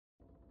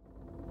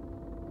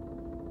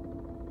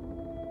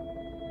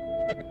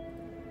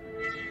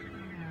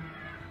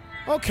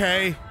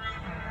Okay.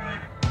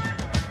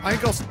 I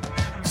think I'll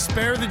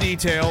spare the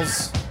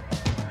details.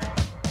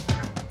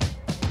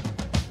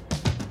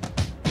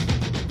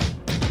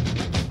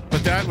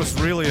 But that was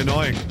really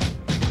annoying.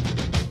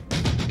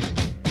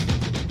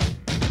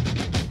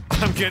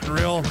 I'm getting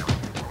real.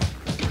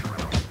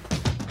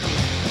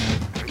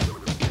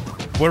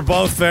 We're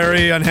both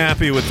very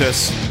unhappy with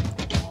this.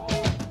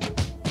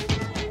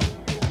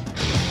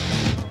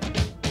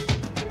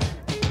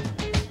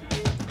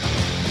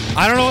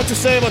 I don't know what to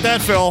say about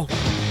that, Phil.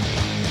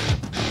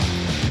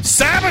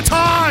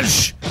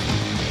 Sabotage!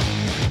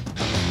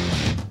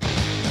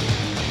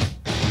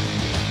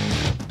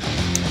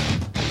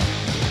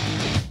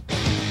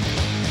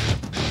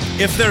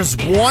 If there's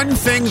one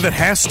thing that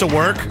has to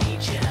work,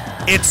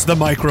 it's the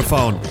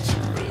microphone.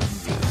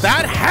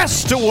 That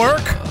has to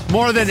work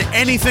more than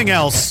anything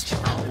else.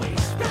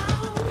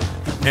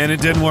 And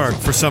it didn't work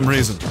for some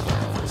reason.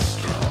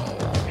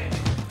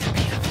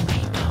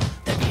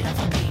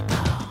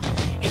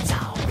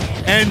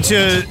 And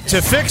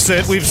to fix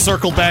it, we've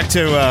circled back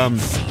to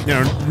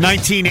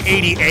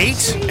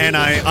 1988, and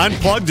I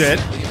unplugged it,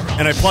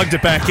 and I plugged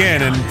it back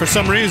in, and for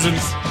some reason,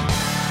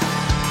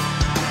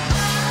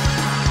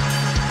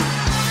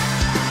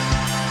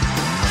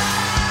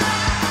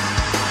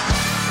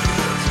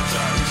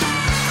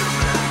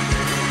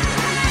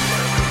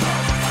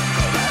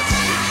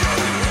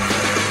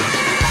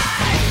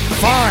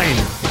 fine.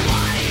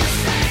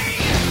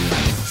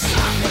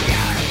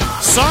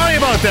 Sorry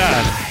about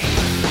that.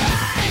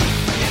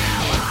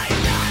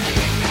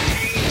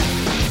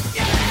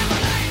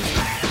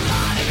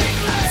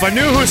 If I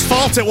knew whose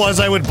fault it was,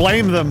 I would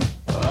blame them.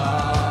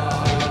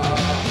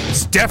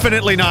 It's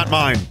definitely not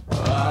mine.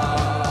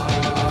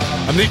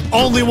 I'm the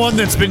only one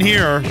that's been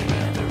here,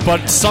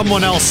 but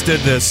someone else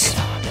did this.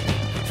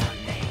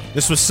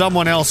 This was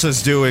someone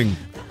else's doing.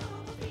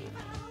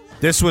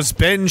 This was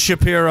Ben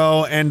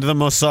Shapiro and the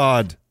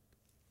Mossad.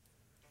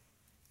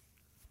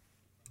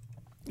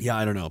 Yeah,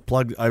 I don't know.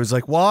 I was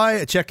like, why?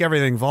 I check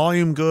everything.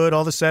 Volume good,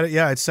 all the set.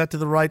 Yeah, it's set to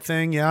the right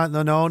thing. Yeah,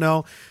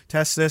 no.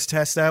 Test this,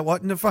 test that.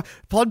 What in the fuck?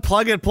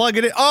 Plug it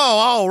in.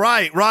 Oh,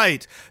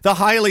 right.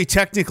 The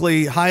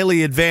technically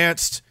highly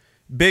advanced,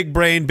 big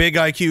brain, big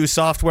IQ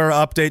software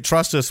update.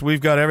 Trust us,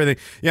 we've got everything.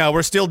 Yeah,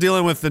 we're still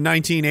dealing with the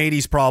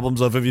 1980s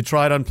problems of have you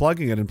tried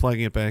unplugging it and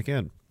plugging it back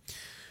in.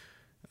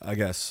 I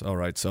guess. All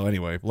right. So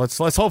anyway, let's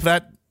hope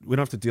that we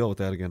don't have to deal with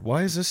that again.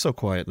 Why is this so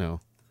quiet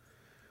now?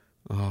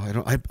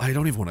 Oh, I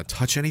don't even want to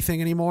touch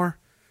anything anymore.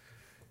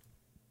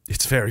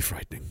 It's very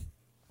frightening.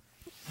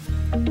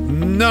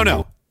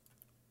 No.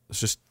 Let's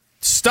just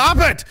stop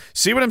it.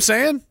 See what I'm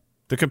saying?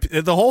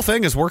 The whole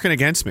thing is working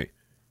against me.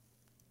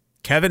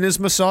 Kevin is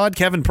Mossad.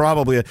 Kevin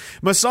probably.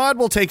 Mossad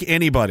will take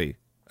anybody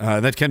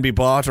that can be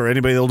bought or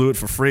anybody that'll do it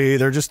for free.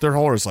 They're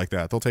whores like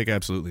that. They'll take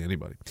absolutely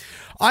anybody.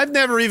 I've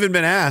never even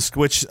been asked,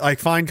 which I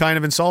find kind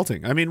of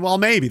insulting. I mean, well,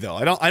 maybe though.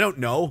 I don't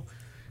know.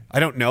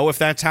 I don't know if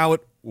that's how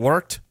it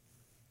worked.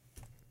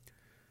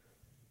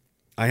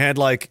 I had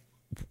like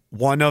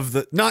one of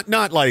the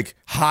not like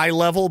high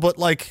level, but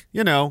like,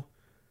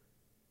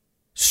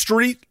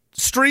 street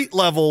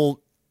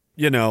level,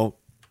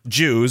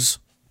 Jews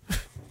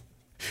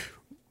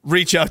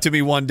reach out to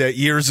me one day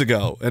years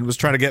ago and was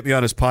trying to get me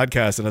on his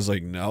podcast, and I was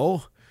like,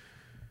 no.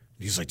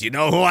 He's like, do you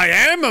know who I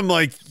am? I'm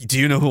like, do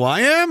you know who I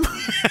am?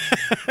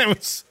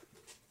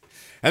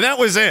 And that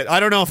was it. I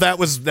don't know if that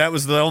was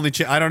the only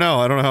I don't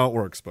know how it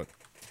works, but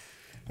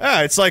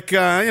yeah, it's like,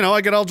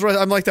 I get all dressed.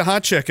 I'm like the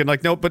hot chick, and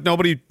like, but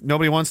nobody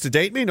wants to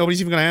date me.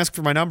 Nobody's even going to ask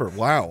for my number.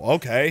 Wow.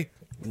 Okay.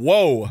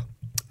 Whoa.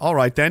 All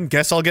right, then.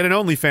 Guess I'll get an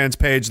OnlyFans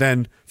page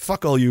then.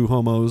 Fuck all you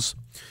homos.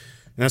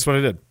 And that's what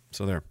I did.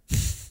 So there.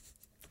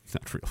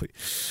 Not really.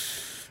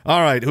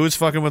 All right. Who's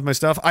fucking with my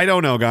stuff? I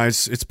don't know,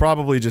 guys. It's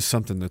probably just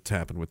something that's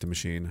happened with the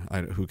machine.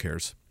 Who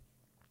cares?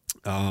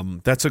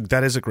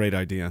 That is a great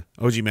idea.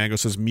 OG Mango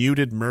says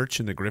muted merch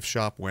in the Griff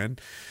shop when.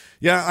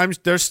 Yeah,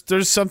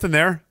 there's something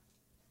there.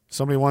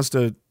 Somebody wants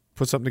to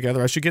put something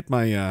together. I should get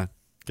my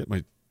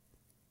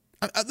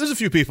there's a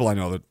few people I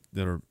know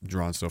that are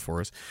drawing stuff for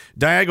us.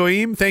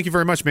 Diagoim, thank you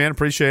very much, man.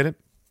 Appreciate it.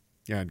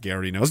 Yeah,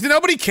 Gary knows.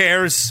 Nobody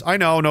cares. I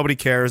know nobody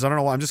cares. I don't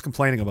know why. I'm just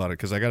complaining about it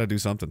because I got to do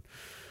something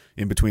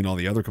in between all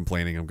the other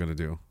complaining I'm going to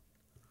do.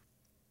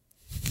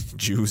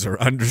 Jews are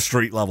under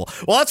street level.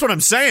 Well, that's what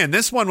I'm saying.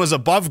 This one was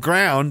above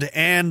ground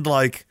and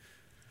like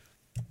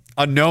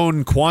a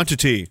known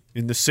quantity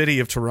in the city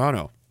of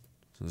Toronto.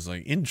 It's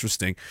like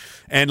interesting,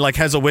 and like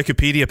has a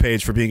Wikipedia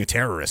page for being a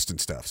terrorist and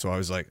stuff. So I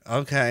was like,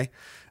 okay,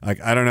 like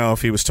I don't know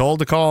if he was told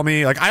to call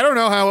me. Like I don't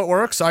know how it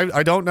works.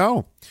 I don't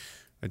know.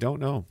 I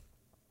know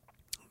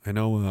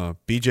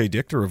BJ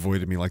Dichter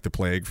avoided me like the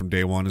plague from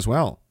day one as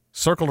well.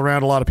 Circled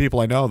around a lot of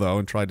people I know though,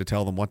 and tried to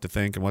tell them what to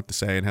think and what to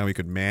say and how he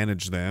could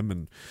manage them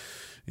and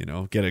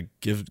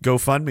give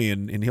GoFundMe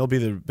and he'll be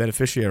the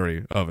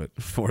beneficiary of it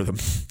for them.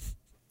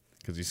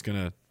 Because he's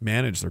gonna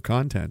manage their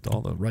content,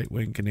 all the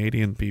right-wing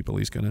Canadian people.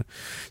 He's gonna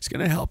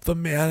help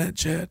them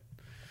manage it.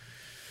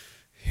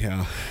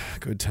 Yeah,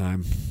 good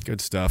time. Good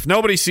stuff.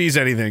 Nobody sees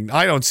anything.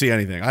 I don't see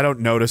anything. I don't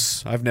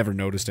notice. I've never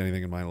noticed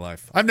anything in my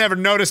life. I've never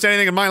noticed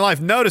anything in my life.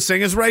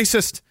 Noticing is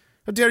racist.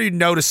 How dare you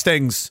notice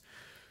things?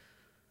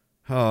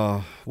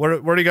 Where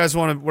do you guys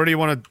want to, what do you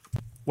want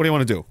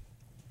to do?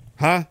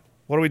 Huh?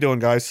 What are we doing,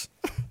 guys?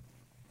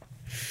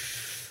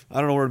 I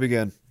don't know where to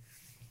begin.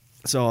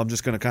 So I'm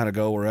just going to kind of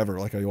go wherever,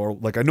 like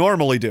I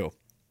normally do.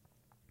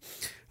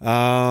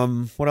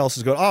 What else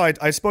is going on? Oh,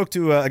 I spoke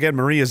to, again,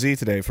 Maria Z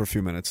today for a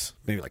few minutes.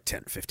 Maybe like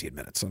 10, 15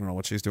 minutes. I don't know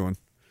what she's doing.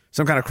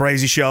 Some kind of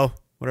crazy show.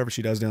 Whatever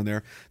she does down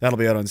there. That'll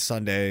be out on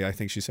Sunday, I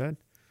think she said.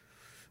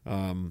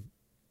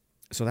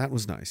 So that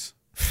was nice.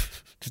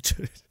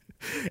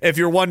 If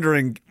you're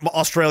wondering,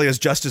 Australia's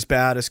just as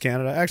bad as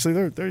Canada.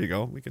 Actually, there you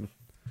go.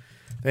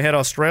 They had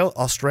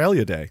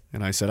Australia Day.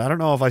 And I said, I don't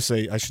know if I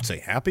should say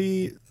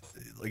happy.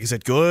 Like, is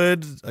it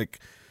good? Like,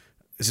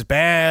 is it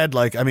bad?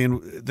 Like, I mean,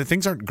 the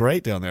things aren't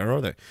great down there,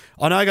 are they?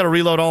 Oh, now I got to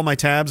reload all my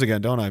tabs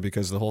again, don't I?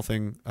 Because the whole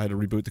thing, I had to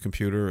reboot the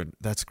computer, and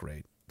that's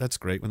great. That's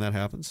great when that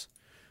happens.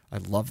 I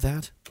love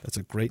that. That's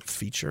a great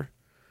feature.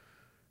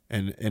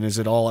 And is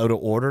it all out of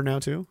order now,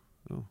 too?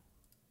 Oh,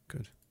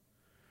 good.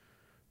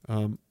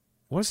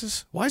 What is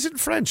this? Why is it in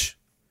French?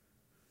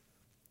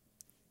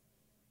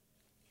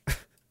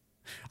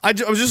 I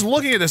was just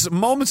looking at this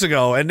moments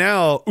ago, and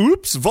now,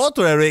 oops,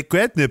 votre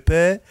requête ne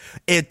peut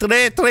être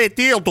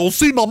traitée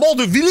aussi moment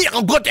de ville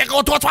en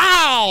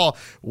trottoir.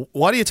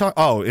 Why do you talk?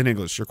 Oh, in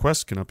English, your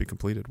quest cannot be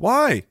completed.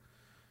 Why?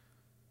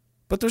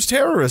 But there's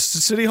terrorists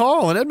at City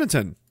Hall in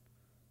Edmonton.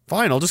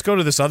 Fine, I'll just go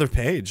to this other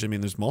page. I mean,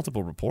 there's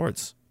multiple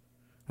reports.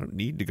 I don't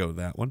need to go to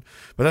that one.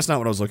 But that's not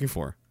what I was looking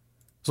for. I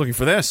was looking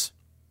for this.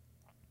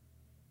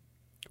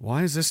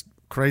 Why is this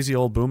crazy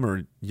old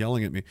boomer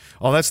yelling at me?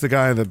 Oh, that's the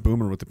guy, the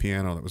boomer with the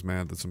piano that was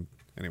mad.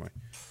 Anyway.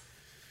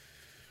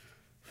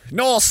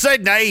 North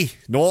Sydney.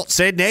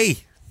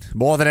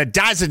 More than a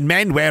dozen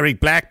men wearing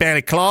black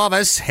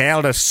balaclavas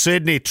held on a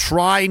Sydney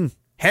train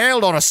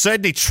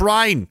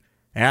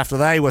after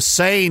they were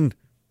seen.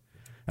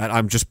 And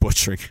I'm just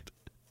butchering it.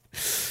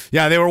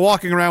 Yeah, they were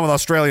walking around with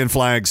Australian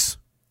flags.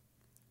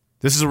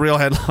 This is a real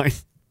headline.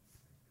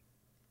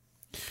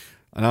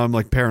 And I'm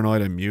like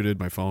paranoid. I muted.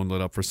 My phone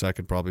lit up for a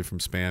second, probably from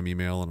spam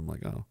email. And I'm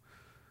like, oh,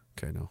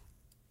 okay, no.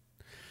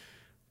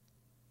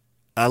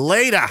 A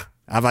leader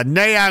of a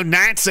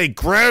neo-Nazi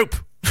group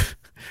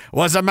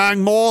was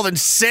among more than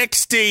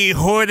 60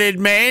 hooded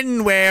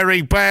men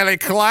wearing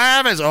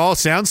balaclavas. Oh,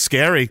 sounds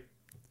scary.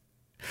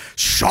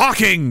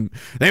 Shocking.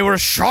 They were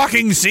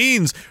shocking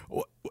scenes.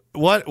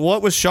 What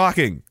was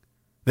shocking?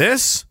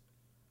 This?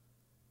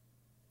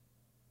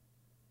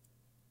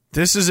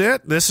 This is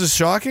it? This is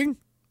shocking?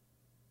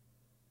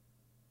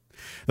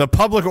 The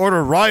public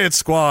order riot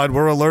squad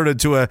were alerted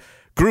to a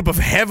group of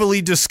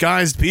heavily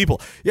disguised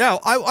people. Yeah,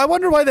 I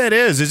wonder why that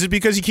is. Is it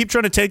because you keep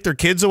trying to take their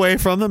kids away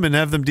from them and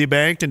have them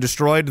debanked and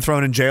destroyed and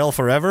thrown in jail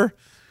forever?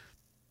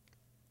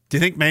 Do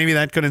you think maybe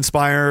that could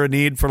inspire a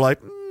need for,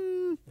 like,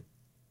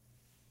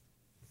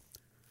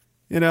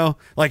 you know,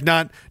 like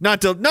not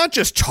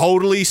just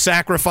totally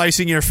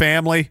sacrificing your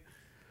family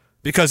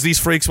because these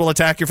freaks will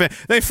attack your family.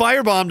 They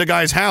firebombed a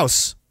guy's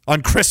house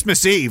on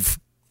Christmas Eve.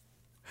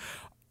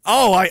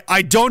 Oh,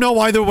 I don't know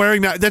why they're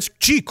wearing that. That's,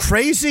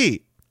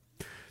 crazy.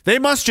 They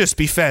must just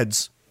be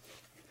feds.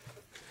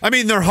 I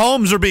mean, their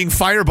homes are being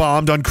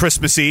firebombed on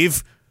Christmas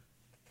Eve.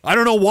 I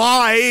don't know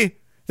why.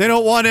 They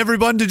don't want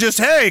everyone to just,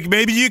 hey,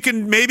 maybe you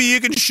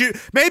can shoot,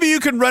 maybe you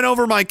can run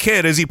over my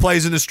kid as he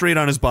plays in the street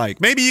on his bike.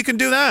 Maybe you can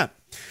do that.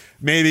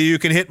 Maybe you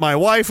can hit my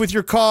wife with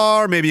your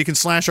car. Maybe you can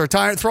slash our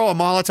tire, throw a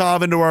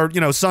Molotov into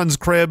our, son's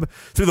crib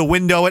through the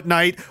window at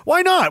night.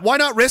 Why not? Why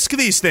not risk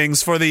these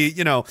things for the,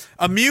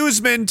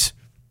 amusement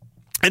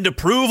and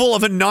approval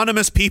of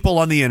anonymous people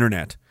on the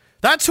internet?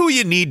 That's who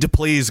you need to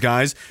please,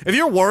 guys. If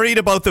you're worried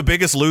about the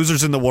biggest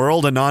losers in the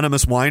world,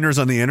 anonymous whiners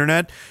on the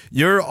internet,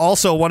 you're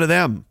also one of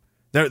them.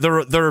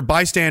 They're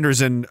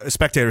bystanders and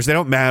spectators. They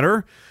don't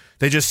matter.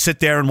 They just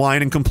sit there and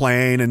whine and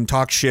complain and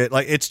talk shit.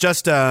 Like, it's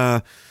just,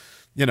 they're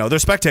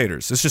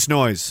spectators. It's just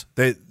noise.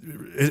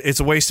 It's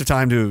a waste of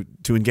time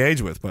to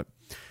engage with. But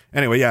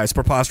anyway, yeah, it's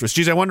preposterous.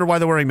 Geez, I wonder why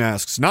they're wearing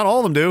masks. Not all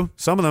of them do.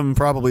 Some of them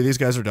probably, these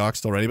guys are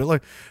doxxed already. But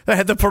look, they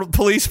had the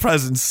police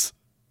presence.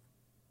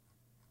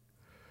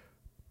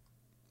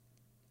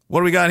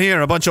 What do we got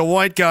here? A bunch of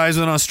white guys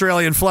with an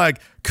Australian flag.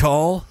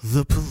 Call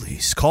the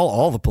police. Call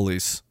all the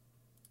police.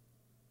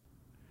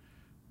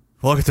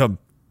 Look at them.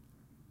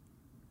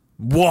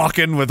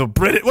 Walking with a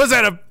British... Was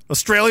that an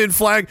Australian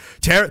flag?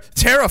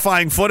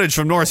 Terrifying footage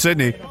from North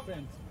Sydney.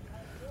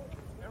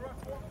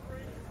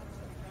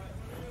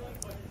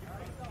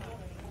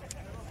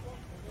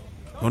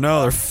 Oh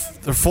no,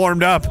 they're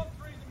formed up.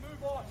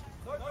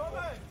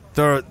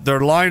 They're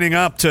lining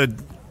up to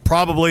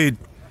probably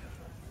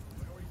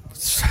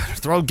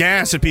throw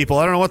gas at people.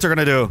 I don't know what they're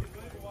gonna do.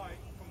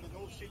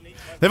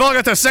 They've all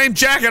got the same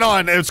jacket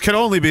on. It can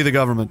only be the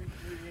government.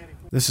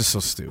 This is so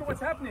stupid.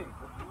 What's happening?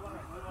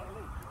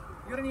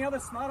 You got any other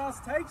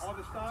smart-ass takes?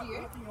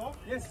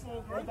 Yes.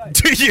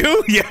 Do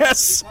you?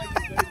 Yes.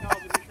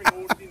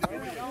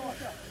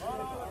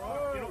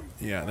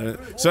 Yeah.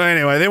 So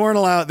anyway, they weren't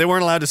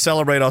allowed to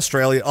celebrate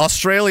Australia.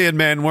 Australian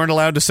men weren't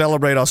allowed to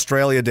celebrate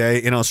Australia Day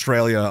in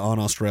Australia on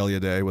Australia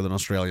Day with an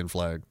Australian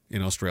flag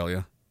in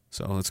Australia.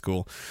 So that's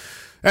cool.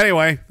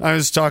 Anyway, I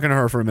was talking to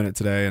her for a minute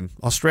today, and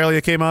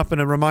Australia came up, and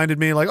it reminded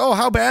me, like, oh,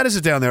 how bad is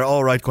it down there? Oh,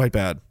 right, quite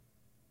bad.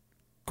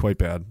 Quite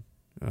bad.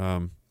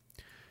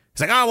 It's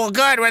like, oh, well,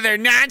 good, well, they're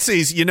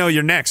Nazis. You know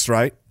you're next,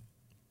 right?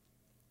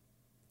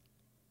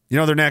 You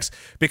know they're next.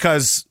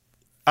 Because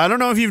I don't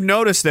know if you've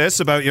noticed this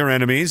about your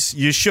enemies.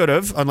 You should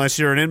have, unless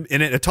you're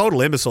a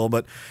total imbecile,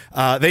 but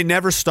they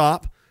never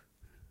stop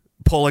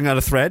pulling out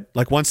a thread.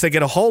 Like, once they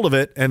get a hold of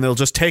it, and they'll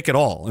just take it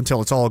all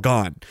until it's all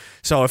gone.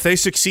 So if they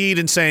succeed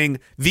in saying,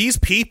 these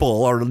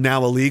people are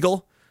now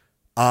illegal,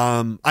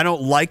 I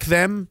don't like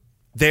them,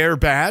 they're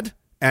bad,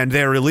 and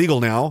they're illegal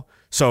now,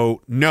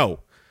 so no.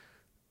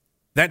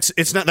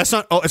 It's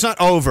not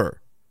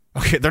over.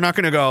 Okay, they're not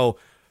going to go,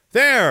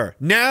 there,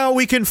 now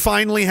we can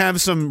finally have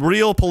some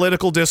real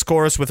political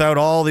discourse without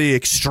all the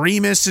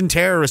extremists and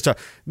terrorists.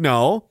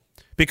 No,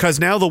 because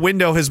now the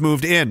window has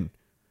moved in.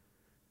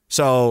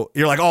 So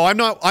you're like, oh, I'm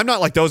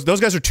not like those. Those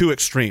guys are too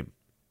extreme.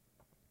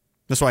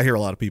 That's why I hear a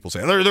lot of people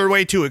say they're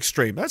way too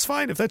extreme. That's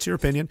fine if that's your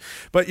opinion.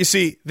 But you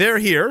see, they're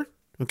here.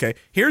 Okay,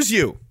 here's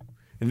you,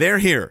 and they're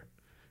here.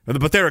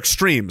 But they're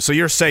extreme, so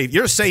you're safe.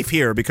 You're safe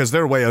here because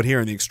they're way out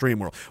here in the extreme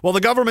world. Well, the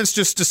government's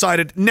just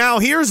decided, now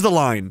here's the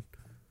line.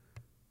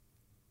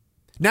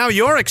 Now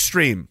you're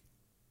extreme.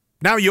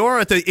 Now you're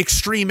at the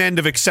extreme end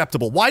of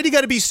acceptable. Why do you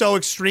got to be so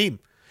extreme?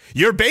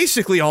 You're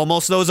basically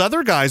almost those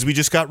other guys we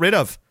just got rid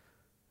of.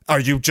 Are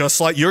you just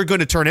like, you're going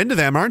to turn into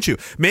them, aren't you?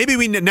 Maybe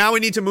we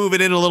need to move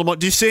it in a little more.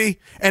 Do you see?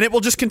 And it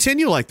will just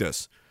continue like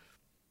this.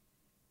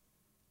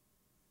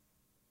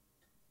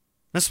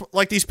 That's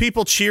like these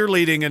people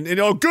cheerleading and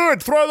oh,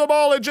 good, throw them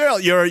all in jail.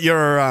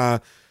 You're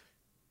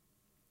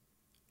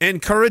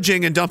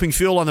encouraging and dumping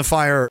fuel on the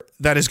fire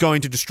that is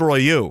going to destroy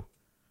you.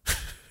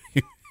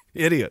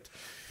 Idiot.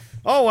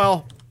 Oh,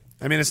 well,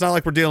 I mean, it's not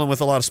like we're dealing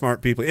with a lot of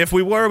smart people. If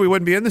we were, we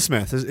wouldn't be in this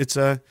mess. It's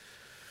a,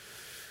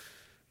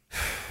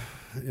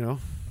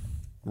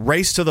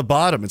 race to the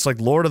bottom. It's like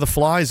Lord of the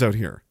Flies out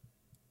here.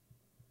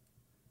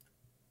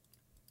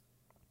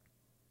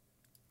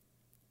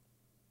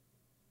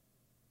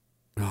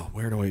 Oh,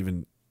 where do I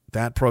even...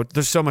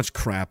 There's so much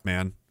crap,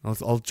 man. I'll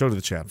go to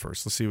the chat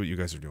first. Let's see what you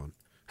guys are doing.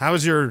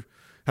 How's your...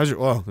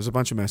 Oh, there's a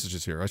bunch of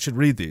messages here. I should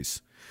read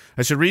these.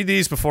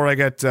 Before I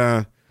get...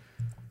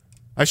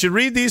 I should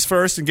read these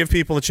first and give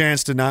people a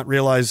chance to not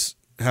realize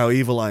how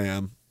evil I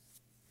am.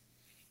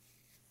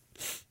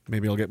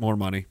 Maybe I'll get more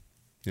money,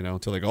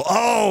 until they go,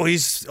 oh,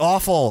 he's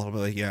awful. I'll be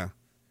like, yeah.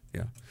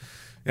 Yeah,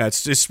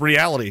 it's just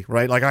reality,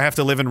 right? Like, I have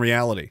to live in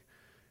reality.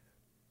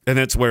 And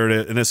that's where it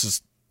is. And this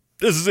is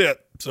it.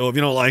 So if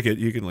you don't like it,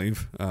 you can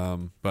leave.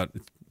 But,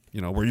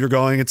 where you're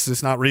going,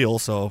 it's not real.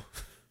 So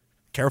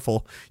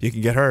careful. You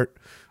can get hurt.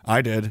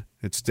 I did.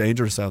 It's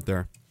dangerous out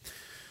there.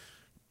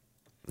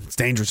 It's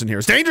dangerous in here.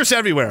 It's dangerous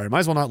everywhere. I might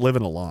as well not live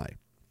in a lie.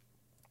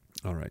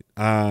 All right.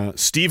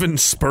 Steven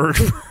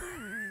Spurgberg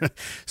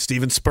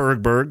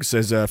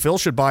says, Phil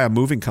should buy a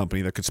moving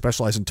company that could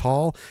specialize in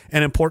tall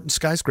and important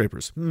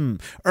skyscrapers.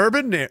 An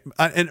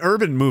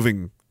urban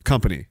moving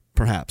company,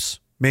 perhaps.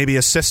 Maybe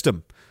a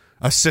system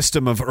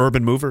of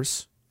urban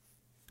movers.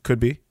 Could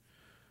be.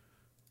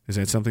 Is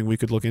that something we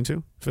could look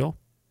into, Phil?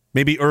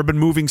 Maybe urban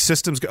moving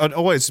systems.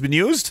 Oh, wait, it's been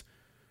used?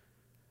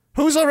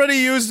 Who's already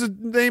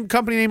used the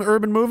company name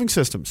Urban Moving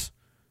Systems?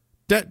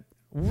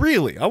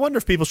 Really? I wonder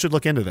if people should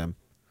look into them.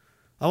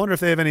 I wonder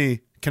if they have any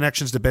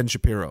connections to Ben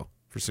Shapiro,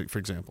 for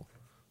example.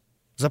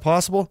 Is that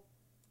possible?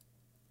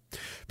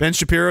 Ben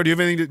Shapiro, do you have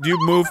anything? Do you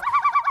move?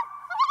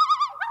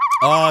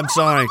 Oh, I'm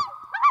sorry.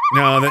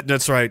 No,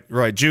 that's right.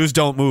 Right. Jews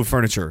don't move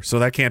furniture, so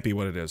that can't be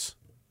what it is.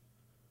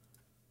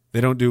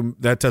 They don't do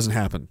that. Doesn't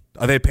happen.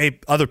 They pay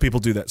other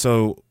people do that.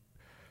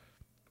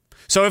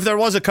 So if there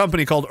was a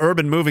company called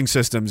Urban Moving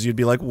Systems, you'd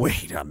be like,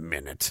 wait a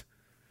minute.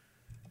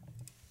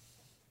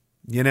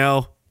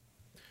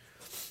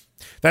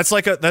 That's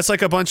like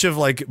a bunch of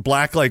like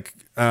black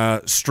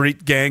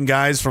street gang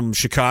guys from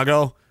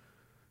Chicago,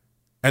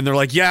 and they're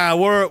like, yeah,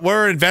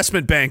 we're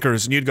investment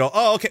bankers, and you'd go,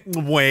 oh, okay,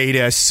 wait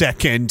a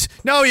second,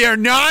 no, you're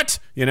not.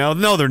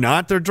 No, they're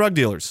not. They're drug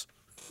dealers.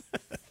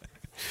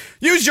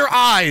 Use your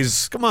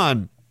eyes. Come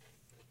on.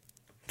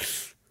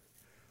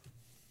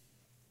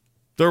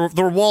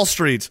 They're Wall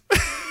Street.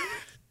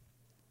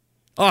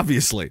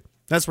 Obviously.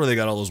 That's where they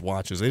got all those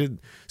watches. They didn't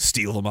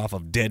steal them off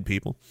of dead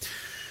people.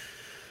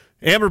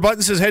 Amber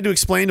Button says, had to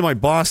explain to my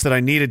boss that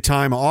I needed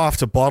time off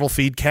to bottle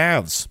feed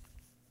calves.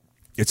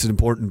 It's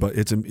important, but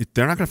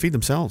they're not going to feed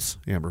themselves,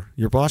 Amber.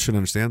 Your boss should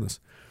understand this.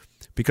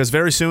 Because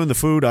very soon the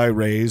food I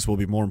raise will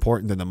be more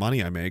important than the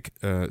money I make.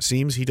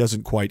 Seems he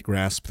doesn't quite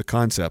grasp the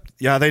concept.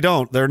 Yeah, they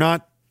don't. They're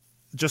not.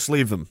 Just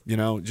leave them,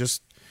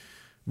 just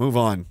move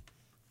on.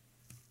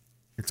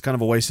 It's kind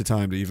of a waste of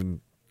time to even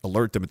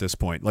alert them at this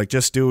point. Like,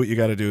 just do what you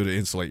got to do to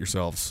insulate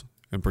yourselves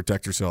and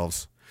protect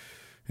yourselves.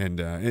 And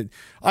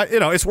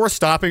it's worth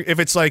stopping if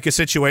it's like a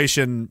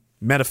situation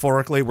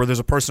metaphorically, where there's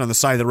a person on the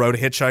side of the road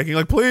hitchhiking,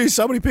 like, please,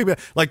 somebody pick me up.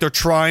 Like they're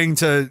trying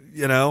to,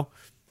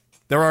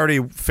 they're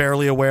already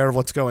fairly aware of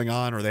what's going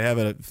on, or they have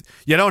it.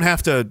 You don't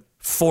have to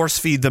force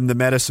feed them the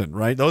medicine,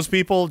 right? Those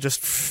people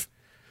just,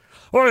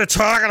 what are you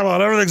talking about?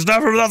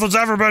 Nothing's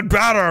ever been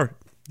better.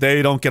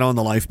 They don't get on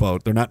the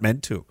lifeboat. They're not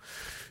meant to,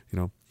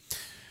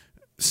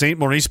 St.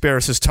 Maurice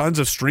Bear says tons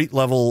of street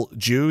level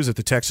Jews at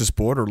the Texas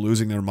border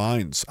losing their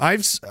minds.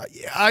 I've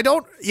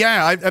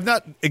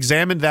not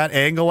examined that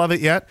angle of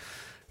it yet.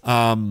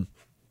 The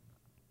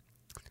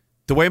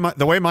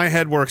way my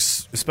head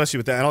works, especially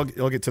with that, and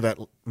I'll get to that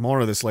more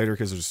of this later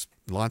because there's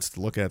lots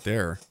to look at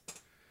there.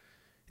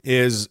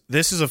 Is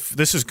this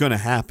is going to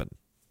happen,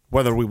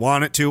 whether we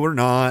want it to or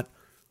not,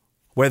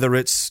 whether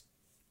it's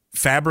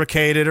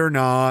fabricated or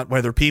not,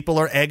 whether people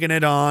are egging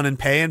it on and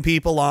paying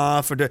people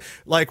off, or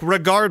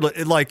regardless,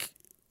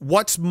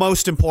 what's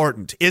most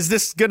important? Is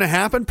this going to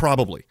happen?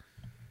 Probably.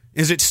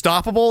 Is it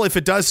stoppable? If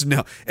it does,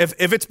 no. If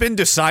it's been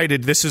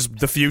decided this is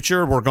the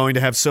future, we're going to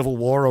have civil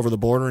war over the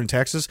border in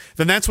Texas,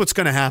 then that's what's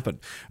going to happen.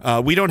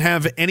 We don't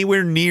have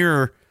anywhere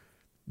near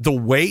the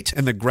weight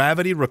and the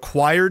gravity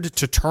required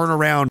to turn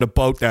around a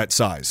boat that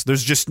size.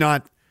 There's just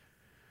not.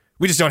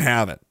 We just don't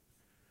have it.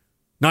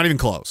 Not even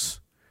close.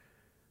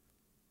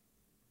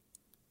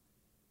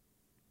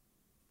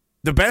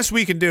 The best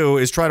we can do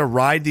is try to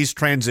ride these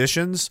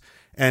transitions,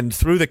 and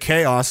through the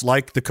chaos,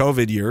 like the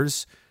COVID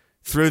years,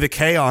 through the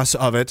chaos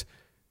of it,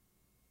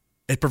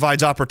 it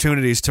provides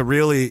opportunities to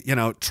really,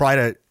 try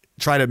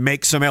to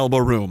make some elbow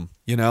room,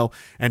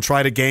 and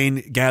try to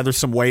gather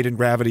some weight and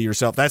gravity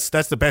yourself. That's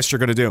the best you're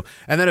going to do.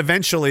 And then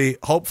eventually,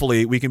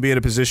 hopefully, we can be in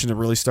a position to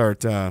really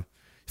start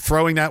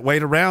throwing that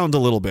weight around a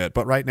little bit.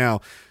 But right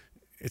now,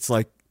 it's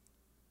like,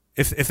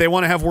 if they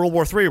want to have World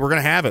War III, we're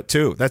going to have it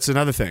too. That's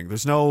another thing.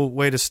 There's no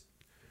way to...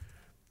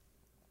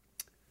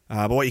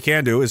 but what you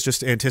can do is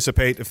just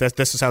anticipate if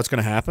this is how it's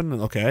going to happen.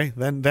 Okay,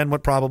 then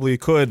what probably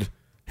could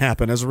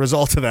happen as a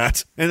result of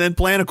that, and then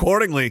plan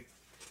accordingly.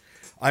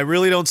 I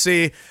really don't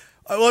see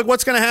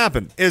what's going to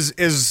happen.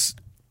 Is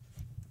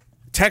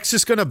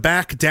Texas going to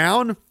back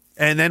down,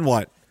 and then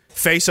what?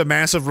 Face a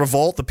massive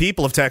revolt? The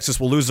people of Texas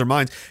will lose their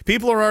minds.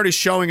 People are already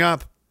showing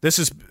up. Am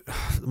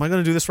I going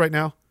to do this right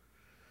now?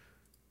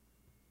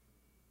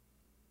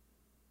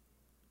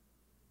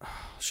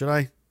 Should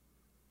I?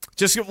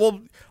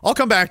 I'll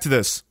come back to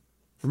this.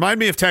 Remind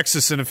me of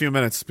Texas in a few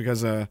minutes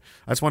because I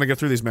just want to get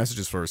through these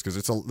messages first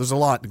because there's a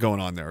lot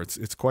going on there.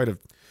 It's quite a.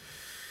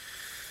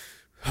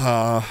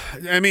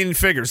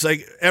 Figures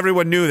like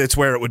everyone knew that's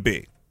where it would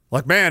be.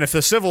 Like, man, if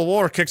the Civil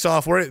War kicks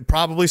off,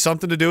 probably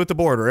something to do with the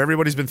border.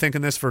 Everybody's been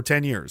thinking this for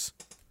 10 years.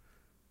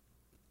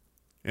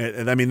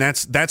 And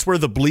that's where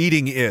the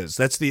bleeding is.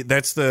 That's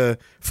the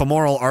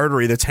femoral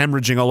artery that's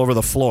hemorrhaging all over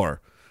the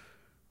floor.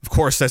 Of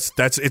course,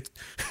 that's it.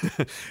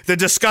 The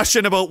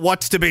discussion about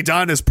what's to be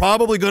done is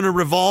probably going to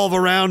revolve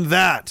around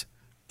that.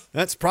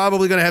 That's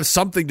probably going to have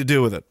something to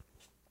do with it.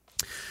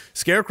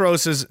 Scarecrow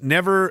says,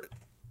 never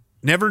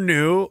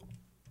knew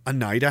a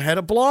night I had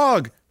a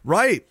blog.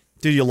 Right.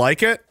 Did you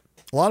like it?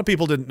 A lot of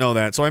people didn't know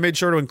that, so I made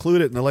sure to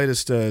include it in the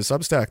latest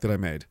Substack that I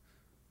made.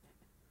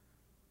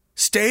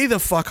 Stay the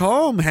fuck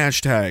home,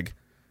 hashtag.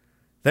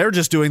 They're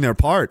just doing their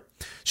part.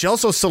 She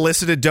also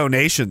solicited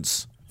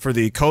donations for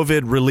the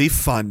COVID Relief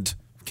Fund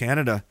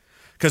Canada,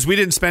 because we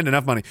didn't spend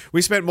enough money.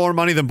 We spent more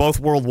money than both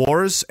world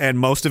wars, and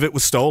most of it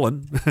was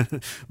stolen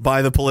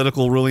by the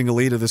political ruling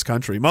elite of this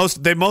country.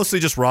 They mostly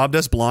just robbed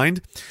us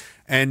blind,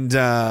 and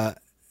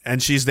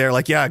she's there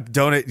like, yeah,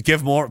 donate,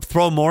 give more,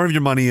 throw more of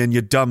your money in,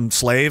 you dumb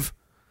slave.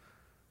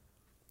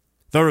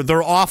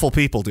 They're awful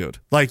people, dude.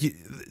 Like,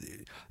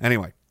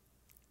 anyway,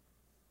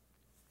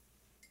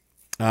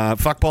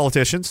 fuck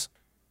politicians.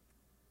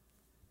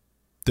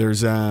 They're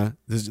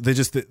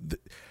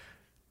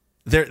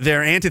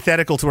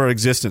antithetical to our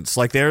existence.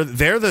 Like they're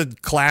the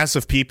class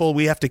of people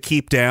we have to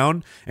keep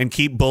down and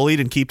keep bullied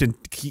and keep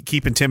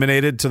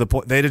intimidated to the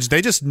point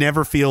they just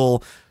never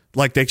feel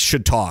like they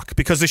should talk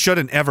because they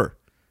shouldn't ever.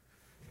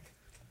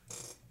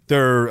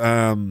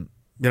 They're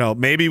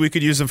maybe we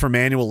could use them for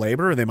manual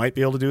labor. They might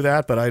be able to do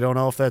that, but I don't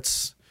know if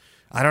that's.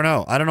 I don't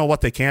know. I don't know what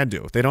they can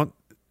do.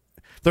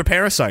 They're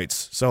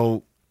parasites.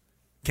 So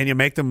can you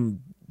make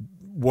them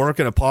work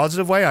in a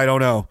positive way? I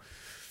don't know.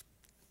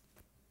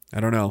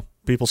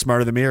 People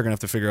smarter than me are going to have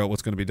to figure out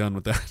what's going to be done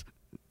with that.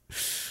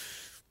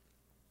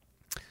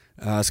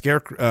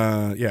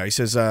 He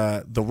says,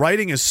 the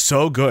writing is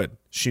so good.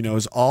 She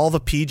knows all the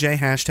PJ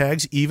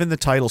hashtags. Even the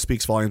title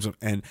speaks volumes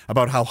and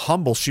about how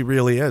humble she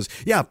really is.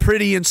 Yeah,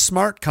 Pretty and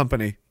Smart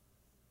Company.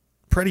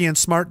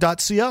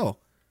 Prettyandsmart.co.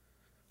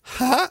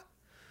 Huh?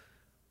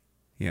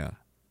 Yeah.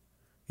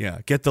 Yeah,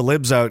 get the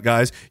libs out,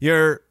 guys.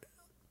 You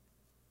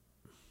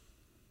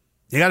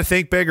got to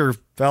think bigger,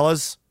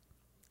 fellas.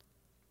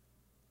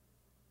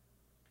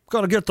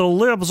 Got to get the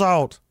libs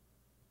out.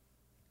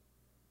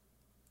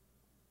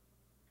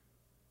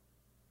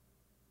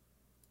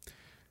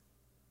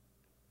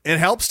 It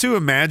helps to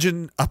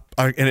imagine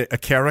a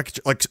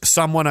character, like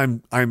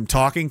someone I'm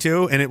talking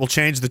to, and it will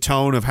change the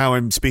tone of how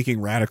I'm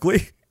speaking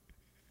radically.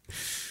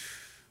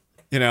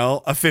 You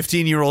know, a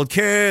 15-year-old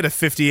kid, a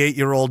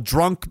 58-year-old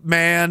drunk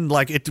man,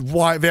 like it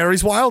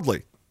varies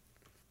wildly.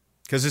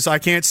 Because I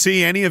can't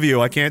see any of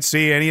you. I can't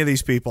see any of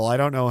these people. I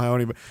don't know how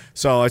anybody.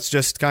 So it's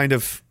just kind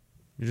of,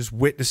 you're just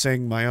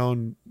witnessing my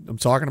own. I'm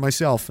talking to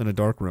myself in a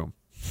dark room.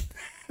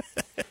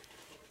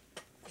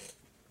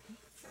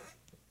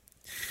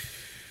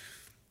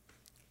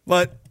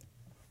 But,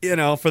 you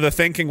know, for the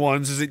thinking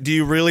ones, do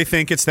you really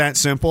think it's that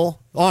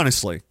simple?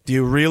 Honestly, do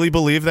you really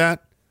believe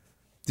that?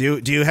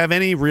 Do you have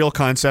any real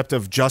concept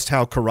of just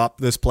how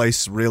corrupt this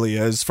place really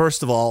is?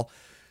 First of all,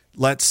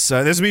 this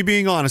is me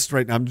being honest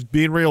right now. I'm just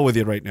being real with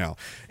you right now.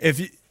 If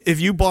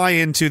you buy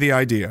into the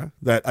idea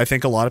that I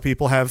think a lot of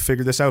people have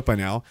figured this out by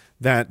now,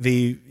 that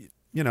the,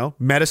 you know,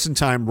 medicine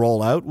time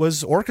rollout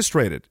was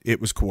orchestrated. It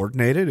was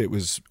coordinated. It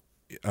was,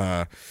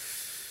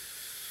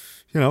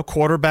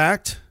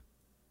 quarterbacked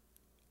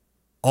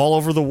all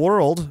over the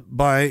world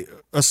by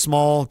a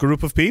small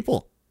group of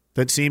people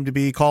that seem to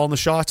be calling the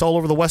shots all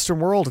over the Western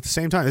world at the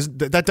same time.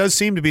 That does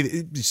seem to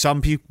be,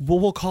 some people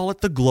will call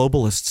it the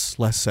globalists,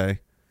 let's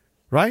say.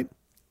 Right?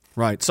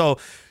 Right. So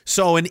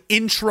a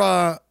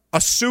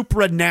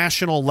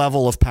supranational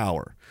level of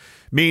power,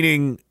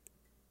 meaning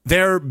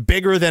they're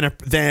bigger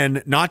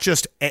than not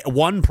just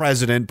one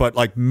president, but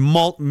like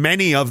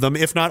many of them,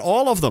 if not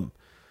all of them.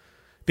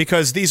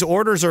 Because these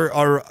orders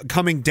are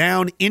coming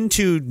down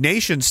into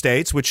nation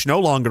states, which no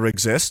longer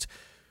exist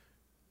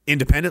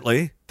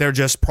independently. They're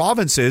just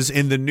provinces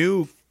in the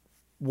new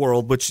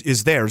world, which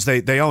is theirs.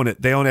 They own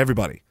it. They own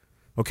everybody.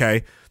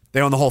 Okay? They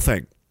own the whole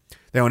thing.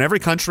 They own every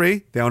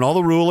country. They own all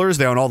the rulers.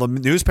 They own all the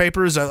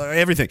newspapers,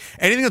 everything.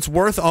 Anything that's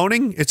worth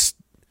owning,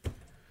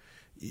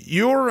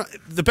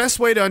 the best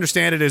way to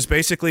understand it is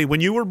basically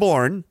when you were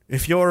born,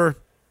 if you're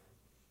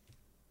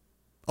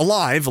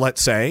alive,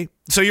 let's say.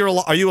 So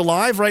are you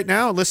alive right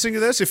now listening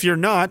to this? If you're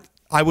not,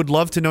 I would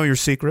love to know your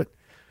secret.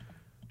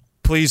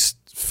 Please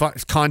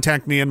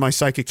contact me in my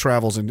psychic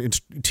travels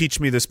and teach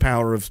me this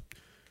power of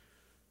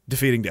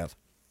defeating death.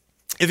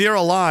 If you're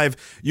alive,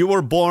 you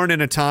were born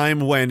in a time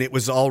when it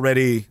was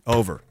already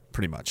over,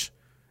 pretty much,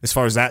 as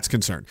far as that's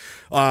concerned.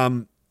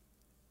 The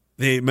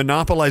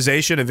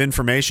monopolization of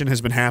information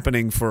has been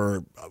happening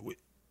for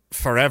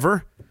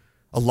forever,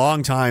 a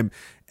long time.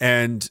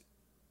 And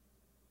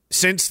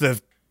since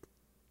the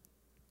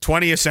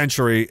 20th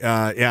century,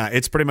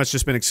 it's pretty much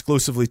just been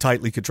exclusively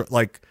tightly controlled.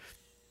 Like,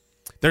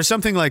 there's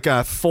something like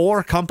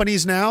 4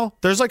 companies now.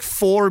 There's like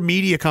 4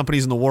 media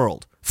companies in the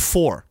world.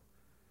 4.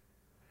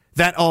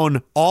 That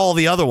own all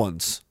the other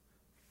ones.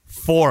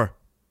 4.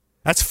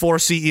 That's 4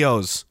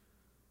 CEOs.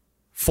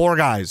 4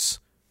 guys.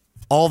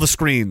 All the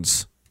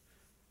screens.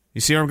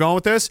 You see where I'm going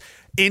with this?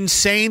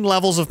 Insane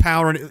levels of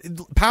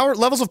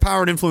levels of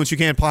power and influence you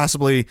can't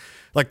possibly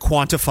like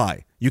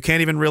quantify. You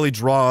can't even really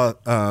draw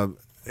an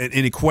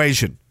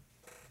equation.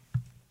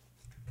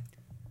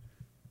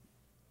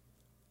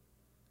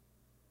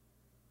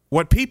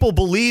 What people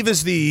believe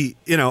is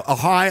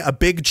a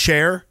big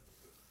chair,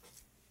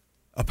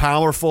 a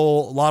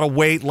powerful, a lot of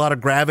weight, a lot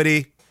of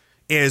gravity,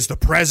 is the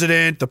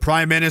president, the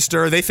prime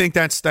minister. I think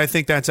that's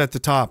at the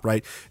top,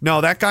 right? No,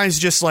 that guy's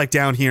just like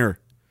down here.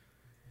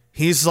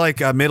 He's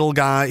like a middle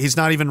guy. He's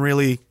not even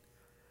really,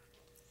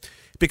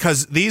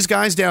 because these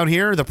guys down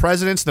here, the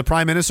presidents, the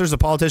prime ministers, the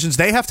politicians,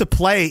 they have to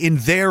play in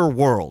their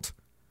world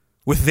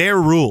with their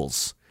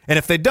rules. And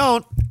if they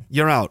don't,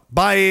 you're out.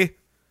 Bye.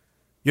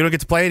 You don't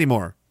get to play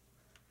anymore.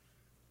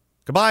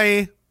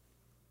 Goodbye.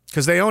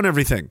 Because they own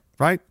everything,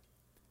 right?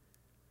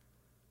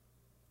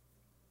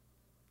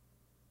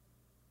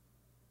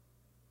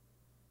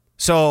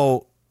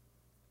 So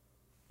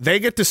they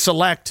get to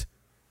select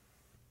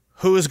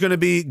who is going to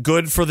be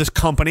good for this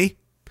company.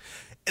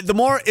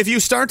 If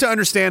you start to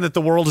understand that the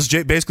world is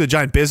basically a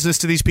giant business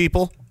to these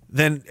people,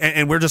 then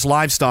and we're just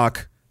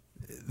livestock,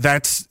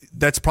 that's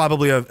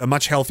probably a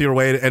much healthier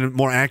way and a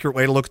more accurate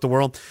way to look at the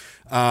world.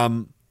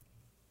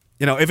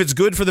 If it's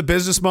good for the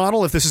business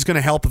model, if this is going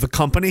to help the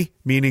company,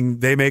 meaning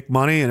they make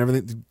money and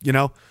everything,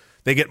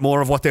 they get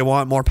more of what they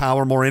want, more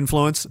power, more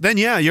influence, then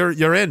yeah,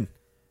 you're in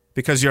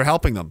because you're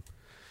helping them.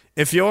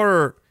 If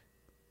you're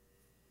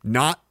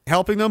not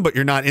helping them, but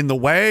you're not in the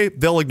way,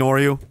 they'll ignore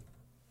you.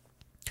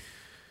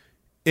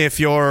 If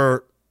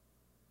you're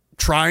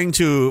trying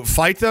to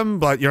fight them,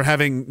 but you're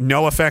having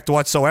no effect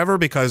whatsoever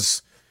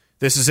because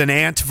this is an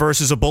ant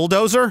versus a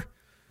bulldozer,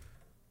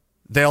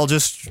 they'll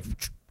just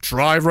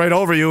drive right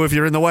over you if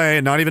you're in the way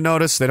and not even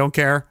notice. They don't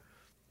care.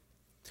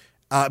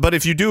 But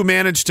if you do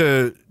manage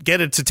to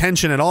get its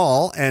attention at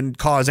all and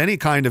cause any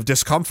kind of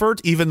discomfort,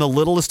 even the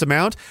littlest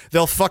amount,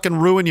 they'll fucking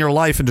ruin your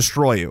life and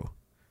destroy you.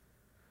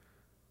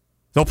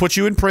 They'll put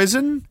you in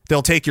prison.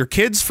 They'll take your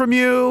kids from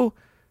you.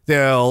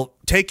 They'll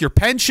take your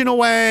pension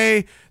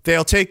away.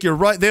 They'll take your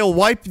right. They'll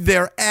wipe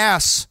their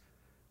ass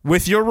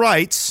with your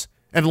rights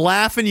and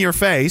laugh in your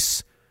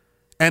face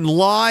and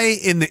lie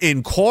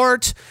in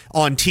court,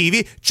 on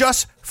TV.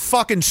 Just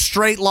fucking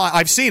straight lie.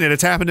 I've seen it.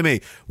 It's happened to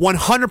me.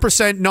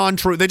 100%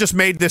 non-true. They just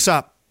made this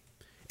up.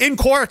 In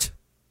court.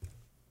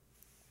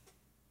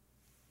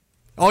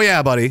 Oh,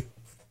 yeah, buddy.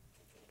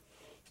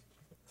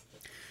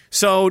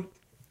 So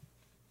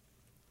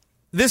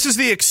this is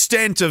the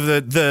extent of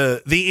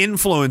the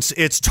influence.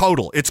 It's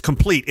total. It's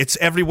complete. It's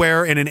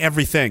everywhere and in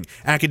everything.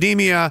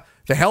 Academia,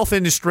 the health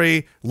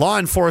industry, law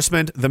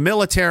enforcement, the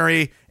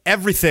military,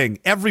 everything,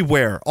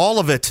 everywhere, all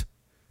of it.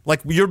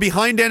 Like, you're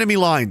behind enemy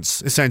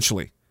lines,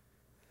 essentially.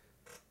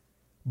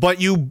 But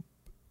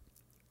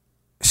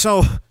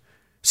so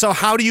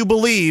how do you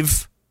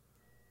believe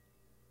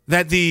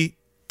that the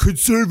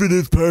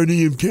Conservative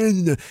Party of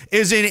Canada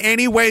is in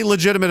any way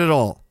legitimate at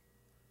all?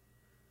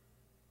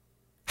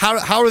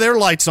 How are their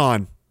lights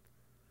on?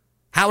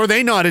 How are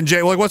they not in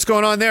jail? Like, what's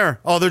going on there?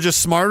 Oh, they're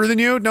just smarter than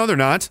you? No, they're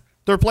not.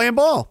 They're playing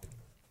ball.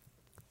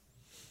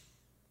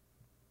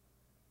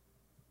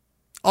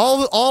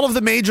 All of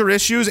the major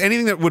issues,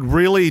 anything that would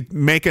really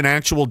make an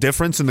actual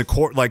difference in the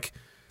court, like,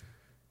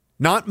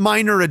 not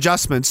minor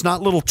adjustments,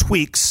 not little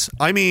tweaks.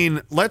 I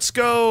mean, let's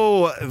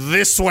go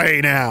this way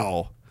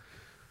now.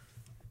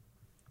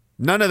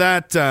 None of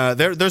that.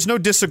 There's no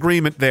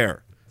disagreement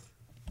there.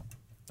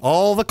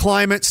 All the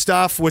climate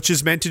stuff, which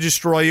is meant to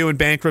destroy you and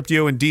bankrupt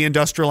you and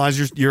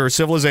deindustrialize your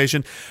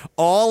civilization.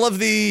 All of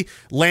the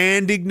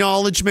land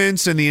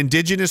acknowledgements and the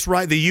indigenous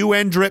right, the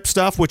UN drip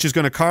stuff, which is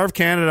going to carve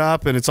Canada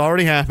up, and it's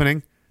already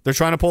happening. They're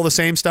trying to pull the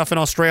same stuff in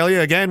Australia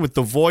again with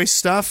the voice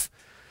stuff.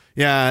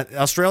 Yeah,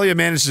 Australia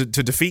managed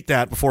to defeat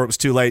that before it was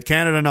too late.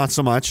 Canada, not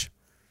so much.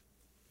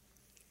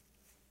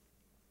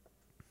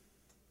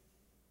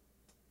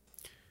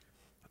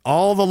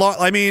 All the law.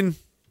 I mean,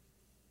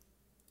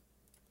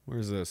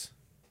 where's this?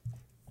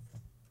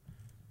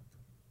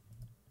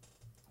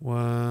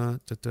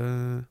 What?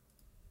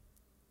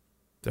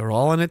 They're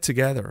all in it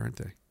together, aren't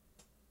they?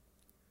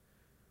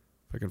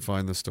 If I can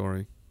find the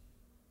story.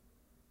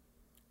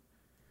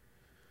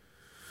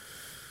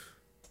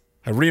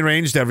 I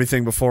rearranged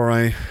everything before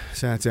I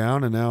sat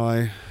down, and now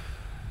I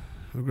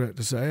regret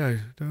to say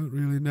I don't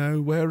really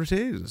know where it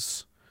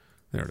is.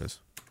 There it is.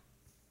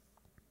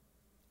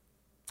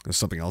 There's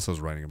something else I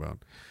was writing about.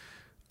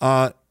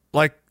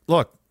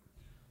 Look.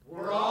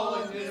 We're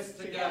all in this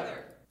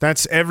together.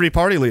 That's every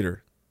party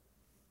leader.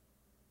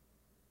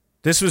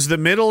 This was the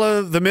middle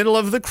of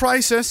the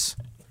crisis.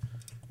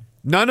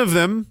 None of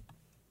them,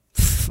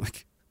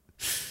 like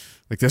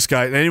this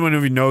guy. Anyone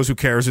who knows who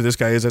cares who this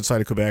guy is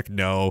outside of Quebec?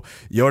 No,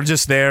 you're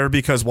just there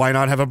because why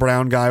not have a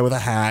brown guy with a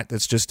hat?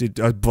 That's just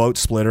a vote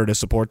splitter to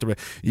support the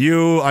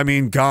you. I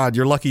mean, God,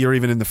 you're lucky you're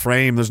even in the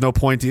frame. There's no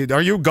point.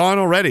 Are you gone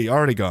already?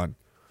 Already gone.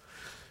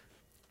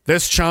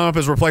 This chump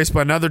is replaced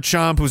by another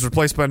chump who's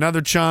replaced by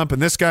another chump,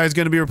 and this guy is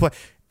going to be replaced.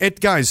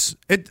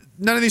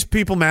 None of these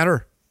people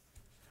matter.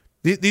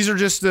 These are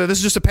just this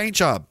is just a paint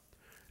job.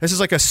 This is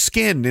like a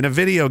skin in a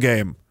video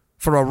game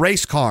for a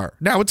race car.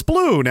 Now it's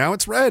blue. Now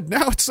it's red.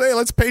 Now it's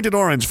let's paint it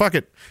orange. Fuck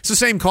it. It's the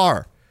same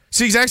car. It's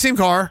the exact same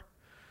car.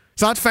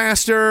 It's not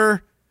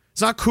faster.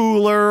 It's not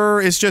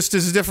cooler. It's just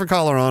there's a different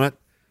color on it.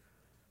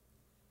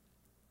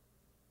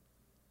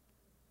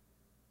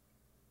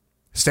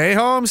 Stay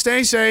home,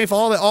 stay safe.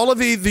 All of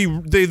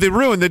the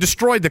ruin, they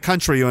destroyed the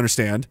country. You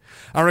understand?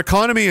 Our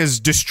economy is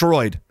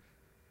destroyed.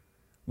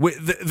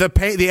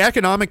 The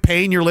economic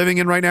pain you're living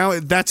in right now.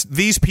 That's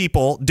these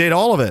people did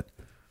all of it.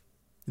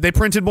 They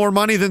printed more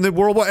money than the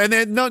world, and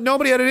then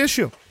nobody had an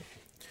issue.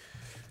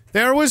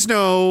 There was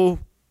no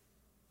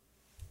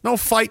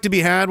fight to be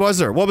had, was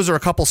there? What was there? A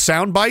couple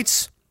sound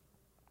bites.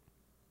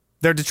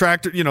 Their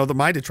detractor,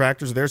 my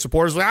detractors, their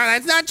supporters.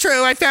 That's not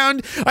true. I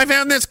found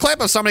this clip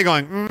of somebody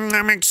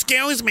going,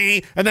 excuse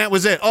me, and that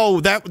was it.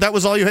 Oh, that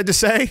was all you had to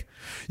say?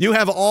 You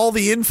have all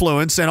the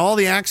influence and all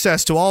the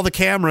access to all the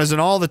cameras and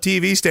all the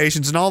TV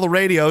stations and all the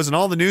radios and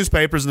all the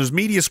newspapers, and there's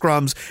media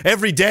scrums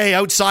every day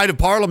outside of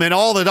Parliament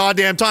all the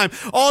goddamn time.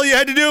 All you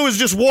had to do was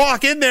just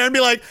walk in there and be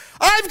like,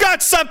 I've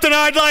got something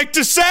I'd like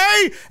to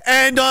say.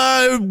 And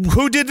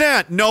who did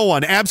that? No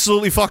one.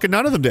 Absolutely fucking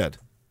none of them did.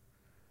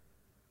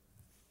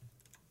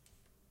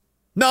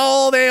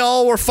 No, they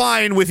all were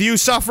fine with you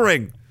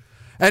suffering.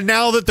 And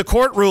now that the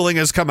court ruling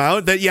has come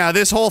out that, yeah,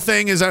 this whole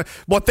thing is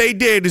what they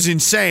did is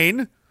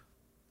insane.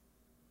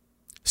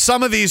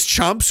 Some of these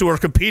chumps who are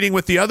competing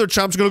with the other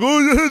chumps are going to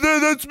go, oh,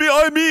 that's me,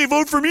 I'm me,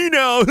 vote for me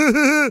now.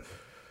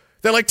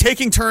 They're like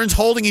taking turns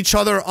holding each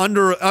other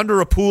under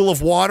a pool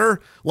of water,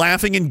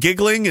 laughing and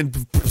giggling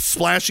and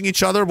splashing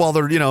each other while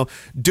they're,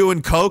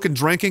 doing coke and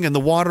drinking, and the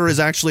water is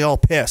actually all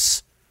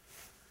piss.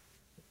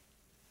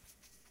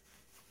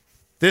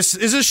 This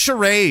is a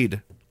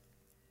charade.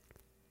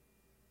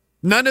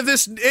 None of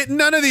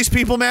these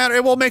people matter.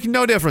 It will make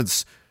no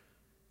difference.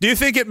 Do you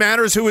think it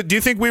matters do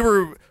you think we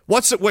were,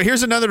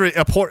 here's another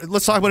important,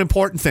 let's talk about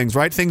important things,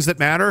 right? Things that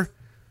matter.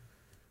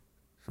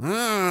 We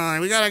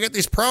got to get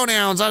these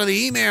pronouns out of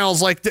the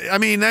emails.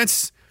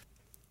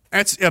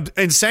 That's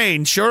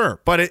insane,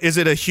 sure. But is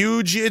it a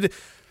huge,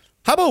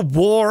 how about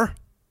war?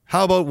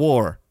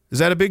 Is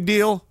that a big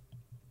deal?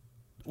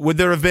 Would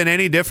there have been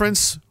any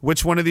difference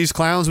which one of these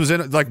clowns was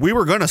in it? Like, we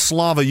were going to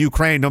Slava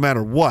Ukraine no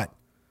matter what.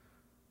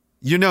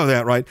 You know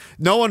that, right?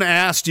 No one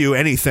asked you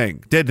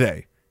anything, did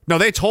they? No,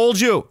 they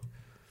told you.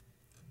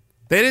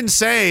 They didn't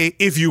say,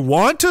 if you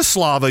want to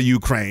Slava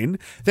Ukraine,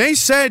 they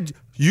said,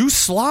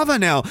 Slava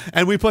now.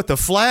 And we put the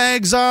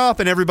flags up,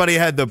 and everybody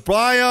had the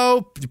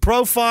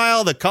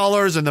profile, the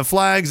colors, and the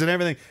flags and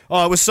everything.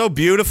 Oh, it was so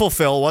beautiful,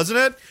 Phil, wasn't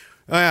it?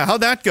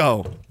 How'd that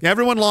go?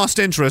 Everyone lost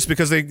interest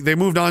because they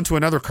moved on to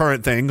another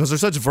current thing because they're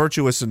such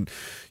virtuous and,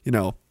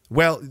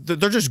 well,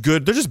 they're just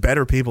good. They're just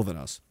better people than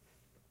us.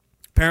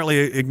 Apparently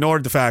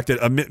ignored the fact that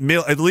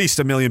at least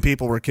 1 million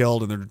people were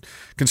killed, and they're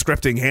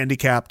conscripting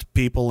handicapped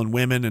people and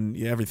women and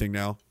everything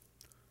now.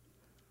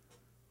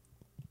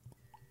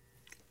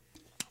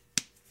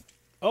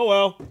 Oh,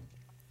 well.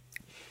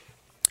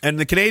 And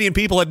the Canadian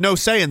people had no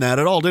say in that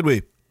at all, did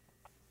we?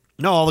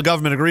 No, all the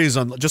government agrees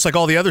on, just like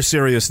all the other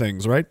serious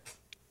things, right?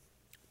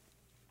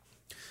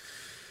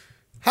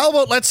 How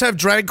about let's have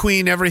drag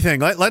queen everything?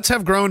 Let's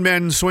have grown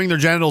men swing their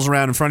genitals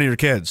around in front of your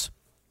kids.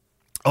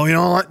 Oh, you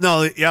know what?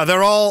 No, yeah,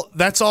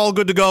 that's all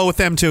good to go with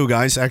them too,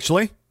 guys,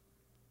 actually.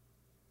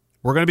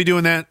 We're going to be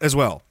doing that as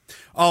well.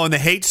 Oh, and the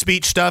hate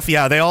speech stuff,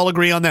 yeah, they all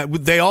agree on that.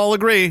 They all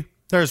agree.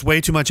 There's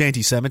way too much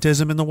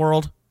anti-Semitism in the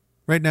world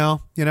right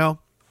now, So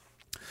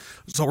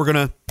we're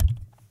going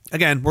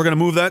to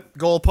move that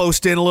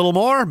goalpost in a little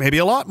more, maybe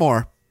a lot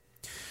more.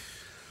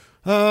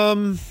 How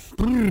about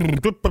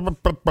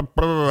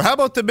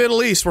the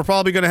Middle East? We're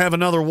probably going to have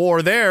another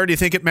war there. Do you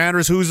think it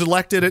matters who's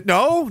elected?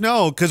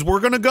 No, because we're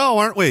going to go,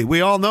 aren't we?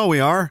 We all know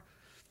we are.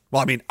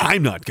 Well, I mean,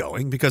 I'm not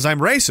going because I'm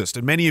racist,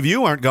 and many of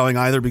you aren't going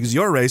either because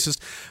you're racist.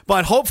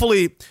 But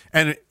hopefully,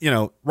 and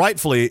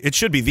rightfully, it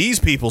should be these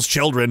people's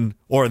children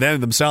or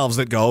them themselves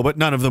that go, but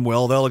none of them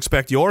will. They'll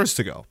expect yours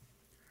to go.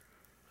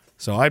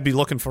 So I'd be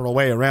looking for a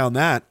way around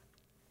that.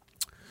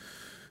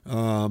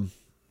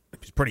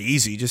 It's pretty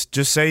easy.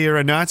 Just say you're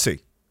a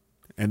Nazi,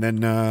 and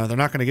then they're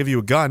not going to give you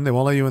a gun. They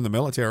won't let you in the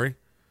military.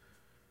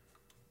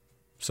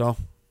 So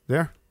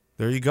there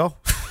you go.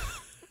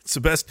 It's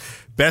the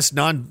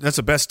that's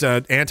the best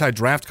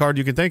anti-draft card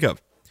you can think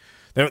of.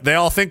 They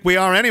all think we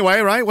are anyway,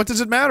 right? What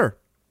does it matter?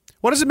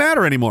 What does it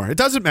matter anymore? It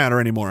doesn't matter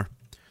anymore.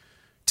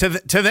 To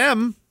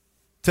them,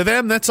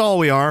 that's all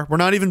we are. We're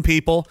not even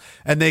people,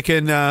 and they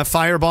can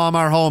firebomb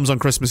our homes on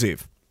Christmas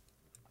Eve.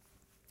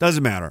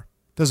 Doesn't matter.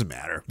 Doesn't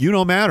matter. You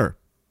don't matter.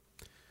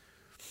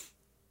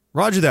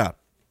 Roger that.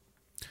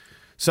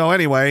 So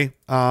anyway,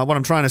 what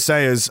I'm trying to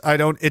say is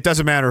it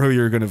doesn't matter who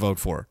you're going to vote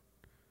for.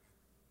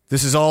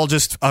 This is all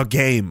just a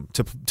game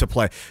to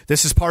play.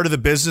 This is part of the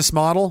business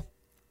model.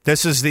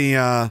 This is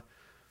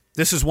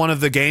one of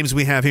the games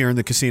we have here in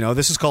the casino.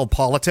 This is called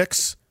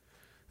politics.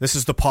 This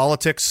is the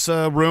politics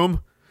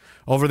room.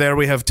 Over there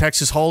we have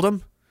Texas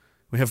Hold'em.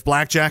 We have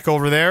blackjack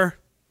over there.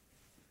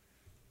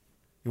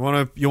 You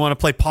want to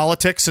play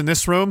politics in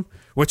this room,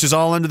 which is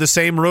all under the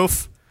same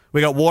roof?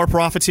 We got war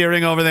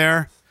profiteering over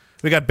there.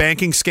 We got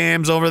banking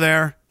scams over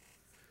there.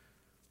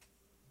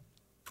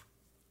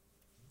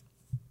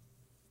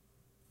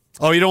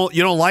 Oh, you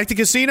don't like the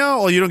casino?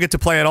 Oh, you don't get to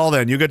play at all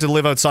then. You get to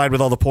live outside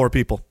with all the poor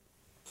people.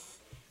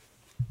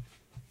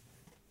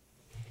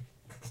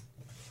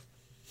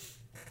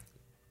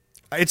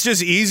 It's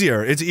just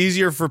easier. It's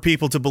easier for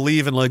people to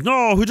believe in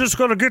no, we just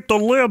got to get the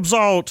libs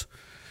out.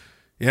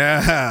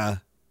 Yeah.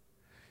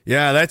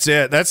 Yeah, that's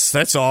it.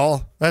 That's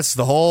all. That's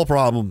the whole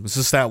problem. It's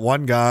just that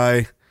one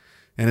guy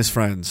and his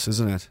friends,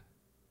 isn't it?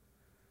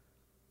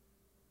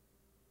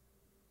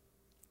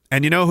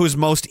 And you know who's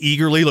most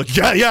eagerly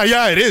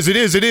yeah, it is.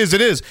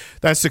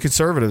 That's the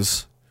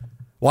conservatives.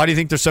 Why do you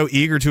think they're so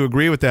eager to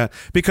agree with that?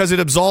 Because it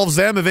absolves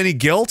them of any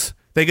guilt.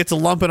 They get to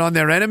lump it on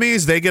their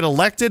enemies. They get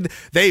elected.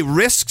 They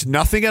risked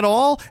nothing at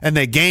all, and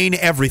they gain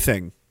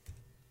everything.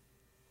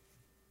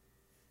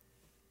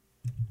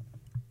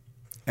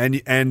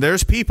 And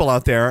there's people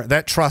out there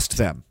that trust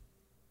them.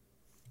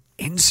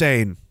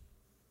 Insane.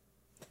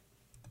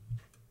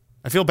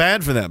 I feel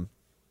bad for them.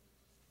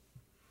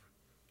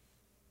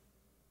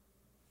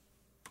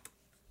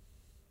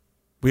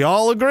 We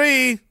all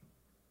agree.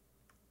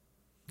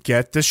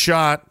 Get the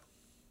shot.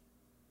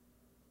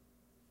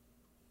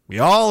 We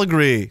all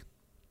agree.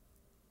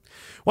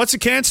 What's the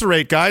cancer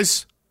rate,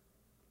 guys?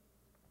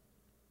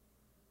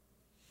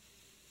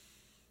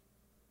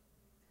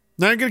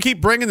 Now I'm going to keep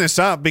bringing this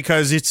up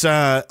because it's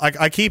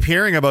I keep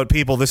hearing about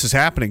people this is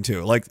happening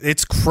to.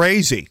 It's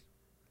crazy.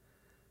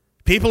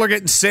 People are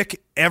getting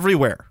sick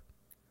everywhere.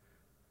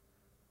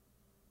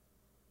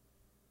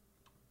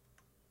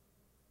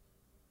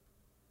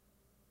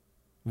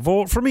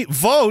 Vote for me.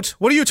 Vote?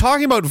 What are you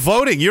talking about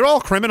voting? You're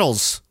all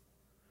criminals.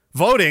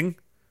 Voting?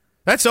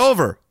 That's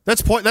over.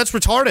 That's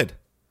retarded.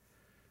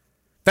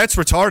 That's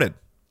retarded.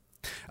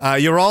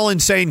 You're all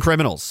insane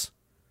criminals.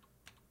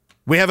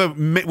 We have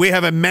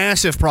a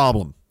massive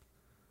problem.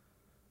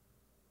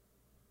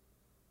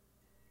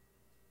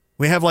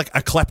 We have a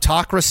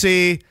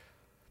kleptocracy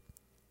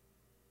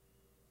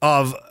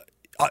of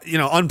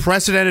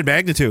unprecedented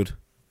magnitude.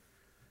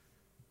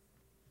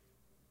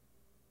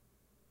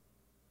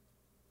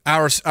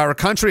 Our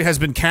country has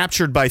been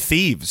captured by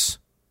thieves,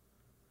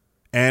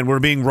 and we're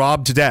being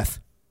robbed to death.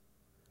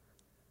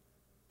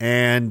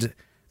 And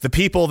the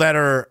people that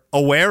are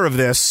aware of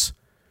this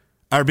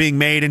are being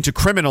made into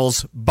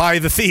criminals by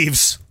the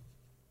thieves.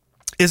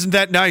 Isn't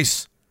that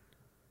nice?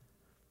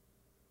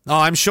 Oh,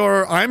 I'm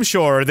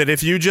sure that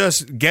if you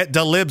just get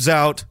the libs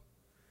out,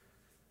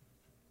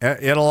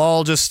 it'll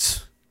all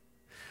just,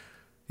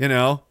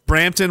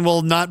 Brampton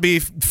will not be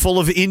full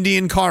of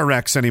Indian car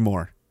wrecks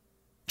anymore.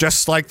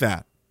 Just like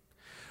that.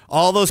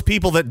 All those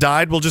people that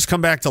died will just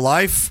come back to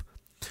life.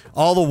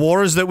 All the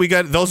wars that we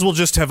got, those will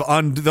just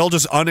they'll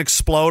just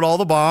unexplode all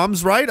the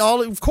bombs, right?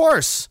 Of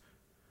course.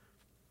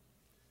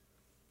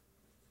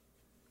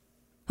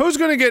 Who's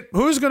going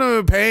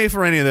to pay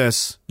for any of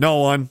this? No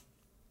one.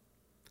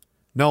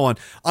 No one.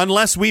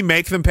 Unless we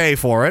make them pay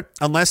for it,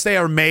 unless they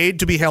are made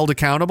to be held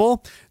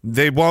accountable,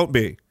 they won't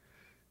be.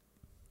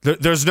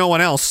 There's no one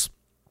else.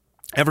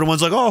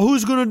 Everyone's like, oh,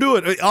 who's going to do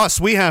it?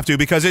 Us, we have to,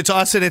 because it's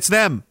us and it's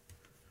them.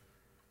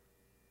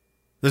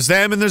 There's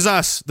them and there's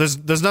us.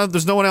 There's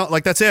no one else.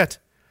 Like, that's it.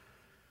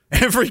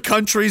 Every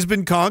country's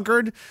been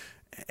conquered.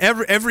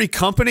 Every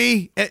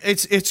company,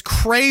 it's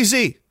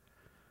crazy.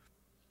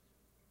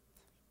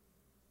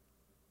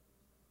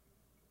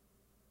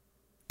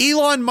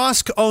 Elon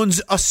Musk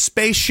owns a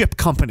spaceship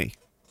company.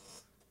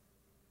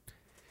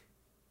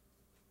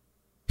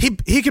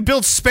 He could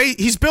build space.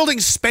 He's building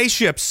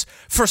spaceships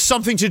for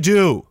something to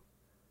do,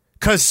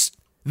 because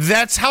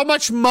that's how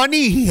much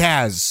money he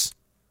has.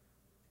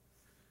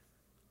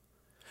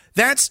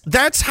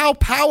 That's how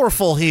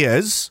powerful he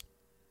is.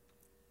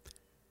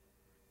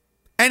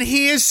 And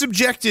he is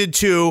subjected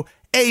to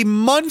a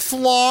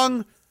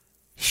month-long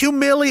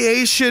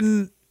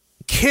humiliation,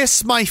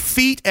 kiss my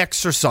feet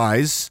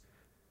exercise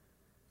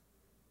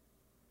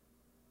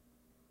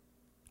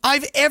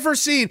I've ever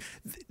seen.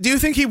 Do you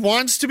think he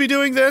wants to be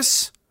doing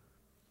this?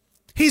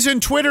 He's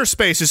in Twitter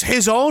Spaces,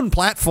 his own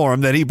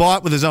platform that he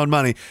bought with his own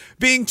money,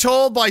 being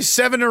told by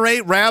 7 or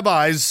 8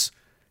 rabbis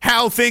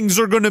how things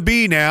are going to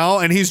be now,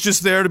 and he's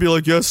just there to be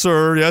like, yes,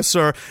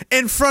 sir,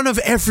 in front of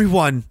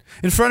everyone.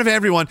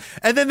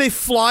 And then they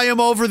fly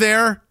him over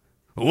there.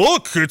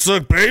 Look, it's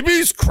a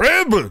baby's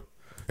crib.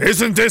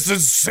 Isn't this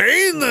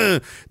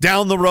insane?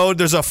 Down the road,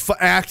 there's a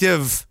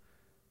active...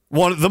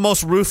 one of the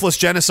most ruthless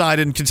genocide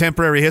in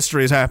contemporary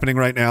history is happening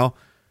right now.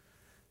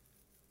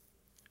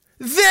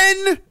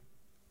 Then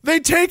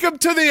they take him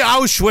to the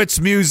Auschwitz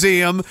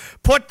Museum,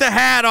 put the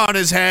hat on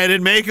his head,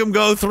 and make him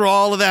go through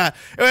all of that.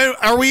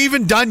 Are we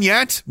even done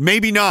yet?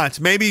 Maybe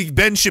not. Maybe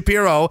Ben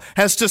Shapiro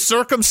has to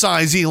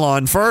circumcise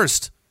Elon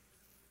first.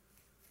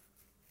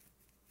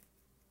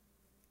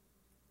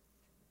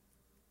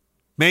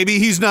 Maybe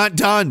he's not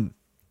done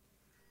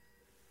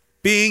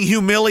being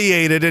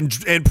humiliated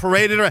and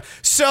paraded around.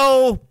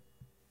 So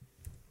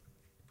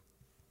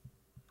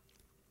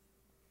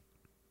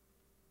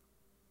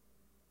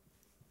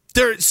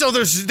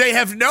they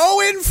have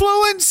no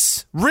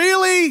influence?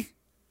 Really?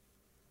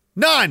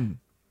 None.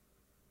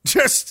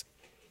 Just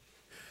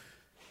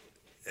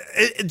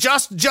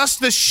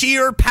the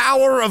sheer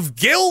power of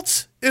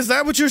guilt? Is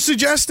that what you're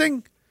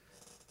suggesting?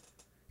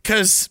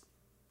 Because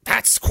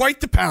that's quite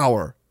the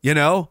power, you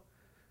know?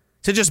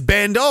 To just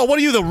bend, oh, what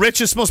are you, the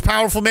richest, most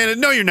powerful man?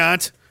 No, you're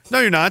not. No,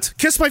 you're not.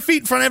 Kiss my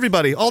feet in front of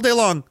everybody all day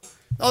long.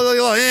 All day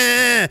long.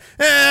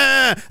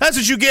 That's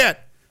what you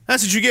get.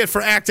 That's what you get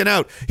for acting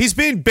out. He's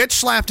being bitch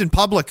slapped in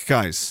public,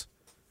 guys.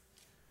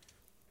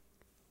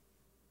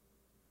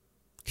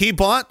 He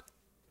bought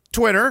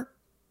Twitter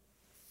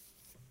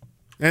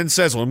and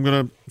says, well,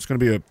 it's gonna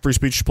be a free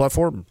speech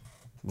platform.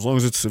 As long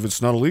as if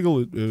it's not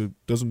illegal,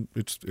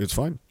 it's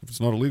fine. If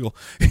it's not illegal.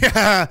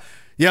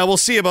 Yeah, we'll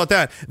see about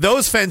that.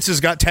 Those fences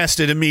got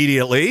tested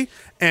immediately,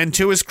 and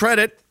to his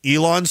credit,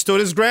 Elon stood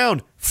his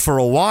ground for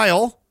a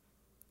while.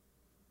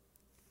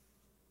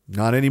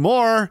 Not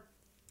anymore.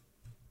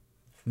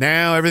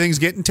 Now everything's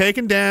getting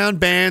taken down.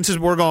 Ban says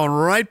we're going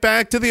right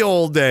back to the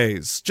old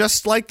days.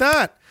 Just like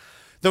that.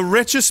 The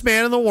richest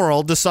man in the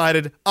world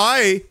decided,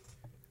 I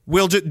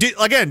will do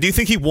you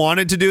think he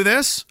wanted to do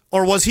this?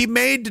 Or was he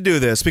made to do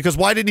this? Because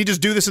why didn't he just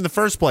do this in the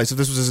first place if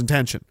this was his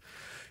intention?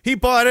 He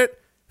bought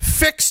it,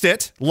 fixed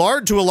it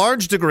to a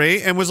large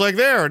degree, and was like,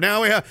 there,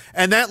 now we have...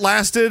 And that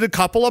lasted a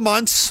couple of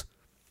months.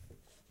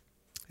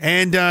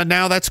 And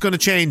now that's going to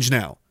change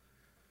now.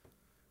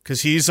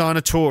 Because he's on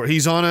a tour.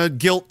 He's on a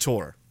guilt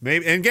tour.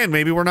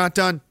 Maybe we're not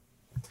done.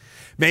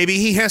 Maybe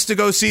he has to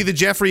go see the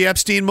Jeffrey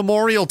Epstein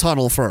Memorial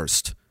Tunnel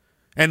first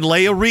and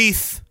lay a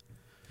wreath.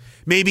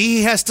 Maybe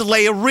he has to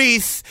lay a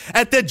wreath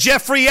at the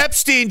Jeffrey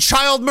Epstein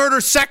Child Murder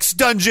Sex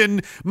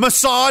Dungeon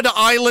Mossad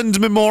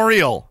Island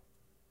Memorial.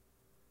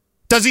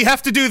 Does he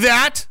have to do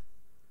that?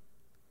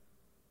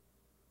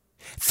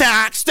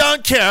 Facts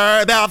don't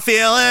care about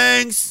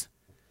feelings.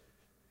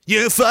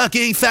 You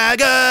fucking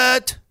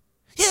faggot.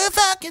 You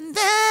fucking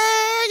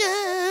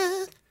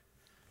faggot.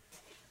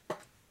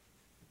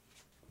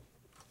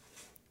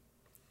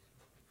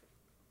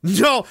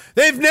 No,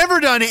 they've never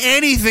done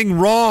anything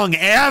wrong,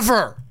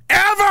 ever.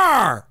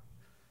 Ever!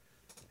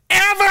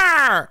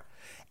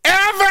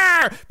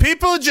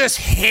 People just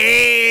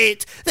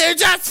hate. They're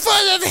just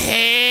full of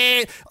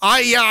hate.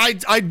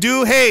 I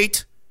do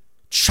hate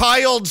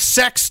child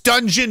sex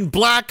dungeon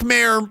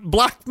blackmail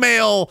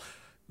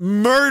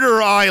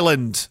murder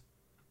island.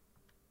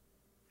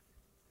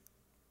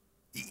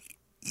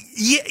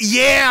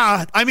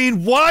 Yeah. I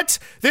mean, what?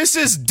 This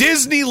is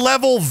Disney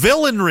level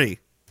villainy.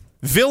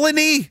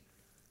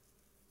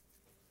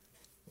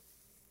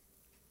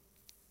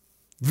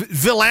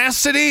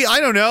 Villacity? I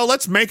don't know.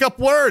 Let's make up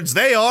words.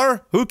 They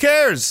are. Who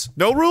cares?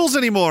 No rules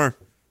anymore.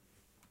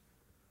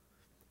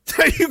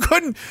 You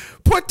couldn't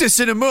put this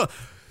in an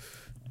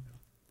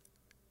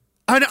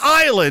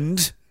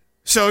island,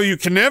 so you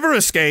can never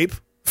escape,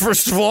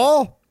 first of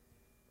all.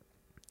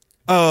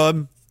 Oh,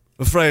 I'm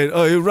afraid.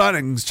 Oh, you're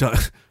running,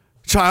 child.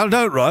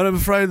 Don't run. I'm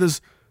afraid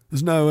there's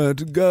nowhere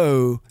to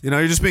go. You know,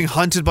 you're just being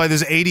hunted by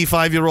this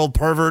 85-year-old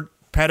pervert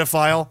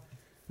pedophile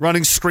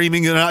running,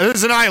 screaming.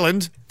 There's an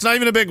island. It's not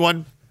even a big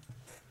one.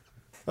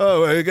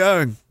 Oh, where are you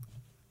going?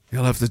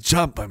 You'll have to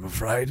jump, I'm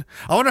afraid.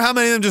 I wonder how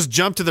many of them just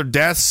jump to their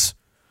deaths.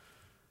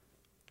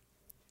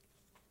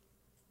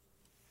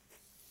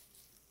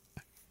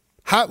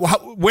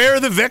 Where are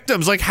the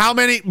victims? Like, how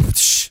many?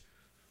 Let's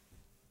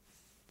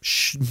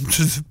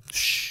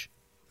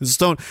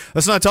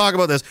not talk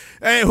about this.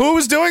 Hey, who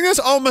was doing this?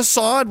 Oh,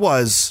 Mossad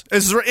was. The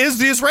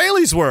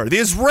Israelis were. The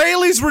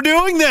Israelis were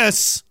doing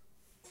this.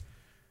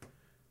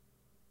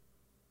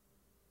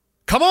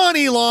 Come on,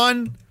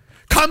 Elon.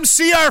 Come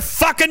see our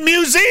fucking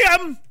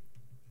museum.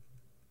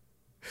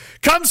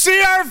 Come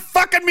see our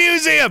fucking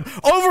museum.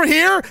 Over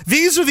here,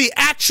 these are the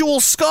actual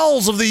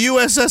skulls of the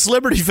USS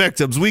Liberty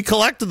victims. We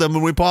collected them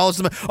and we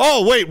polished them.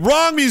 Oh, wait,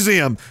 wrong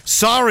museum.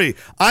 Sorry,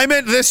 I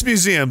meant this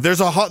museum.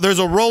 There's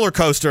a roller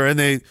coaster, and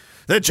the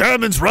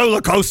Germans roller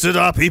coasted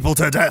our people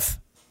to death.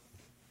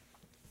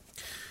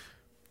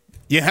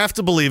 You have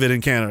to believe it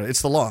in Canada.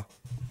 It's the law.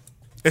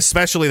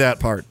 Especially that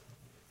part.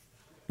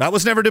 That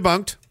was never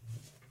debunked.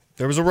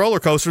 There was a roller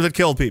coaster that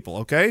killed people,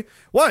 okay?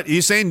 What? Are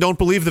you saying don't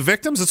believe the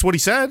victims? That's what he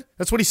said.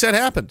 That's what he said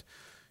happened.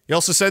 He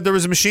also said there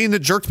was a machine that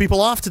jerked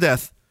people off to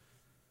death.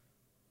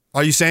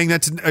 Are you saying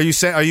that? Are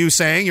you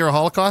saying you're a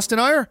Holocaust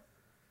denier?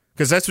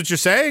 Because that's what you're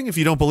saying if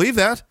you don't believe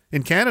that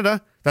in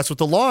Canada. That's what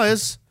the law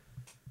is.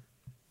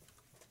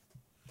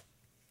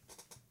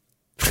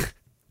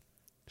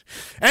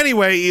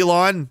 Anyway,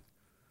 Elon.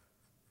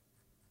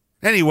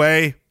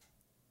 Anyway.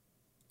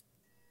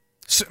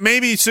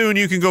 Maybe soon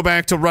you can go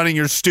back to running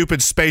your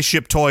stupid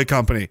spaceship toy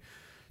company.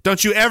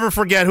 Don't you ever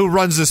forget who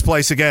runs this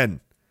place again.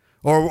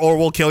 Or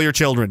we'll kill your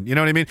children. You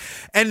know what I mean?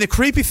 And the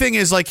creepy thing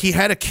is, like, he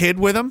had a kid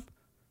with him.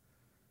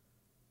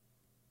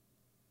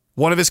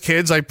 One of his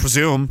kids, I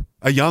presume,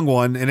 a young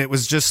one, and it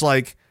was just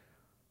like,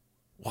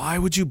 why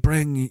would you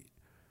bring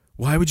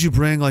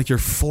like your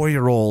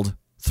 4-year-old,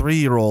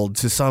 3-year-old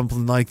to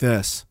something like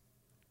this?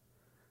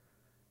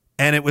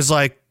 And it was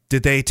like,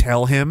 did they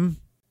tell him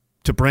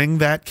to bring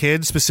that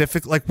kid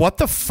specific? Like, what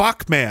the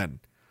fuck, man?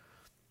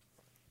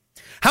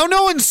 How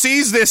no one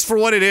sees this for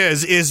what it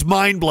is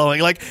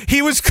mind-blowing. Like,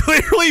 he was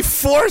clearly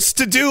forced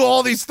to do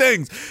all these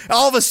things.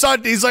 All of a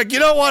sudden, he's like, you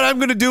know what I'm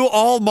going to do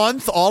all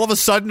month, all of a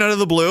sudden, out of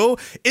the blue,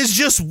 is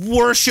just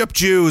worship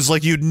Jews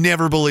like you'd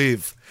never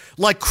believe.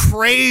 Like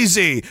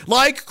crazy.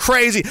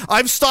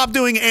 I've stopped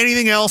doing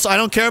anything else. I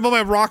don't care about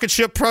my rocket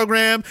ship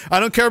program. I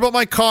don't care about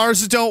my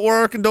cars that don't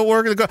work. I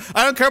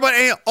don't care about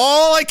any.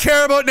 All I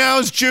care about now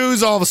is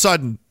Jews all of a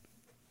sudden.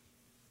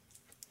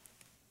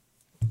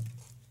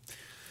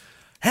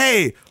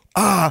 Hey,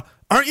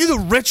 aren't you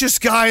the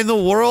richest guy in the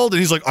world? And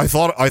he's like, I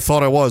thought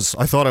I was.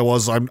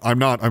 I'm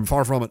not. I'm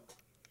far from it.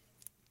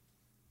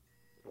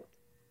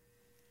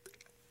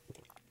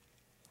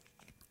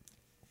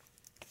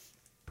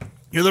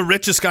 You're the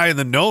richest guy in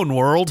the known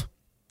world.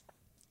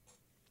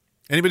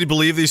 Anybody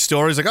believe these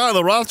stories? Like, oh,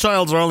 the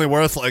Rothschilds are only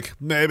worth like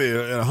maybe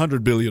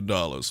 $100 billion.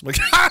 I'm like,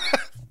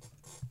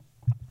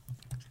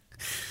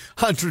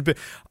 100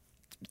 billion.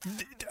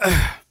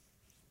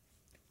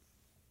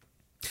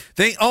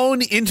 They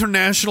own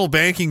international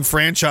banking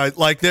franchise.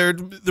 Like they're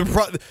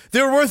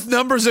worth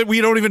numbers that we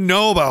don't even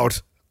know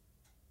about.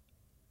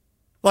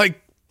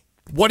 Like,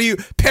 what do you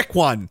pick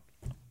one?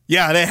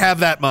 Yeah, they have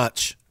that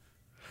much.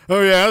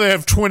 Oh yeah, they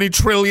have 20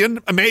 trillion.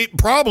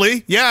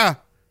 Probably, yeah,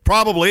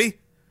 probably.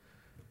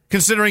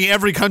 Considering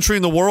every country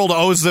in the world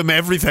owes them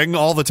everything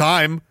all the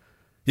time.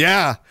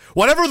 Yeah,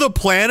 whatever the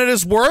planet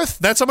is worth,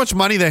 that's how much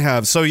money they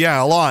have. So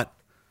yeah, a lot.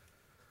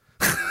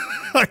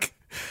 Like,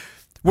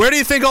 where do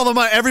you think all the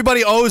money?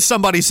 Everybody owes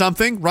somebody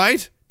something,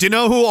 right? Do you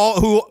know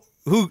who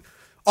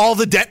all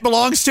the debt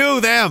belongs to?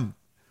 Them.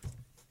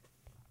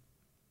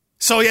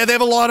 So yeah, they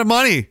have a lot of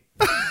money.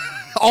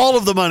 All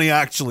of the money,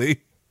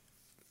 actually.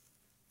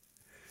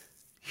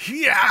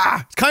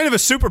 Yeah, it's kind of a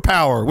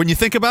superpower when you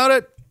think about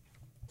it.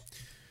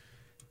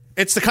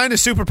 It's the kind of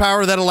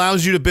superpower that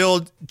allows you to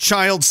build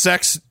child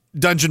sex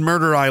dungeon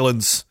murder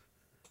islands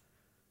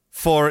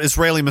for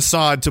Israeli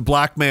Mossad to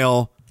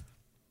blackmail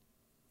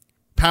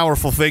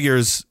powerful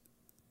figures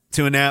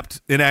to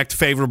enact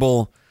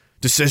favorable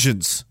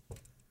decisions.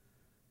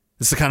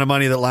 It's the kind of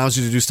money that allows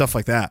you to do stuff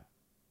like that.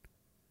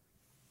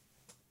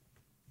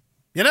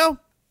 You know?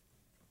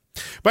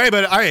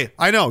 But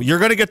I know you're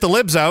going to get the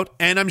libs out,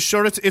 and I'm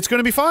sure it's going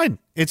to be fine.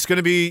 It's going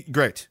to be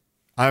great.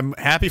 I'm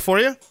happy for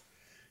you.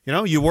 You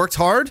know, you worked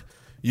hard.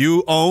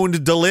 You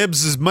owned the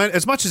libs as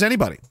much as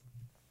anybody.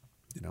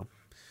 You know,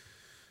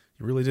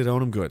 You really did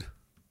own him good.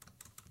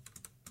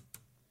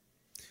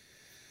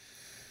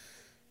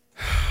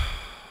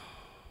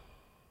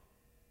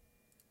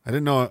 I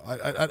didn't know.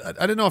 I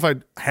didn't know if I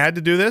had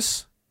to do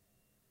this,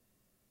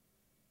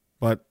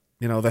 but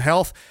you know,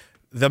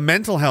 the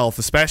mental health,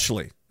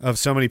 especially of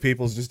so many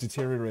people, is just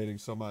deteriorating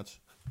so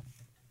much.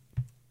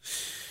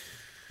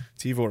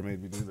 Tivor made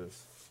me do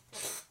this.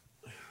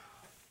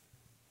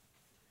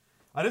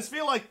 I just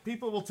feel like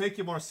people will take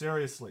you more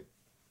seriously.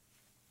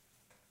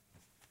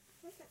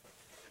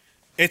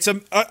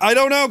 I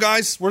don't know,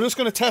 guys. We're just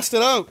going to test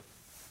it out.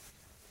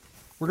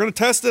 We're going to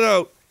test it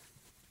out.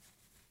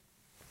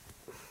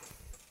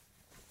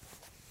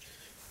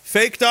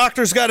 Fake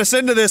doctors got us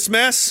into this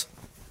mess.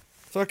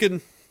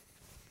 Fucking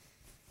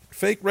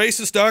fake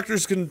racist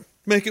doctors can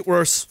make it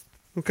worse.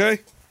 Okay?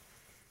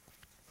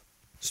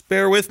 Just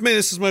bear with me.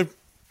 This is my...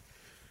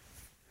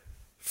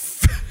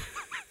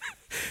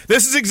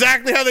 This is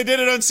exactly how they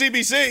did it on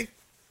CBC.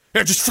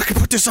 Here, just fucking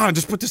put this on.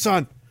 Just put this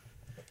on.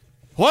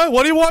 What?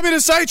 What do you want me to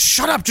say?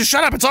 Shut up. Just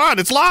shut up. It's on.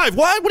 It's live.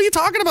 What? What are you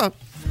talking about?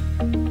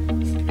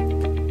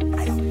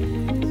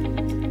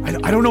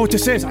 I don't know what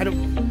this is. I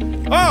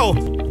don't... Oh!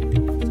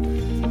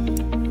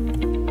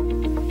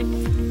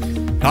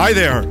 Hi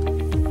there.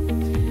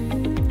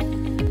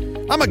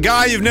 I'm a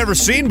guy you've never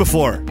seen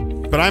before,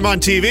 but I'm on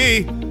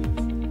TV,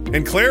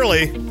 and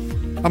clearly,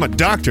 I'm a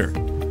doctor.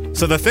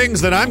 So the things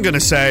that I'm going to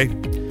say,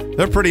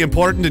 they're pretty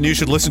important, and you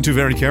should listen to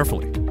very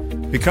carefully.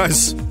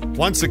 Because,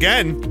 once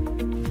again,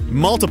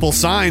 multiple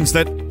signs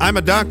that I'm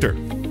a doctor.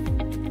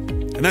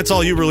 And that's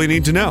all you really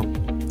need to know.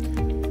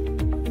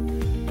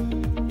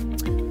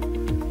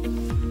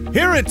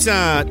 Here at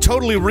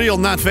Totally Real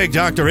Not Fake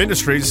Doctor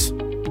Industries,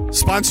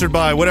 sponsored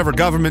by whatever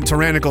government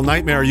tyrannical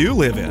nightmare you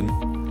live in,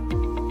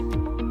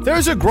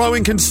 there's a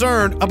growing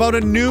concern about a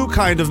new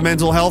kind of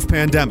mental health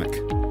pandemic.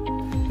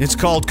 It's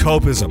called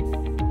copism.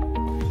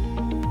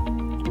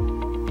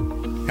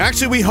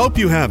 Actually, we hope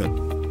you have it.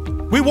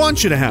 We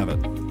want you to have it.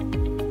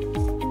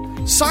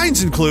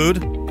 Signs include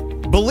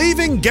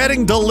believing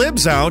getting the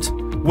libs out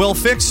will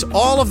fix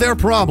all of their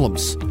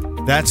problems.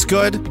 That's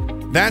good.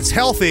 That's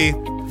healthy.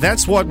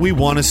 That's what we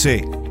want to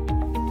see.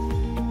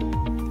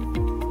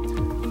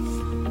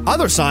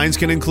 Other signs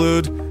can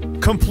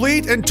include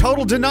complete and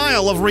total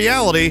denial of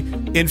reality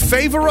in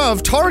favor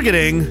of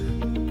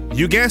targeting,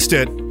 you guessed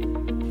it,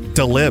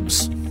 the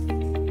libs.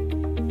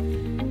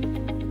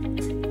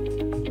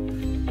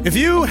 If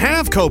you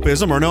have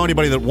copism or know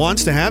anybody that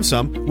wants to have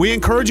some, we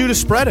encourage you to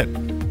spread it.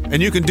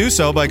 And you can do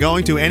so by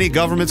going to any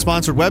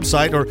government-sponsored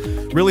website or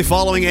really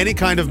following any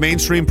kind of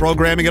mainstream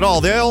programming at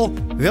all.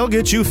 They'll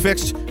get you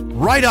fixed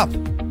right up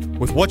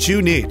with what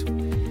you need.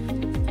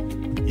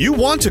 You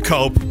want to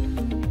cope?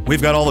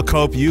 We've got all the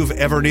cope you've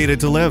ever needed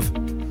to live.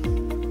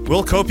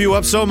 We'll cope you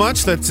up so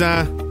much that,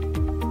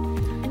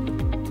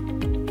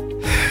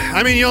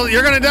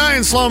 you're going to die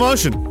in slow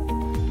motion.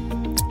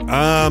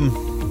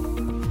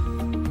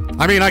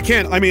 I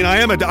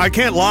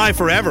can't lie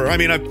forever.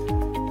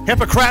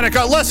 Hippocratic.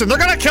 Listen, they're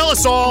going to kill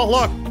us all.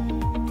 Look.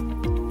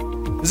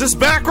 Is this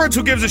backwards?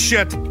 Who gives a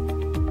shit?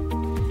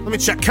 Let me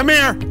check. Come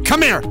here.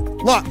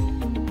 Look.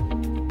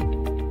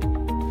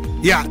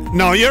 Yeah,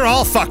 no, you're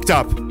all fucked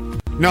up.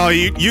 No,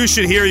 you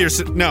should hear your...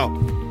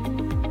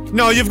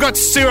 No, you've got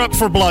syrup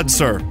for blood,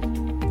 sir.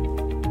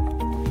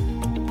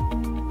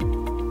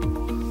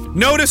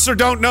 Notice or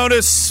don't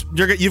notice,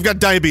 you've got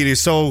diabetes,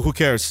 so who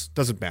cares?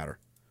 Doesn't matter.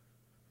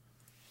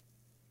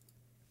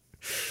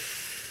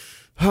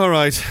 All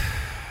right.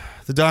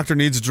 The doctor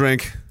needs a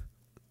drink.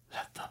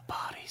 Let the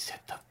bodies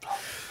hit the floor.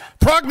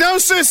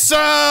 Prognosis,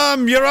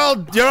 you're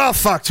all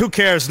fucked. Who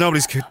cares?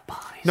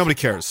 Nobody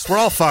cares. We're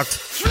all fucked.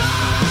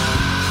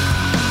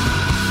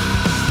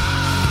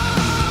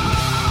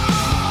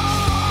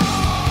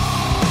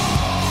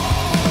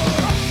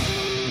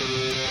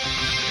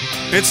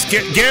 It's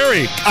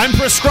Gary. I'm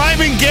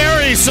prescribing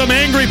Gary some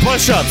angry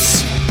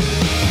push-ups.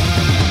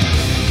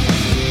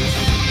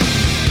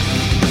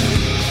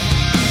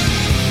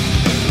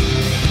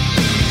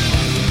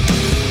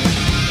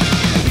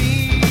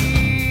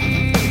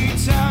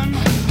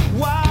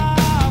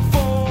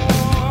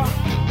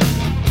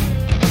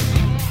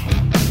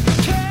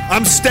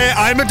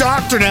 I'm a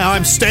doctor now.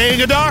 I'm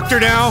staying a doctor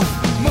now.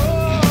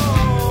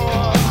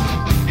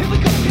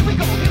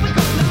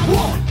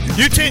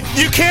 You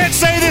can't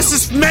say this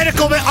is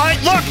medical. Look,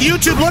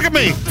 YouTube, look at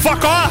me.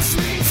 Fuck off.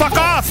 Fuck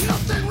off.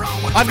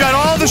 I've got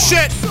all the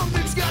shit.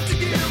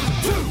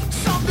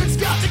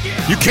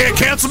 You can't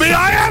cancel me.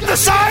 I am the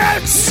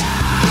science.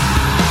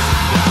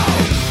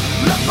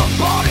 Let the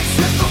bodies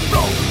hit the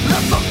floor.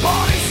 Let the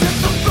bodies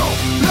hit the floor.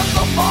 Let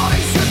the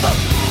bodies hit the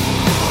floor.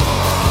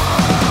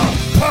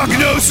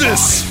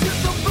 Prognosis.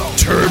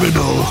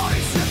 Terminal.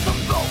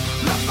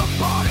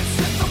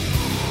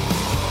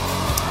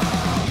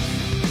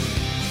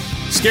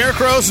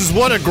 Scarecrows is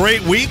what a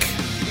great week.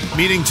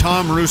 Meeting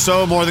Tom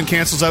Russo more than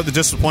cancels out the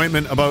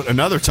disappointment about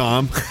another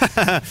Tom.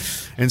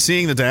 And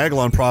seeing the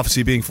Diagolon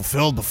prophecy being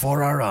fulfilled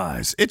before our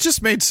eyes. It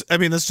just made...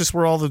 that's just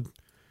where all the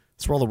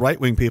That's where all the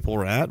right-wing people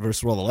were at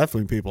versus where all the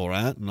left-wing people were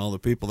at, and all the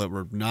people that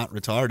were not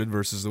retarded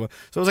versus the... So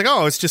I was like,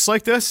 oh, it's just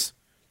like this?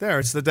 There,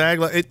 it's the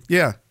dag...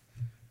 Yeah.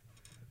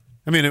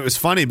 I mean, it was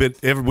funny,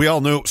 but we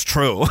all knew it was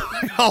true.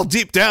 All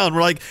deep down,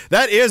 we're like,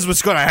 that is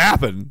what's going to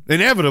happen.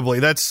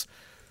 Inevitably, that's...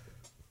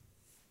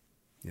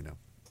 You know.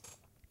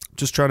 I'm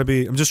just trying to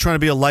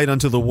be a light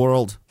unto the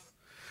world.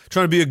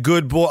 Trying to be a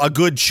good boy, a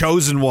good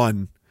chosen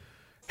one.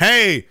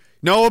 Hey,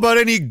 know about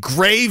any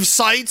grave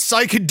sites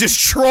I could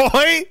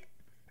destroy?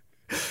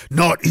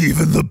 Not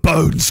even the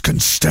bones can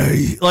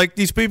stay. Like,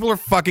 these people are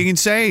fucking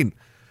insane.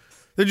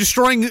 They're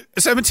destroying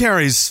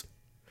cemeteries,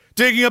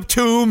 digging up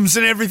tombs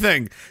and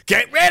everything.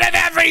 Get rid of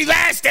every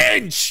last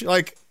inch.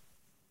 Like,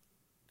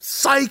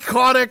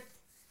 psychotic.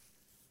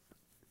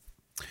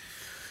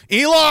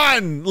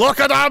 Elon, look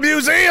at our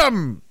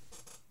museum.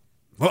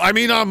 Well, I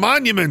mean, our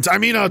monument. I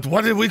mean,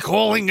 what are we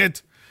calling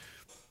it?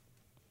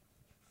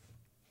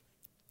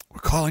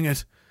 We're calling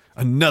it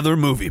another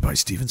movie by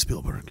Steven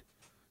Spielberg.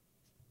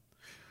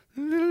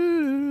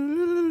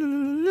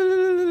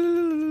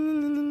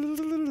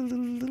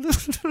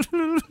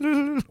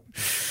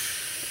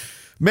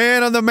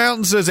 Man on the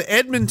Mountain says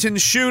Edmonton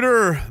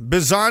shooter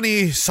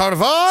Bizani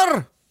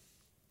Sarvar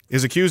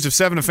is accused of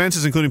 7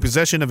 offenses, including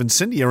possession of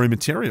incendiary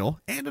material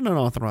and an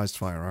unauthorized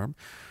firearm.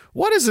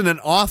 What is an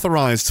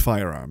unauthorized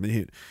firearm?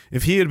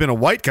 If he had been a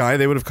white guy,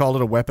 they would have called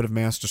it a weapon of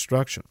mass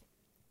destruction.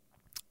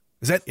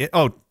 Is that it?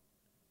 Oh,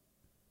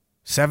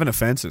 7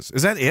 offenses.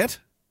 Is that it?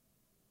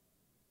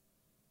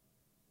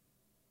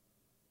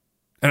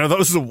 And are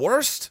those the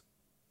worst?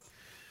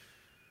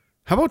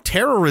 How about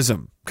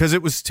terrorism? Because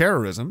it was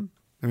terrorism.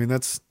 I mean,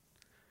 that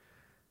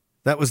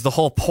was the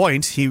whole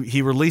point.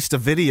 He released a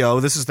video.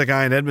 This is the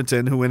guy in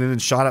Edmonton who went in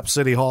and shot up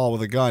City Hall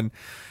with a gun.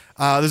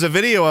 There's a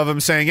video of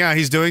him saying, yeah,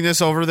 he's doing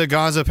this over the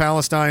Gaza,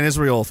 Palestine,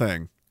 Israel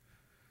thing.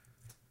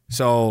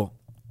 So,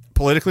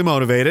 politically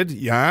motivated,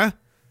 yeah.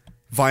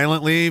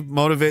 Violently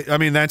motivated. I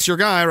mean, that's your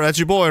guy. That's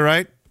your boy,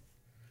 right?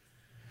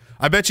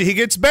 I bet you he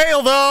gets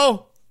bail,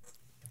 though.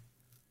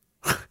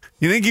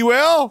 You think he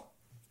will?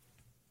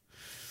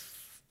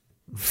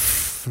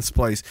 This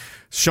place.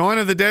 Shaun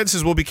of the Dead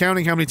says, we'll be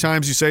counting how many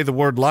times you say the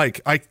word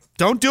like. I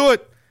don't do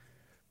it.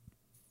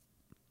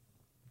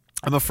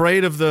 I'm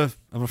afraid of the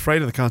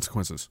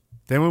consequences.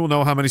 Then we will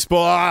know how many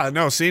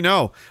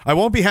no. I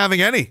won't be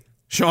having any,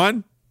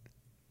 Sean.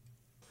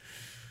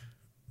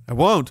 I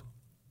won't.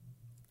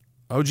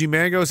 OG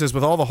Mango says,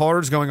 with all the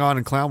horrors going on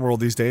in clown world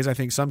these days, I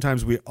think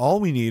sometimes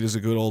all we need is a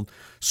good old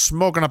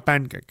smoking a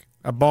pancake,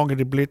 a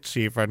bongity blitz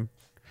even.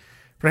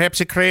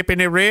 Perhaps a crepe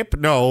and a rip?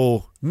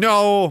 No.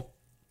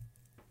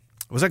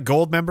 Was that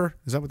Gold member?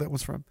 Is that what that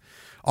was from?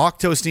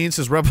 Octosteen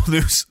says, Rebel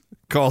News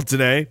called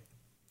today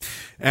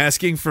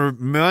asking for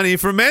money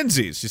for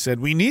Menzies. She said,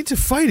 we need to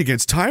fight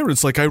against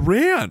tyrants like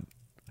Iran.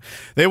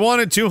 They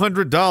wanted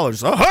 $200.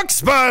 A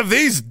chutzpah of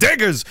these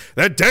diggers.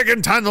 They're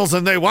digging tunnels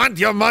and they want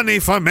your money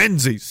for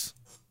Menzies.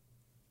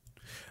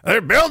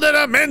 They're building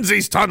a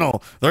Menzies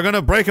tunnel. They're going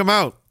to break them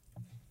out.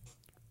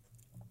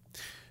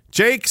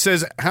 Jake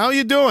says, how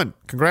you doing?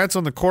 Congrats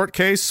on the court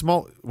case.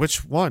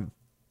 Which one?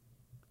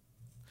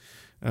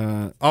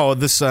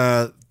 This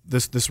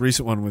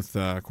recent one with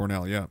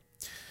Cornell, yeah.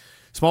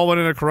 Small one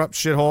in a corrupt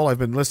shithole. I've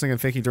been listening and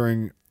thinking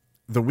during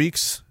the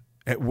weeks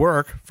at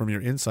work from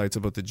your insights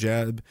about the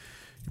jab,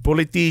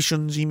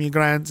 politicians,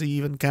 immigrants,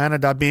 even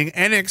Canada being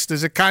annexed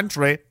as a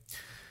country.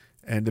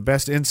 And the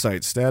best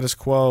insight, status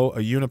quo, a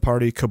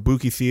uniparty,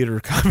 kabuki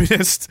theater,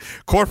 communist,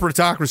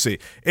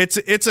 corporatocracy. It's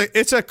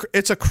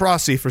a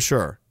crossy for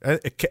sure. A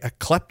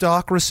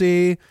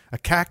kleptocracy, a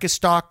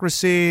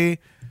kakistocracy,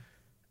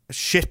 a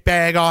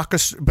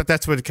shitbagocracy, but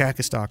that's what a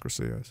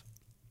kakistocracy is.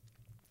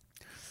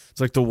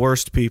 It's like the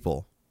worst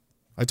people.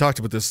 I talked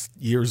about this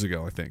years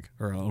ago, I think,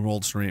 or on an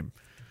old stream.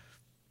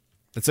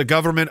 It's a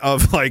government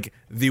of like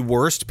the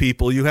worst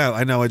people you have.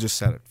 I know I just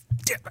said it.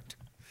 Damn it.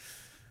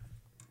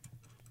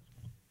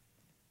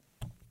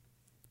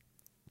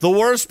 The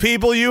worst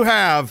people you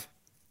have.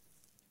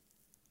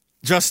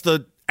 Just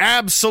the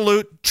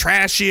absolute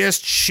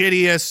trashiest,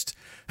 shittiest,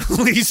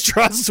 least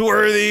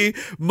trustworthy,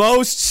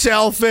 most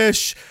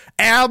selfish,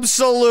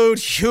 absolute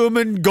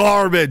human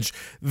garbage.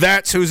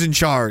 That's who's in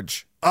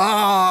charge.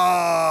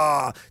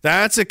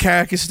 That's a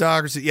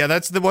kakistocracy. Yeah,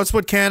 that's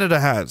what Canada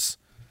has.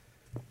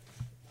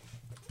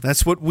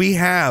 That's what we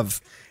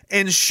have.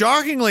 And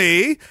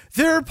shockingly,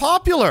 they're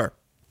popular.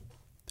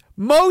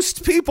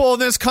 Most people in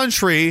this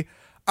country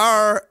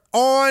are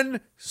on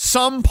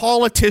some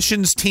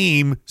politician's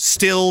team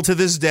still to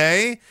this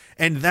day.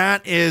 And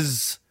that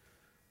is,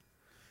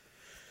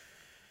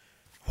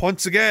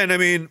 once again, I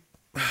mean,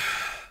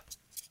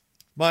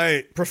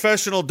 my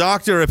professional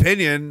doctor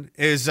opinion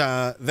is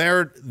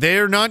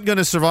they're not going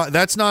to survive.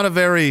 That's not a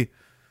very...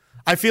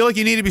 I feel like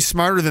you need to be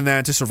smarter than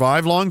that to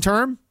survive long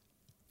term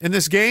in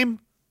this game.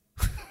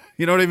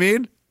 You know what I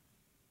mean?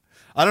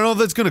 I don't know if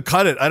that's going to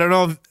cut it. I don't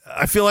know.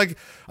 I feel like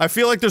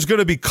there's going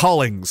to be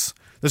cullings.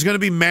 There's going to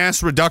be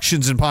mass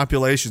reductions in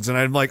populations. And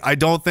I'm like, I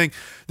don't think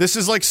this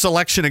is like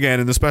selection again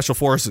in the special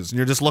forces. And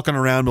you're just looking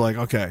around like,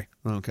 okay,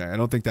 I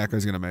don't think that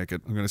guy's going to make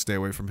it. I'm going to stay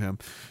away from him.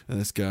 And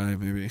this guy,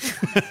 maybe.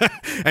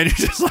 And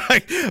you're just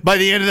like, by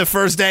the end of the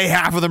first day,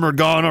 half of them are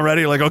gone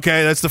already. Like,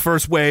 okay, that's the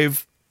first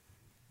wave.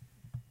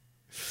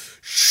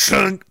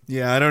 Shunk.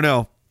 Yeah, I don't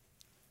know.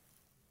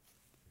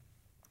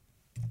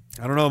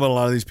 I don't know about a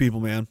lot of these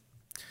people, man.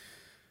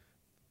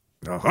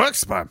 The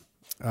chutzpah.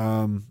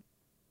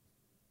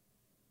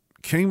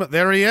 King, but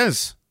there he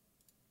is.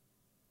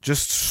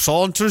 Just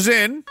saunters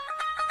in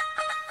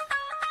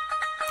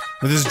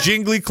with his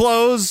jingly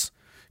clothes.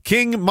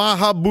 King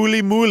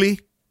Mahabuli Muli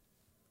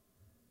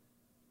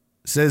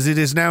says it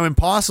is now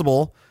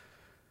impossible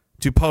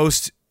to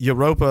post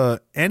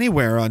Europa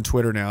anywhere on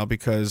Twitter now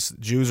because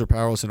Jews are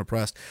powerless and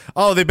oppressed.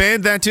 Oh, they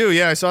banned that too.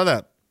 Yeah, I saw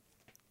that.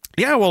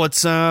 Yeah, well,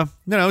 it's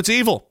it's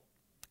evil.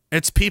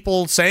 It's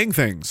people saying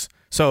things,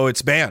 so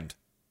it's banned,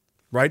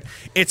 right?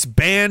 It's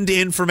banned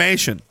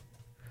information.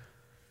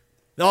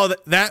 Oh,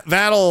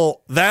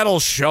 that'll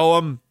show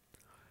them.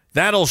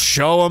 That'll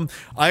show them.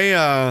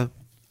 I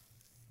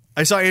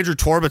saw Andrew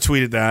Torba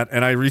tweeted that,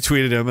 and I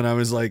retweeted him, and I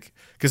was like,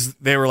 because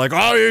they were like,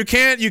 "Oh, you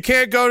can't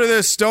go to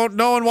this.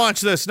 No one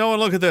watch this. No one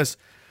look at this."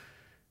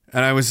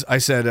 And I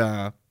said,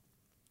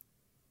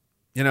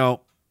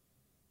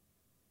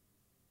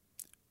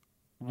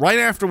 right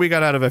after we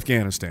got out of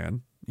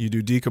Afghanistan, you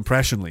do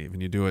decompression leave,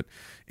 and you do it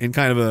in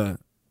kind of a,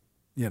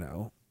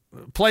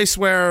 place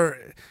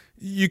where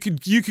you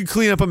could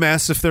clean up a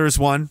mess if there's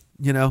one.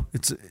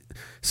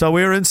 So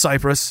we were in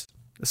Cyprus,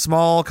 a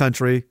small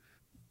country,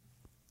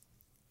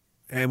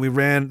 and we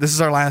ran. This is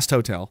our last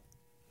hotel.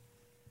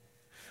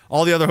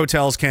 All the other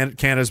hotels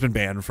Canada's been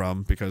banned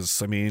from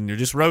because you're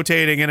just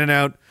rotating in and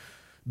out.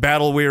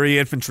 Battle weary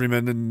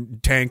infantrymen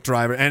and tank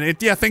driver, and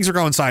things are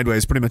going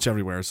sideways pretty much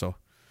everywhere. So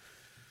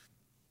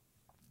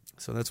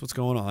that's what's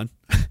going on.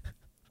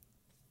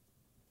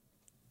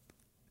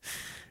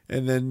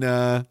 And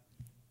then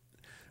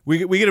we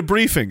get a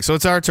briefing. So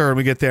it's our turn.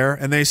 We get there,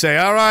 and they say,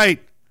 "All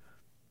right,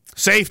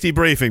 safety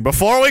briefing.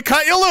 Before we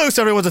cut you loose,"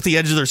 everyone's at the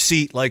edge of their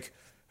seat, like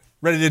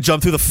ready to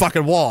jump through the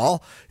fucking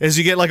wall. As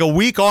you get like a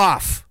week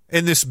off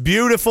in this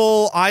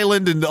beautiful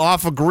island and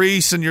off of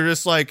Greece, and you're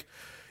just like.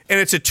 And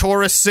it's a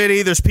tourist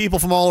city. There's people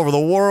from all over the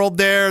world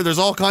there. There's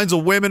all kinds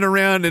of women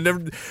around,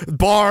 and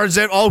bars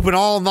open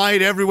all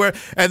night everywhere.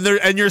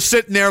 And you're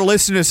sitting there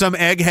listening to some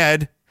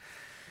egghead.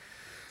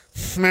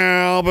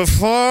 Now,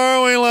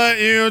 before we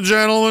let you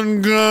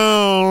gentlemen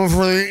go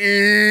for the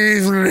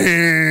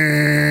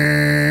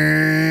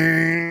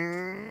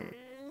evening,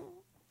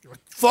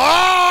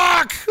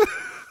 fuck!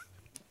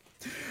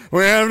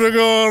 We have to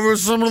go over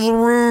some of the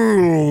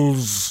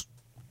rules.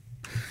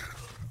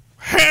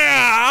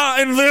 Here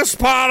in this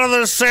part of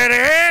the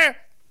city,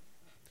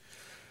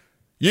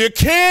 you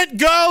can't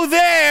go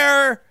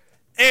there.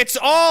 It's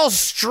all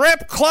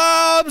strip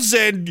clubs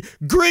and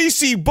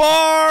greasy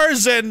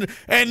bars and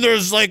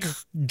there's like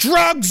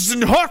drugs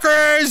and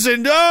hookers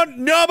and don't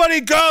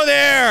nobody go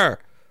there.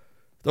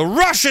 The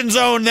Russians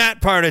own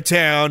that part of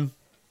town.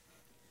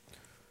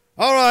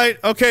 All right,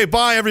 okay,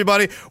 bye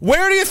everybody.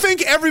 Where do you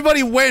think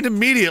everybody went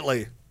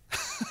immediately?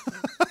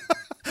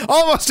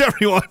 Almost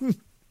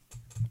everyone.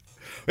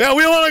 Yeah,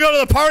 we want to go to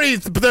the party,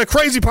 the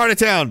crazy part of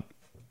town.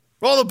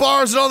 All the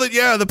bars and all that.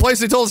 Yeah, the place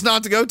they told us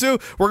not to go to.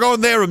 We're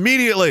going there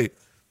immediately.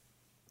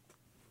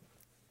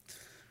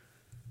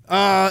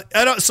 I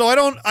don't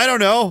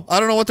know. I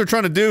don't know what they're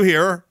trying to do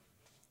here.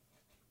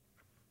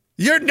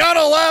 You're not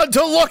allowed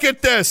to look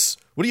at this.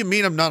 What do you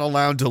mean I'm not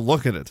allowed to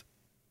look at it?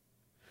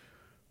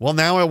 Well,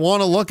 now I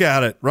want to look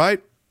at it,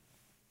 right?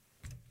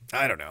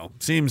 I don't know.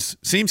 Seems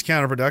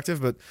counterproductive,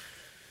 but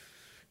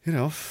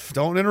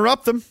don't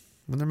interrupt them.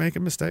 When they're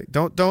making a mistake,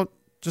 don't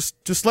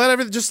just let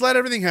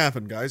everything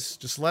happen, guys.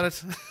 Just let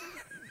it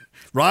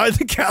ride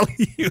the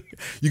Cali.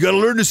 You got to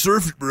learn to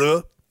surf it,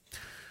 bro.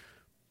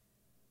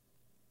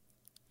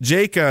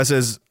 Jake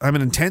says, "I'm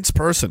an intense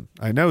person.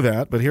 I know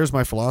that, but here's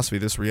my philosophy: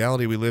 this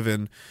reality we live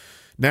in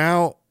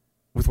now,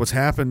 with what's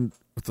happened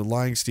with the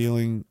lying,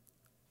 stealing,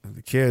 and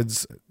the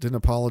kids, didn't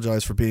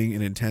apologize for being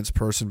an intense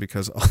person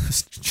because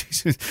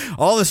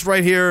all this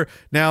right here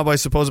now by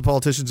supposed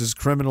politicians is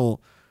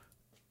criminal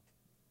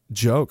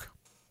joke."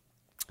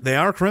 They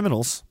are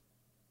criminals,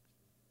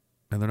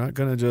 and they're not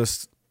going to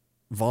just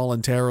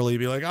voluntarily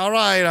be like, all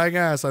right, I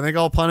guess. I think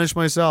I'll punish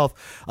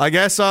myself. I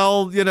guess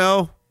I'll,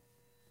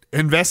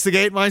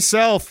 investigate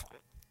myself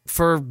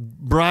for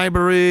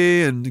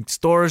bribery and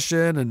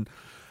extortion and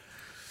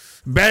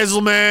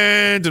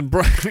embezzlement and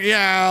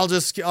I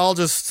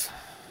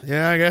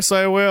guess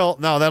I will.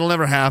 No, that'll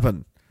never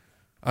happen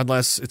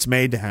unless it's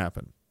made to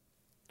happen.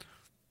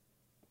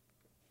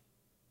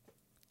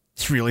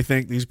 You really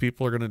think these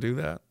people are going to do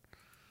that?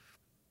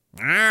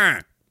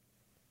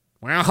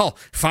 Well,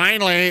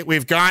 finally,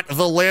 we've got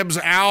the libs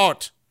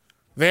out.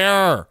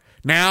 There.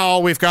 Now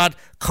we've got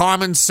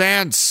common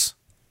sense.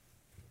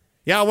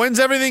 Yeah, when's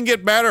everything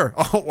get better?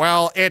 Oh,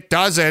 well, it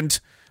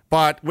doesn't,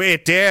 but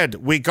it did.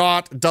 We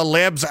got the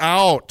libs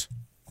out.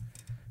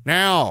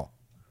 Now,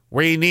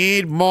 We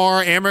need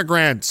more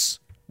immigrants.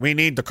 We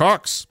need the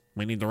cooks.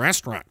 We need the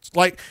restaurants.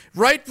 Like,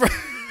 right?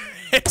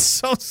 It's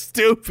so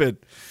stupid.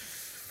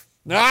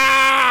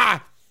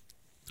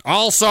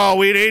 Also,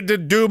 we need to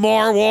do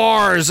more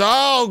wars.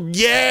 Oh,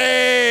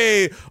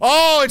 yay.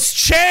 Oh, it's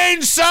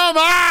changed so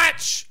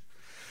much.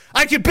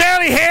 I can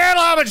barely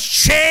handle how much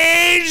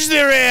change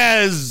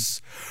there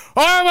is.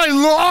 Oh, my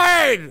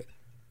Lord.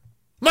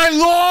 My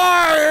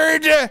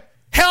Lord.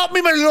 Help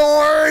me, my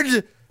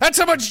Lord. That's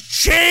how much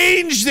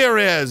change there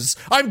is.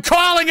 I'm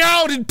calling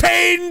out in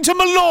pain to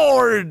my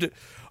Lord.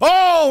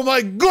 Oh,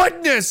 my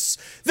goodness.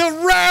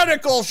 The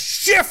radical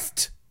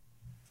shift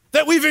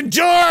that we've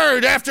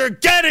endured after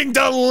getting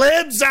the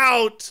lids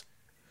out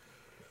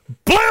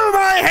blew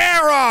my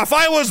hair off.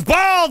 I was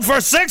bald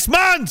for 6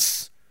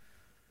 months.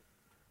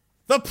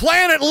 The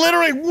planet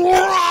literally, we're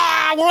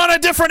on a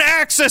different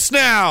axis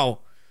now.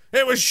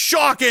 It was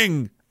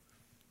shocking.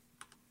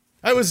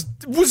 I was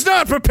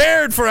not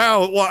prepared for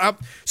how it was.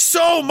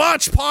 So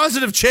much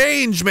positive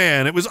change,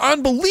 man. It was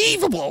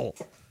unbelievable.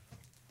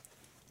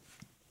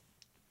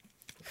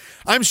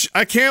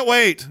 I can't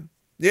wait.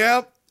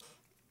 Yep.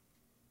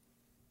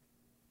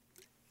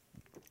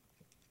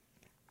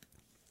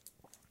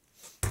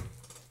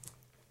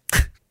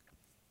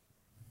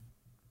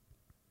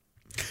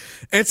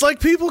 It's like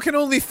people can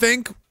only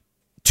think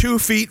 2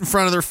 feet in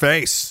front of their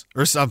face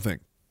or something.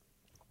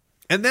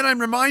 And then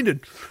I'm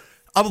reminded,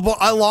 a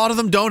lot of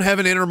them don't have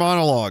an inner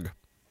monologue,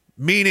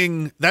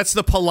 meaning that's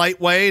the polite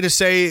way to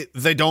say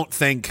they don't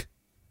think.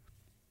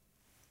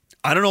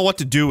 I don't know what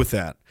to do with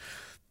that.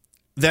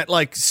 That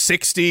like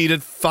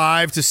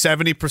 65 to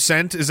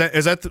 70%, is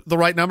that the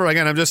right number?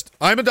 Again,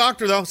 I'm a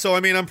doctor though, so I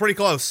mean I'm pretty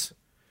close.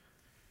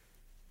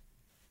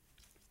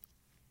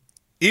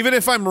 Even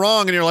if I'm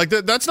wrong and you're like,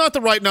 that's not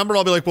the right number,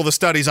 I'll be like, well, the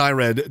studies I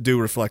read do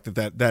reflect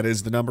that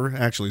is the number,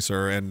 actually,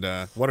 sir. And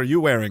what are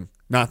you wearing?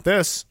 Not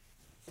this.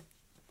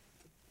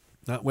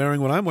 Not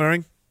wearing what I'm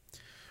wearing.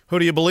 Who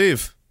do you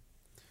believe?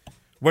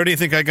 Where do you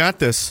think I got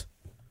this?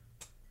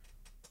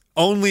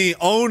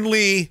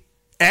 Only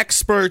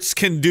experts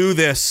can do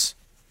this.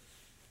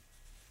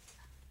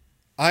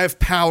 I have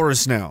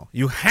powers now.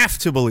 You have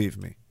to believe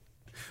me.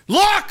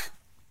 Look!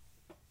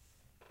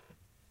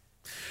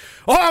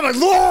 Oh, my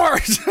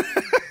Lord!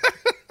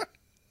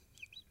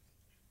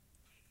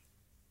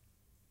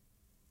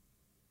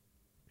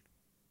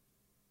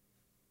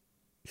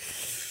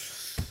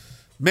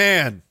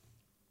 Man.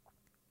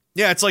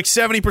 Yeah, it's like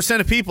 70%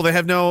 of people, they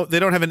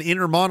don't have an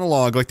inner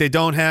monologue. Like, they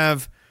don't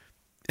have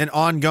an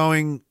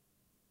ongoing,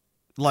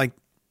 like,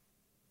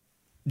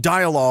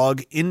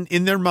 dialogue in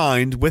their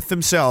mind with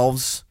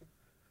themselves.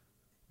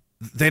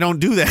 They don't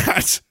do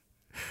that.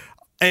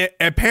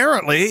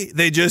 Apparently,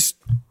 they just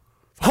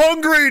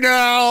hungry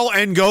now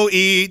and go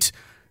eat,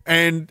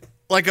 and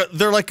like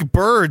they're like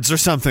birds or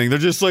something. They're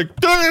just like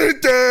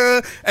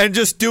and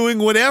just doing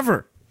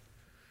whatever.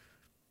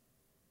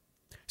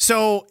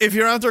 So if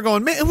you're out there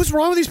going, man, what's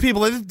wrong with these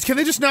people? Can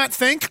they just not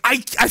think? I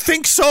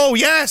think so.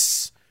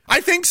 Yes,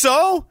 I think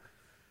so.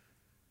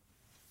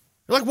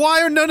 Like,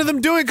 why are none of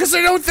them doing? Because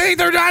they don't think.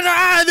 They're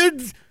not.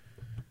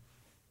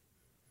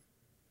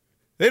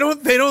 They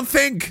don't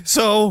think.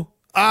 So,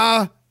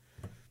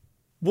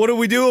 what do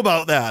we do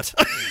about that?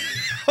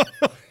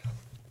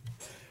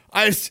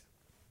 And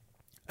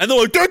they're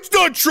like, that's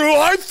not true,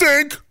 I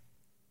think.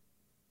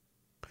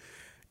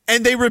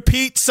 And they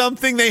repeat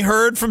something they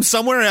heard from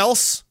somewhere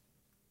else.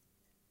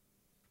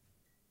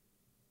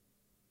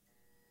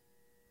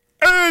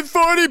 And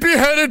 40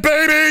 beheaded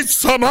babies,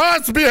 some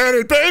Hamas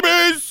beheaded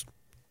babies.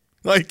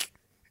 Like,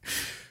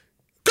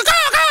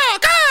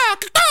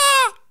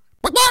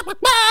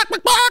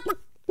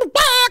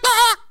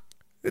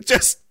 it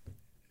just,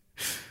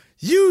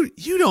 you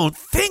don't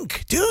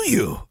think, do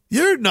you?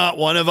 You're not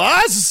one of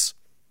us.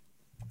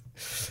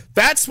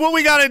 That's what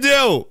we got to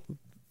do.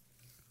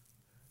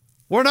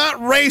 We're not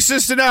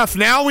racist enough.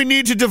 Now we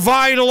need to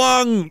divide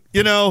along,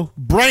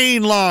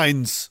 brain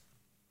lines.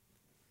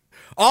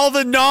 All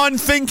the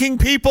non-thinking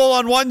people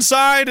on one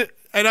side,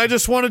 and I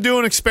just want to do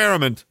an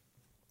experiment.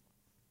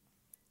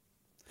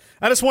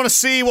 I just want to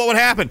see what would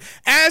happen.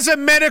 As a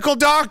medical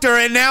doctor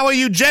and now a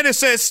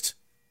eugenicist,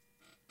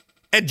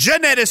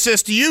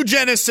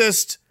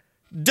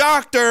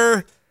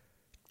 doctor,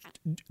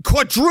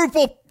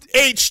 quadruple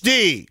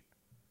HD.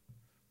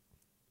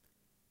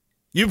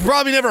 You've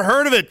probably never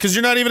heard of it because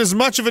you're not even as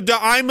much of a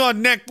I'm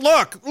on neck.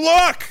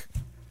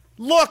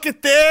 Look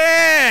at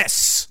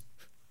this.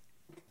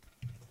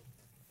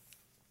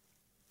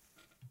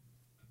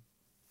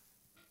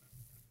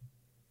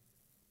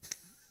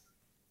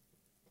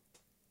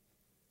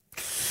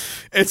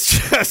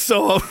 It's just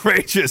so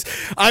outrageous.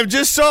 I'm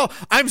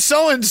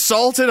so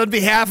insulted on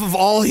behalf of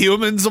all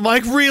humans. I'm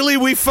like, really?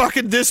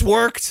 This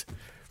worked?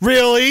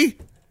 Really?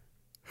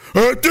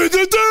 Oh,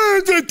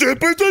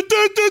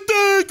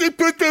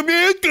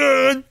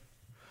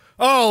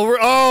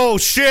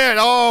 shit.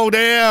 Oh,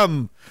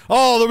 damn.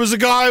 Oh, there was a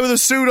guy with a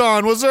suit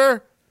on, was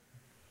there?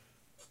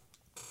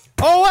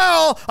 Oh,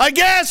 well, I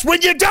guess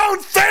when you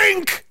don't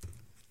think.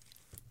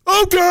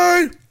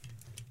 Okay.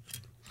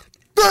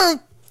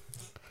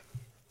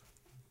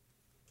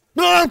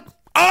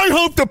 I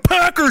hope the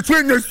Packers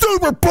win the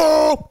Super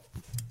Bowl.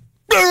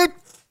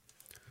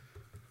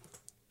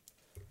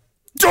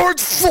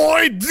 George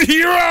Floyd,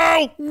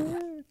 hero.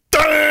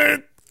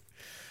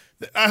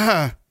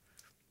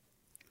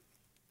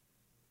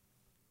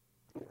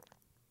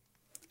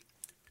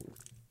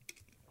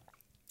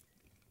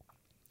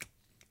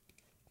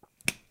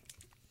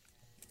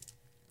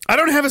 I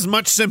don't have as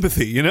much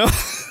sympathy, you know?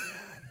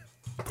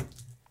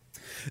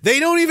 They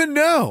don't even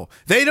know.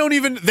 They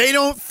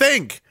don't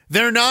think.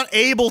 They're not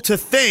able to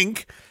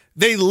think.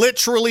 They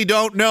literally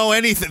don't know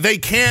anything. They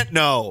can't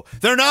know.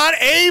 They're not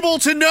able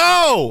to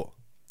know.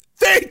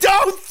 They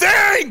don't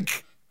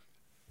think.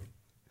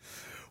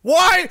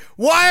 Why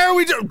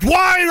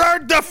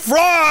aren't the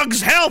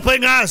frogs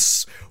helping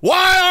us?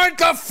 Why aren't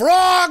the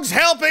frogs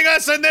helping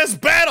us in this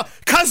battle?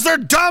 Because they're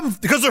dumb.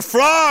 Because they're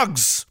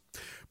frogs.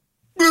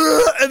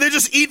 And they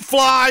just eat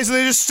flies and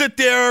they just sit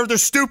there, their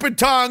stupid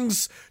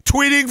tongues,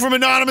 tweeting from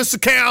anonymous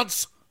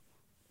accounts.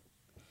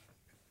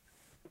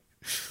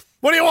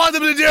 What do you want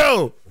them to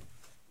do?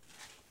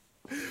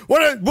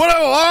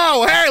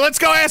 Oh, hey, let's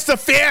go ask the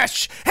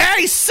fish.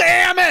 Hey,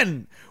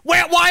 salmon!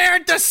 Why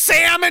aren't the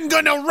salmon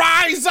gonna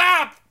rise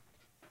up?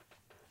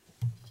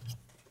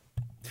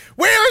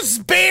 Where's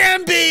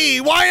Bambi?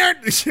 Why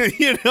aren't,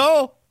 you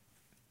know?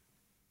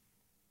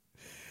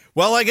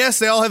 Well, I guess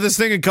they all have this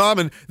thing in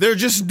common. They're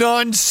just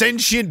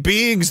non-sentient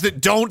beings that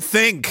don't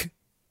think.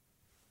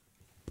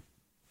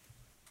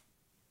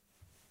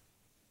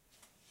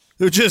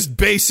 They're just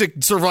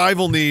basic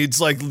survival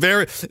needs,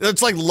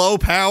 it's like low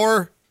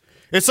power.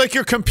 It's like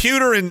your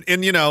computer in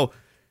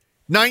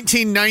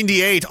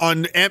 1998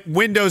 on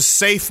Windows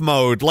safe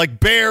mode, like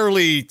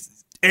barely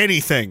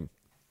anything.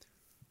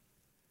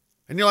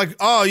 And you're like,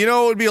 oh, you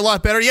know, it would be a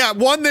lot better. Yeah,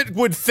 one that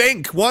would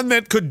think, one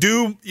that could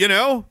do, you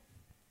know.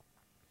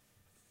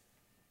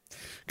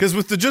 Because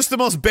with just the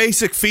most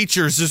basic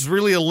features, there's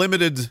really a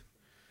limited,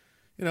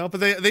 you know, but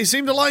they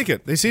seem to like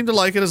it. They seem to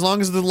like it as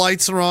long as the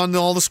lights are on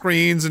all the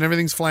screens and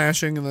everything's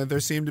flashing, and they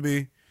seem to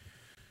be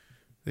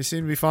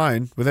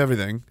fine with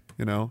everything,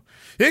 you know.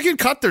 They can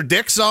cut their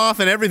dicks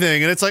off and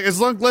everything, and it's like,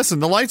 listen,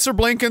 the lights are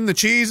blinking, the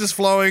cheese is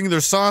flowing,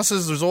 there's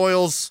sauces, there's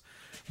oils,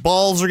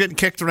 balls are getting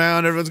kicked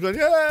around, everyone's going,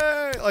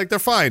 yay! Like, they're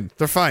fine.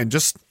 They're fine.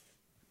 Just...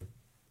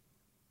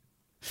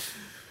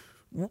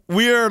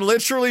 We are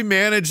literally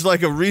managed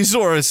like a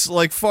resource,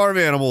 like farm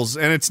animals,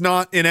 and it's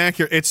not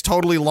inaccurate. It's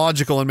totally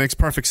logical and makes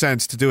perfect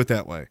sense to do it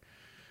that way.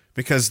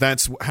 Because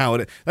that's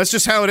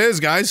just how it is,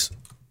 guys.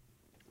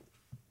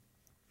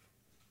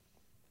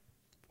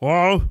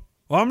 Well,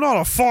 I'm not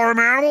a farm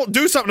animal.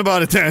 Do something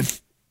about it then.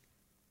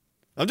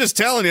 I'm just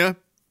telling you.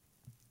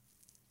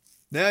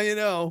 Now you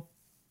know.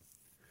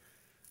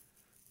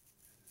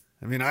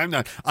 I mean, I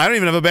don't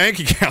even have a bank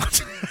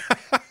account.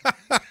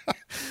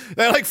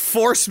 They like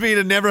forced me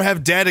to never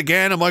have debt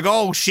again. I'm like,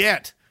 oh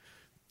shit.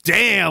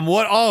 Damn,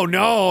 what? Oh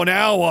no,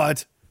 now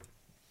what?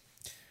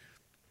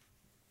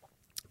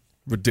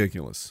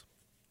 Ridiculous.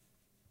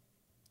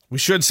 We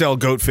should sell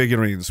goat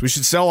figurines. We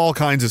should sell all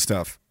kinds of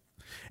stuff.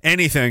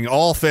 Anything,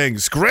 all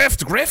things.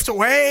 Grift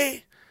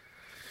away.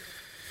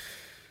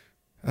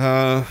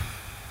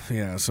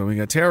 Yeah, so we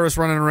got terrorists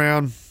running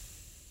around.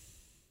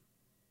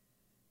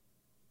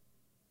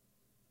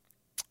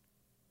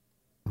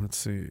 Let's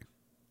see.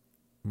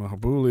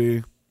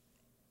 Mahabuli.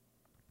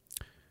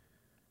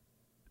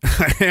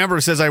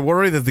 Amber says, I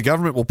worry that the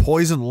government will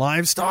poison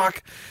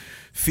livestock,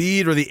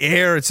 feed, or the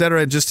air,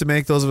 etc., just to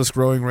make those of us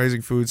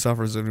raising food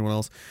suffer as anyone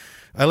else.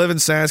 I live in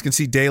Sask and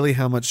see daily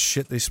how much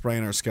shit they spray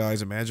in our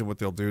skies. Imagine what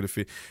they'll do to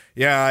feed.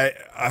 Yeah,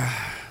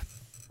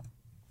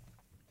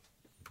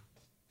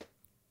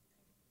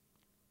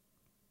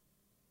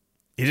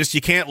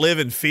 you can't live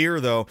in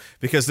fear, though,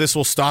 because this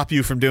will stop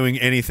you from doing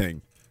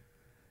anything.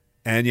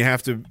 And you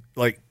have to,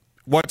 like,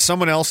 what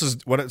someone else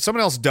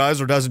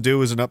does or doesn't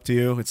do isn't up to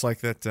you. It's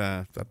like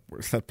that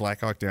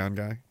Black Hawk Down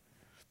guy.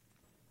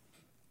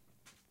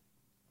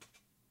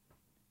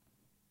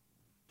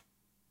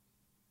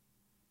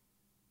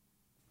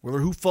 Whether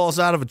who falls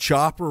out of a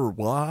chopper or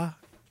why,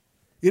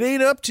 it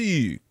ain't up to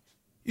you.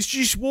 It's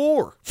just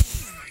war.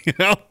 You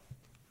know?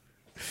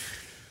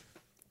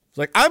 It's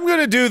like, I'm going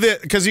to do this,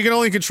 because you can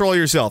only control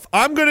yourself.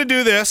 I'm going to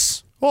do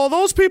this. Well,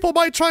 those people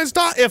might try and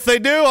stop. If they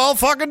do, I'll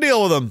fucking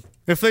deal with them.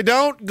 If they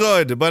don't,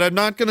 good. But I'm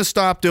not going to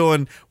stop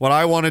doing what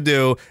I want to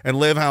do and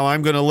live how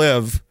I'm going to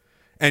live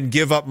and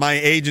give up my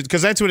agent.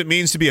 Because that's what it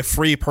means to be a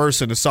free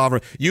person, a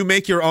sovereign. You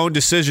make your own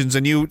decisions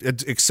and you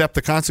accept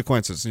the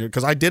consequences.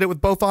 Because I did it with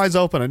both eyes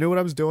open. I knew what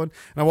I was doing.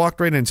 And I walked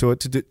right into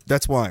it.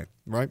 That's why,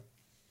 right?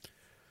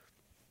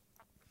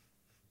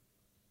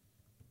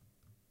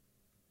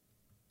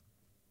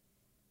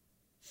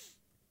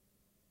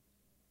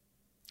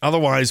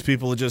 Otherwise,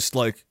 people are just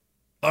like,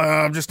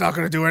 I'm just not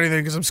going to do anything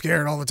because I'm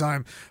scared all the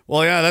time.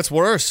 Well, yeah, that's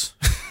worse.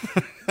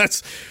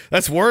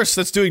 That's worse.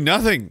 That's doing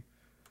nothing.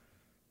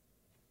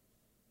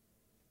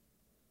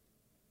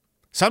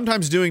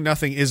 Sometimes doing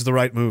nothing is the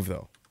right move,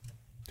 though.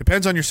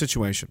 Depends on your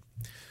situation.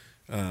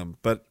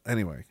 But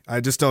anyway,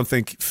 I just don't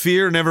think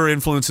fear never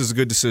influences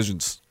good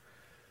decisions.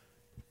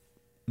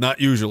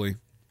 Not usually.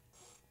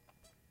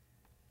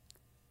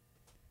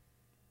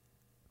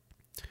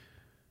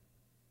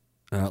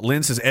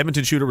 Lynn says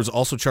Edmonton shooter was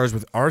also charged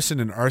with arson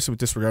and arson with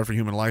disregard for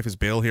human life. His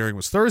bail hearing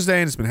was Thursday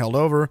and it's been held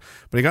over,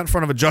 but he got in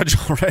front of a judge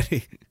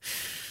already.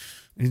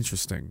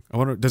 Interesting. I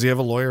wonder, does he have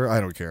a lawyer? I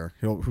don't care.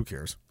 Who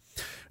cares?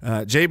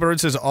 Jay Bird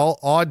says all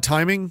odd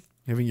timing.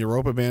 Having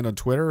Europa banned on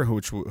Twitter, who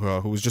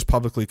was just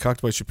publicly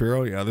cucked by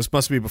Shapiro. Yeah, this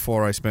must be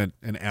before I spent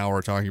an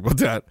hour talking about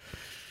that.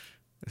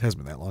 It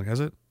hasn't been that long, has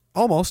it?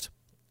 Almost.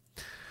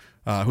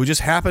 Who just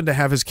happened to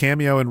have his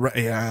cameo in...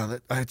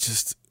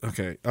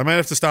 Okay. I might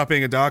have to stop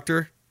being a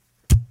doctor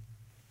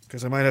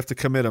because I might have to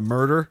commit a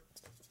murder.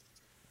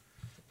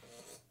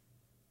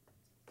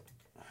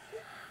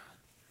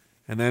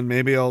 And then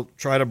maybe I'll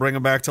try to bring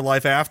him back to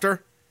life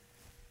after.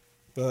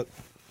 But...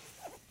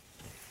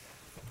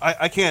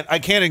 I can't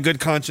in good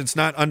conscience,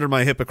 not under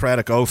my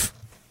Hippocratic oath,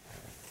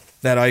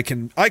 that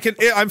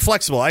I'm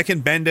flexible. I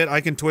can bend it.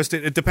 I can twist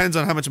it. It depends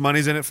on how much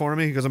money's in it for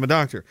me because I'm a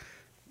doctor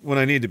when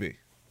I need to be.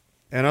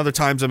 And other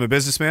times I'm a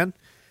businessman.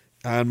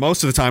 And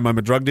most of the time I'm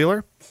a drug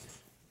dealer.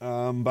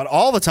 But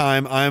all the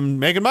time I'm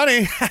making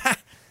money.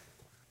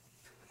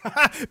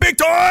 Big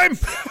time!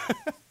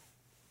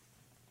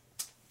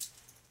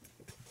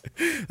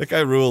 That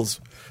guy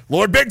rules.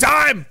 Lord Big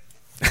Time!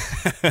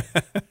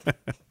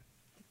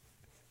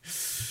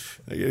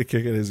 I get a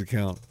kick at his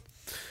account.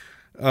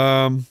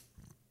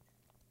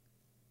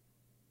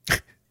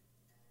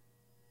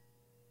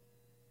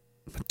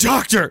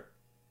 Doctor!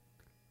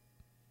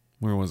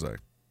 Where was I?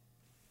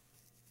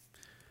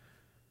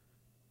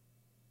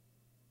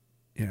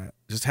 Yeah,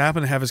 just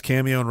happened to have his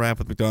cameo and rap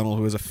with McDonald,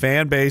 who has a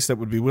fan base that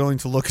would be willing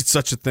to look at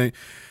such a thing.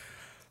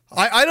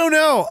 I don't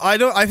know.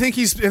 I think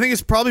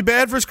it's probably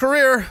bad for his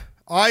career.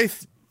 I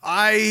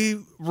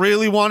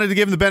really wanted to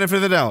give him the benefit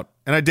of the doubt,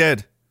 and I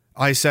did.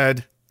 I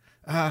said,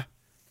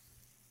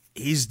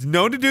 he's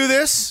known to do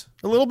this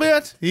a little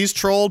bit. He's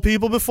trolled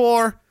people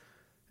before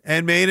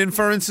and made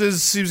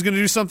inferences he was going to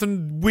do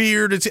something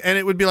weird, and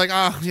it would be like,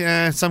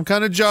 some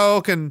kind of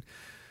joke, and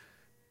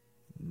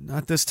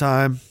not this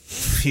time.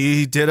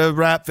 He did a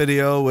rap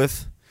video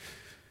with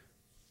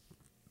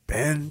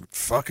Ben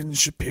fucking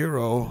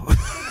Shapiro.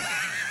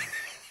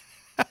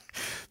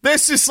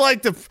 This is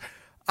like the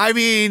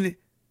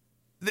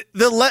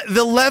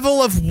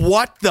level of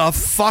what the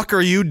fuck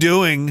are you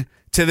doing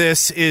to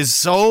this is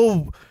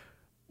so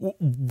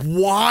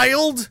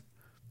wild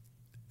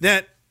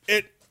that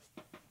it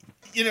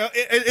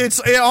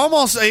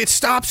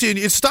stops you.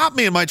 It stopped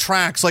me in my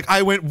tracks. Like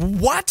I went,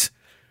 what?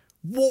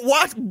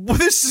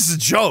 This is a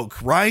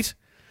joke, right?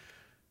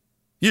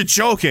 You're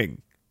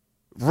joking,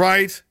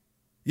 right?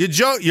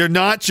 You're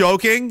not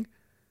joking.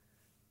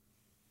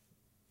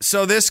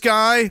 So this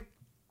guy,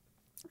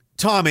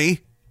 Tommy,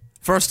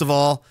 first of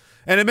all,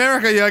 in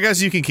America, yeah, I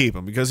guess you can keep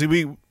him because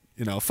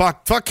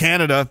fuck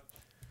Canada.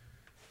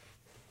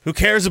 Who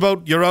cares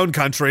about your own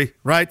country,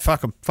 right?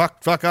 Fuck them.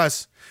 Fuck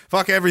us.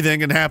 Fuck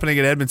everything and happening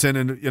in Edmonton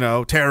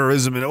and,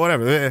 terrorism and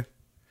whatever.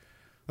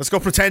 Let's go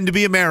pretend to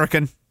be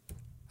American,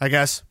 I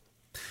guess.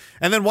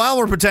 And then while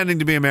we're pretending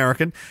to be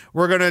American,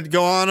 we're going to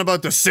go on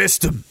about the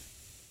system,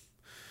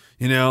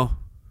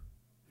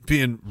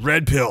 being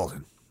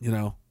red-pilled,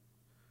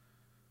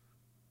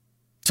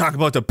 talk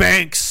about the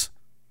banks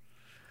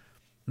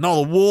and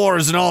all the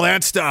wars and all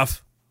that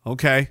stuff.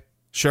 Okay,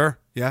 sure,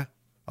 yeah,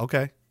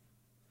 okay.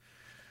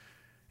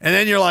 And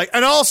then you're like,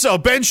 and also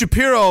Ben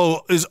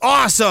Shapiro is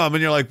awesome.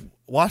 And you're like,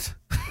 what?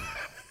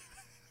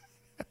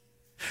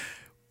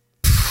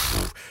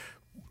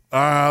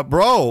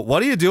 Bro,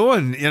 what are you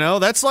doing?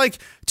 That's like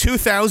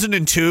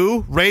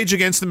 2002. Rage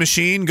Against the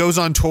Machine goes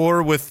on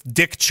tour with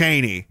Dick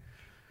Cheney.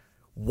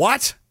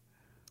 What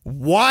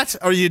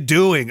are you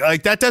doing?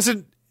 Like that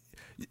doesn't,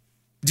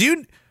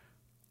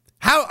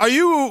 how are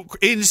you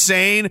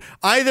insane?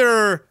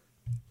 Either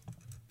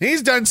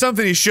he's done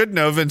something he shouldn't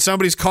have and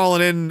somebody's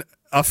calling in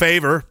a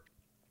favor,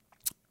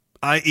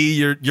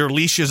 i.e. your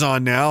leash is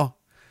on now,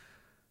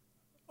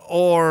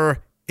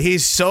 or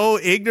he's so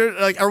ignorant.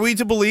 Like, are we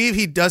to believe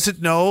he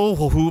doesn't know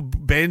who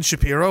Ben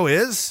Shapiro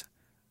is?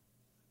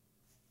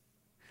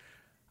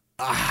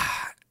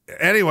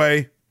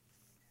 Anyway,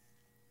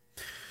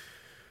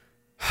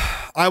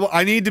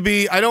 I need to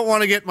be. I don't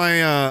want to get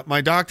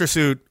my doctor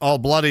suit all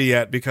bloody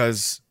yet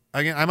because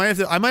again, I might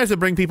have to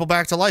bring people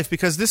back to life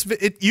because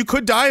you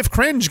could die of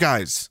cringe,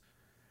 guys.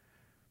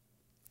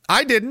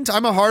 I didn't.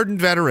 I'm a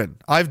hardened veteran.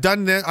 I've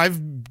done that.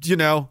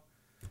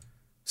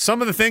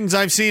 Some of the things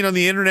I've seen on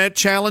the internet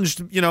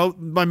challenged,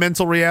 my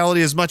mental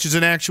reality as much as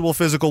an actual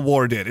physical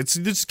war did.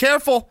 It's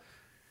careful.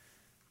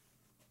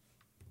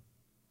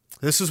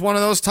 This is one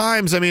of those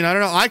times. I mean, I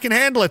don't know. I can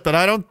handle it, but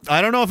I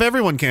don't know if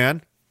everyone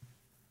can.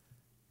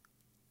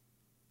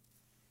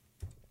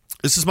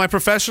 This is my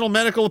professional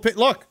medical opinion.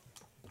 Look,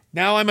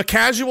 now I'm a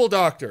casual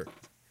doctor.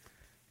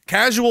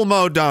 Casual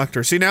mode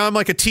doctor. See, now I'm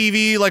like a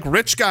TV, like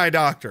rich guy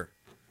doctor.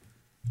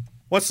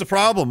 What's the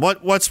problem?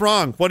 What's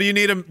wrong? What do you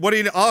need?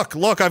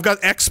 Look, I've got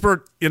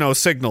expert,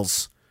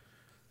 signals.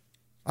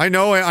 I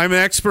know I'm an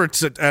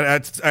expert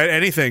at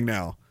anything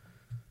now.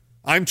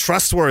 I'm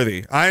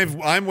trustworthy.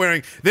 I'm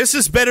wearing... This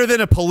is better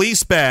than a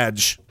police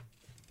badge.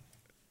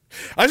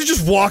 I should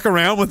just walk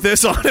around with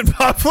this on in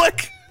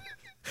public.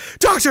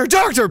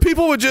 Doctor,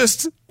 people would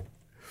just...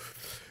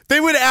 They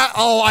would...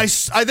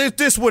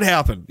 this would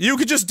happen. You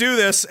could just do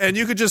this, and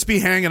you could just be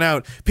hanging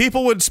out.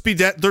 People would be...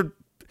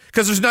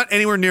 because there's not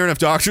anywhere near enough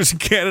doctors in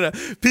Canada.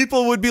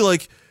 People would be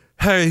like,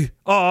 hey,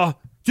 do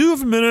you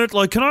have a minute?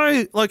 Like, can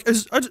I... Like,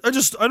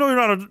 I know you're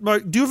not...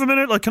 Like, do you have a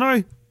minute? Like, can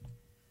I...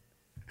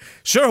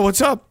 Sure,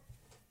 what's up?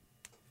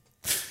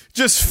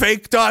 Just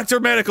fake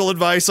doctor medical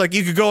advice. Like,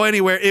 you could go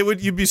anywhere.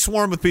 You'd be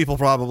swarmed with people,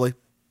 probably.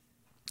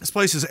 This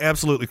place is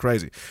absolutely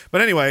crazy.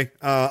 But anyway,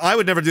 I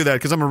would never do that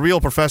because I'm a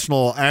real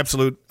professional,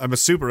 I'm a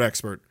super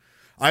expert.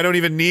 I don't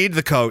even need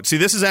the coat. See,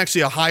 this is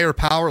actually a higher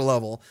power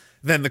level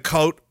than the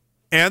coat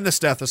and the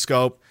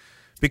stethoscope,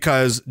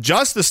 because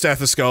just the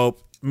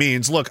stethoscope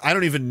means, look, I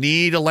don't even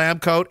need a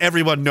lab coat.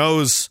 Everyone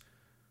knows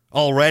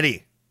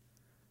already.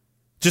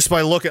 Just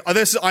by looking at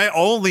this, I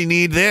only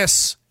need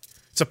this.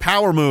 It's a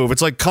power move.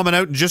 It's like coming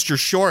out in just your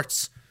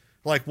shorts.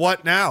 Like,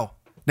 what now?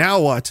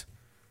 Now what?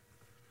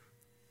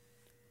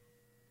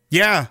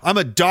 Yeah, I'm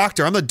a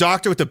doctor. I'm the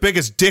doctor with the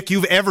biggest dick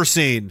you've ever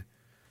seen.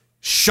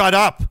 Shut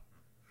up.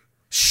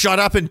 Shut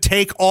up and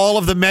take all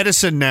of the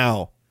medicine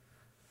now.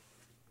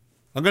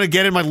 I'm going to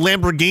get in my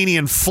Lamborghini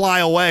and fly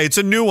away. It's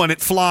a new one.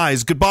 It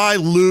flies. Goodbye,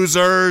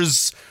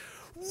 losers.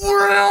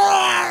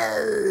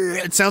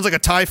 It sounds like a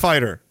TIE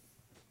fighter.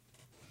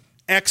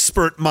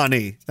 Expert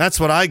money. That's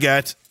what I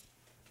get.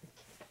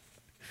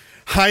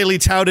 Highly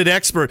touted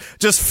expert,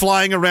 just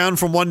flying around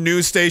from one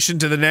news station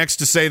to the next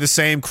to say the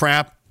same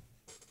crap.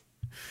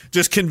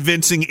 Just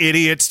convincing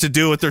idiots to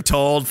do what they're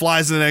told.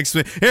 Flies to the next.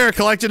 Here,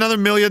 collect another $1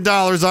 million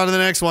on to the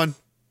next one.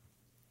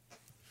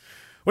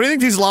 What do you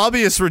think these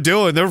lobbyists were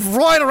doing? They're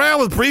flying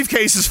around with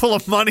briefcases full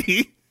of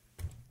money.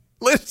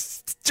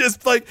 Let's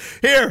just like,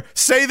 here,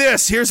 say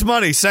this. Here's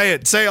money. Say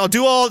it. Say, I'll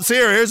do all.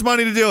 Here's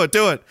money to do it.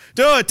 Do it.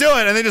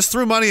 And they just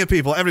threw money at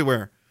people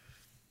everywhere.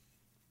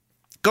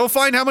 Go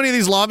find how many of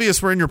these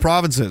lobbyists were in your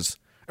provinces,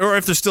 or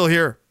if they're still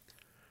here.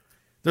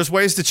 There's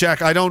ways to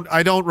check. I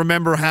don't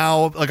remember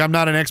how. Like, I'm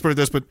not an expert at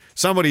this, but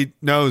somebody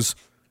knows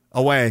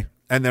a way,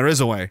 and there is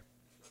a way.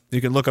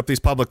 You can look up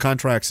these public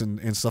contracts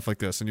and stuff like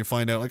this, and you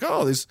find out, like,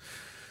 oh, there's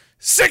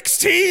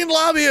 16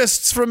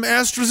 lobbyists from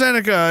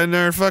AstraZeneca and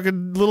their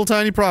fucking little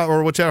tiny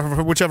or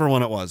whichever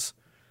one it was.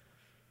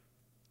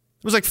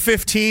 It was like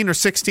 15 or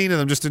 16 of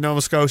them just in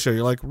Nova Scotia.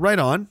 You're like, right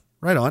on.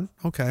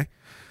 Okay,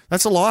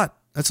 that's a lot.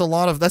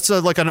 That's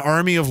like an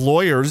army of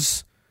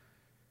lawyers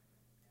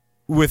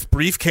with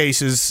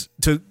briefcases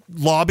to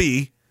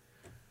lobby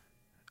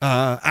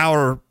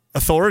our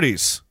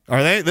authorities.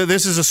 Are they?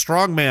 This is a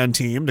strongman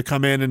team to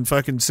come in and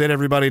fucking sit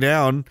everybody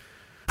down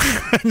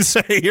and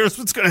say, here's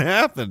what's going to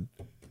happen.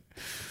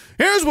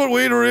 Here's what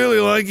we'd really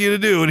like you to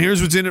do, and here's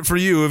what's in it for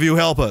you if you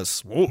help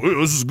us. Oh,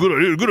 this is a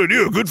good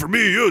idea. Good for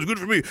me. Yeah, it's good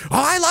for me. Oh,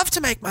 I love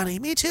to make money.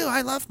 Me too.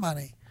 I love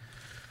money.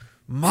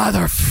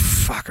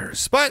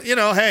 Motherfuckers. But,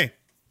 hey.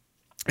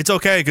 It's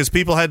okay, because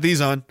people had these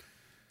on.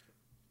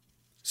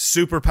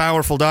 Super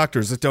powerful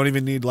doctors that don't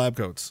even need lab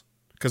coats,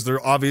 because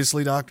they're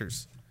obviously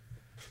doctors.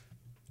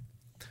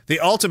 The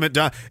ultimate...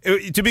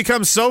 to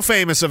become so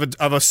famous of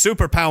a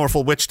super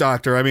powerful witch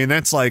doctor, I mean,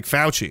 that's like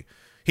Fauci.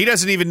 He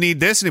doesn't even need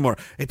this anymore.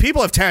 And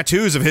people have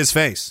tattoos of his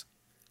face.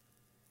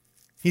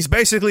 He's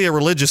basically a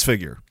religious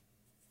figure.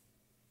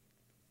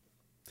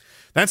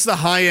 That's the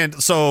high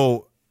end...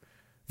 So...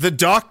 The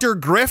doctor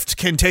grift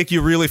can take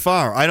you really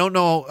far. I don't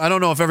know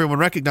if everyone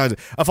recognizes it.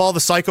 If all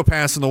the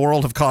psychopaths in the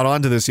world have caught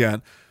on to this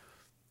yet.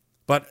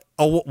 But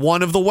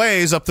one of the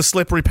ways up the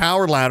slippery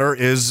power ladder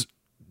is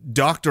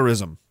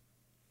doctorism.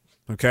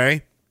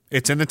 Okay?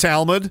 It's in the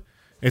Talmud.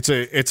 It's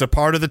a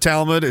part of the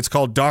Talmud. It's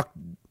called Doctos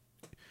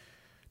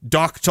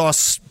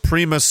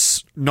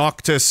Primus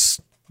Noctis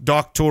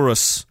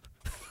Doctorus.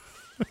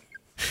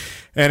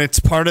 And it's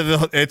part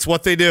of it's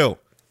what they do.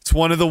 It's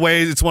one of the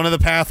ways, it's one of the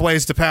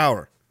pathways to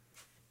power.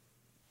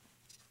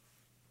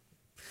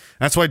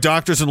 That's why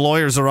doctors and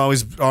lawyers are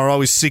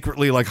always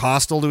secretly like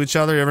hostile to each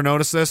other. You ever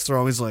notice this? They're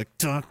always like,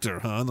 doctor,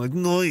 huh? Like,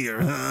 lawyer,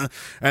 huh?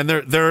 And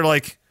they're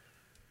like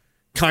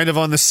kind of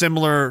on the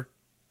similar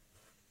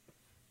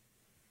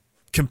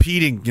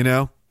competing, in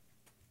the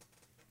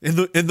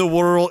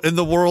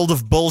world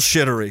of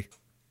bullshittery.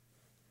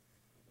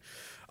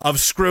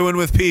 Of screwing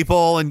with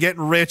people and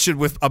getting rich and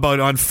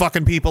on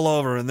fucking people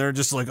over, and they're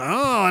just like,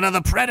 oh, another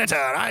predator,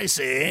 I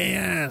see,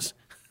 yes.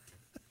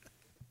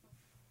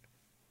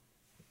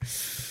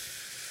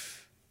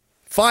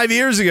 5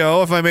 years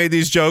ago, if I made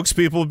these jokes,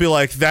 people would be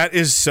like, that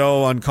is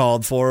so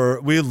uncalled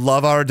for. We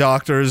love our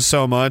doctors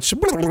so much.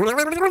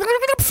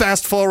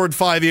 Fast forward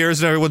 5 years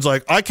and everyone's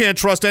like, I can't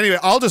trust anybody.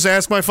 I'll just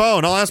ask my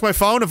phone. I'll ask my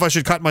phone if I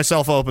should cut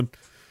myself open.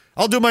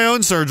 I'll do my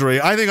own surgery.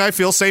 I think I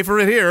feel safer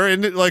here.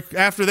 And like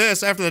after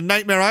the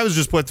nightmare I was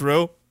just put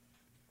through,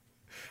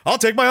 I'll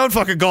take my own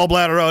fucking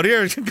gallbladder out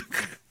here.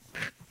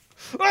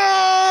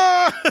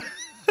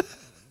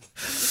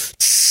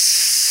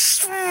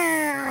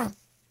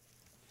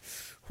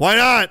 Why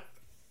not?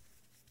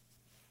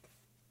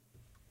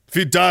 If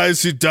he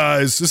dies, he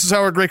dies. This is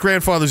how our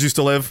great-grandfathers used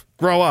to live.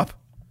 Grow up.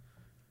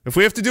 If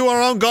we have to do our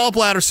own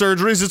gallbladder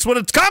surgeries, it's what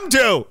it's come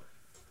to.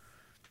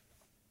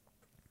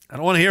 I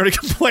don't want to hear any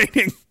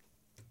complaining.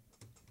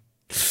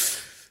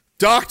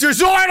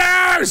 Doctor's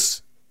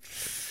orders!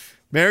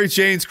 Mary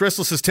Jane's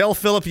Crystal says, tell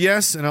Philip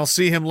yes, and I'll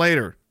see him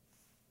later.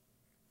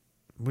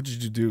 What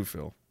did you do,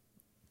 Phil?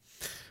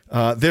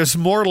 There's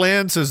more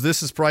land, says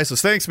this is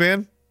priceless. Thanks,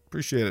 man.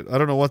 Appreciate it. I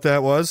don't know what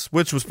that was.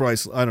 Which was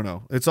priceless? I don't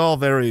know. It's all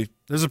very...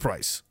 There's a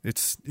price.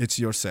 It's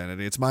your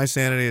sanity. It's my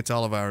sanity. It's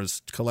all of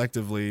ours.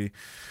 Collectively,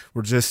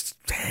 we're just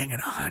hanging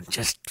on.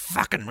 Just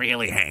fucking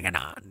really hanging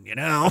on, you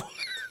know?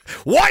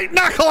 White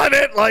knuckling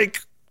it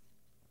like...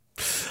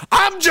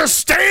 I'm just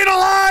staying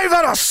alive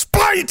out of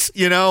spite,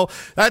 you know?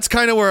 That's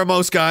kind of where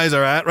most guys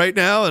are at right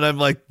now, and I'm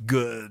like,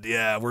 good,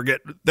 yeah, we're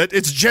getting... that.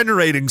 It's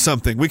generating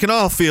something. We can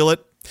all feel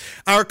it.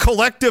 Our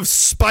collective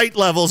spite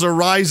levels are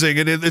rising,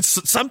 and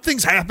it's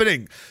something's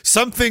happening.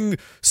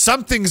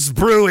 Something's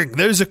brewing.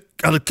 There's a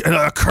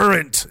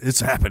current. It's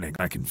happening.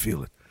 I can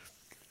feel it.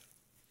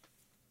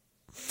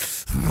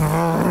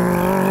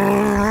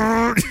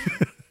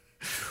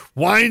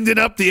 Winding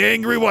up the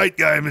angry white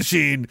guy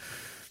machine.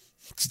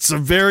 It's a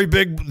very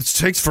big... It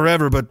takes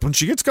forever, but when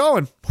she gets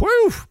going,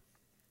 whew.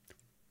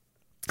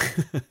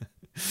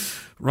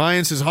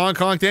 Ryan says, Hong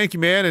Kong, thank you,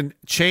 man. And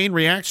Chain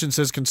Reaction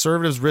says,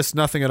 conservatives risk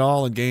nothing at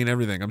all and gain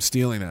everything. I'm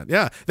stealing that.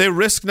 Yeah, they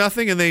risk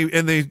nothing and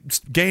they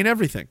gain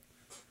everything.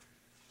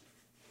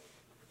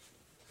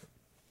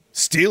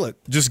 Steal it.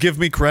 Just give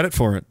me credit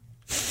for it.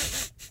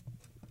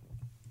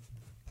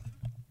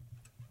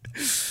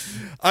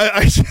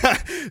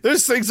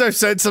 There's things I've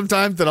said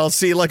sometimes that I'll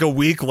see like a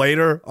week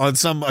later on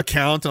some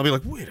account, and I'll be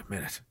like, wait a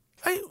minute.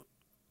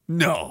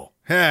 No.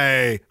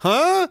 Hey.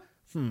 Huh?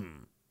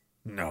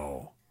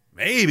 No.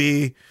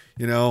 Maybe,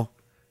 you know,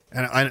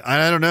 and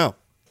I don't know.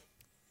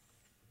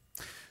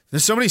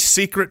 There's so many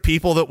secret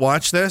people that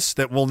watch this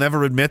that will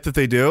never admit that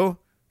they do.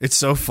 It's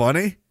so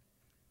funny.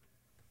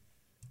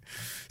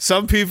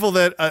 Some people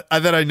that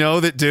I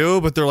know that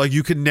do, but they're like,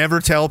 you can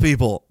never tell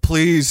people.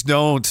 Please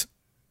don't.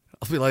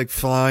 I'll be like,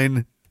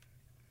 fine.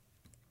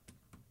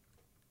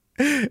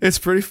 It's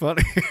pretty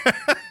funny.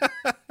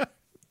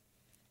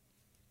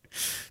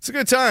 It's a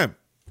good time.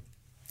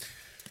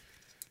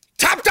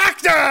 Top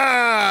doctor!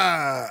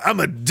 I'm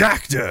a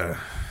doctor.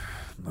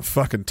 I'm a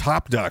fucking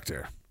top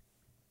doctor.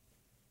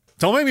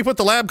 Don't make me put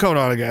the lab coat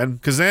on again,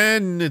 because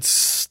then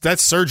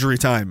that's surgery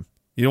time.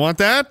 You don't want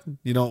that?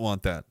 You don't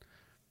want that.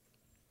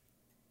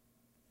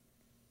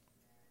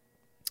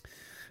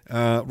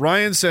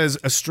 Ryan says,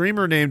 a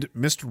streamer named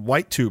Mr.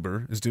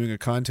 Whitetuber is doing a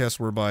contest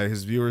whereby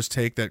his viewers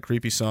take that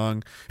creepy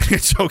song,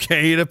 It's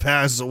Okay to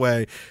Pass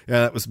Away.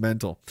 Yeah, that was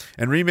mental.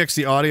 And remix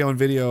the audio and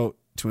video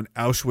to an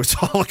Auschwitz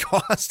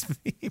Holocaust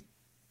meme.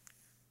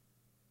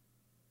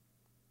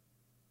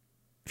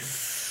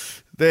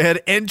 They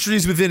had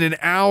entries within an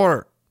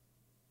hour.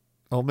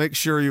 I'll make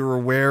sure you're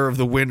aware of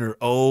the winner.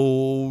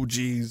 Oh,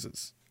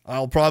 Jesus.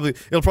 It'll probably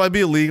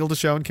be illegal to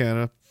show in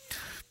Canada.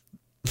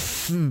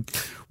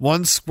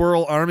 One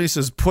Squirrel Army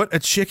says, put a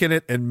chick in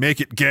it and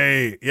make it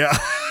gay. Yeah.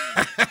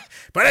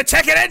 Put a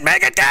chick in it and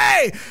make it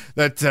gay.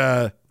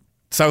 That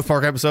South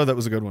Park episode, that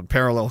was a good one.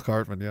 Parallel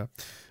Cartman, yeah.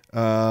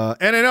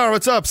 NNR,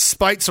 what's up?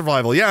 Spite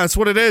survival. Yeah, that's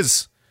what it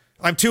is.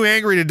 I'm too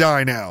angry to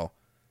die now.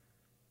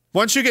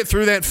 Once you get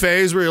through that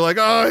phase where you're like,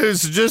 oh,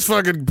 it's just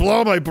fucking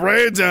blow my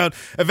brains out.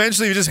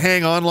 Eventually, you just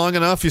hang on long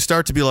enough, you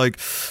start to be like,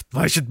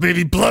 I should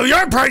maybe blow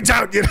your brains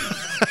out. You know?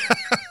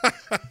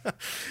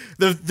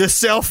 the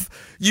self,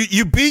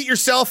 you beat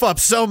yourself up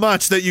so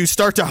much that you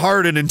start to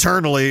harden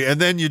internally, and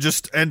then you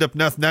just end up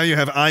nothing. Now you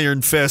have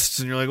iron fists,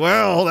 and you're like,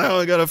 well, now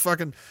I gotta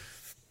fucking.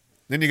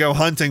 Then you go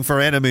hunting for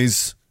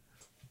enemies.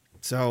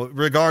 So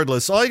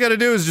regardless, all you gotta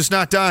do is just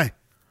not die.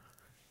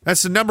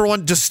 That's the number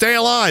one. Just stay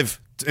alive.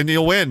 And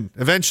you'll win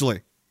eventually.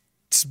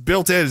 It's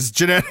built in. It's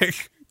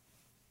genetic.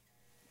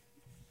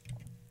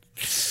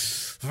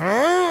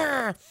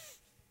 Yeah.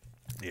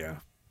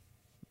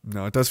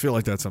 No, it does feel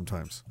like that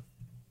sometimes.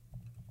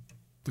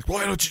 Like,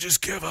 why don't you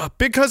just give up?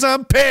 Because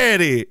I'm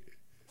petty.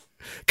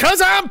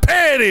 Because I'm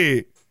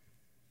petty.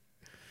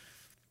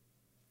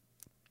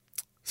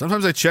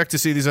 Sometimes I check to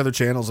see these other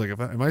channels. Like,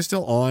 am I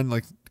still on?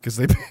 Like, because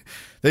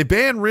they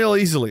ban real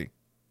easily.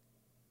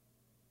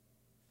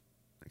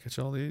 I catch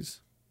all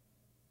these.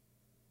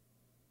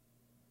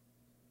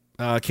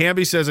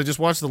 Camby says, I just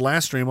watched the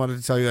last stream. Wanted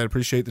to tell you that I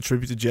appreciate the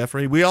tribute to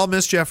Jeffrey. We all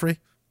miss Jeffrey.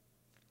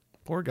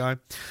 Poor guy.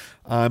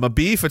 I'm a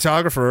B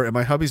photographer, and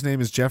my hubby's name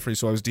is Jeffrey,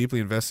 so I was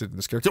deeply invested in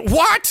this character.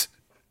 What?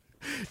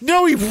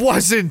 No, he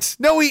wasn't.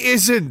 No, he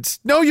isn't.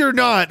 No, you're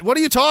not. What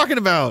are you talking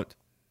about?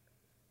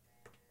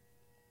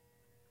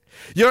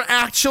 You're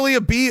actually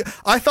a bee.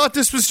 I thought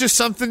this was just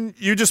something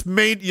you just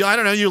made. I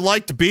don't know. You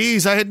liked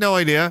bees. I had no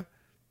idea.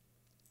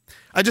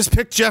 I just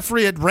picked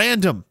Jeffrey at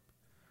random.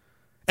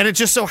 And it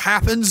just so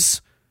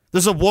happens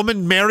there's a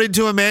woman married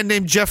to a man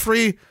named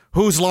Jeffrey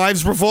whose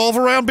lives revolve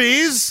around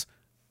bees.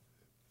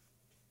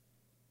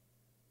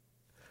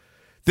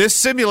 This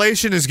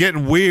simulation is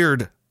getting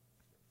weird.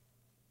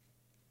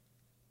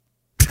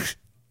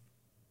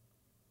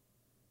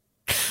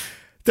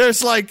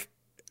 There's like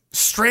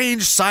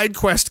strange side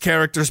quest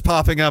characters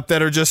popping up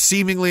that are just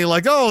seemingly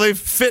like, oh, they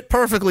fit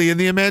perfectly in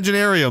the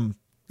Imaginarium.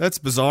 That's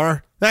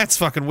bizarre. That's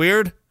fucking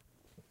weird.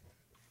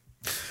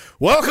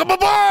 Welcome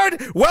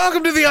aboard!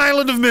 Welcome to the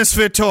island of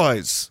misfit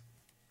toys.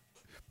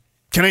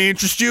 Can I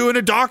interest you in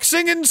a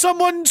doxing and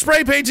someone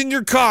spray painting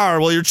your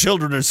car while your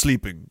children are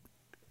sleeping?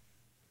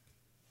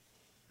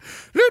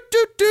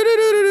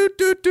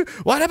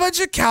 What a bunch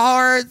of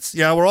cowards.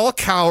 Yeah, we're all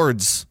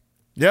cowards.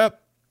 Yep.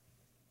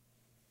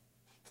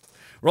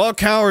 We're all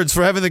cowards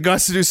for having the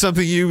guts to do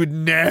something you would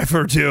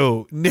never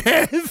do.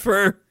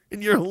 Never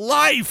in your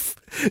life.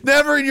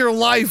 Never in your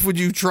life would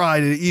you try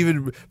to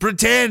even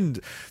pretend.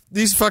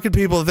 These fucking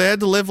people, if they had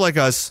to live like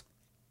us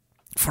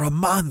for a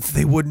month,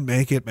 they wouldn't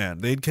make it, man.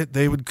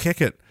 They would kick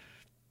it.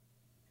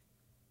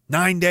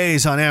 9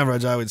 days on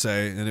average, I would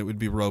say, and it would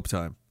be rope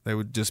time. They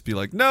would just be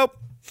like, nope.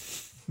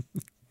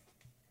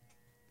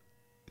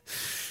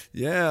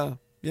 Yeah.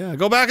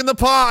 Go back in the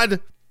pod.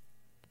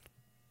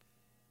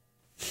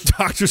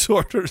 Doctor's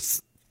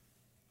orders.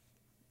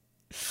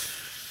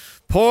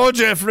 Poor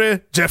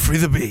Jeffrey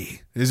the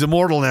Bee. He's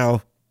immortal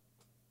now.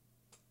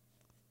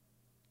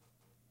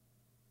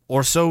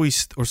 Or so we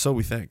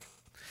think.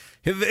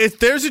 If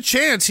there's a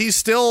chance he's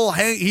still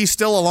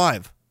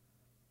alive.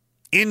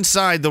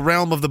 Inside the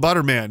realm of the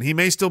Butterman. He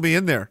may still be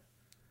in there.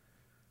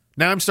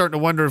 Now I'm starting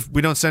to wonder if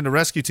we don't send a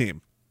rescue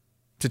team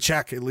to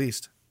check at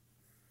least.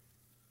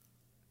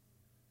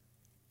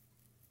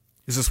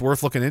 Is this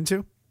worth looking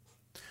into?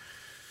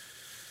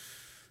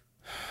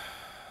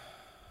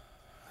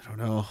 I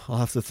don't know. I'll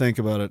have to think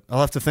about it. I'll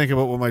have to think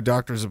about what my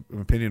doctor's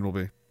opinion will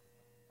be.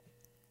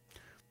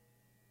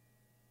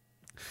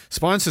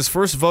 Spawn says,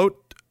 first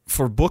vote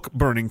for book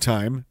burning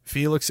time.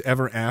 Felix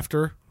Ever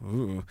After.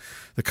 Ooh.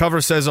 The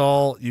cover says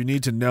all you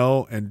need to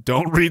know, and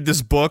don't read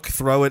this book.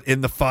 Throw it in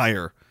the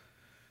fire.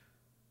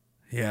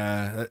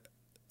 Yeah.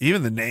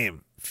 Even the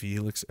name.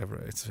 Felix Ever.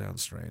 It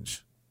sounds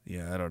strange.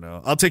 Yeah, I don't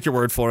know. I'll take your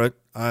word for it.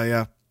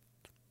 I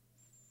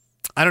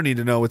don't need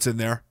to know what's in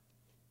there.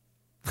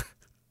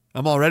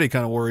 I'm already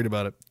kind of worried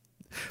about it.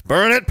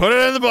 Burn it. Put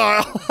it in the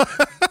bottle.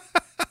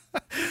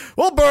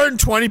 We'll burn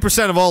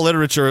 20% of all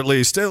literature at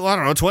least. I don't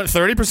know,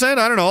 30%?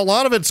 I don't know. A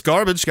lot of it's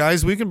garbage,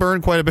 guys. We can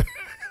burn quite a bit.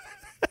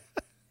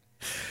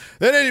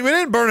 We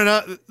didn't burn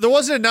enough. There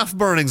wasn't enough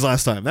burnings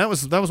last time. That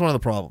was one of the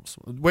problems.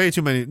 Way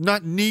too many.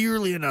 Not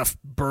nearly enough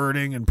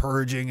burning and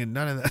purging and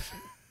none of that.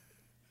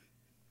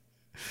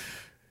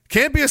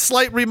 Can't be a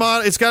slight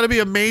remodel. It's got to be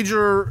a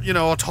major,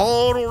 a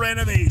total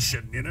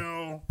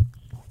renovation,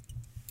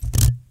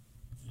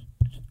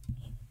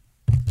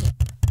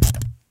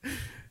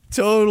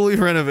 Totally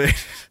renovated.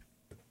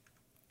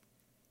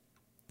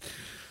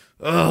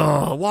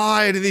 Oh,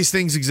 why do these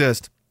things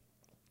exist?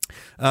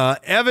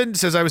 Evan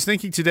says, I was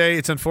thinking today,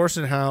 it's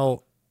unfortunate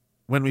how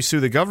when we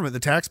sue the government, the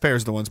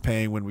taxpayers are the ones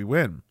paying when we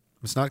win.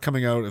 It's not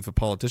coming out of the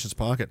politician's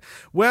pocket.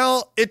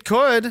 Well, it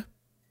could.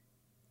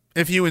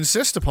 If you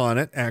insist upon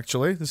it,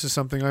 actually. This is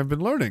something I've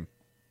been learning.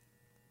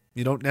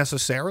 You don't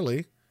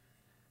necessarily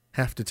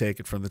have to take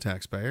it from the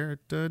taxpayer.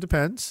 It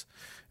depends.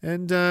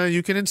 And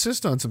you can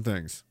insist on some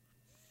things.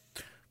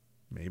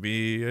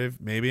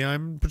 Maybe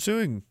I'm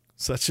pursuing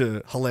such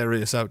a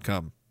hilarious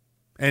outcome.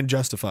 And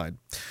justified.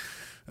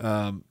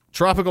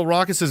 Tropical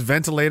Rocket says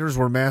ventilators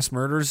were mass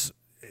murders.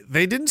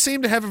 They didn't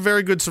seem to have a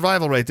very good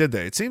survival rate, did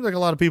they? It seemed like a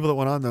lot of people that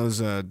went on those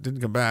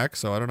didn't come back,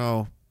 so I don't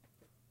know.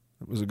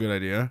 It was a good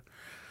idea.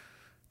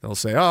 They'll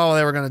say, oh,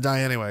 they were going to die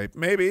anyway.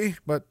 Maybe,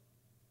 but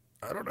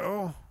I don't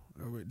know.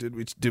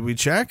 Did we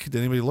check? Did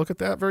anybody look at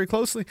that very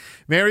closely?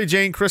 Mary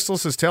Jane Crystal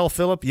says, tell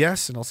Philip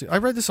yes, and I'll see. I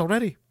read this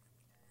already.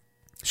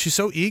 She's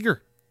so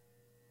eager.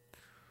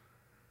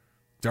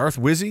 Darth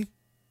Wizzy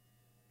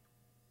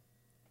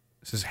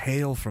says,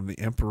 hail from the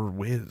Emperor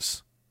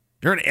Wiz.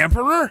 You're an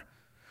emperor?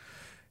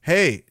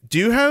 Hey, do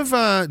you have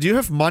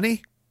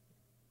money?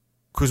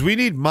 Because we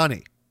need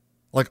money.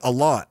 Like a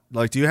lot.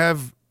 Like, do you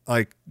have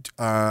like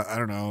I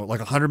don't know,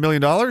 like $100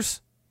 million?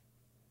 $100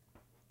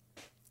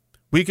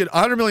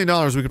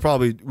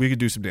 million, we could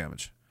do some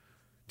damage.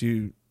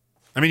 You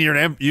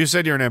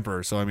said you're an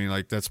emperor, so I mean,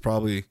 like, that's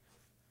probably,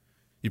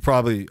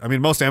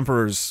 most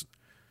emperors,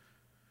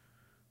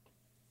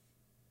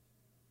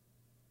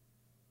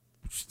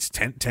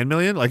 10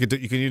 million? Like, can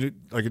you do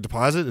like a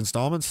deposit,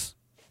 installments?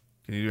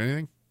 Can you do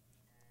anything?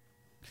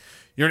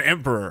 You're an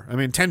emperor.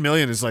 10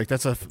 million is like,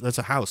 that's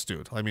a house,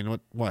 dude.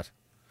 What?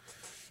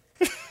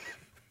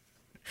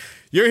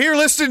 You're here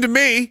listening to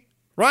me,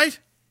 right?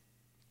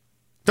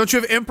 Don't you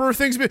have emperor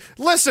things?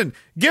 Listen,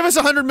 give us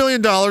 $100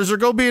 million or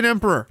go be an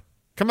emperor.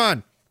 Come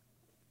on.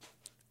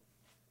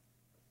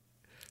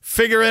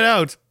 Figure it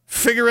out.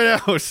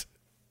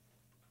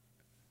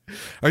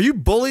 Are you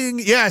bullying?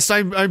 Yes,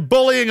 I'm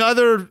bullying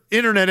other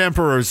internet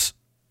emperors.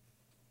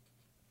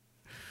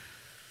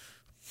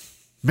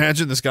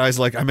 Imagine this guy's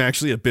like, I'm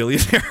actually a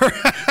billionaire.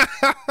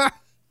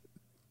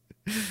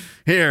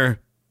 Here.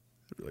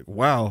 Like,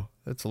 wow,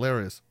 that's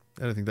hilarious.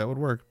 I don't think that would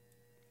work.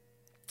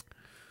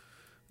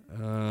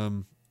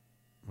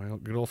 Well,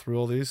 get all through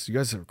all these. You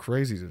guys are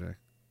crazy today.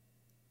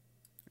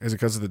 Is it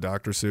because of the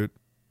doctor suit?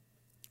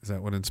 Is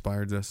that what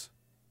inspired this?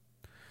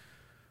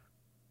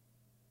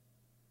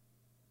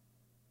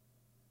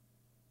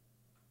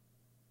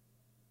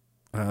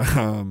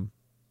 OG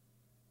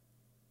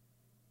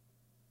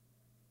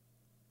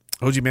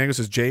Mango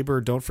says,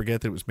 Jaybird, don't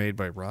forget that it was made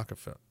by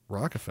Rockefeller.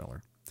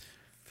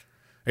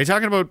 Are you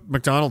talking about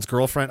McDonald's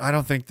girlfriend? I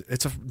don't think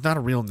it's not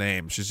a real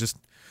name. She's just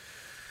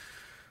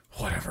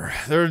whatever.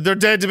 They're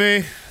dead to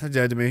me. They're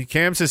dead to me.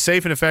 Cam says,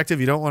 safe and effective.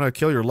 You don't want to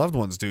kill your loved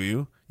ones, do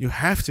you? You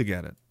have to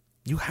get it.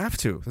 You have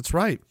to. That's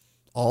right.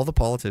 All the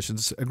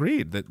politicians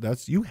agreed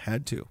that's you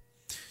had to.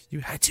 You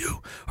had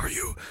to, or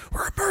you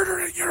were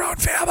murdering your own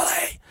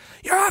family.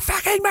 You're a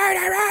fucking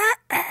murderer.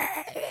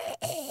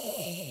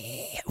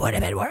 It would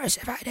have been worse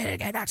if I didn't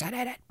get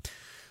vaccinated.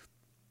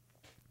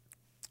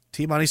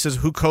 T-Money says,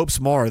 who copes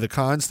more? The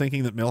cons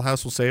thinking that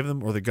Millhouse will save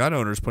them, or the gun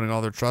owners putting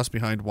all their trust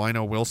behind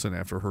Wino Wilson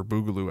after her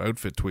Boogaloo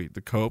outfit tweet?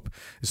 The cope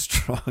is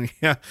strong.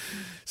 Yeah.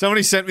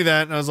 Somebody sent me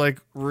that, and I was like,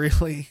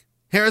 really?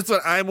 Here's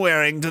what I'm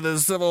wearing to the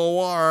Civil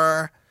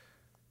War.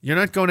 You're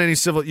not going to any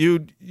civil... You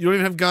don't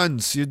even have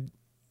guns.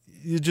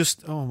 You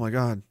just... Oh, my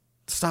God.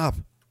 Stop.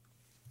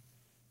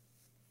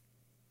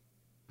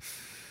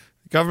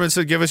 The government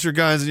said, give us your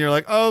guns, and you're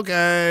like,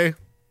 okay.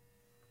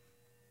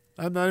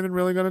 I'm not even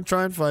really going to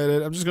try and fight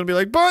it. I'm just going to be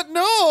like, but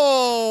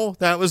no!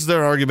 That was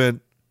their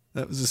argument.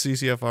 That was the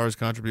CCFR's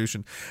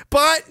contribution.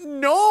 But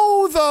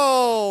no,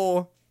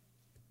 though!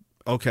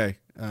 Okay.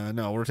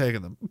 No, we're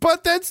taking them.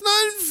 But that's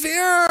not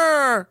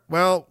fair!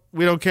 Well,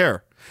 we don't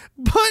care.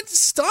 But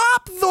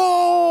stop,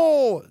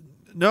 though!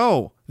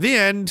 No. The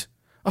end.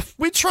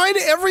 We tried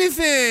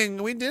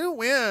everything. We didn't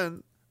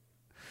win.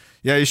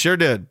 Yeah, you sure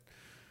did.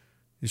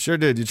 You sure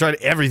did. You tried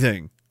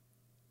everything.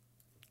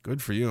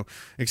 Good for you.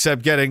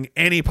 Except getting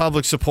any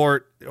public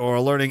support or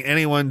alerting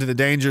anyone to the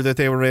danger that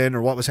they were in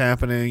or what was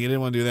happening. You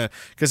didn't want to do that.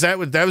 Because that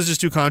was just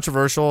too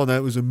controversial, and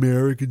that was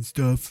American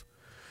stuff.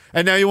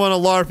 And now you want to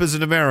LARP as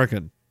an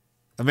American.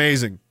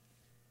 Amazing.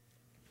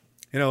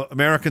 You know,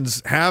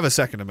 Americans have a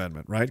Second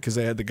Amendment, right? Because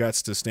they had the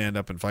guts to stand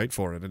up and fight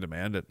for it and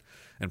demand it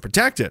and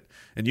protect it.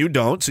 And you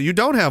don't, so you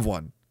don't have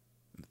one.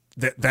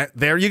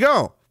 There you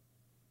go.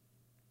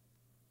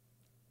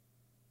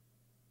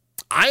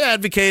 I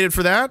advocated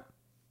for that.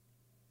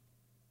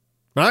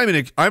 But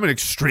I'm an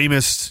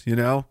extremist, you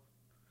know.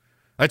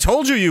 I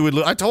told you would.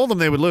 I told them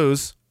they would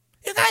lose.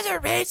 You guys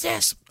are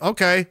racist.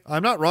 Okay,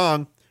 I'm not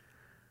wrong.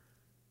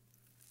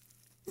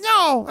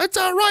 No, it's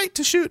all right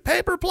to shoot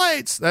paper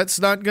plates. That's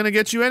not going to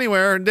get you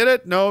anywhere. Did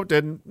it? No, it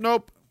didn't.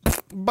 Nope.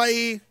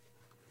 Bye.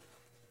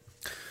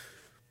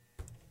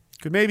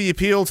 Could maybe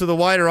appeal to the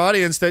wider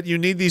audience that you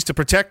need these to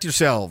protect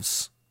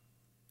yourselves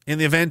in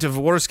the event of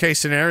a worst case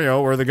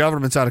scenario where the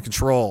government's out of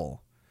control.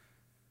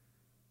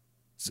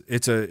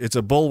 It's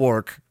a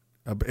bulwark.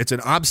 It's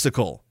an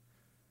obstacle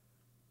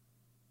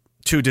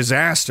to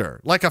disaster,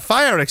 like a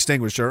fire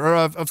extinguisher or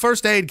a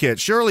first aid kit.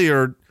 Surely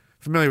you're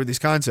familiar with these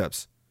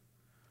concepts.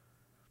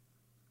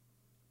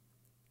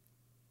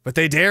 But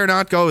they dare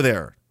not go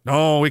there.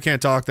 No, we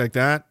can't talk like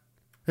that.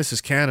 This is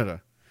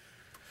Canada.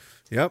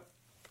 Yep.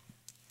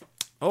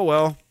 Oh,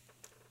 well.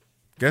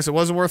 Guess it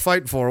wasn't worth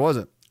fighting for, was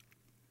it?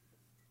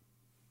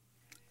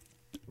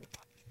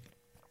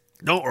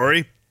 Don't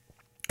worry.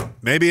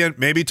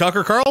 Maybe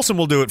Tucker Carlson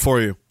will do it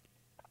for you.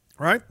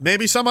 Right?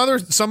 Maybe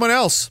someone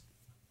else.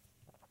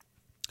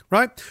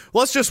 Right?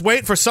 Let's just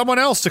wait for someone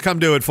else to come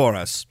do it for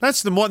us.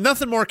 That's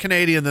nothing more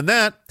Canadian than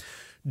that.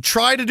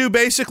 Try to do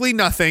basically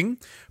nothing,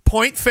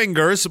 point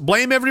fingers,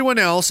 blame everyone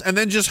else, and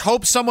then just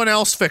hope someone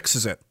else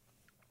fixes it.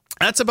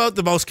 That's about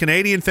the most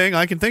Canadian thing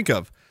I can think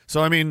of.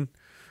 So, I mean,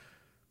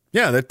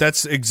 yeah,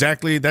 that's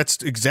exactly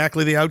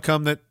the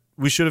outcome that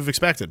we should have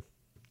expected.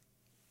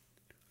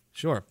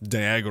 Sure.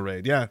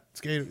 Diagorade. Yeah,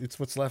 it's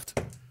what's left.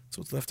 It's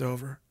what's left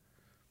over.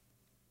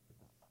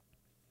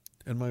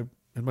 And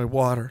my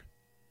water.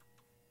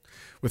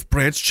 With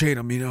branched chain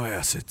amino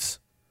acids.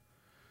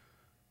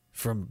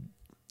 From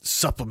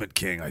Supplement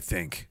King, I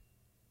think.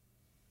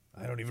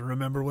 I don't even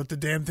remember what the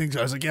damn things are.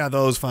 I was like, yeah,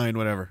 those, fine,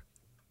 whatever.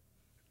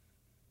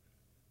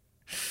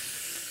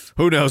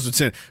 Who knows what's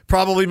in it?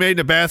 Probably made in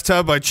a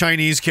bathtub by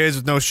Chinese kids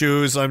with no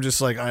shoes. I'm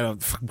just like, I don't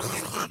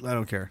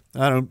care.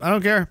 I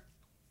don't care.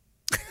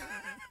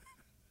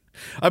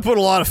 I put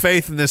a lot of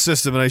faith in this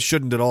system, and I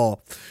shouldn't at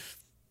all.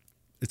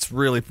 It's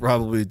really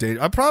probably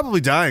dangerous. I'm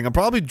probably dying. I'm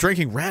probably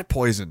drinking rat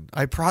poison.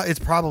 It's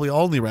probably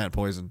only rat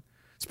poison.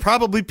 It's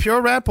probably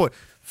pure rat poison.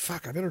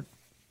 Fuck, I better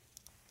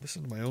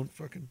listen to my own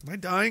fucking... Am I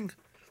dying?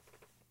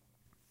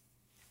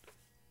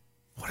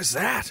 What is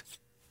that?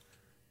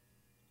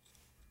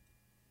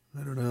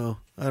 I don't know.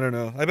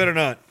 I better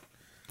not.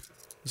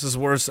 This is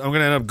worse. I'm going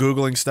to end up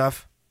Googling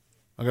stuff.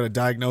 I'm going to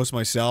diagnose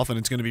myself, and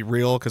it's going to be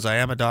real because I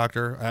am a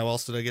doctor. How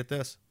else did I get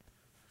this?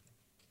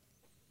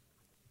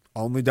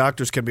 Only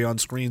doctors can be on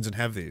screens and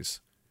have these.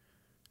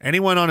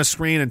 Anyone on a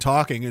screen and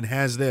talking and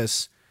has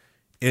this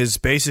is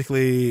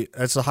basically...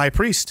 That's a high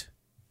priest.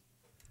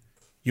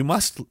 You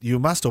must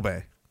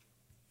obey.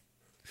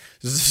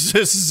 This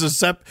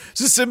is a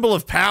symbol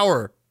of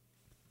power.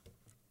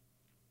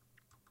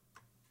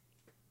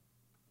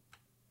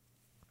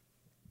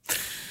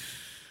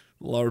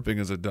 LARPing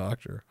as a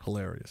doctor.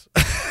 Hilarious.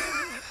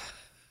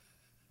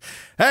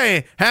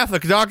 Hey, half the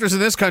doctors in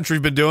this country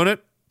have been doing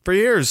it for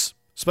years,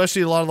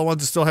 especially a lot of the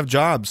ones that still have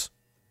jobs.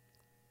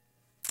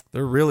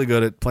 They're really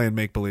good at playing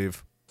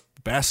make-believe.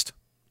 Best.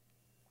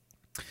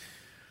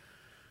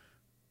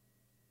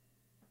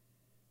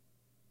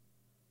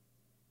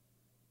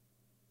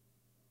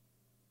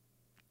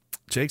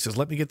 Jake says,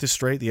 let me get this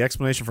straight. The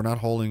explanation for not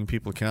holding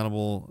people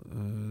accountable,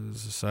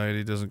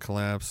 society doesn't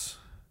collapse.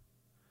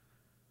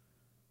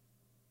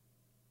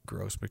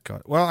 Gross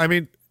McCut. Well, I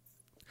mean,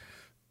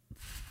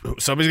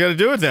 somebody's got to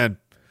do it then.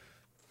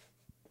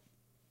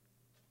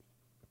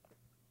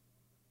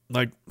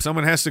 Like,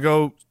 someone has to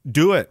go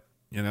do it,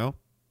 you know?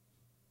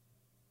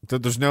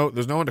 There's no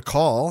one to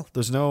call.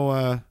 There's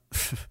no,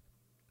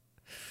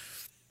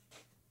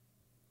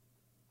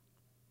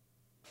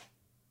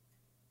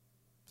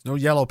 no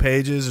yellow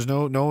pages. There's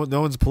no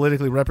one's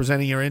politically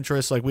representing your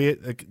interests. Like you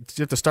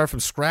have to start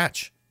from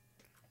scratch.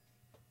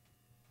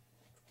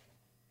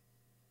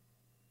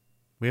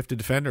 We have to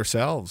defend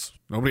ourselves.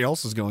 Nobody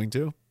else is going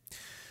to,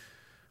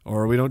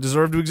 or we don't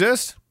deserve to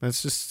exist.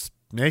 That's just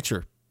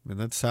nature, and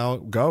that's how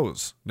it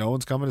goes. No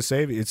one's coming to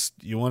save you. It's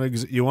you want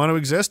to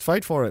exist,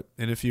 fight for it,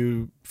 and if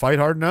you fight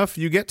hard enough,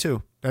 you get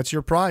to. That's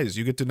your prize.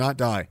 You get to not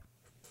die.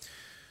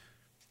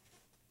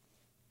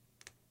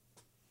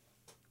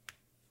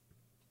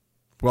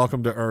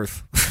 Welcome to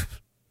Earth.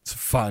 It's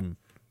fun.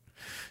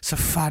 It's a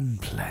fun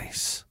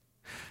place.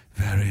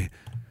 Very,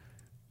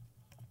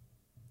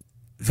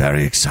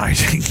 very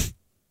exciting.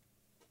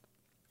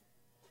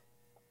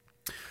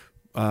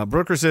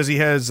 Brooker says he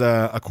has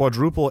a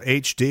quadruple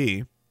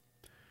HD,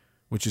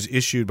 which is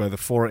issued by the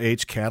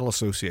 4-H Cattle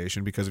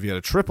Association, because if you had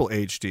a triple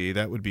HD,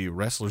 that would be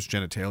wrestler's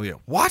genitalia.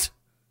 What?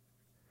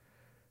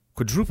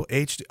 Quadruple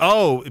HD?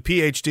 Oh,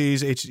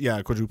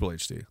 PhDs, quadruple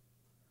HD.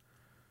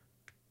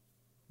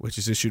 Which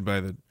is issued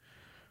by the.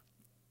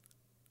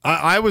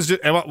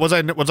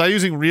 Was I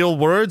using real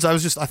words? I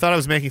thought I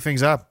was making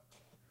things up.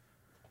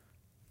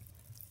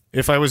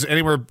 If I was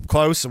anywhere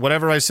close,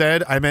 whatever I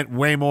said, I meant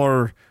way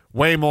more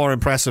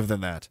impressive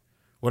than that.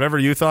 Whatever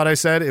you thought I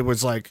said, it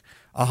was like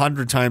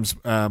 100 times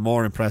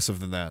more impressive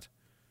than that.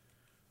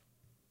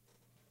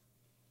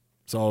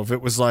 So if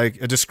it was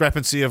like a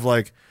discrepancy of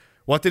like,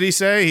 what did he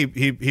say?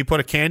 He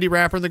put a candy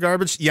wrapper in the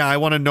garbage. Yeah, I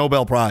won a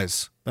Nobel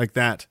Prize. Like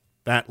that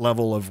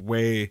level of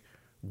way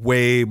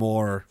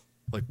more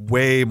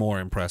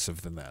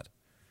impressive than that.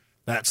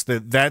 That's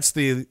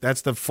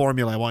the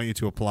formula I want you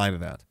to apply to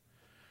that.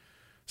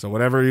 So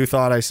whatever you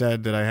thought I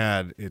said that I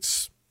had,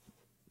 it's,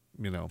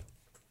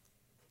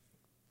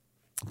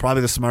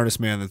 probably the smartest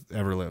man that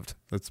ever lived.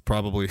 That's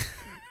probably.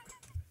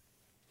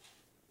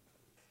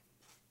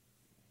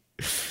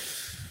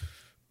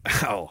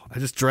 Ow, I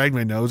just dragged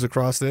my nose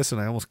across this and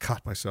I almost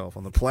cut myself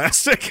on the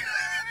plastic.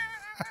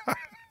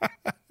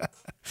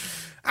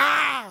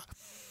 Ah!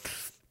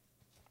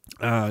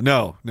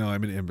 No,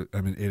 I'm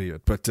an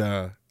idiot. But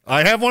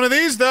I have one of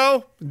these,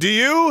 though. Do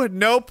you?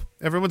 Nope.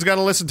 Everyone's got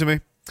to listen to me.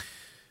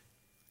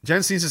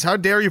 Jenstein says, how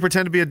dare you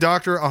pretend to be a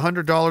doctor?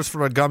 $100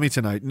 for a gummy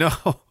tonight. No.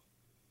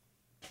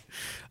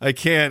 I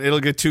can't. It'll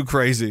get too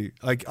crazy.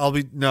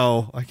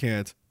 No, I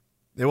can't.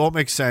 It won't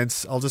make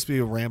sense. I'll just be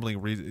a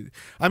rambling.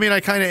 I mean, I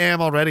kind of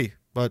am already,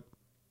 but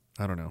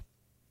I don't know.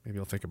 Maybe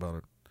I'll think about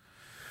it.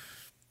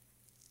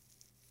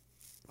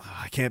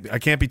 I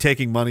can't be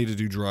taking money to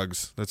do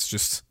drugs. That's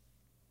just.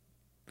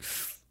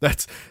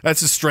 That's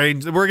a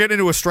strange. We're getting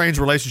into a strange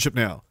relationship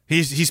now.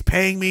 He's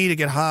paying me to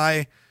get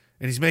high,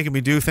 and he's making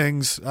me do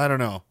things. I don't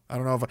know. I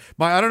don't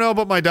know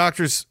about my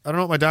doctors. I don't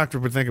know what my doctor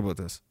would think about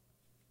this.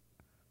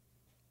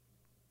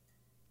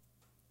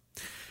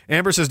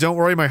 Amber says, don't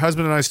worry, my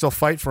husband and I still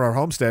fight for our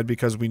homestead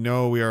because we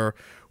know we are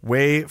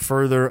way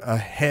further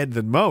ahead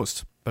than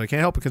most. But I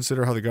can't help but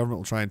consider how the government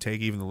will try and take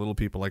even the little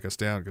people like us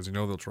down, because you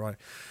know they'll try.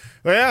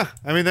 But yeah,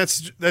 I mean,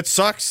 that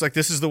sucks. Like,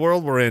 this is the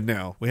world we're in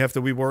now. We have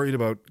to be worried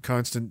about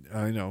constant,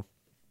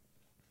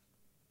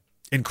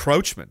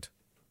 encroachment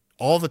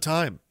all the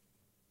time.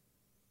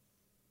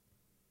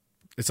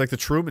 It's like the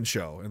Truman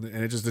Show, and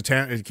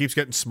it keeps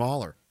getting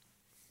smaller.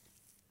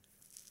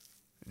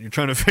 And you're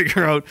trying to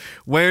figure out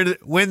when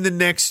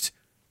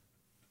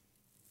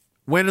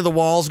are the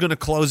walls going to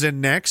close in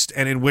next,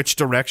 and in which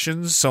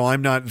directions, so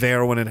I'm not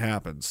there when it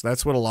happens.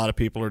 That's what a lot of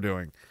people are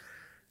doing.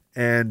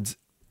 And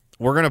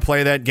we're going to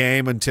play that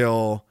game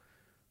until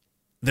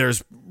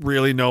there's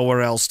really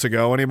nowhere else to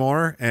go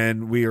anymore,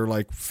 and we are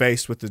like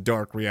faced with the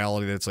dark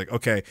reality that's like,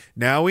 okay,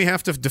 now we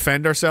have to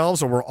defend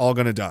ourselves or we're all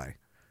going to die.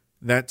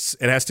 It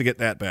has to get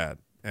that bad.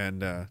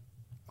 And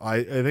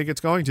I think it's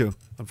going to,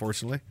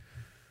 unfortunately.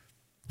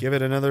 Give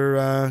it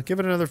another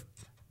 10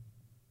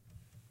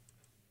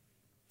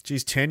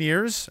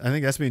 years? I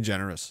think that's being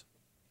generous.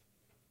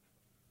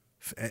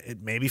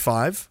 Maybe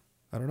 5.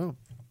 I don't know.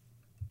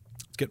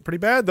 It's getting pretty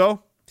bad,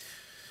 though.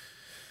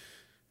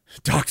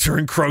 Doctor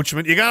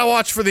encroachment. You got to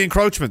watch for the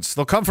encroachments.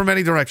 They'll come from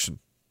any direction.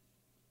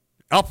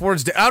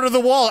 Upwards, out of the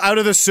wall, out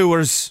of the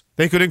sewers.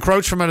 They could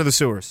encroach from out of the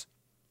sewers.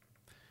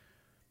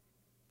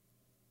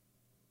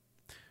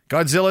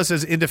 Godzilla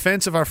says, in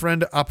defense of our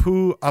friend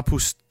Apu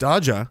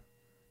Apustaja,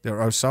 there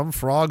are some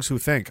frogs who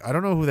think. I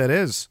don't know who that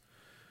is.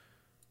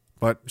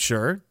 But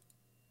sure.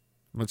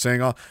 I'm not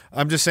saying all.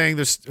 I'm just saying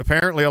there's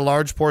apparently a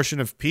large portion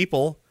of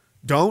people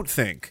don't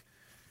think.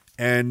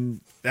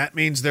 And that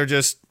means they're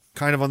just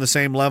kind of on the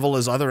same level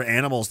as other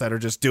animals that are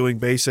just doing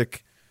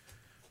basic,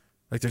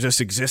 like they're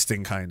just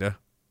existing, kind of.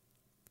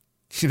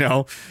 You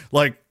know,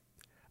 like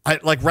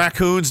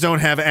raccoons don't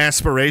have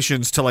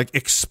aspirations to like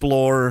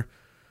explore,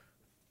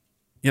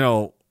 you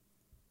know,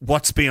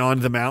 what's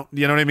beyond the mountain.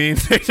 You know what I mean?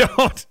 They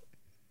don't.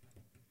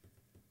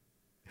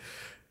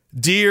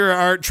 Deer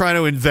aren't trying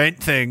to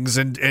invent things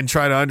and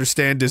try to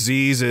understand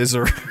diseases,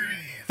 or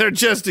they're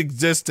just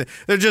existing.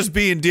 They're just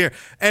being deer.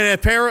 And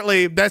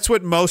apparently that's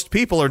what most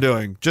people are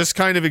doing, just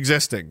kind of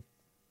existing.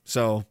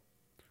 So,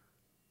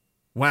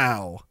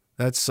 wow,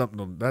 that's something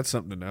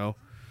to know.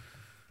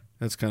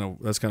 That's kind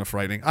of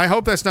frightening. I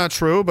hope that's not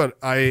true, but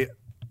it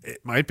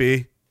might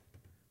be.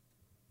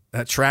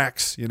 That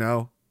tracks, you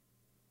know.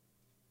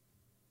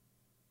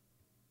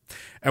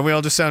 And we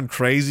all just sound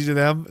crazy to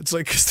them. It's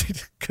like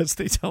because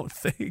they don't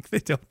think, they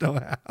don't know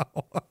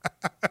how.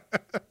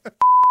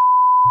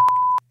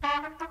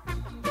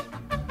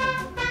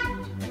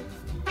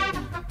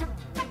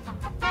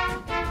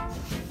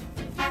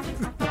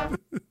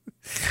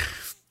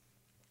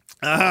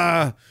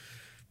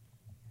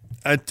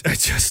 I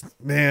just,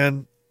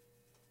 man,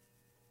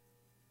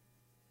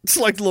 it's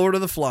like Lord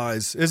of the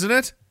Flies, isn't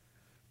it?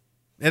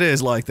 It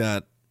is like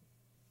that.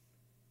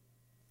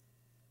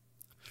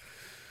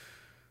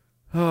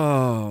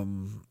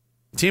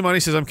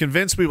 T-Money says, I'm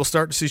convinced we will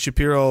start to see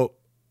Shapiro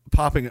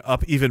popping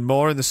up even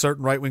more in the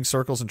certain right-wing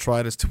circles and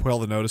try to quell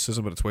the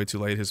noticism, but it's way too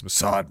late. His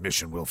Mossad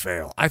mission will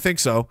fail. I think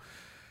so.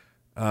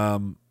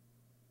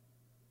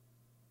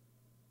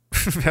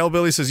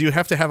 Hellbilly says, you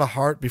have to have a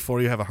heart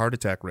before you have a heart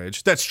attack,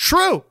 Rage. That's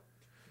true.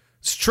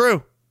 It's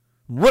true.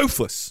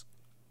 Ruthless.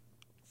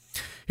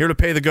 Here to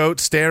pay the goat,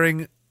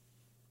 staying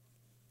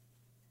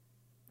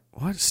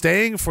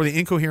for the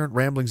incoherent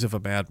ramblings of a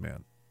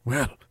madman.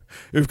 Well,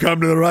 you've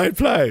come to the right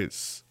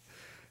place.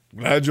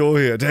 Glad you're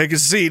here. Take a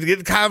seat,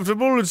 get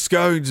comfortable. It's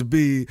going to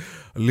be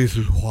a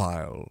little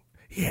while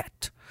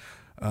yet.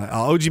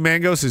 OG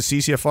Mango says,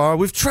 CCFR,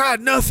 we've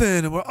tried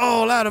nothing and we're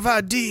all out of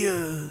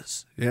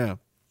ideas. Yeah.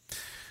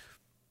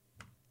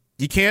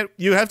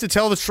 You have to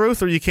tell the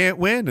truth or you can't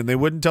win. And they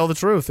wouldn't tell the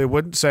truth. They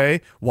wouldn't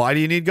say, why do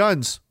you need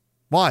guns?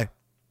 Why?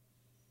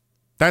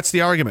 That's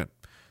the argument.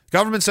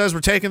 Government says we're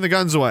taking the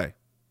guns away.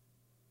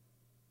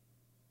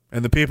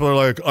 And the people are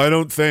like, I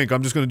don't think.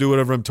 I'm just going to do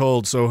whatever I'm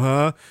told. So,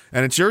 huh?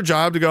 And it's your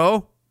job to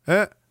go,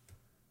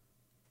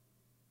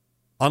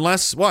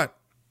 Unless, what?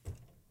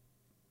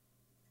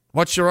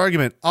 What's your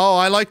argument? Oh,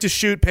 I like to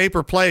shoot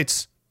paper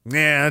plates.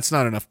 Yeah, that's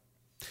not enough.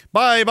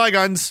 Bye,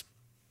 guns.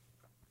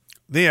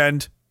 The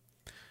end.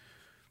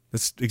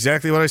 That's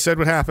exactly what I said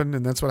would happen,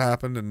 and that's what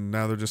happened. And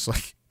now they're just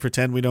like,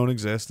 pretend we don't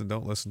exist and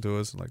don't listen to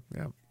us. And like,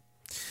 yeah.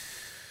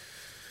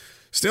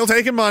 Still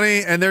taking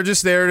money, and they're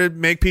just there to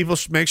make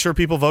sure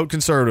people vote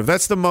conservative.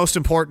 That's the most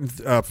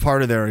important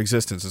part of their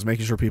existence, is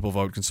making sure people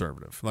vote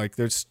conservative. Like,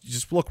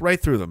 just look right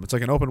through them. It's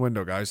like an open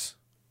window, guys.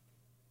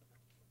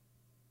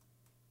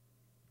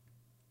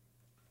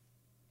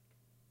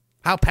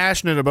 How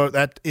passionate about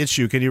that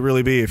issue can you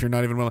really be if you're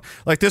not even willing?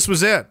 Like, this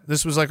was it.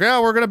 This was like,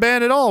 yeah, we're going to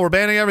ban it all. We're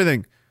banning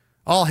everything.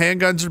 All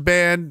handguns are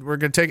banned. We're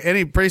going to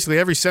take basically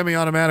every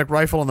semi-automatic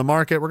rifle on the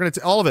market. We're going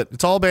to all of it.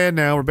 It's all banned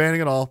now. We're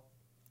banning it all.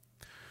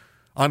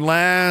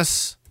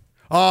 Unless,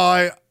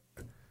 I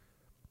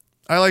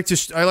like to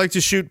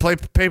shoot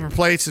paper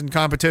plates in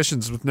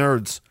competitions with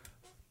nerds.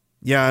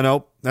 Yeah,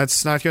 nope,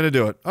 that's not going to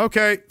do it.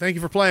 Okay, thank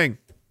you for playing.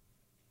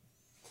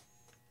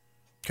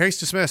 Case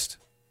dismissed.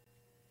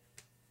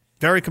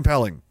 Very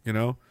compelling, you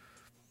know.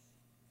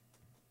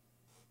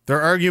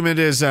 Their argument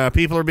is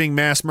people are being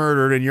mass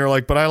murdered, and you're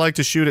like, but I like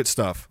to shoot at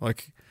stuff,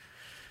 like,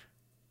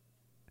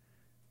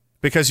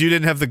 because you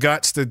didn't have the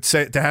guts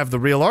to have the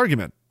real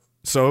argument,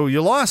 so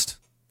you lost.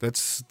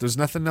 There's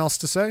nothing else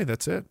to say.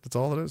 That's it. That's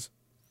all it is.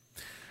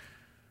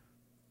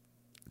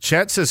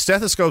 Chet says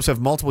stethoscopes have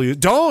multiple uses.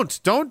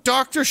 Don't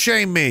doctor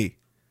shame me.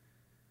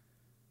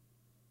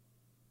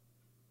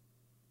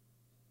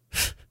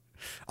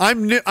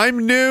 I'm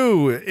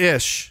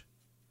new-ish.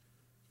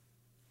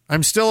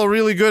 I'm still a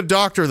really good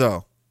doctor,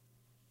 though.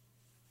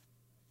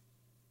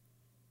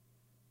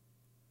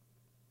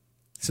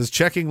 It says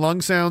checking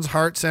lung sounds,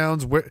 heart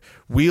sounds,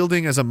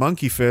 wielding as a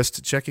monkey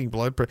fist, checking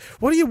blood pressure.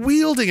 What are you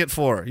wielding it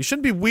for? You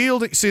shouldn't be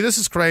wielding. See, this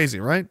is crazy,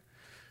 right?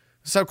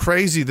 This is how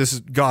crazy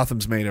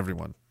Gotham's made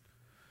everyone.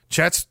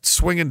 Chet's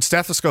swinging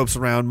stethoscopes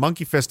around,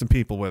 monkey fisting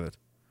people with it.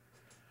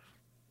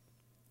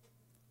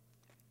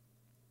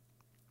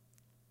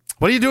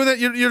 What are you doing that?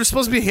 You're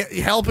supposed to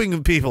be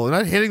helping people,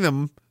 not hitting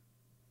them.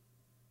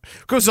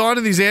 What goes on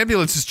in these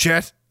ambulances,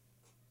 Chet?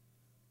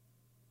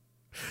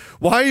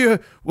 Why are you...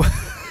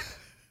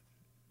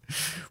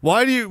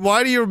 Why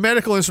do your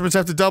medical instruments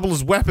have to double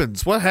as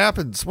weapons? What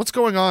happens? What's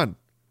going on?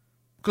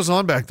 What goes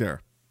on back there?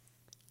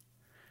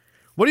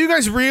 What are you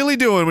guys really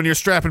doing when you're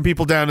strapping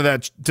people down to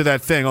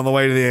that thing on the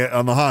way to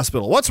the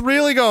hospital? What's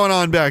really going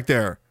on back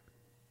there?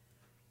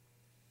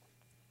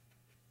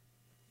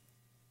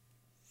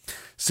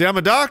 See, I'm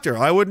a doctor.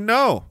 I wouldn't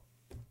know.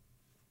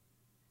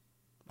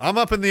 I'm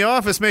up in the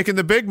office making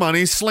the big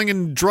money,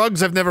 slinging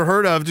drugs I've never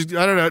heard of.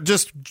 I don't know,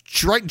 just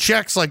writing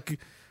checks like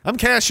I'm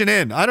cashing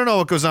in. I don't know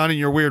what goes on in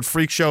your weird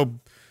freak show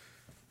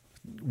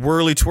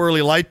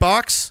whirly-twirly light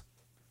box.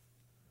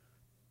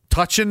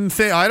 Touching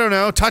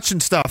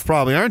stuff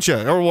probably, aren't you?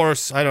 Or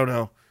worse, I don't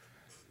know.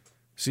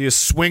 So you're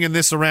swinging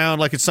this around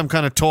like it's some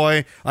kind of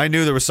toy. I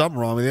knew there was something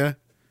wrong with you.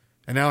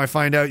 And now I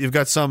find out you've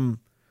got some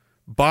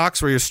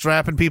box where you're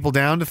strapping people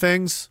down to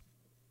things.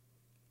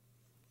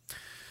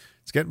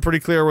 It's getting pretty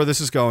clear where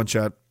this is going,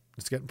 Chet.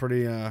 It's getting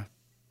pretty,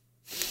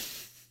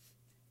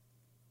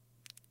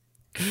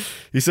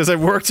 He says,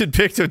 I've worked in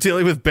Pictou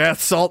dealing with bath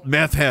salt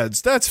meth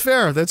heads. That's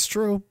fair. That's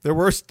true. There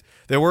were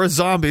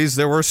zombies.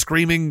 There were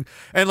screaming,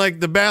 and like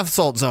the bath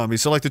salt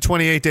zombies. So like the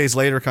 28 days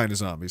later kind of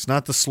zombies,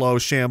 not the slow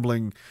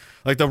shambling,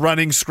 like the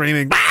running,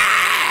 screaming,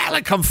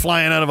 like come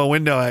flying out of a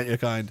window at you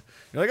kind.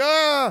 You're like,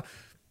 ah.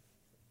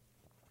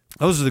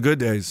 Those are the good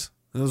days.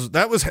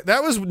 That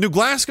was New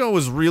Glasgow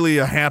was really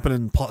a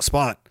happening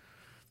spot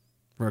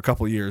for a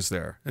couple years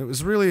there. It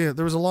was really,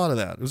 there was a lot of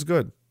that. It was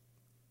good.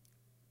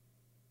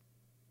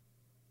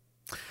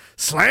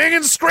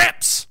 Slanging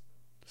scripts.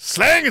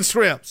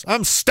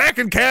 I'm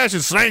stacking cash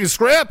and slanging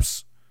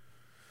scripts.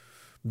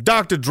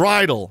 Dr.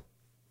 Dreidel.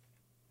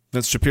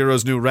 That's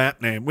Shapiro's new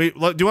rap name. Do you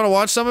want to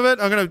watch some of it?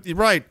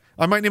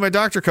 I might need my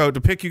doctor coat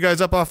to pick you guys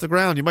up off the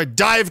ground. You might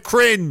die of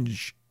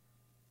cringe.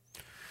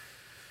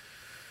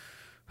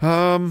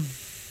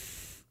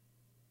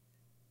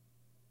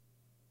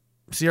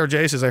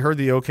 CRJ says, I heard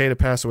the Okay to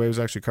Pass Away was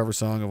actually a cover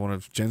song of one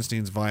of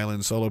Jenstein's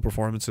violin solo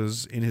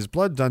performances. In his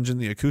Blood Dungeon,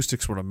 the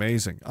acoustics were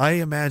amazing. I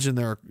imagine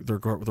they're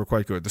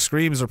quite good. The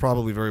screams are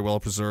probably very well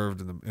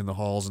preserved in the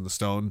halls and the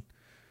stone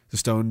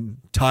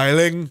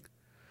tiling.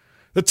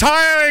 The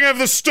tiling of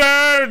the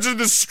stones in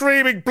the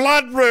screaming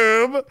blood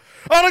room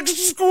are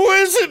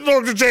exquisite,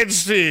 Dr.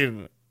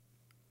 Jenstein.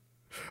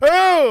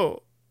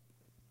 Oh!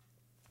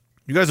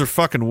 You guys are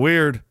fucking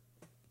weird.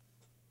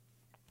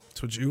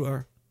 That's what you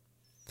are.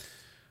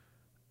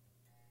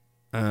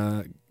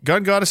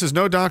 Gun Goddess says,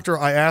 no doctor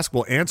I ask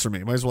will answer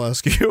me. Might as well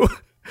ask you.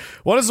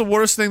 What is the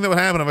worst thing that would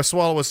happen if I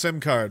swallow a SIM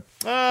card?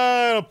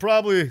 It'll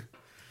probably,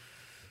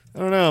 I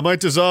don't know, it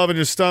might dissolve in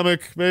your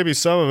stomach. Maybe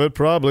some of it,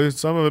 probably.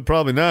 Some of it,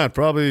 probably not.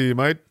 Probably you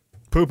might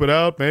poop it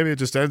out. Maybe it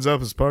just ends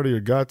up as part of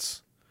your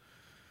guts.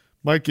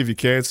 Might give you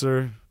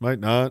cancer. Might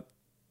not.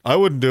 I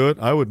wouldn't do it.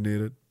 I wouldn't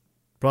eat it.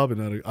 Probably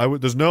not.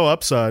 There's no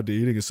upside to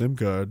eating a SIM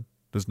card.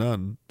 There's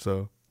none.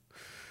 So,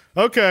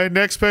 okay,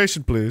 next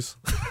patient, please.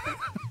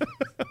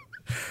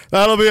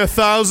 That'll be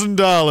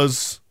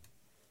 $1,000.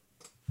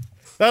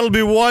 That'll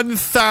be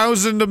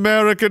 1,000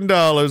 American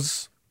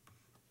dollars.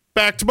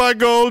 Backed by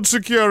gold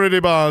security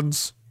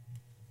bonds.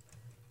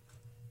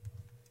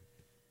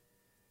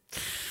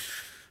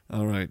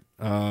 All right.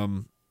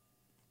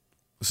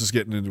 This is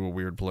getting into a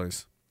weird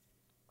place.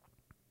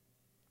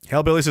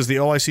 Hellbilly says the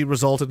OIC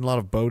resulted in a lot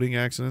of boating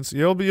accidents.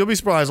 You'll be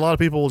surprised. A lot of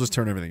people will just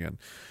turn everything in.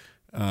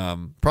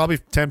 Probably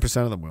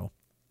 10% of them will.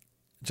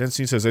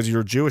 Jenstein says, as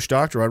your Jewish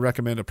doctor, I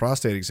recommend a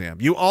prostate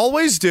exam. You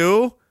always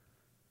do.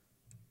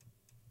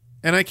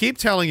 And I keep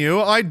telling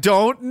you, I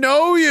don't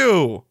know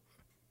you.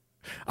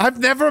 I've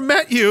never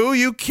met you.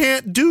 You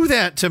can't do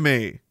that to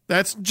me.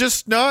 That's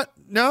just not,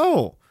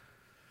 no.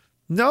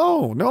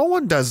 No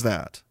one does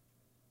that.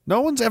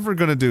 No one's ever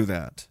going to do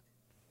that.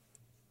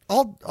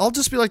 I'll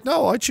just be like,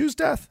 no, I choose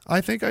death.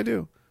 I think I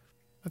do.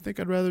 I think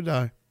I'd rather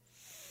die.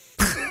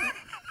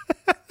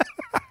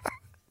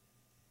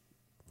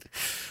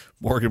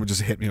 Morgan would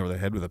just hit me over the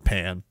head with a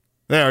pan.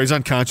 There, he's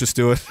unconscious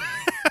to it.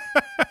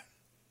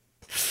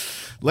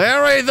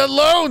 Larry the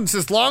Loon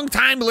says,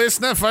 long-time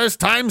listener,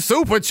 first-time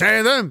super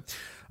chatter.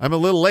 I'm a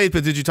little late,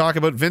 but did you talk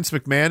about Vince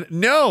McMahon?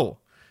 No.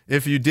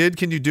 If you did,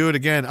 can you do it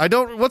again?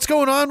 What's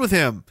going on with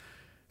him?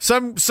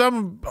 Some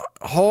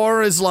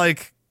whore is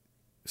like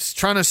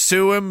trying to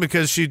sue him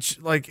because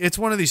it's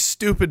one of these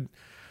stupid,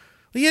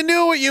 you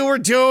knew what you were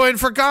doing,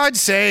 for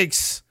God's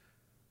sakes.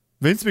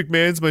 Vince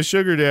McMahon's my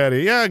sugar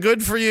daddy. Yeah,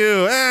 good for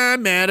you.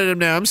 I'm mad at him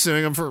now. I'm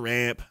suing him for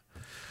rape.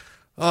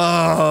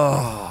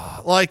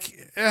 Oh,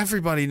 like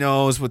everybody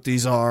knows what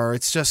these are.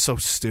 It's just so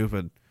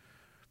stupid.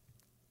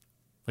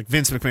 Like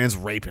Vince McMahon's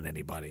raping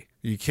anybody.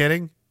 Are you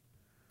kidding?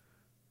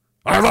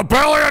 I have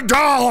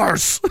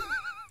 $1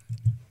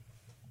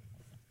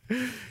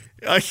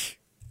 billion.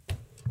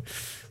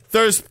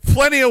 There's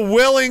plenty of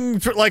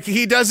willing, like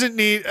he doesn't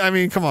need, I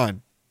mean, come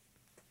on.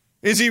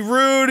 Is he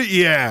rude?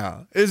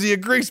 Yeah. Is he a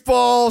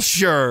greaseball?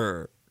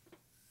 Sure.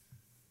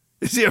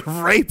 Is he a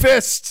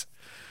rapist?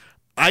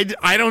 I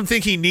don't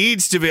think he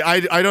needs to be. I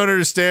don't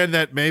understand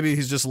that. Maybe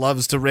he just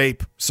loves to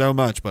rape so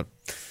much. But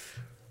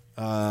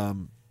a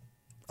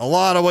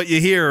lot of what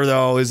you hear,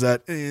 though, is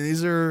that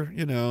these are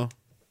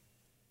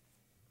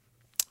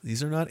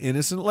not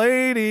innocent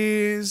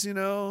ladies,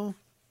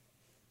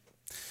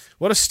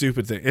 What a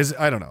stupid thing.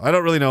 I don't know. I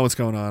don't really know what's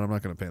going on. I'm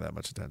not going to pay that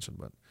much attention,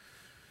 but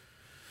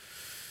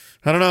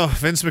I don't know.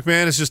 Vince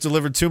McMahon has just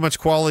delivered too much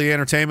quality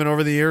entertainment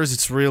over the years.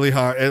 It's really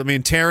hard. I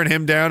mean, tearing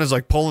him down is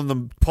like pulling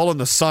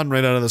the sun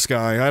right out of the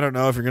sky. I don't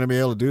know if you're going to be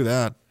able to do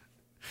that.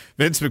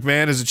 Vince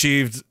McMahon has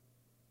achieved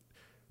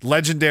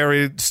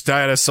legendary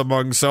status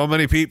among so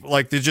many people.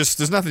 Like,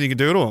 there's nothing you can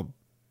do to him.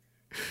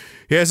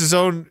 He has his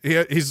own. He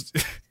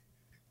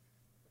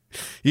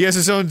has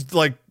his own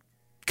like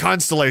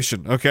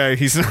constellation. Okay,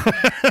 he's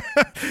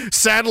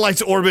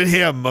satellites orbit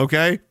him.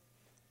 Okay.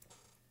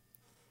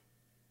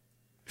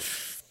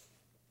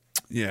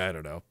 Yeah, I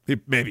don't know.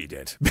 Maybe he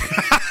did.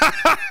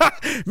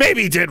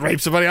 Maybe he did rape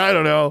somebody. I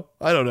don't know.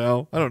 I don't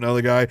know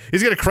the guy.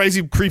 He's got a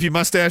crazy, creepy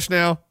mustache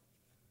now.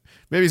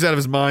 Maybe he's out of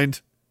his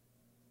mind.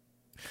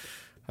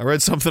 I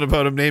read something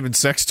about him naming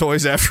sex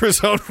toys after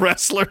his own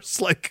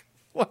wrestlers. Like,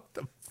 what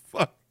the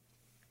fuck?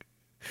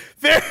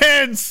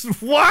 Vince,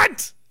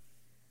 what?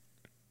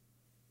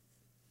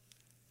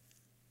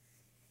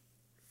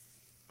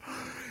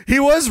 He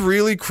was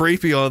really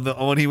creepy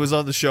when he was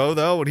on the show,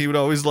 though, when he would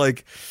always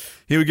like...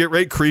 He would get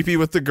right creepy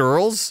with the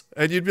girls,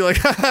 and you'd be like,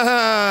 ha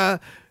ha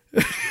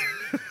ha.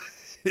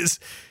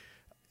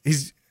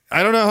 He's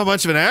I don't know how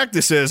much of an act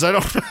this is. I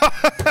don't know.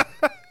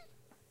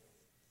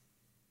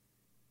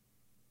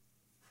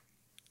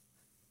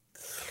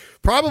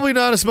 Probably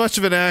not as much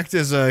of an act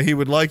as he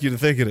would like you to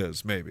think it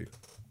is, maybe.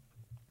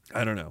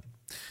 I don't know.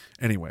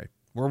 Anyway,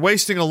 we're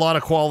wasting a lot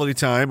of quality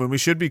time when we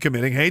should be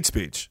committing hate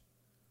speech.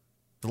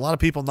 A lot of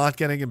people not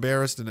getting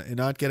embarrassed and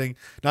not getting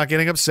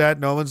upset.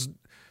 No one's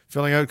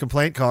filling out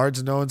complaint cards,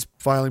 and no one's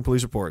filing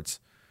police reports.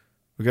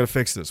 We got to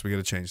fix this. We got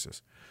to change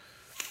this.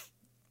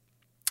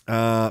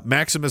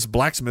 Maximus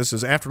Blacksmith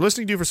says, after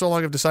listening to you for so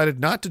long, I've decided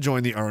not to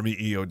join the Army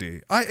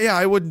EOD.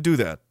 I wouldn't do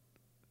that.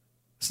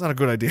 It's not a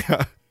good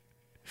idea.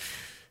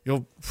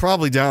 You'll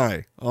probably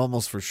die,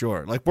 almost for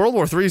sure. Like, World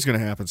War III is going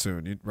to happen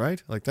soon,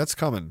 right? Like, that's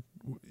coming,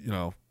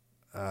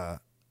 right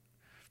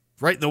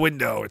in the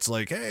window. It's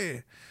like,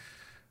 hey,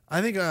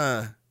 I think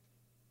I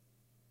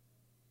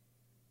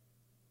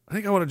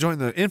want to join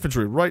the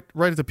infantry right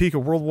at the peak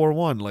of World War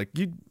I. Like,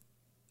 you...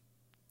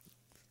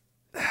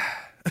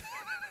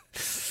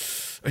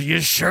 Are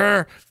you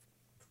sure?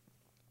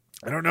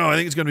 I don't know. I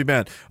think it's going to be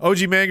bad.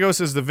 OG Mango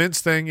says the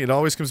Vince thing, it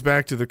always comes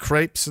back to the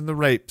crepes and the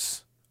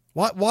rapes.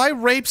 Why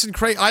rapes and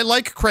crepes? I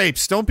like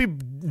crepes. Don't be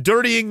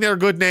dirtying their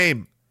good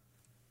name.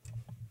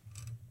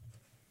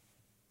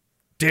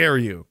 Dare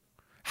you.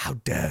 How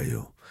dare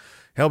you?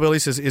 Hellbilly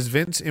says, is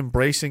Vince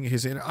embracing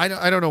his inner... I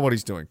don't know what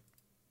he's doing.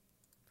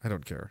 I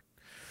don't care.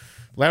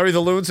 Larry the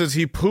Loon says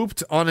he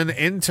pooped on an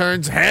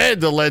intern's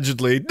head,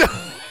 allegedly.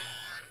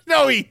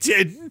 No, he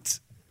didn't.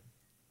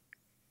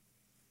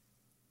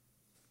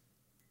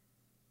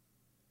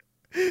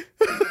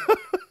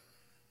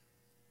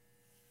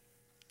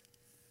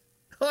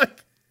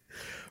 Like,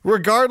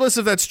 regardless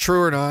if that's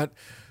true or not,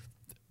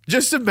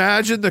 just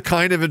imagine the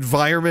kind of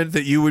environment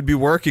that you would be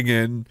working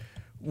in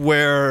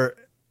where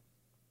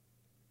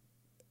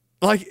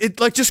like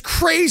just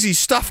crazy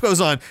stuff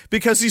goes on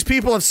because these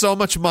people have so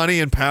much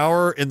money and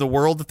power in the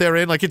world that they're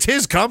in. Like, it's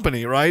his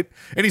company, right?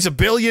 And he's a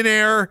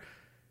billionaire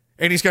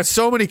and he's got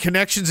so many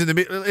connections in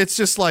the... It's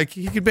just like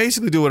he can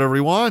basically do whatever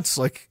he wants.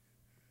 Like,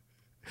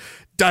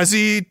 does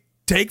he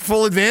take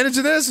full advantage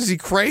of this? Is he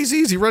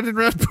crazy? Is he running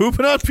around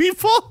pooping on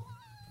people?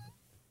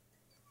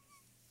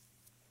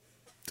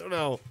 Don't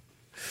know.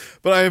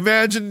 But I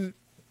imagine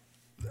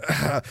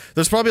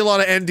there's probably a lot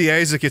of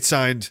NDAs that get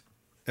signed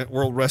at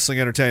World Wrestling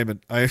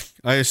Entertainment. I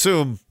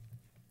assume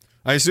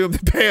they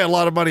pay a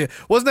lot of money.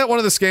 Wasn't that one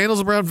of the scandals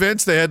around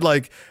Vince? They had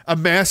like a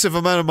massive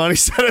amount of money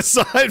set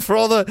aside for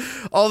all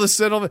the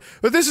settlement.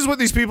 But this is what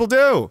these people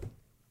do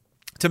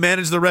to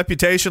manage their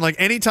reputation. Like,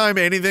 anytime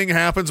anything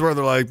happens where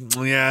they're like,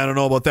 yeah, I don't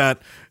know about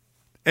that,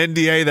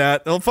 NDA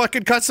that, they'll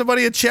fucking cut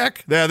somebody a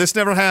check. Yeah, this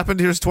never happened.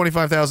 Here's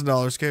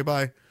 $25,000. Okay,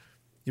 bye.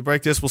 You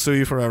break this, we'll sue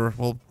you forever.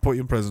 We'll put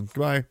you in prison.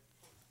 Goodbye.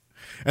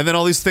 And then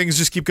all these things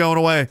just keep going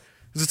away.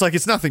 It's like,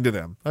 it's nothing to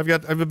them.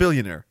 I'm a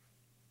billionaire.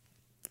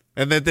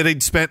 And then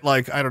they'd spent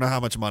like, I don't know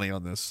how much money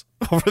on this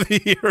over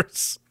the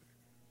years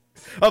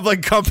of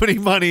like company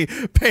money,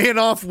 paying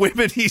off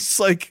women.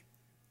 He's like,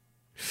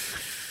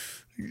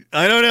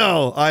 I don't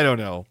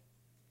know.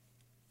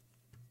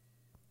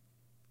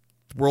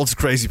 The world's a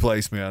crazy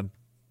place, man.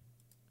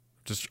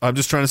 I'm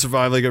just trying to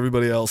survive like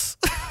everybody else.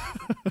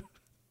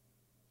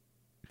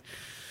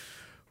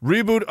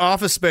 Reboot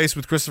Office Space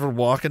with Christopher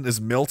Walken as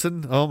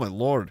Milton. Oh my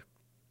lord.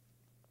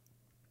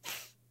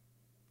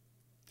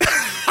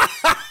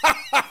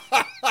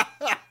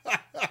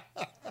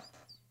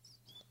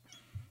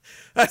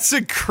 That's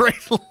a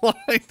great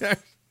line.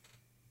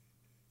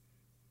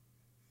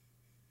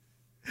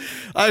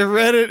 I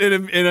read it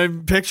and I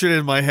pictured it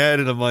in my head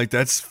and I'm like,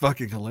 that's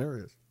fucking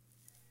hilarious.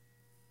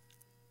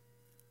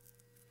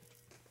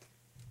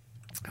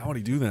 How would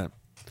he do that?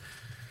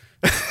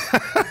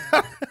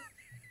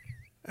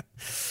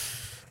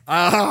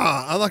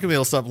 I'm not going to be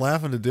able to stop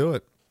laughing to do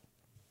it.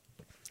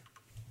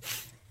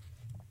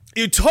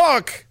 You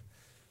took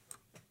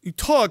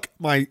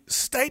my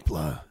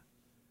stapler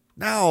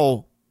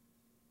No.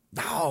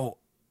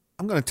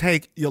 I'm going to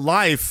take your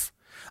life.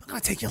 I'm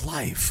going to take your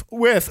life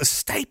with a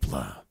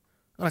stapler.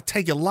 I'm going to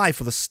take your life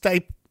with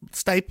a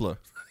stapler.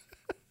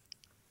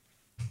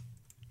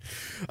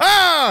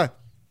 Ah!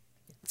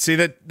 See,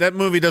 that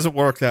movie doesn't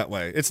work that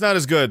way. It's not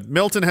as good.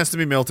 Milton has to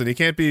be Milton. He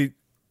can't be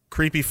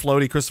creepy,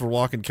 floaty Christopher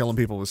Walken killing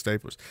people with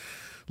staplers.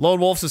 Lone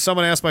Wolf says,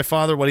 someone asked my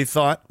father what he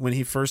thought when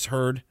he first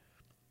heard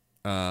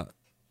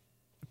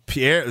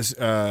Pierre,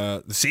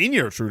 the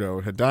senior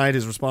Trudeau, had died.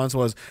 His response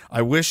was,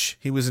 I wish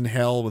he was in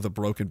hell with a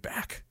broken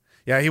back.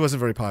 Yeah, he wasn't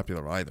very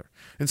popular either.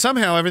 And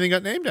somehow everything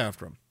got named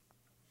after him.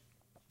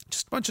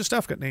 Just a bunch of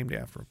stuff got named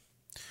after him.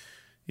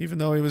 Even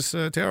though he was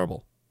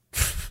terrible.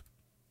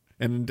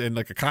 and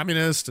like a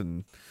communist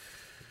and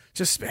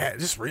just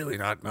really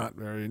not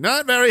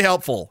very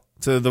helpful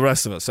to the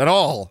rest of us at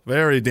all.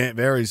 Very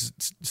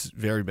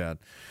bad.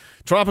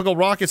 Tropical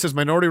Rocket says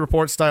Minority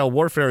Report style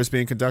warfare is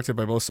being conducted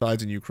by both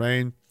sides in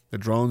Ukraine. The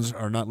drones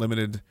are not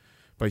limited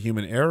by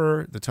human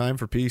error. The time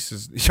for peace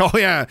is... Oh,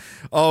 yeah.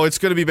 Oh, it's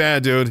going to be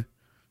bad, dude.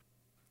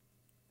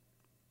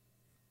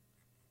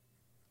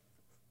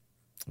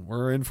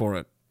 We're in for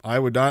it.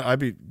 I'd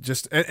be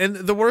just... And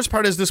the worst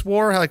part is this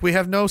war, like, we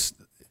have no...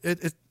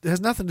 It has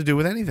nothing to do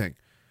with anything.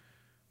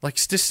 Like,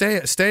 just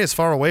stay as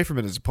far away from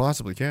it as you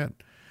possibly can.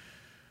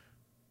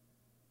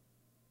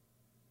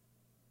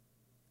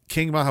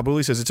 King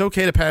Mahabuli says, it's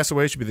okay to pass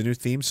away should be the new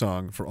theme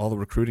song for all the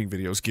recruiting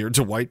videos geared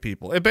to white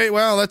people.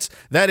 Well,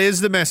 that is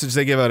the message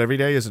they give out every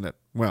day, isn't it?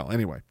 Well,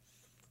 anyway,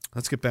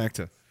 let's get back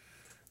to...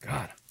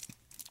 God.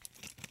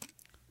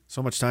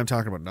 So much time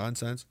talking about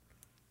nonsense.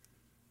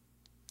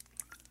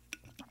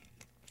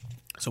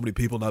 So many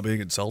people not being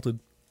insulted.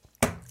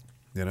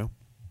 You know?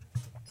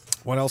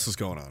 What else is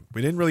going on?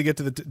 We didn't really get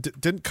to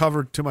didn't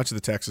cover too much of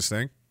the Texas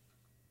thing.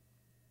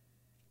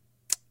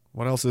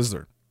 What else is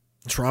there?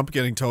 Trump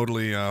getting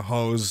totally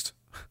hosed.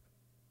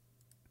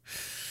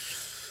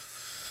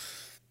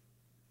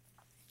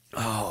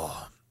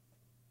 Oh.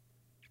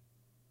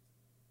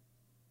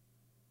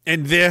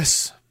 And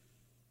this.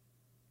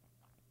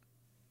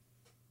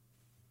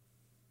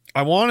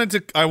 I wanted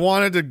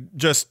to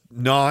just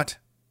not,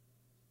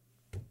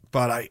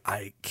 but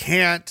I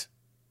can't.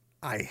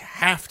 I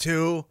have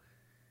to.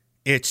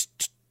 It's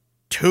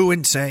too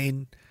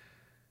insane.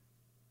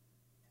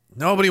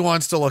 Nobody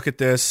wants to look at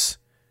this.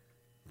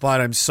 But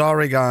I'm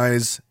sorry,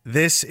 guys.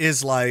 This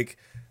is like,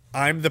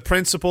 I'm the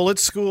principal at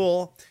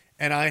school,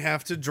 and I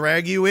have to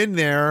drag you in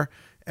there,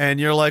 and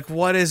you're like,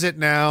 what is it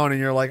now? And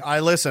you're like, I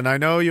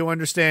know you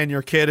understand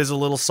your kid is a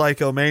little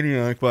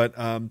psychomaniac, but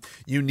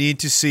you need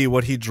to see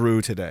what he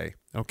drew today,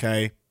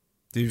 okay?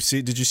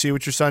 Did you see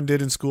what your son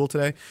did in school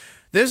today?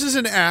 This is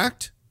an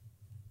act.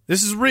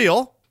 This is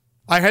real.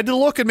 I had to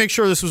look and make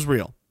sure this was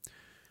real.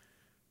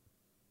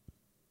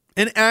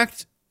 An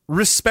act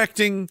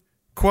respecting,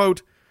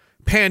 quote,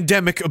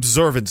 Pandemic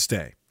Observance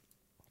Day.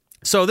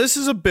 So this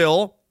is a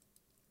bill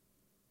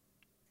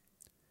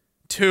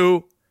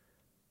to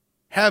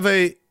have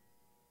a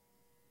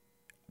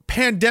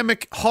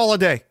pandemic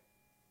holiday.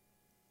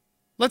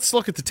 Let's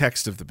look at the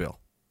text of the bill.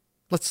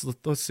 Let's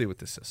see what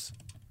this is.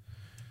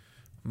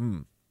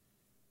 The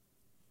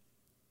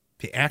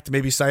act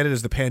may be cited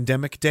as the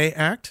Pandemic Day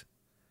Act.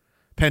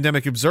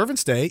 Pandemic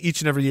Observance Day,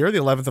 each and every year, the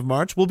 11th of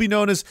March, will be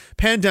known as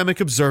Pandemic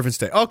Observance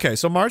Day. Okay,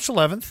 so March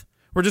 11th.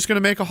 We're just going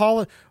to make a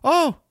holiday.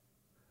 Oh,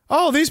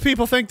 these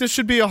people think this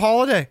should be a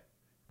holiday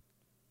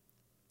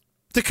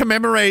to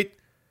commemorate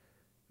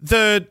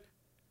the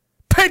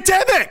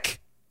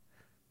pandemic.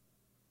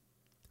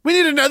 We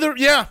need another.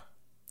 Yeah.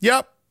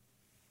 Yep.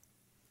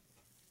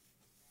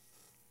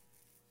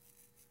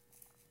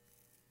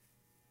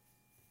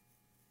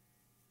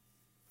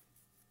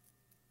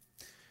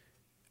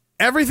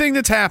 Everything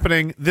that's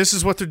happening, this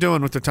is what they're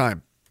doing with their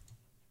time.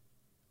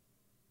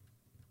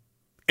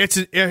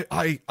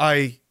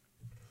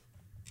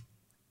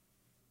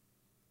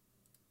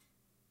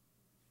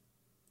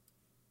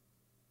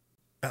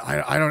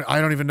 I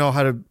don't even know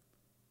how to.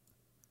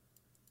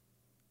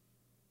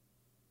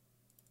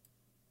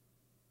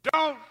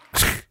 Don't.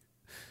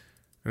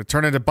 Gonna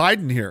turn into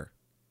Biden here.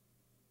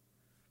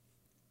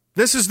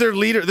 This is their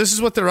leader. This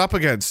is what they're up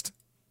against.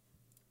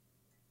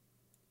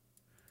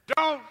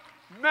 Don't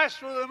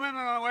mess with the men in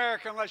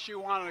America unless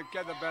you want to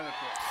get the benefit.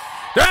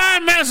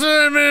 Don't mess with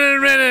them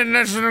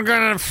unless you're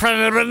gonna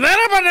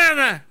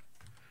banana.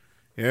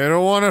 You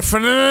don't want to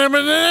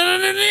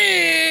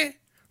banana.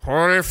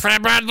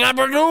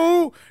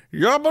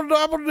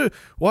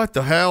 What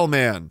the hell,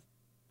 man?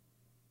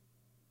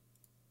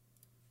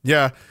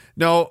 Yeah,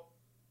 no.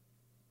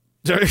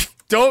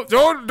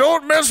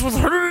 Don't mess with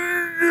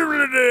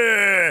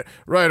her.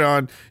 Right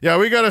on. Yeah,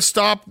 we gotta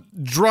stop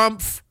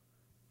Drumpf.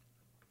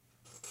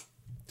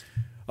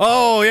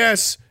 Oh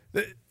yes.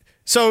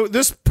 So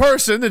this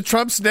person that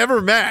Trump's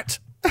never met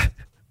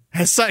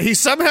he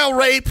somehow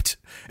raped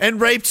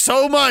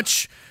so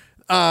much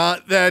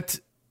that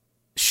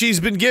she's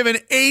been given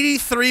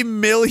 $83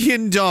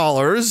 million.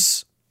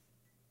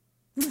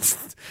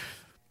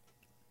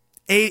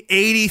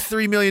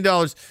 $83 million.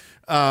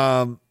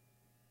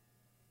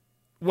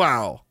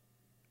 Wow.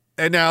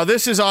 And now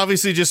this is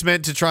obviously just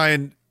meant to try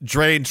and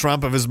drain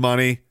Trump of his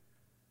money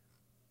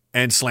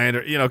and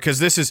slander, because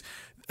this is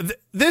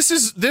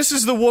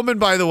the woman,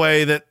 by the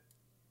way, that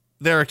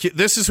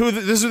this is who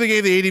they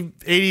gave the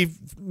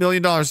 $80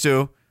 million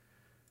to.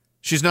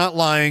 She's not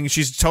lying.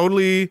 She's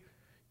totally.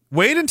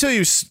 Wait until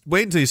you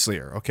see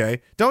her,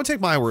 okay? Don't take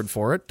my word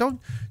for it.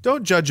 Don't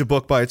judge a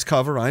book by its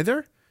cover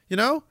either.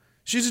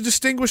 She's a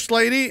distinguished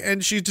lady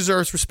and she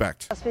deserves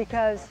respect. That's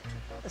because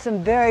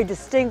some very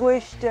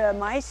distinguished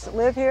mice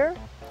live here.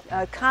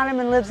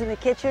 Kahneman lives in the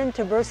kitchen.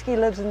 Taberski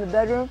lives in the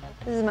bedroom.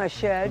 This is my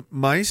shed.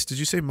 Mice? Did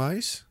you say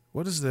mice?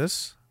 What is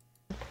this?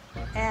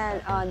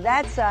 And on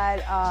that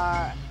side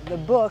are the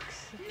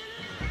books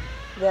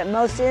that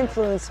most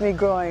influenced me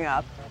growing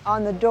up.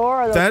 On the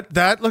door.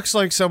 That looks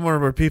like somewhere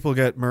where people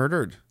get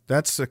murdered.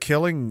 That's a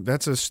killing.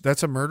 That's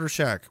a murder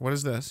shack. What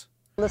is this?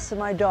 List of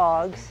my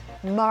dogs.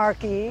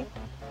 Marky.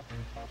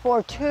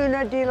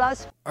 Fortuna de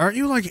las. Aren't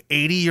you like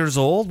 80 years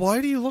old?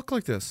 Why do you look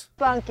like this?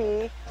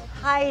 Spunky.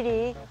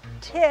 Heidi.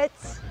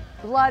 Tits.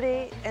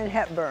 Bloody. And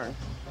Hepburn.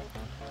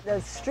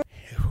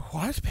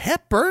 What?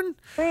 Hepburn?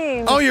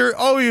 Streams.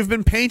 You've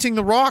been painting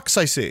the rocks,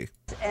 I see.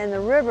 And the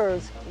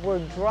rivers were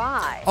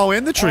dry. Oh,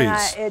 and the trees.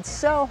 And it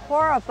so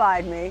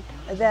horrified me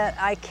that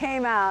I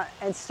came out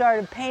and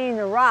started painting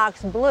the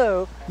rocks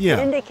blue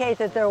to indicate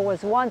that there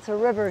was once a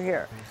river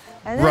here.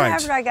 And then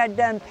after I got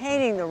done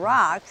painting the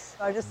rocks,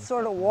 I just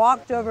sort of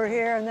walked over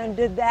here and then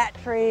did that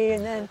tree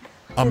and then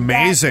did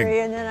that tree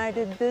and then I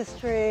did this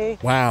tree.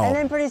 Wow. And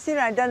then pretty soon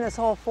I'd done this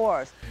whole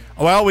forest.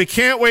 Well, we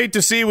can't wait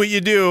to see what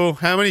you do,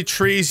 how many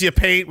trees you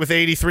paint with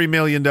 $83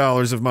 million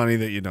of money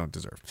that you don't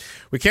deserve.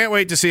 We can't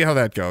wait to see how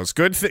that goes.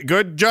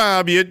 Good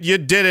job. You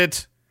did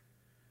it.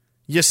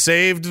 You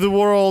saved the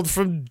world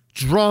from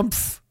Trump.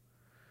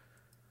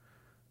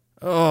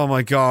 Oh,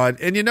 my God.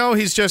 And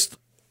he's just,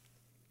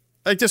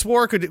 like, this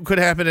war could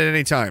happen at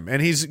any time.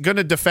 And he's going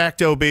to de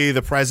facto be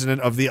the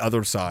president of the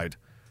other side.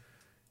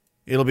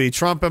 It'll be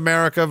Trump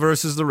America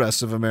versus the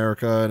rest of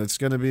America, and it's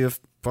going to be a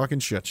fucking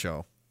shit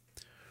show.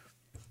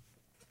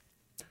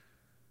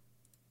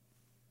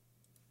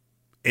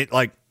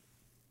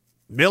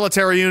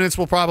 Military units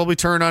will probably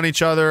turn on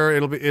each other.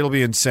 It'll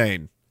be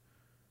insane.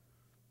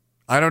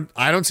 I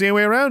don't see any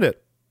way around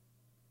it.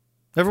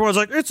 Everyone's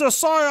like, it's a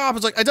psyop.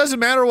 It's like, it doesn't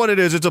matter what it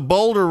is. It's a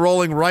boulder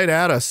rolling right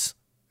at us.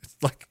 It's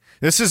like,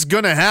 this is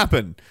gonna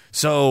happen.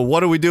 So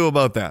what do we do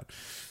about that?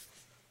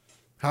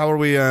 How are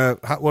we?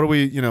 What are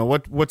we?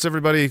 What's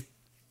everybody?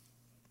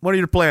 What are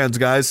your plans,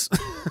 guys?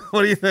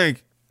 What do you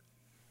think?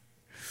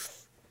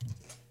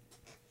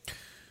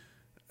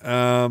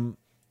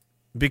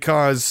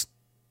 Because,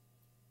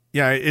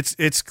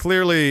 it's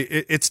clearly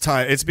it's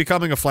time. It's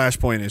becoming a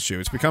flashpoint issue.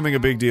 It's becoming a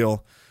big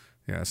deal.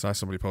 Yeah, I saw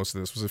somebody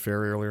posted this. Was it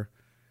Ferry earlier?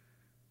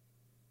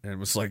 And it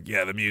was like,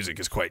 the music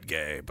is quite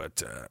gay,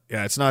 but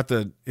it's not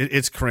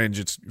it's cringe.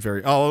 It's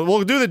very. Oh,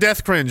 we'll do the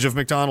death cringe of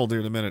McDonald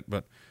here in a minute,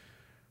 but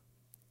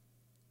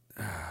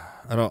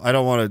I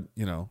don't want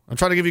to. I'm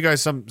trying to give you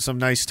guys some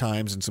nice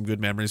times and some good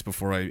memories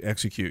before I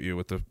execute you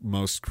with the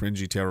most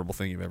cringy, terrible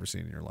thing you've ever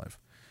seen in your life.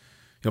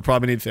 You'll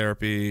probably need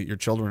therapy. Your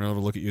children will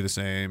look at you the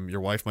same.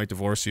 Your wife might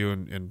divorce you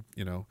and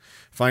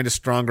find a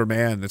stronger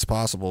man that's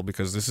possible,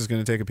 because this is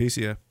going to take a piece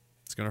of you.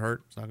 It's going to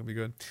hurt. It's not going to be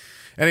good.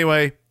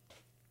 Anyway,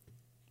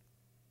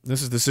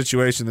 this is the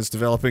situation that's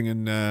developing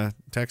in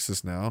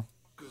Texas now.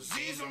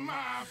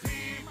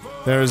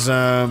 There's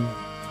a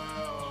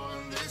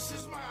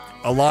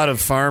lot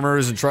of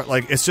farmers and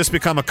it's just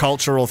become a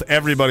cultural.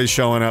 Everybody's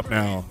showing up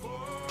now.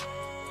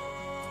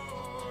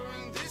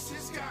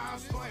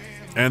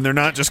 And they're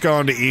not just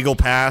going to Eagle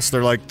Pass.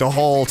 They're like, the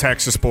whole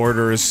Texas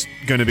border is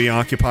going to be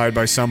occupied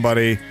by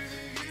somebody.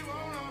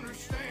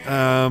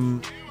 The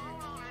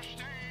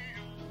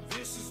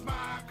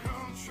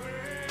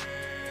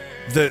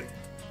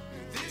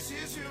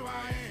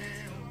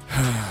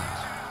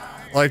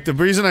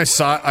reason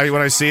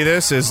when I see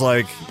this is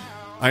like,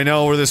 I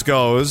know where this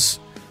goes,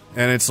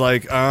 and it's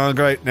like, oh,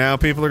 great, now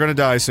people are going to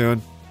die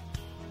soon.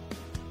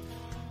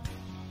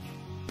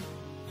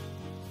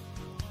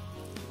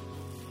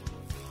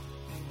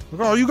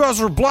 Oh, you guys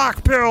are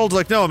black-pilled.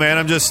 Like, no, man,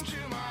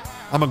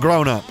 I'm a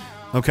grown-up,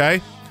 okay?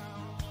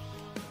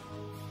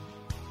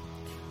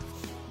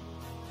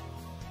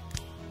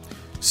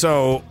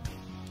 So,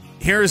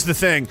 here's the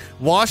thing.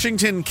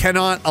 Washington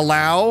cannot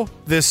allow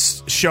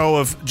this show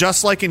of,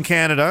 just like in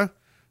Canada,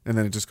 and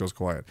then it just goes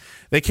quiet.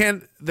 They're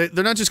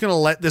not just going to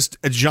let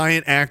a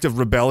giant act of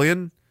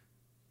rebellion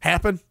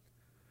happen,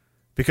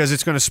 because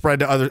it's going to spread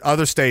to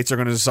other states are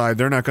going to decide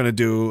they're not going to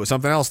do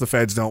something else the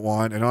feds don't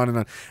want, and on and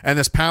on. And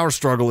this power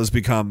struggle has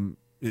begun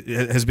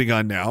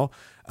now.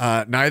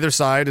 Neither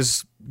side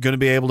is going to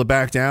be able to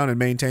back down and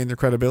maintain their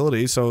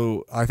credibility,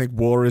 so I think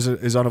war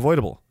is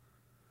unavoidable.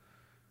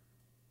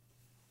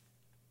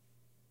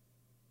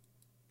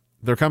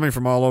 They're coming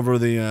from all over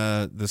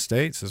the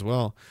states as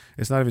well.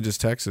 It's not even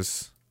just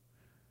Texas.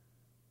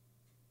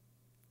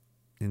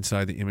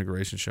 Inside the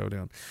immigration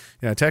showdown.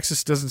 Yeah,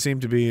 Texas doesn't seem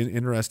to be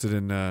interested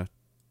in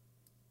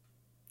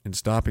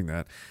stopping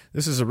that.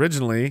 This is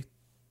originally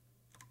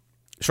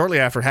shortly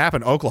after it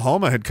happened,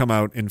 Oklahoma had come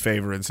out in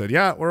favor and said,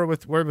 yeah, we're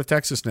with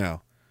Texas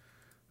now.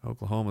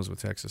 Oklahoma's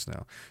with Texas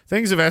now.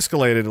 Things have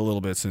escalated a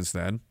little bit since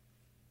then,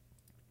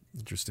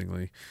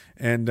 interestingly.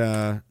 And,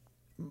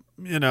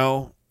 you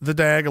know, the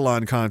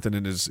Diagolon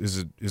continent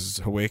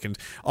is awakened.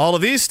 All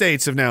of these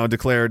states have now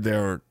declared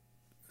their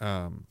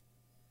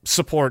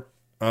support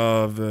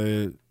of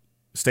the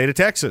state of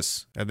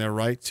Texas and their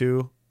right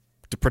to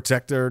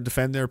protect or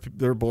defend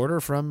their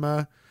border from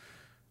a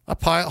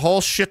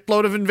whole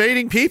shitload of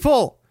invading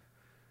people.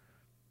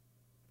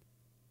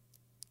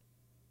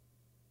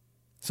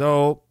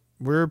 So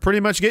we're pretty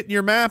much getting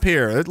your map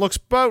here. It looks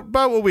about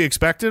what we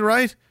expected,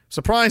 right?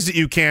 Surprised at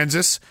you,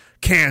 Kansas.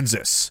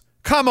 Kansas.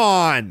 Come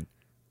on.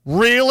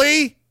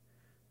 Really?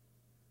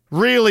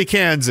 Really,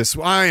 Kansas?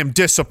 I am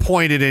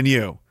disappointed in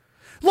you.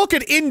 Look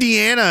at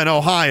Indiana and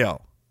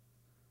Ohio.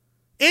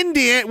 And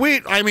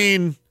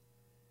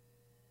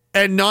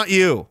not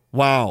you.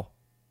 Wow.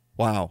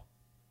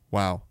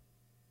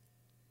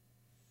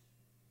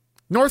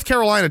 North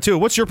Carolina, too.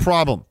 What's your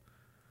problem?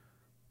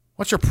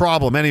 What's your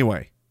problem,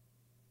 anyway?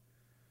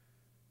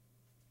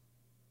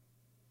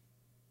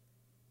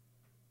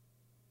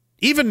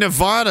 Even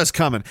Nevada's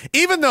coming.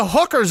 Even the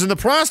hookers and the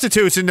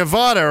prostitutes in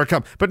Nevada are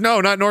coming. But no,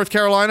 not North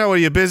Carolina. Are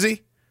you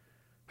busy?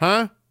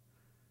 Huh?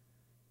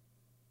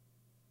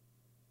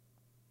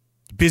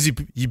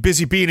 You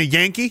busy being a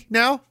Yankee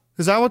now?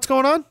 Is that what's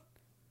going on?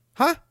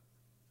 Huh?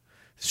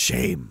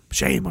 Shame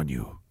on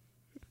you.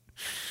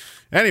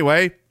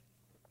 Anyway,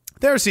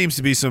 there seems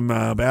to be some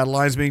battle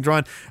lines being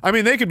drawn. I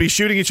mean, they could be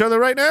shooting each other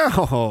right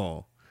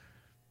now.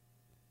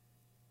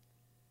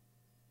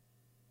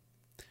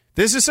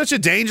 This is such a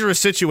dangerous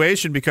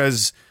situation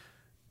because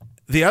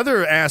the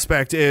other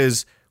aspect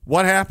is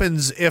what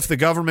happens if the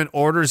government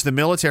orders the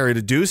military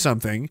to do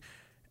something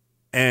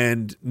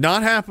and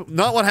not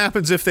what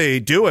happens if they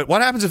do it.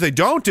 What happens if they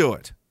don't do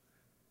it?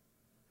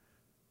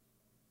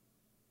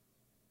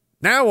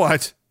 Now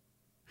what?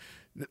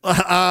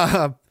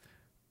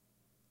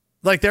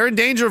 Like they're in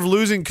danger of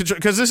losing control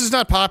because this is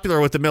not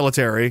popular with the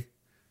military.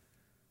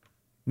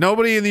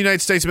 Nobody in the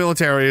United States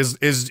military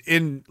is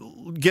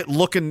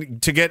looking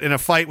to get in a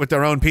fight with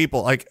their own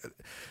people. Like,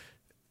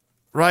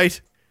 right?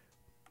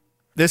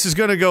 This is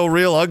going to go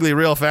real ugly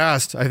real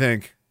fast, I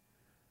think.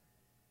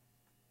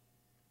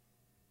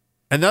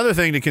 Another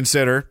thing to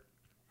consider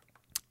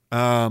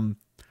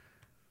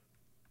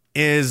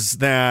is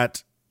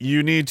that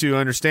you need to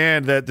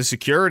understand that the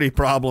security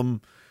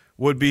problem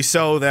would be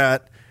so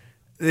that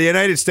the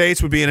United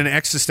States would be in an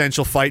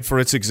existential fight for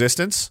its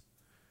existence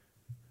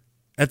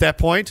at that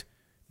point.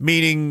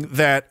 Meaning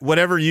that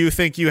whatever you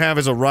think you have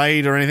as a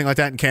right or anything like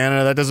that in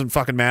Canada, that doesn't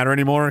fucking matter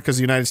anymore because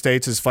the United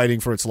States is fighting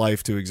for its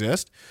life to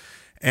exist.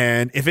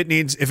 And if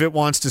it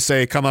wants to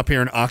say, come up here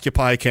and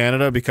occupy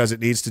Canada because it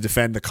needs to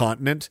defend the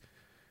continent,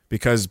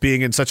 because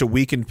being in such a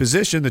weakened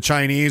position, the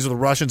Chinese or the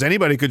Russians,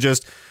 anybody could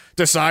just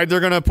decide they're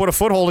going to put a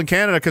foothold in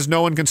Canada because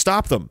no one can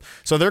stop them.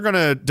 So they're going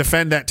to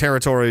defend that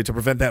territory to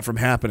prevent that from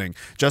happening,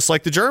 just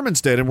like the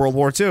Germans did in World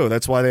War II.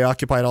 That's why they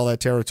occupied all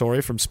that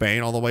territory from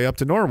Spain all the way up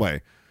to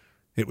Norway.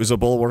 It was a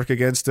bulwark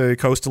against a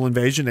coastal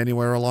invasion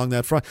anywhere along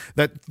that front.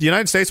 That the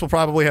United States will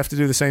probably have to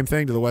do the same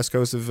thing to the west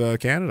coast of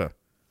Canada.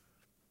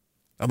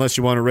 Unless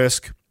you want to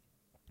risk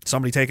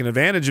somebody taking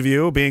advantage of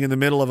you, being in the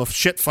middle of a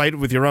shit fight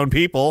with your own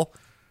people,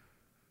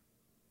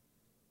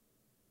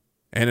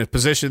 and a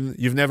position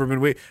you've never been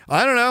weak.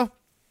 I don't know.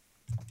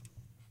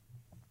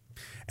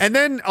 And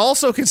then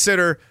also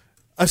consider,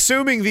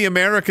 assuming the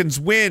Americans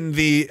win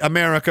the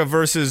America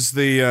versus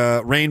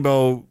the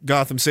Rainbow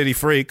Gotham City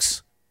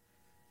Freaks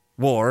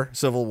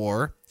Civil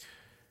War,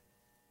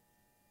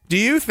 do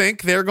you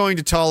think they're going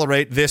to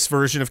tolerate this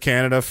version of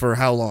Canada for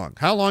how long?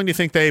 How long do you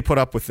think they put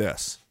up with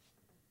this?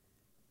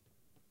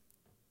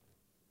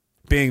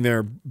 Being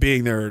their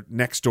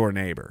next door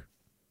neighbor.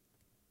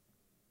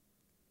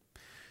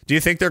 Do you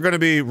think they're going to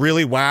be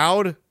really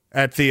wowed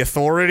at the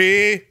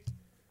authority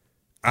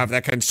of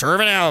the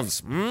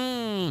conservatives?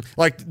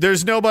 Like,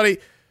 there's nobody.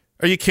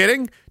 Are you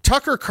kidding?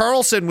 Tucker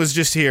Carlson was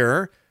just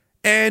here.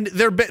 And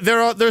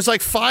there's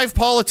like 5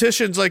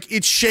 politicians, like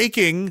it's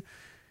shaking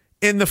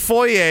in the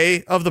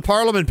foyer of the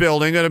Parliament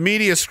building at a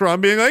media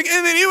scrum, being like,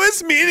 and then he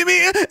was mean to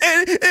me, and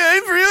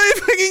I'm really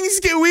fucking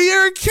scared. We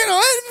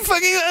cannot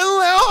fucking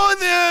allow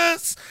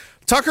this.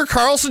 Tucker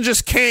Carlson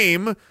just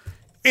came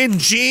in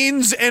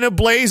jeans and a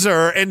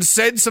blazer and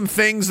said some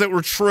things that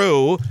were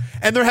true,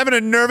 and they're having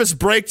a nervous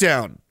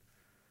breakdown.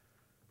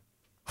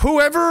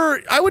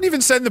 I wouldn't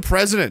even send the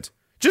president.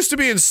 Just to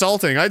be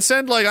insulting, I'd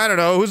send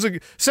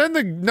send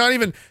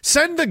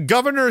the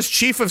governor's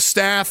chief of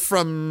staff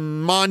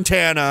from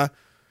Montana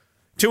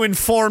to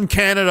inform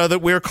Canada that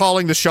we're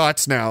calling the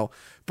shots now.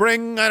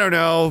 Bring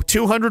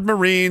 200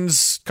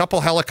 Marines,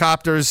 couple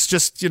helicopters,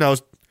 just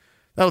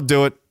that'll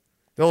do it.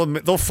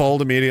 They'll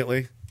fold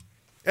immediately,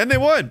 and they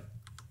would.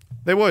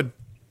 They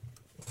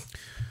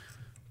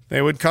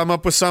would come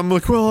up with something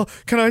like, well,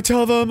 can I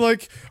tell them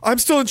like I'm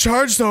still in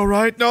charge though,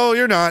 right? No,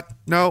 you're not.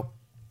 No.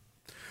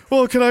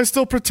 Well, can I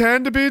still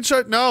pretend to be in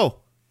charge? No.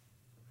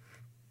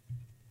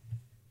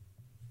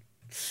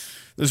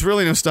 There's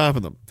really no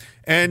stopping them.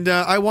 And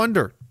I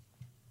wonder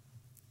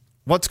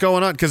what's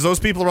going on, because those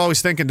people are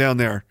always thinking down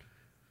there,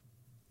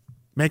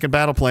 making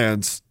battle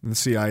plans in the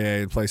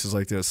CIA and places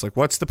like this. Like,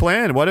 what's the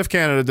plan? What if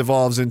Canada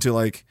devolves into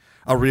like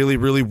a really,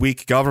 really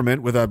weak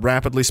government with a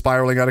rapidly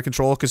spiraling out of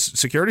control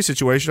security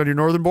situation on your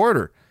northern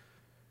border?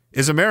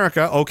 Is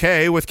America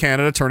okay with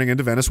Canada turning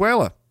into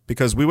Venezuela?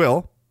 Because we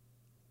will.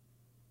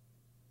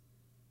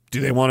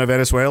 Do they want a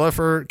Venezuela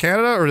for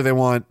Canada, or do they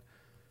want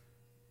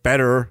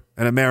better,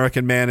 an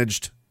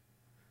American-managed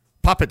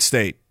puppet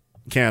state,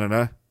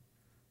 Canada,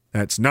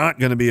 that's not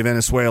going to be a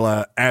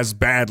Venezuela as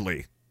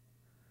badly?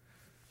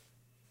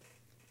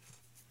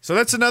 So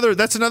that's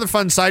another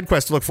fun side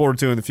quest to look forward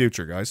to in the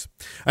future, guys.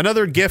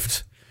 Another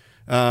gift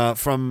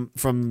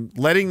from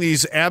letting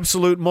these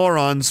absolute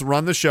morons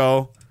run the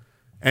show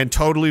and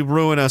totally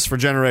ruin us for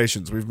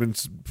generations. We've been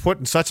put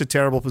in such a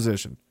terrible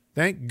position.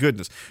 Thank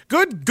goodness.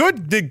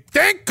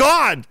 Thank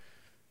God.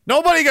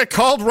 Nobody got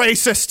called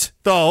racist,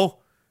 though.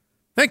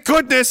 Thank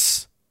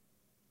goodness.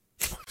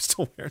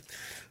 Still weird.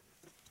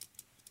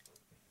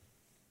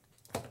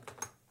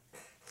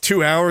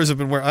 2 hours have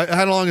been wearing.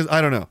 How long is?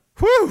 I don't know.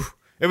 Whew.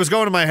 It was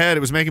going to my head. It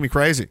was making me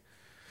crazy.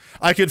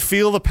 I could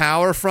feel the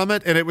power from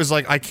it, and it was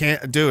like, I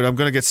can't, dude, I'm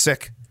going to get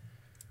sick.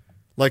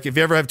 Like, if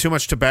you ever have too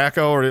much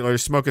tobacco or you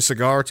smoke a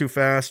cigar too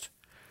fast,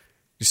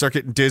 you start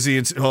getting dizzy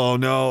and, oh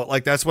no,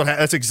 like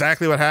that's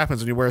exactly what happens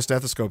when you wear a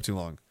stethoscope too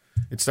long.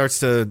 It's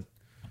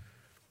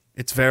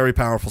very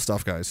powerful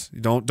stuff, guys.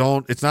 You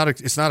don't, it's not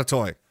a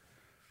toy.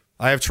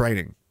 I have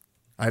training.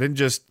 I didn't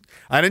just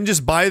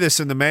buy this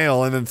in the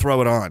mail and then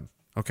throw it on.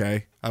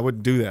 Okay. I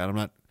wouldn't do that.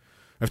 I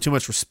have too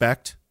much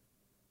respect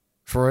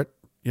for it.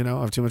 You know,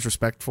 I have too much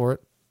respect for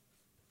it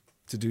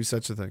to do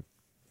such a thing.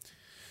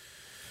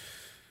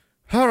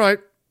 All right.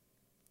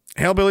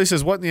 Hellbilly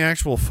says, what in the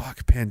actual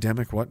fuck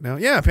pandemic? What now?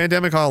 Yeah,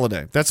 pandemic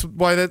holiday. That's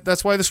why the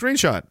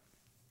screenshot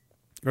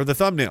or the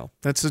thumbnail.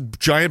 That's a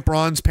giant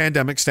bronze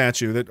pandemic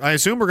statue that I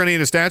assume we're going to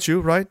need a statue,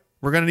 right?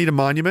 We're going to need a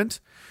monument.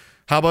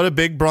 How about a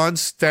big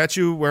bronze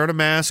statue wearing a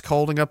mask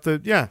holding up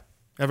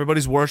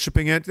everybody's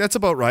worshiping it. That's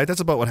about right. That's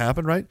about what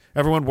happened, right?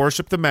 Everyone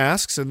worshiped the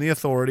masks and the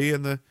authority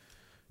and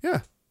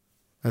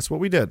that's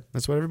what we did.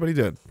 That's what everybody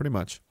did, pretty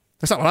much.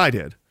 That's not what I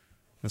did.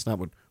 That's not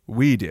what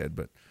we did,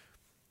 but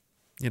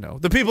you know,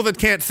 the people that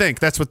can't think,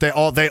 that's what they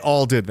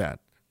all did that.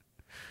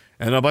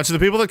 And a bunch of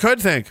the people that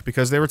could think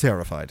because they were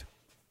terrified.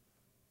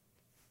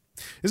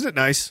 Isn't it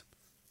nice?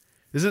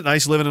 Isn't it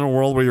nice living in a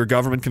world where your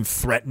government can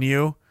threaten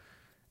you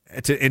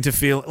into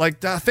feel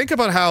like, think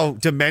about how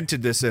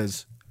demented this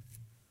is.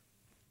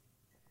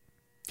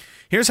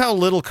 Here's how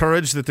little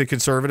courage that the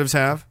conservatives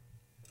have.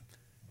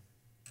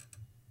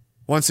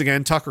 Once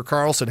again, Tucker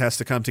Carlson has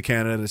to come to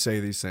Canada to say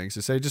these things,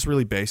 to say just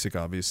really basic,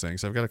 obvious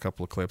things. I've got a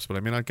couple of clips, but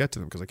I may not get to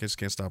them because I just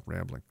can't stop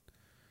rambling.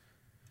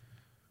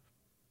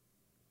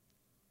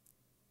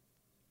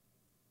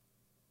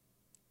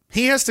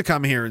 He has to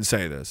come here and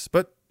say this,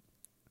 but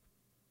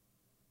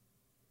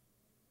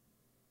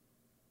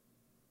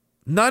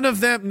none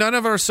of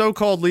our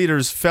so-called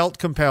leaders felt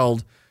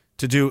compelled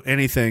to do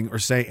anything or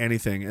say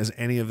anything as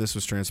any of this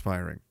was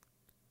transpiring.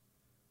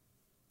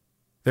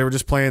 They were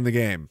just playing the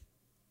game.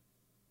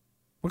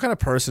 What kind of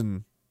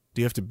person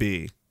do you have to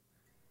be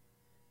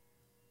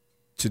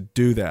to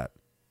do that?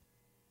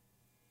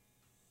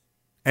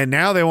 And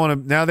now they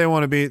want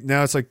to be,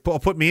 now it's like,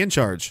 put me in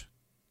charge.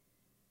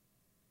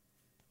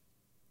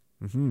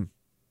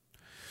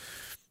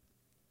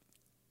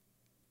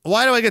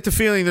 Why do I get the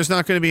feeling there's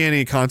not going to be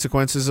any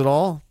consequences at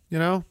all? You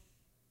know,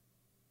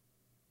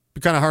 be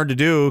kind of hard to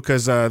do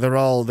because they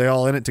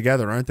all in it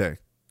together, aren't they?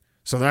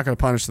 So they're not going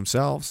to punish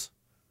themselves.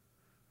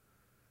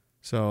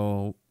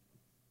 So,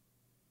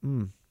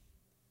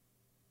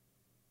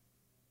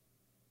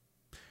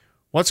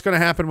 what's going to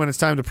happen when it's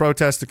time to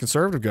protest the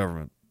conservative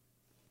government?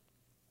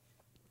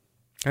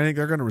 I think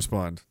they're going to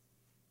respond.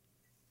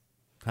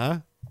 Huh?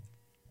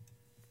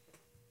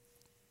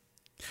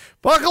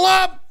 Buckle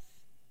up!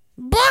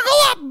 Buckle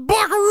up,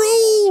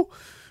 buckaroo!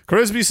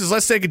 Charisby says,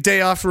 let's take a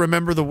day off to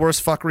remember the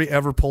worst fuckery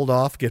ever pulled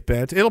off. Get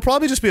bent. It'll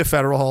probably just be a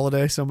federal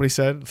holiday, somebody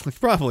said.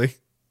 Probably.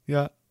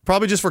 Yeah.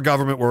 Probably just for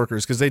government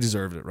workers because they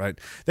deserved it, right?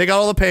 They got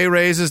all the pay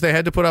raises. They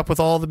had to put up with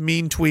all the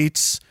mean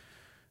tweets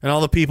and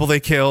all the people they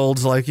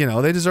killed. Like, you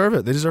know, they deserve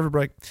it. They deserve a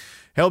break.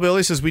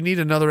 Hellbilly says, we need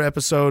another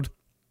episode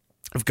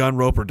of Gun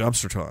Rope or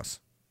Dumpster Toss.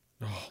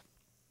 Oh.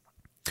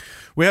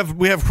 We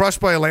have crushed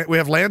by we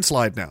have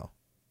landslide now.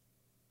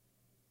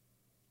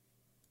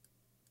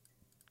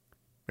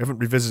 We haven't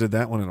revisited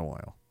that one in a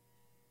while.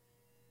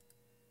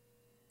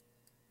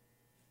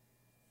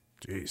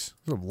 Jeez,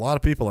 there's a lot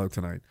of people out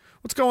tonight.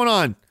 What's going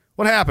on?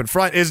 What happened?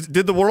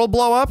 Did the world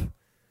blow up?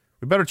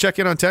 We better check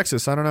in on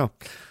Texas. I don't know.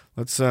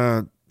 Let's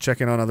check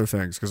in on other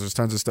things because there's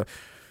tons of stuff.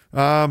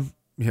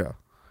 Yeah.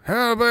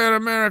 How about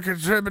America?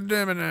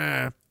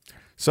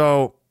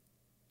 So,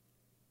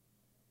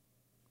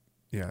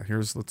 yeah.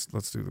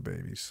 Let's do the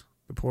babies.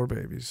 The poor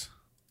babies.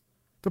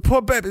 The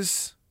poor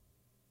babies.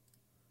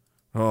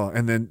 Oh,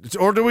 and then,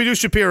 or do we do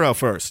Shapiro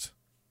first?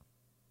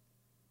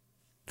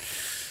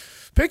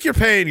 Pick your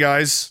pain,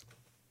 guys.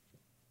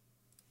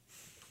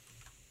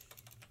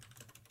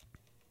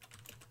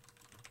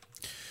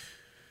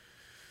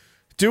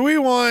 Do we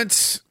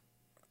want...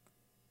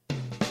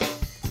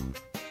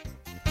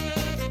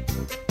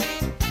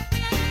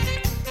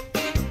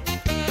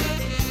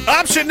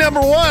 Option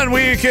number one,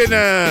 we can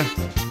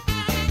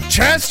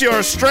test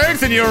your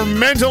strength and your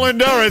mental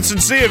endurance and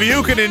see if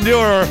you can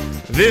endure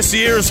this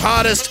year's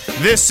hottest,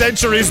 this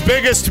century's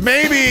biggest,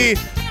 maybe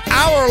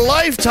our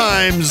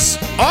lifetime's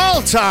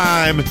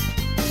all-time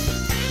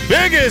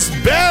biggest,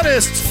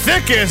 baddest,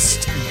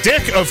 thickest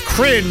dick of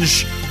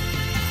cringe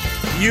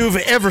you've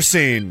ever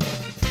seen.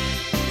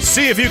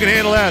 See if you can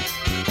handle that.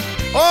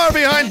 Or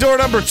behind door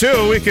number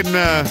two, we can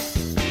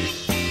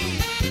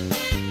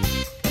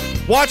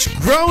watch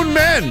grown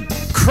men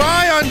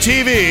cry on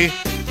TV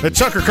that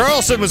Tucker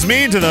Carlson was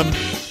mean to them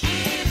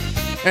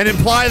and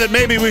imply that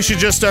maybe we should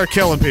just start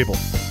killing people.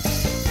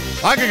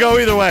 I could go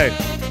either way.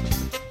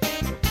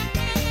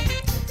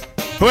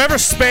 Whoever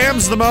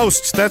spams the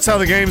most, that's how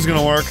the game's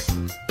gonna work.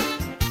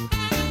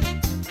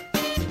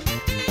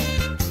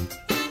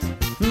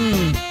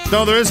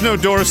 No, there is no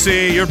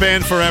Dorsey. You're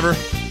banned forever.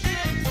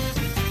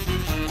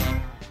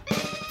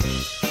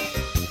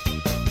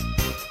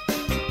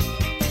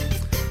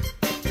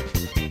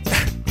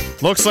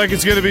 Looks like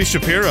it's gonna be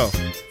Shapiro.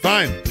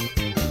 Fine.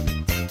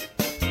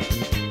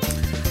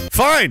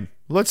 Fine.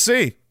 Let's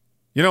see.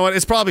 You know what?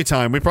 It's probably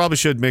time. We probably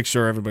should make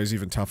sure everybody's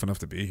even tough enough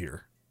to be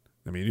here.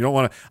 I mean, I don't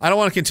want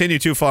to continue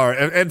too far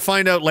and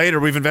find out later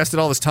we've invested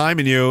all this time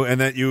in you and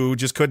that you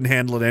just couldn't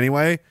handle it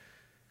anyway.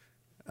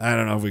 I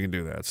don't know if we can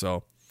do that.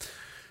 So,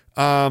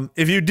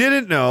 if you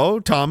didn't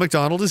know, Tom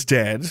McDonald is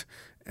dead,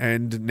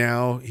 and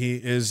now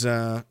he's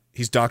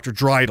Dr.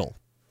 Dreidel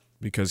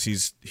because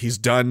he's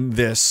done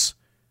this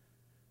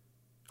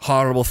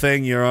horrible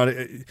thing. Your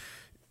Honor,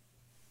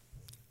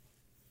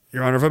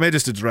 if I may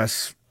just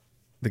address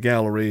the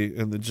gallery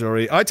and the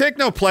jury, I take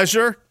no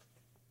pleasure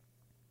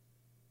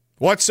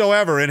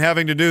whatsoever in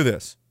having to do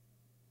this.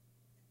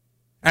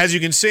 As you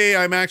can see,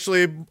 I'm a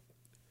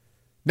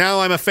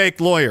fake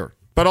lawyer,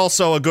 but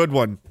also a good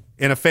one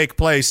in a fake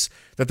place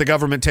that the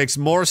government takes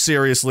more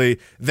seriously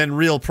than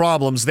real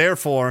problems.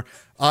 Therefore,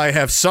 I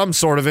have some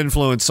sort of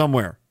influence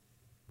somewhere,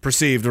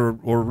 perceived or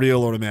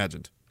real or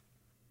imagined.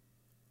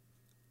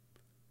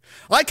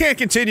 I can't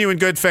continue in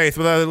good faith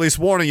without at least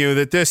warning you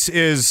that this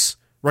is,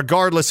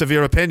 regardless of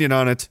your opinion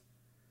on it,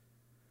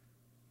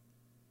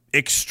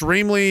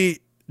 extremely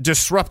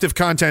disruptive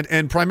content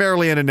and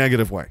primarily in a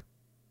negative way.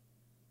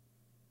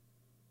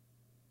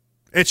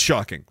 It's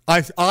shocking.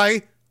 I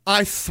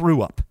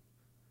threw up.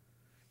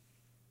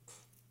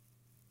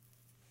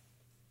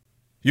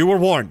 You were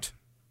warned.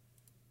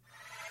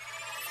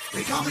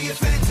 They call me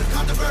offensive,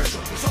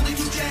 controversial. It's only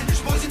two genders,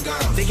 boys and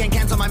girls. They can't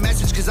cancel my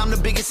message because I'm the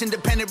biggest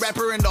independent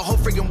rapper in the whole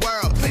freaking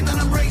world. Claim that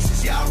I'm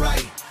racist, yeah,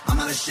 alright. I'm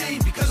not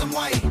ashamed because I'm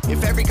white.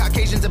 If every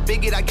Caucasian's a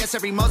bigot, I guess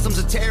every Muslim's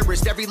a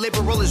terrorist. Every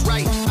liberal is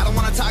right. I don't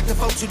want to talk to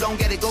folks who don't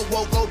get it. Go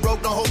woke, go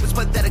broke, no hope, it's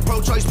pathetic.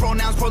 Pro-choice,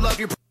 pronouns, pro-love,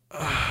 your...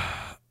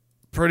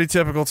 Pretty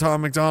typical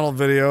Tom McDonald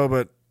video,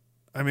 but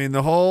I mean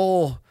the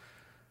whole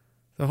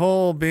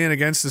being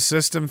against the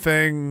system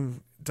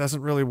thing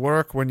doesn't really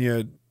work when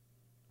you're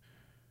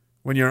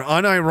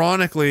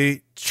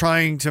unironically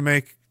trying to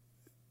make,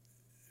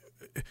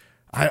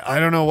 I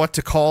don't know what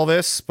to call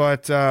this,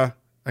 but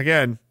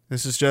again,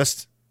 this is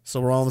just so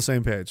we're all on the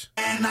same page.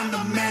 And I'm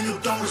the man who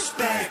don't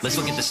respect. Let's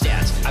look at the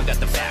stats. I've got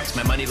the facts.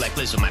 My money like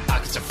Lizzo, my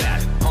pockets are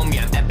fat.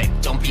 Homie, I'm epic.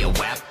 Don't be a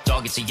wap.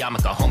 Dog, it's a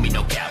yarmulke. Homie,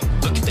 no cap.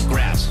 Look at the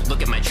graphs.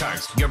 Look at my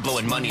charts. You're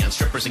blowing money on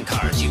strippers and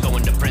cars. You go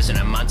into prison.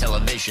 I'm on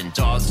television.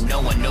 Dogs,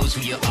 no one knows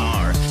who you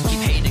are.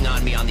 Keep hating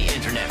on me on the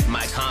internet.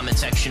 My comment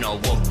section all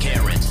woke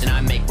Karens. And I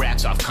make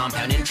racks off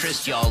compound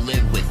interest. Y'all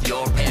live with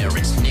your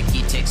parents.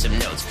 Nikki, take some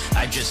notes.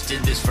 I just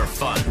did this for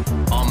fun.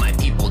 All my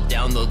people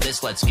download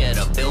this. Let's get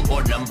a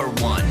Billboard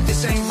 #1.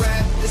 This ain't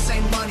rap. This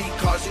ain't money,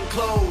 cars and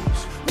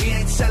clothes. We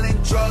ain't selling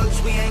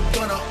drugs. We ain't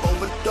gonna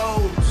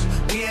overdose.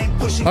 We ain't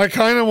pushing. I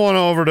kind of want to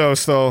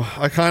overdose, though.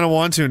 I kind of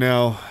want to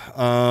now.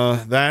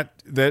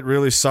 That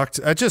really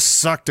sucked. That just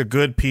sucked a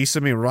good piece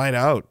of me right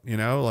out. You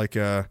know, like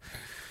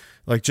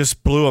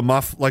just blew a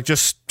muff. Like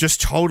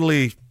just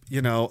totally.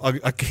 You know,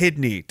 a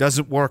kidney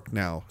doesn't work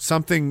now.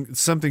 Something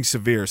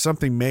severe,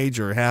 something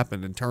major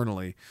happened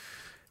internally.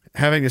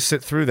 Having to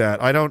sit through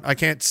that, I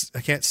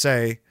can't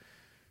say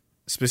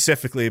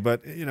specifically,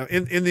 but you know,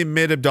 in the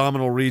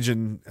mid-abdominal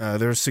region,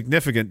 there's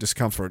significant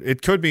discomfort.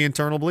 It could be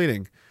internal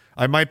bleeding.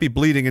 I might be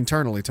bleeding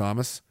internally,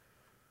 Thomas.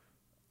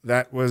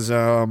 That was,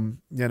 you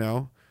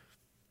know,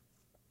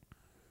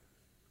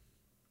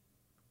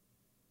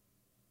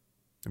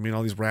 I mean,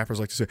 all these rappers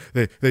like to say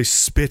they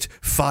spit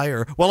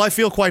fire. Well, I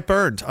feel quite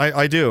burned.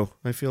 I do.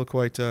 I feel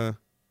quite,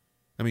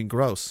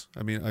 gross.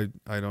 I mean,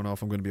 I don't know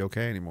if I'm going to be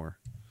okay anymore.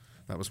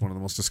 That was one of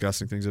the most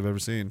disgusting things I've ever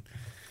seen.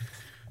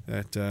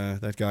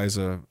 That guy's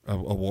a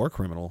war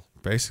criminal,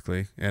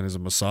 basically, and is a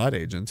Mossad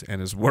agent, and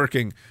is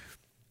working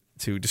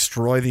to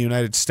destroy the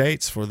United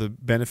States for the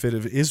benefit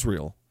of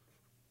Israel.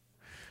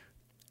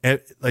 And,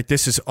 like,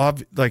 this is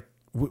like,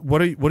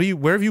 what are you?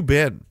 Where have you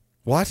been?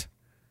 What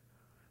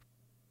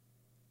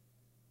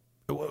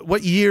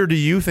year do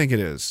you think it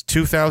is?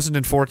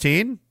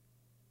 2014?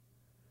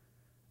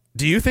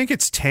 Do you think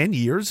it's 10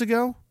 years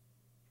ago?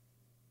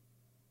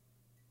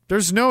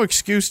 There's no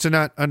excuse to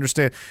not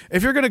understand.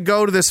 If you're going to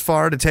go to this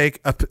far to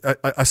take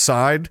a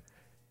side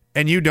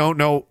and you don't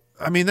know,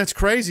 I mean, that's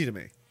crazy to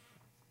me.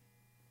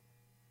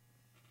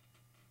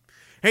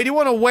 Hey, do you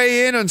want to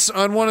weigh in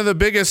on one of the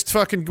biggest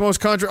fucking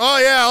most Oh,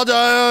 yeah,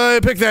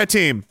 I'll pick that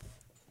team.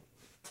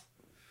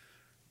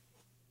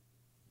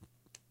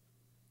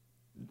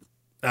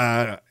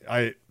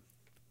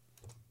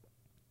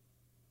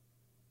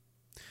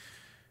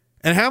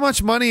 And how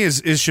much money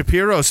is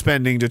Shapiro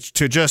spending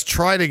to just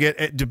try to get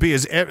it to be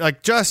as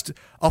like just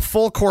a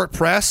full court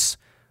press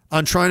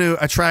on trying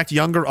to attract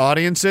younger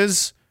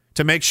audiences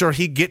to make sure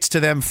he gets to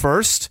them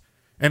first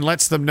and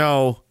lets them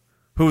know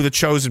who the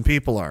chosen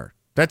people are?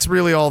 That's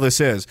really all this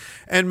is.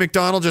 And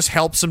McDonald just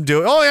helps him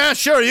do it. Oh, yeah,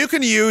 sure, you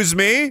can use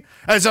me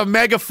as a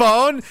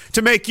megaphone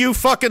to make you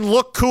fucking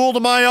look cool to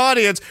my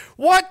audience.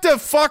 What the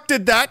fuck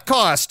did that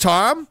cost,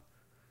 Tom?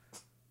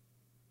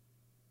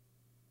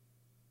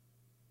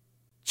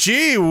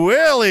 Gee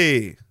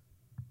Willie.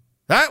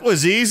 That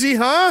was easy,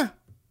 huh?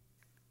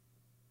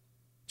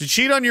 Did you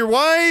cheat on your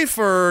wife,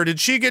 or did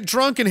she get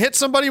drunk and hit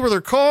somebody with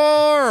her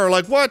car? Or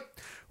like what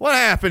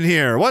happened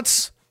here?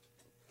 It's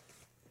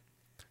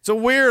so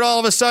weird all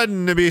of a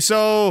sudden to be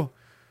so,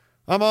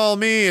 I'm all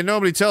me and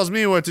nobody tells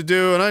me what to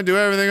do and I do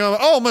everything.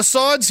 Oh,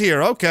 Massad's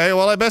here. Okay,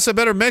 well, I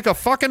better make a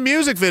fucking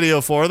music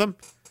video for them.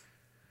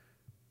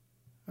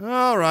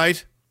 All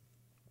right.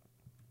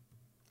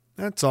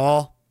 That's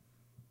all.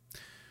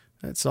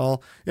 That's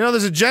all. You know,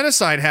 there's a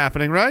genocide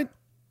happening, right?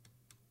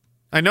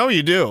 I know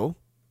you do.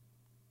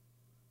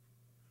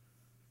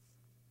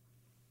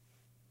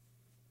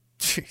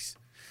 Jeez.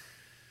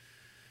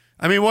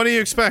 I mean, what do you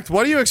expect?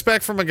 What do you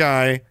expect from a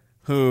guy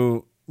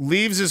who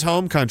leaves his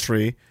home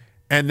country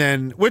and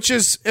then, which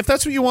is, if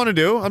that's what you want to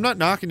do, I'm not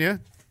knocking you.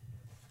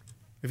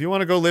 If you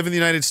want to go live in the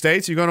United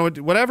States, you're going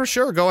to, whatever,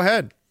 sure, go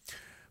ahead.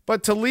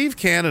 But to leave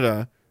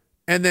Canada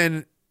and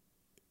then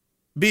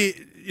be,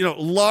 you know,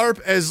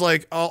 LARP as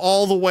like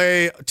all the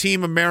way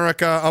Team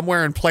America, I'm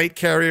wearing plate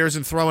carriers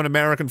and throwing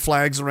American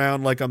flags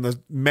around like I'm the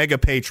mega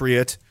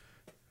patriot.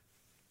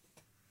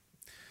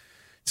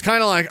 It's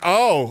kind of like,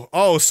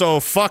 oh, so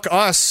fuck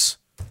us.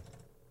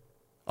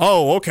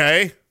 Oh,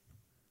 okay.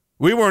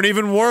 We weren't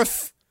even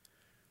worth...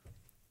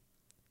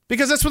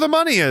 Because that's where the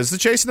money is. They're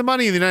chasing the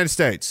money in the United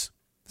States.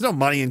 There's no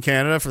money in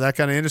Canada for that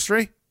kind of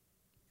industry.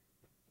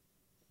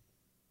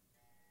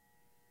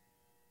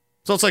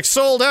 So it's like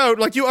sold out.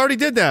 Like you already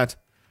did that.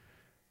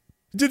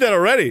 You did that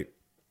already.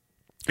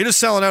 You're just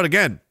selling out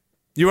again.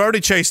 You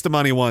already chased the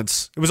money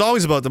once. It was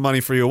always about the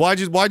money for you. Why'd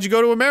you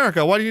go to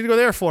America? Why do you need to go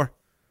there for?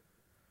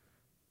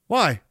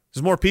 Why?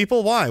 There's more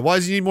people? Why? Why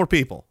does he need more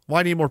people?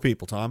 Why do you need more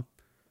people, Tom?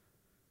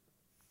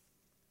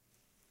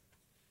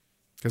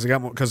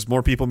 Because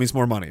more people means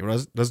more money,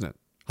 doesn't it?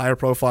 Higher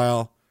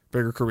profile,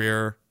 bigger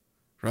career,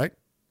 right?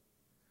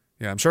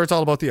 Yeah, I'm sure it's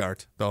all about the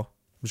art, though.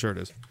 I'm sure it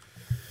is.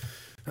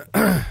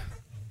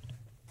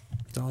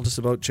 It's all just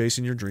about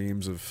chasing your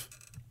dreams of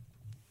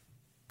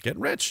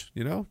getting rich,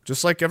 you know?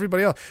 Just like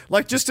everybody else.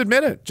 Like, just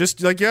admit it.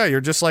 Just like, yeah,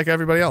 you're just like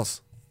everybody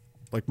else.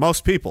 Like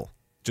most people.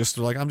 Just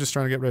like, I'm just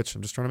trying to get rich.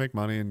 I'm just trying to make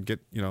money and get,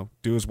 you know,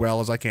 do as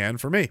well as I can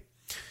for me.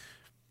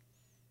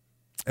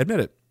 Admit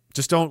it.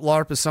 Just don't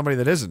LARP as somebody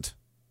that isn't.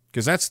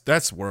 Because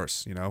that's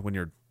worse, you know, when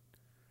you're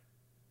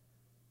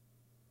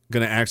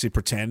going to actually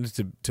pretend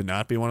to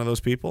not be one of those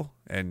people.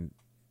 And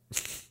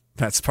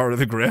that's part of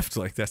the grift.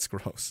 Like, that's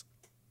gross.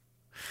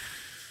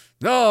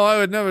 No, I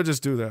would never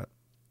just do that.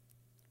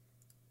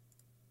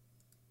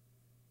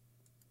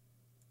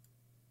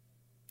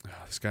 Oh,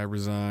 this guy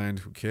resigned.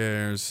 Who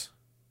cares?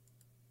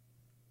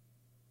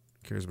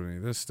 Who cares about any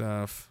of this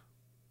stuff?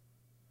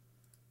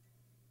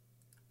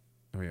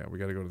 Oh, yeah, we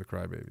got to go to the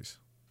crybabies.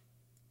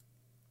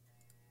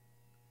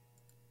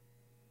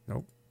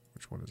 Nope.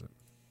 Which one is it?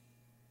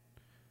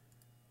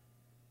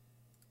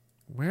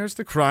 Where's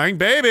the crying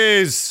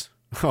babies?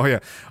 Oh yeah.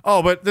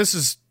 Oh, but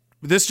this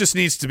just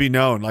needs to be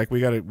known. Like we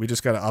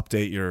just gotta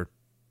update your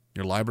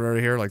library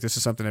here. Like this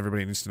is something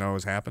everybody needs to know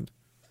has happened.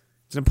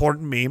 It's an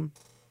important meme.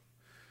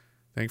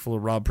 Thankful to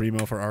Rob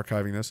Primo for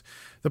archiving this.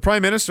 The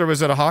Prime Minister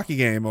was at a hockey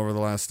game over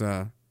the last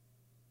I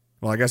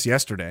guess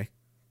yesterday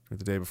or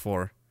the day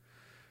before.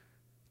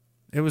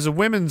 It was a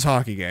women's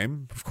hockey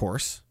game, of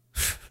course.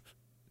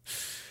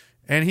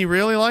 And he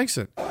really likes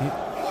it.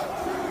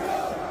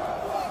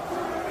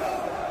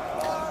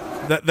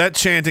 That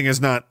chanting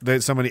is not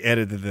that somebody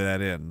edited that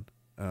in,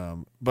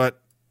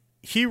 but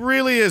he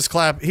really is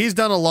He's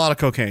done a lot of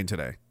cocaine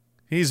today.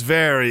 He's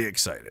very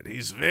excited.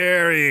 He's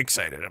very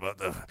excited about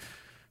the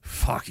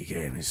hockey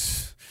game.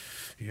 He's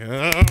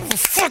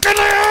fucking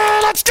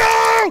let's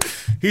go.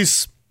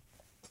 He's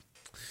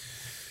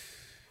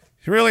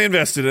really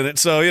invested in it.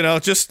 So you know,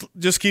 just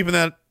keeping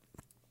that.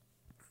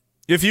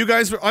 If you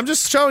guys, I'm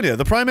just showing you,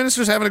 the Prime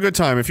Minister's having a good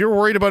time. If you're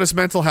worried about his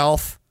mental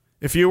health,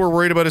 if you were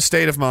worried about his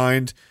state of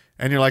mind,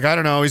 and you're like, I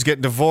don't know, he's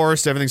getting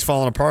divorced, everything's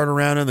falling apart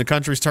around him, the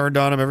country's turned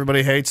on him,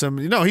 everybody hates him.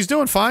 No, he's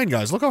doing fine,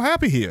 guys. Look how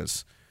happy he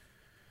is.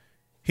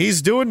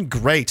 He's doing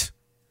great.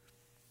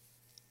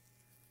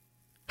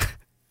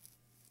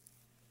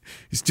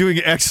 He's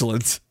doing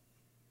excellent.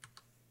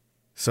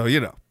 So,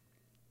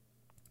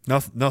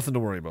 nothing to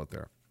worry about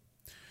there.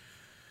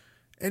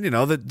 And,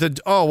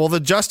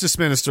 the justice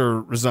minister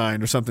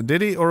resigned or something.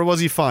 Did he? Or was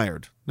he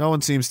fired? No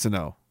one seems to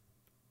know.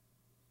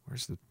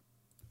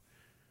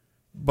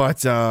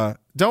 But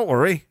don't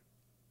worry.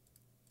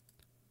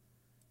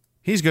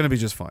 He's going to be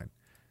just fine.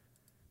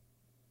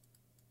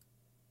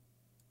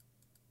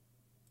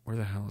 Where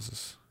the hell is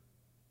this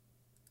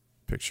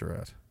picture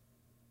at?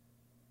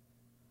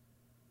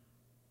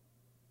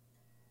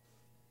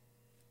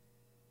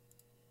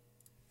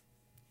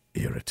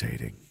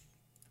 Irritating.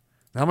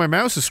 Now my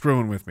mouse is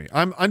screwing with me.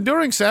 I'm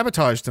doing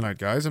sabotage tonight,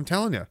 guys. I'm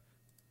telling you.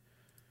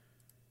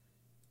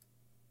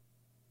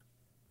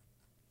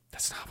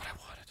 That's not what I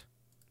wanted.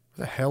 What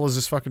the hell is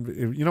this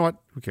fucking... You know what?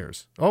 Who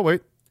cares? Oh,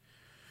 wait.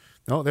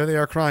 No, there they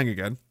are crying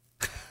again.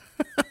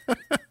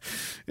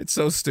 It's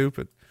so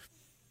stupid.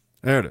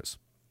 There it is.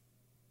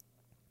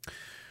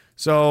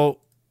 So,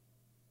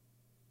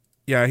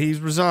 yeah, he's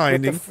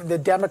resigning. The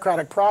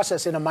democratic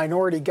process in a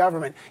minority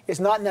government is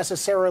not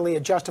necessarily a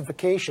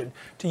justification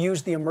to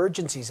use the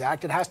Emergencies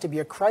Act. It has to be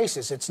a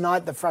crisis. It's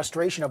not the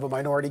frustration of a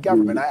minority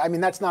government. I mean,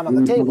 that's not on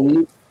the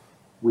table.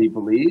 We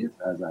believe,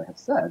 as I have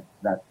said,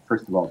 that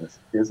first of all, this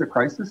is a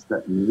crisis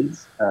that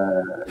needs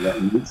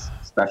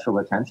special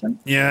attention.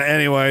 Yeah.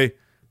 Anyway,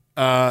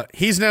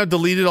 he's now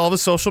deleted all the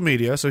social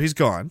media, so he's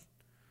gone.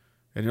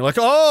 And you're like,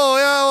 oh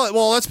yeah,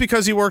 well that's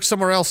because he works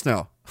somewhere else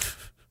now.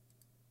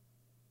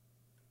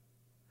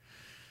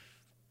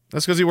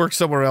 That's because he works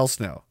somewhere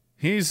else now.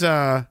 He's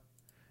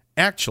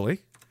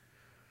actually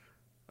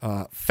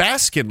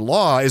Faskin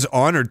Law is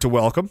honored to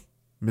welcome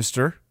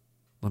Mr.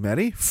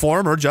 Lametti,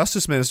 former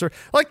Justice Minister,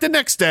 like the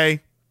next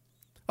day.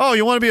 Oh,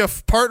 you want to be a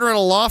partner in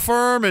a law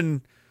firm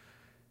and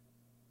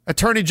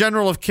Attorney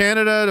General of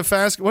Canada to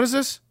Faskin? What is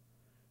this?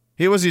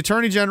 He was the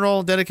Attorney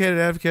General, dedicated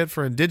advocate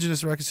for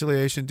Indigenous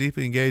reconciliation,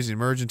 deeply engaged in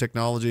emerging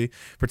technology,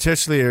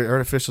 particularly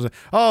artificial.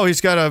 Oh,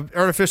 he's got an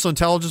artificial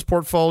intelligence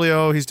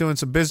portfolio. He's doing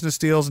some business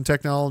deals in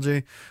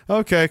technology.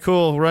 Okay,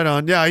 cool. Right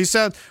on. Yeah, he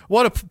said,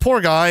 what a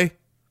poor guy.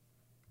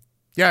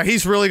 Yeah,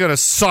 he's really going to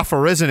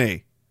suffer, isn't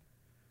he?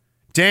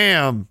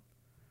 Damn.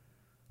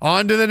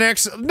 On to the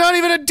next. Not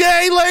even a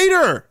day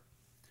later.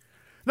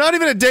 Not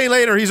even a day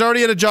later. He's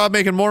already at a job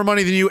making more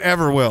money than you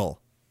ever will.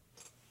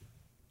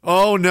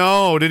 Oh,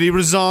 no. Did he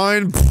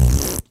resign?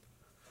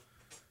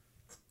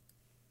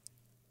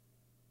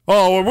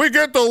 Oh, when we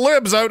get the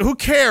libs out, who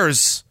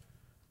cares?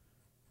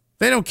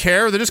 They don't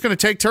care. They're just going to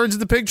take turns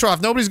at the pig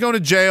trough. Nobody's going to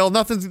jail.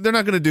 Nothing. They're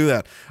not going to do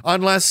that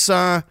unless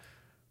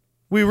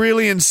we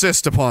really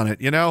insist upon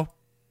it,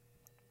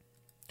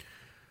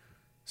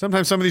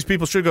 Sometimes some of these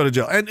people should go to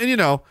jail. And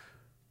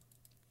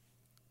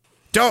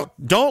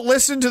Don't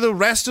listen to the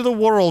rest of the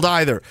world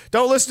either.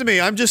 Don't listen to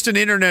me. I'm just an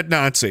internet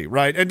Nazi,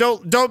 right? And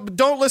don't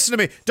listen to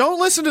me. Don't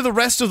listen to the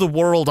rest of the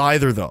world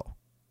either, though.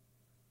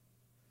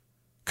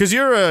 Because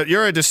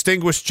you're a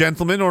distinguished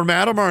gentleman or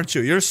madam, aren't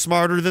you? You're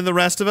smarter than the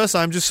rest of us.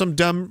 I'm just some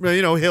dumb,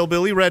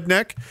 hillbilly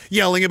redneck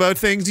yelling about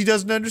things he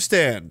doesn't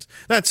understand.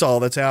 That's all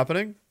that's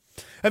happening.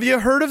 Have you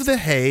heard of The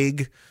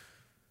Hague?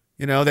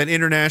 That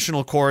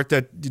international court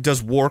that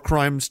does war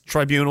crimes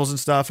tribunals and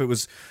stuff. It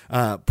was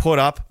put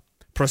up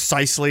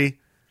precisely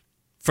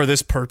for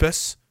this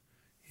purpose,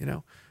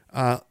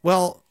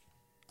 well,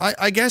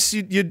 I guess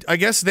I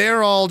guess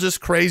they're all just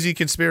crazy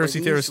conspiracy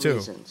theorists too.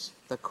 Reasons,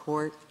 the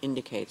court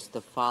indicates the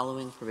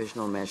following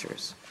provisional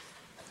measures.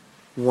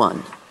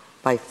 1,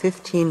 by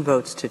 15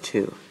 votes to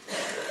 2,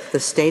 the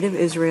State of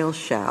Israel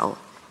shall,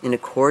 in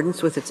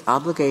accordance with its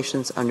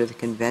obligations under the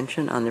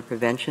Convention on the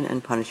Prevention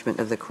and Punishment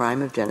of the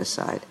Crime of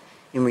Genocide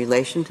in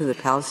relation to the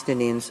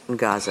Palestinians in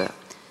Gaza,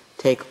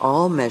 take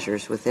all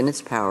measures within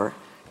its power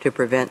to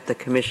prevent the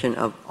commission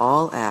of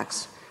all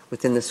acts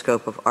within the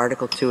scope of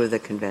Article 2 of the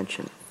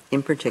Convention,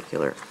 in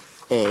particular,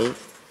 A,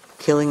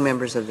 killing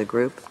members of the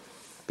group,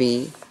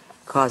 B,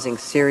 causing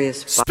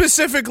serious...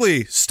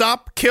 Specifically,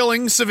 stop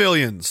killing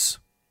civilians.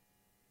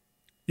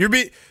 So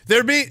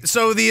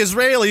the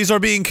Israelis are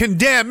being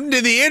condemned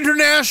in the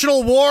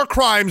International War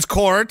Crimes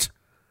Court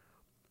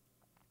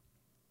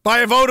by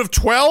a vote of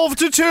 12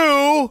 to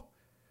 2.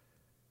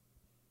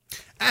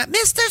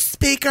 Mr.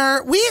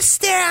 Speaker, we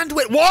stand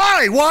with...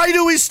 Why? Why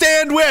do we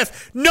stand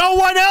with? No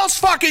one else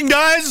fucking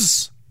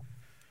does!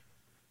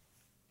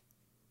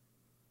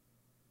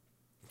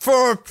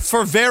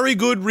 For very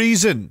good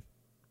reason.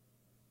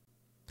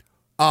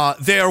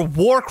 They're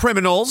war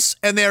criminals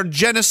and they're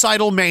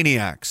genocidal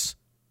maniacs.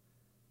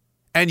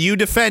 And you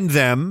defend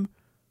them,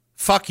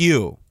 fuck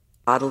you.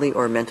 Bodily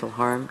or mental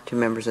harm to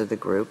members of the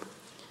group.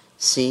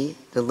 C,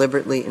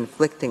 deliberately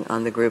inflicting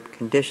on the group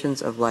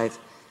conditions of life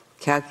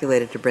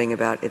calculated to bring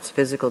about its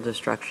physical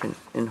destruction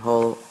in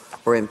whole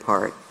or in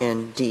part,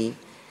 and D,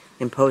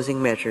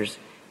 imposing measures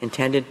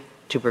intended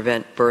to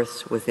prevent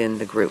births within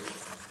the group.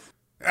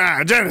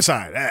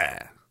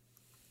 Genocide.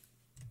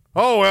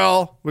 Oh,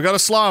 well, we got a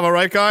Slava,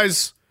 right,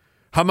 guys?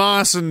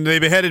 Hamas, and they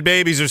beheaded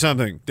babies or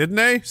something. Didn't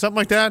they? Something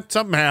like that?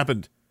 Something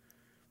happened.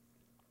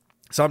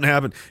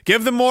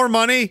 Give them more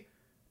money,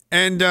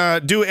 and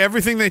do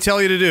everything they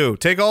tell you to do.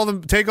 Take all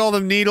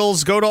the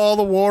needles, go to all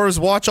the wars,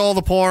 watch all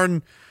the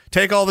porn,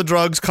 take all the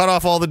drugs, cut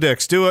off all the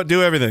dicks. Do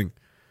everything.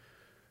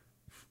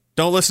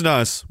 Don't listen to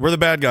us. We're the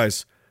bad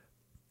guys.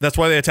 That's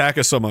why they attack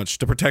us so much,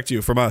 to protect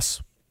you from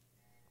us.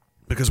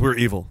 Because we're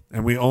evil,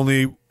 and we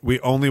only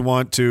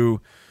want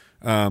to,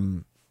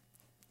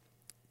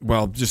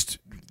 just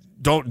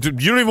don't. You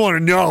don't even want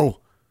to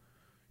know.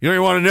 You don't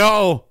even want to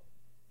know.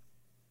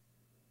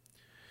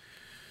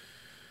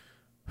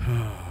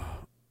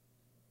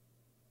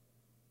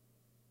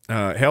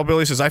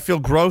 Hellbilly says, I feel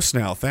gross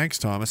now. Thanks,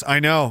 Thomas. I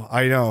know.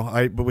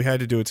 But we had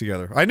to do it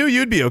together. I knew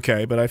you'd be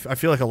okay, but I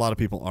feel like a lot of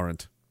people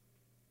aren't.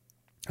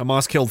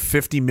 Hamas killed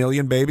 50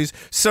 million babies.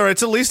 Sir,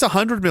 it's at least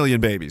 100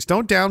 million babies.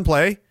 Don't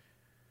downplay.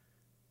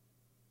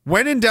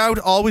 When in doubt,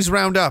 always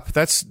round up.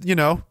 That's in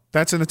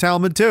the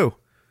Talmud too.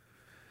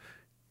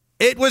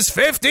 It was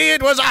 50,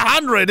 it was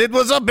 100, it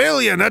was a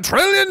billion, a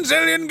trillion,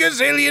 zillion,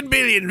 gazillion,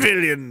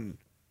 billion.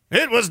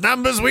 It was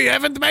numbers we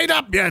haven't made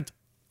up yet.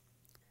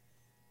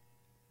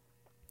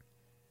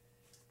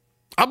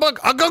 A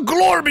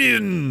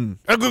Glorbian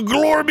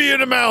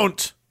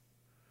amount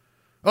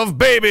of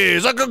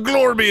babies, a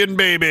Glorbian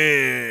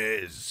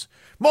babies.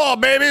 More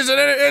babies, and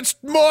it's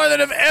more than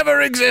have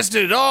ever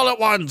existed all at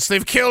once.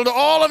 They've killed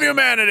all of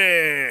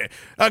humanity.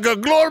 A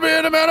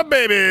Glorbian amount of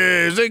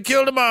babies. They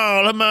killed them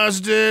all,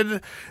 Hamas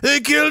did.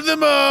 They killed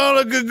them all,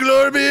 a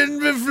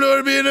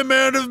Glorbian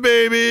amount of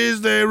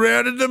babies. They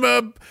rounded them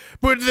up,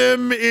 put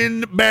them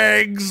in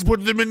bags,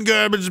 put them in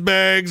garbage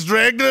bags,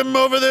 dragged them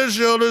over their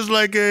shoulders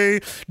like a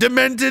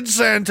demented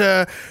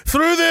Santa,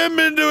 threw them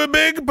into a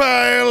big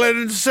pile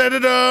and set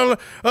it all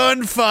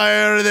on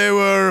fire. They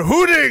were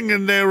hooting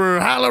and they were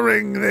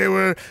hollering. They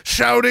were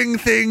shouting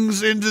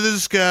things into the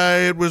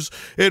sky. It was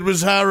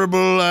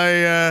horrible.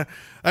 I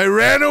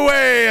ran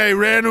away. I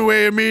ran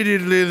away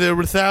immediately. There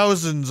were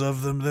thousands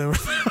of them.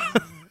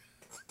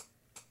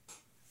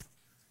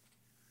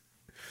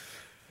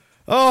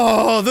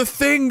 Oh, the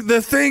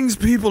things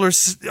people are.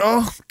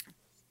 Oh,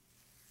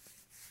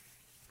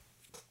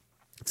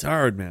 it's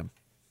hard, man.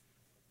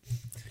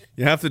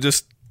 You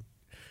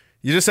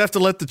just have to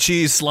let the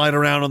cheese slide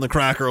around on the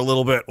cracker a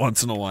little bit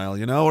once in a while,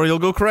 or you'll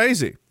go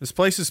crazy. This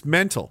place is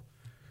mental,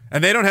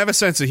 and they don't have a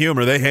sense of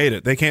humor. They hate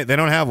it. They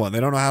don't have one. They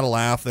don't know how to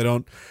laugh. They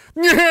don't.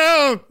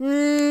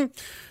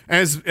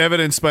 As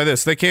evidenced by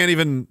this, they can't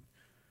even.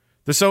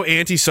 They're so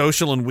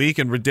antisocial and weak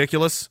and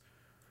ridiculous.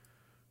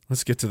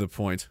 Let's get to the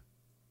point.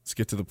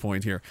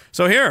 Here.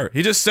 So here,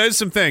 he just says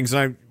some things,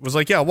 and I was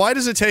like, yeah, why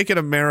does it take an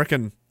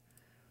American,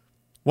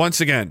 once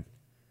again,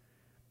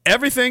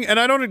 everything, and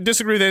I don't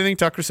disagree with anything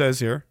Tucker says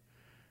here.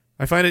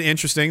 I find it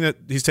interesting that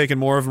he's taken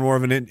more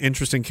of an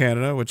interest in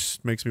Canada, which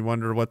makes me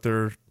wonder what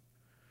they're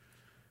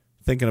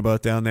thinking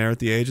about down there at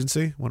the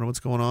agency. Wonder what's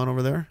going on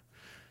over there.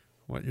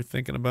 What you're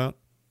thinking about.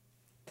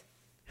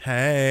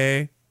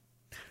 Hey.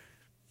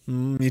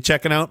 You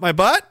checking out my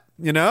butt?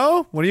 What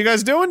are you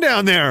guys doing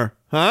down there?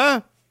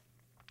 Huh?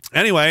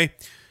 Anyway,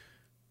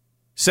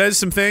 says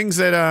some things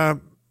that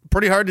are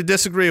pretty hard to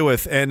disagree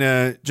with.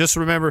 And just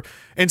remember,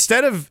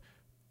 instead of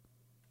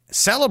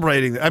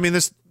celebrating,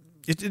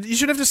 you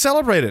should have to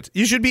celebrate it.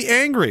 You should be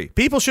angry.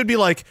 People should be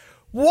like,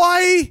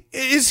 why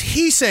is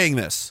he saying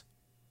this?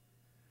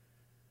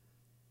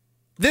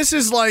 This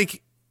is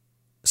like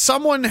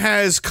someone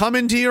has come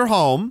into your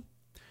home.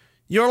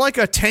 You're like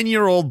a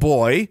 10-year-old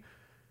boy,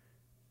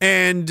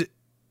 and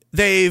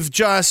they've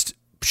just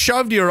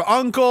shoved your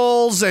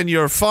uncles and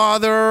your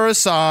father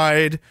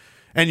aside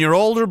and your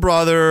older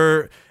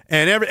brother,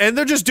 and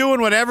they're just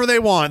doing whatever they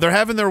want. They're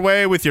having their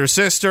way with your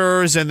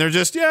sisters, and they're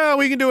just,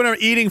 we can do whatever,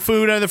 eating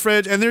food out of the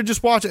fridge, and they're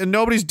just watching, and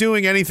nobody's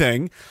doing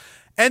anything.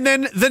 And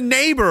then the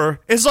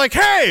neighbor is like,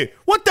 hey,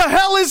 what the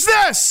hell is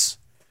this?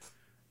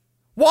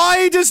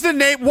 Why does the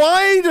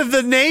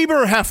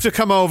neighbor have to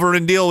come over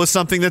and deal with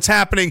something that's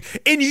happening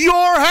in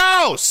your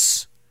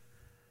house?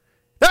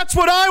 That's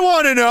what I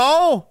want to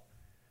know.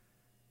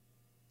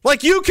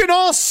 Like, you can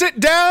all sit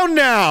down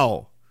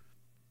now.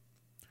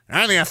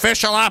 I'm the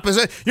official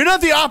opposition. You're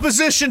not the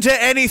opposition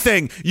to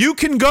anything. You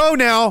can go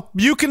now.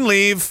 You can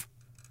leave.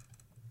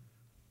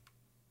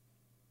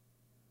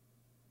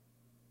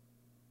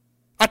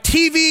 A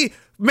TV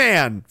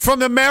man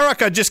from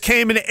America just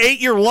came and ate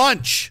your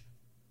lunch.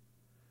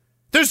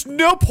 There's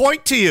no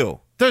point to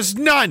you. There's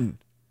none.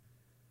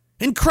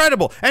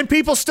 Incredible. And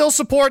people still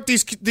support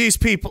these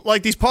people,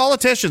 like these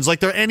politicians,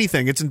 like they're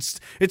anything. It's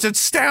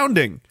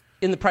astounding.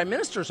 In the Prime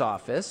Minister's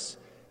office,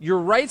 your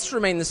rights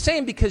remain the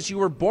same because you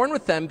were born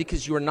with them,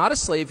 because you are not a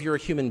slave, you're a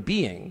human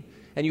being,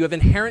 and you have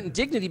inherent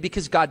dignity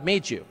because God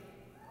made you.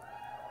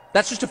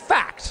 That's just a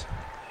fact.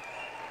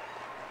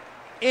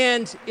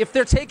 And if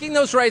they're taking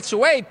those rights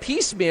away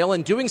piecemeal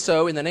and doing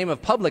so in the name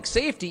of public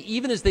safety,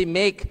 even as they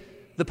make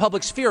the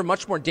public sphere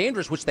much more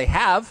dangerous, which they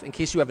have, in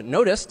case you haven't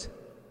noticed,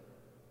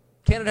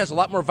 Canada has a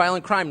lot more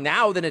violent crime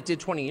now than it did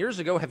 20 years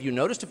ago. Have you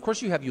noticed? Of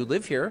course you have. You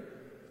live here.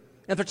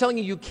 And if they're telling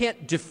you you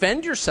can't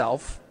defend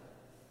yourself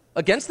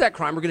against that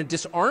crime, we're going to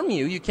disarm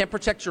you, you can't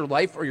protect your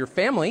life or your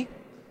family,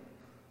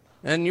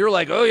 And you're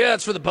like, oh, yeah,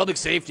 it's for the public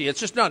safety. It's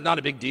just not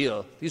a big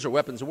deal. These are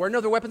weapons of war.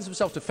 No, they're weapons of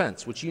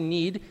self-defense, which you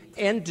need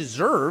and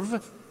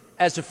deserve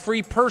as a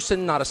free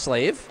person, not a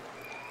slave.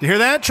 You hear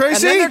that, Tracy?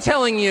 And then they're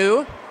telling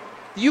you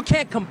you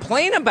can't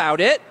complain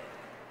about it.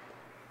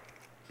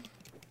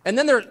 And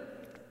then they're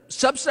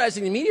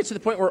subsidizing the media to the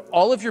point where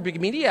all of your big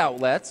media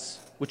outlets,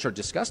 which are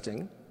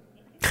disgusting,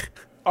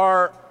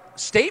 are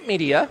state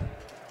media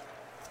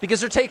because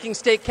they're taking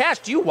state cash.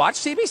 Do you watch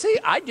CBC?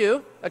 I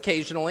do,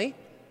 occasionally.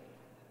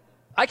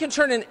 I can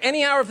turn in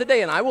any hour of the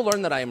day and I will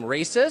learn that I am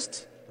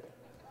racist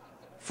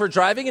for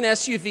driving an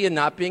SUV and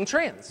not being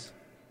trans.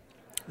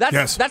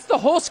 That's the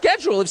whole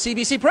schedule of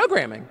CBC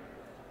programming.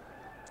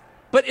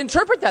 But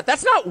interpret that.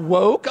 That's not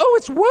woke. Oh,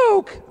 it's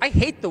woke. I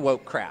hate the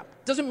woke crap.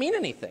 It doesn't mean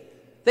anything.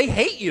 They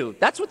hate you.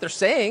 That's what they're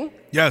saying.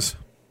 Yes.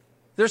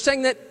 They're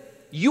saying that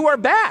you are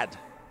bad.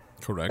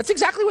 Correct. That's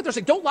exactly what they're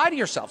saying. Don't lie to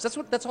yourselves.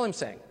 That's all I'm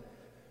saying.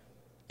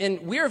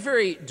 And we are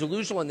very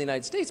delusional in the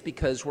United States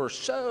because we're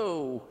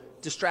so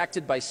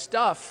distracted by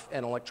stuff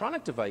and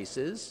electronic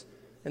devices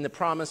and the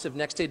promise of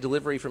next day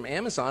delivery from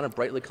Amazon of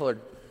brightly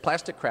colored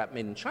plastic crap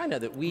made in China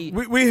that we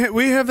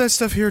have that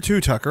stuff here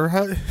too,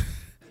 Tucker.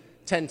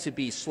 tend to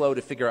be slow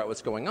to figure out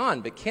what's going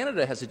on. But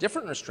Canada has a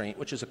different restraint,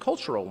 which is a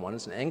cultural one.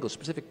 It's an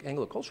specific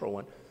Anglo-cultural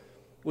one,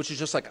 which is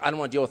just like, I don't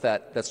want to deal with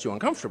that. That's too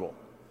uncomfortable.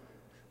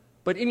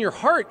 But in your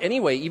heart,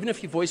 anyway, even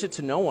if you voice it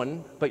to no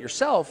one but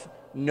yourself,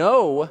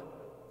 know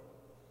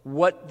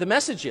what the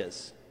message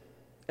is.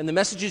 And the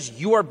message is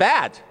you are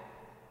bad.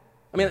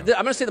 I mean, I'm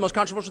going to say the most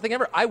controversial thing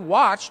ever. I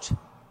watched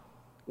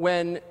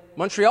when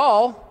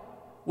Montreal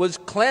was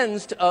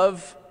cleansed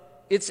of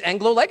its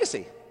Anglo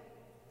legacy.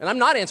 And I'm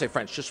not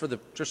anti-French, just for the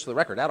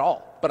record, at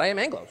all. But I am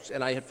Anglo,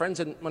 and I had friends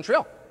in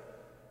Montreal.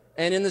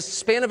 And in the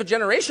span of a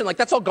generation, like,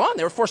 that's all gone.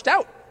 They were forced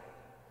out.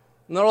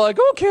 And they're like,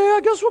 okay, I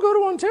guess we'll go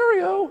to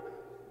Ontario.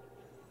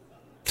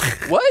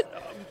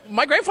 What?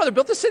 My grandfather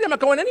built this city. I'm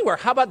not going anywhere.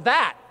 How about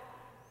that?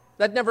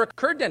 That never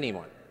occurred to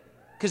anyone.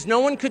 Because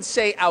no one could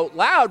say out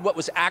loud what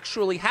was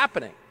actually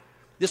happening.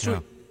 This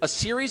was a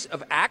series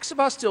of acts of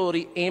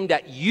hostility aimed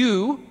at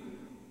you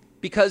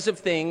because of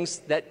things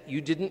that you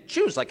didn't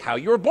choose, like how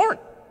you were born.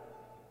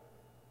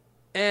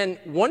 And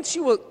once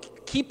you will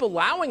keep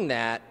allowing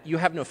that, you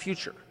have no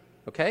future,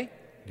 okay?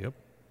 Yep.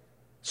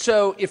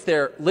 So if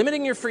they're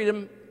limiting your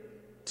freedom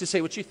to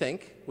say what you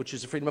think, which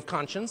is the freedom of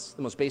conscience,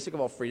 the most basic of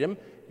all freedom,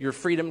 your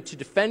freedom to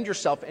defend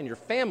yourself and your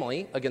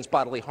family against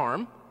bodily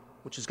harm,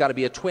 which has got to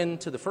be a twin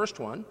to the first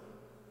one,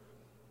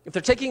 if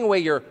they're taking away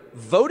your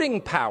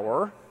voting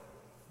power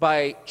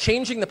by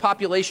changing the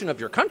population of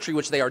your country,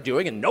 which they are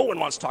doing, and no one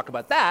wants to talk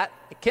about that,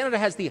 Canada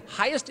has the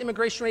highest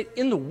immigration rate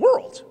in the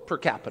world per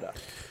capita.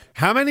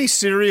 How many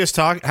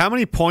how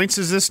many points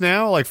is this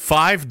now? Like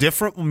 5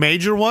 different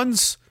major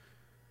ones?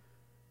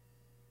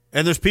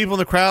 And there's people in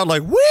the crowd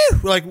like, woo!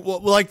 Like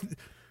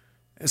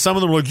some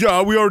of them are like,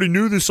 yeah, we already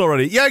knew this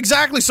already. Yeah,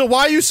 exactly. So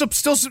why are you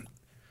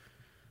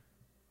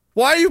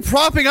why are you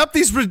propping up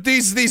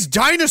these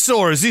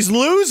dinosaurs, these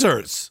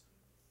losers?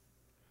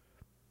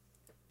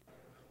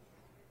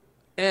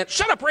 And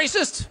shut up,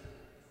 racist!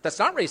 That's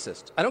not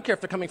racist. I don't care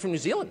if they're coming from New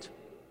Zealand.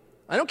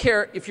 I don't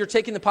care if you're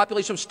taking the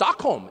population of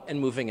Stockholm and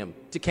moving them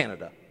to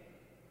Canada.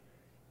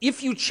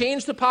 If you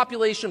change the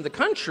population of the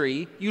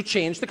country, you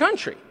change the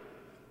country.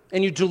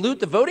 And you dilute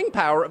the voting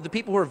power of the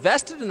people who are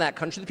vested in that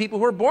country, the people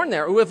who are born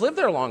there, who have lived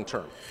there long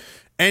term.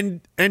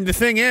 And the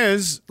thing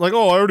is, like,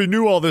 oh, I already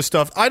knew all this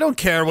stuff. I don't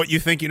care what you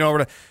think you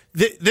know.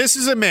 This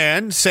is a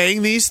man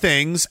saying these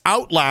things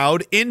out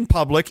loud in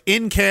public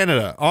in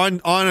Canada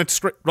on a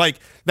script. Like,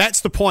 that's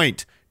the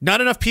point.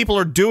 Not enough people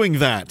are doing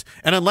that.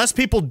 And unless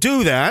people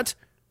do that,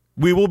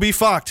 we will be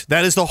fucked.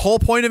 That is the whole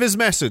point of his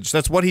message.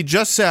 That's what he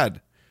just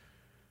said.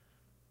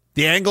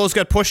 The Anglos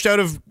got pushed out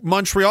of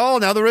Montreal.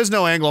 Now there is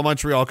no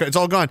Anglo-Montreal. It's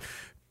all gone.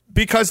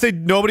 Because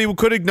nobody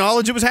could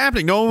acknowledge it was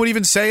happening. No one would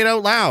even say it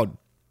out loud.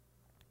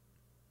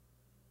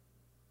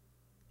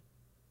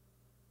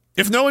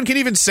 If no one can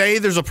even say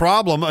there's a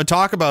problem and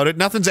talk about it,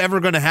 nothing's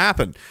ever going to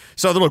happen.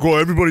 So they're like, well,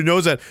 everybody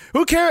knows that.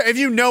 Who cares if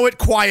you know it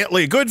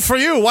quietly? Good for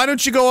you. Why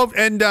don't you go up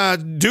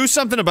and do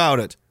something about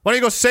it? Why don't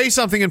you go say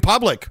something in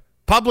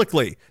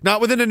publicly,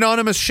 not with an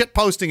anonymous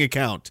shitposting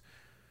account?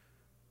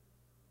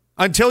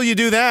 Until you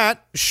do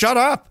that, shut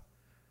up.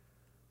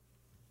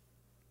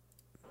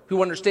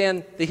 Who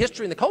understand the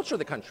history and the culture of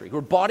the country, who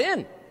are bought in.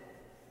 And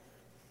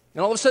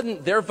all of a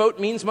sudden, their vote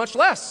means much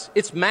less.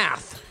 It's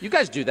math. You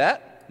guys do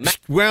that.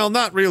 Well,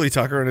 not really,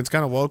 Tucker, and it's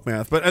kind of woke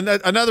math. But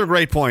another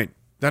great point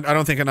that I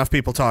don't think enough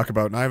people talk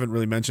about, and I haven't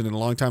really mentioned in a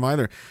long time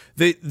either.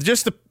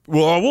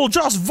 We'll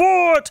just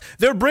vote.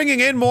 They're bringing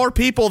in more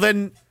people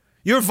than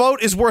your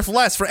vote is worth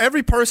less for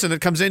every person that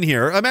comes in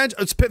here.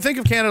 Think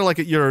of Canada like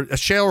you're a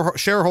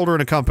shareholder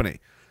in a company.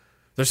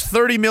 There's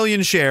 30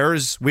 million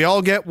shares. We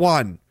all get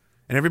one,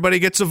 and everybody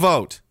gets a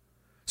vote.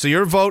 So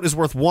your vote is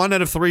worth 1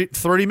 out of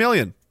 30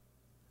 million.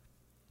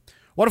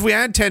 What if we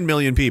add 10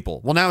 million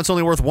people? Well, now it's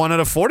only worth 1 out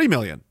of 40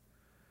 million.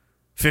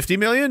 50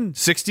 million?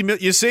 60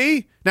 million? You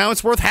see? Now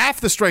it's worth half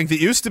the strength it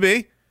used to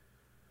be.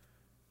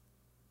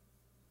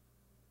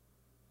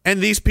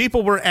 And these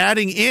people we're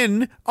adding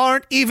in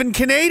aren't even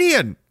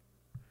Canadian.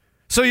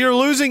 So you're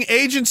losing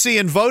agency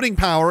and voting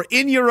power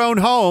in your own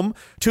home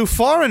to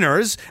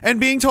foreigners and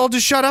being told to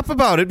shut up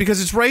about it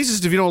because it's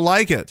racist if you don't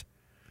like it.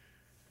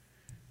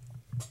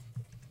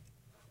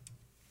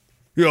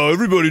 Yeah,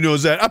 everybody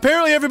knows that.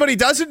 Apparently everybody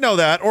doesn't know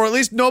that, or at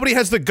least nobody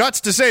has the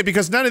guts to say,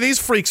 because none of these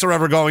freaks are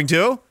ever going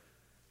to.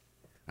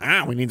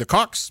 We need the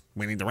cooks.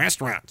 We need the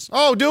restaurants.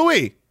 Oh, do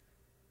we?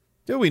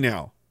 Do we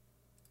now?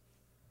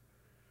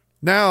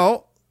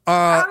 Now,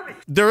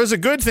 there is a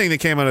good thing that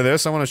came out of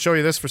this. I want to show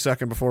you this for a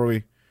second before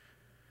we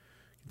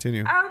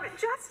continue.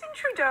 Justin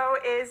Trudeau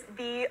is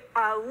the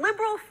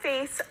liberal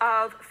face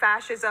of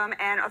fascism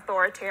and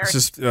authoritarianism.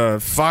 This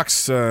is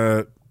Fox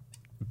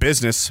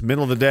Business,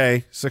 middle of the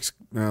day.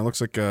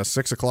 Looks like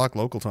 6 o'clock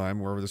local time,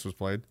 wherever this was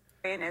played.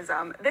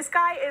 This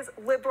guy is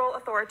liberal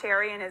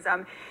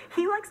authoritarianism.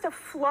 He likes to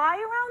fly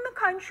around the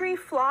country,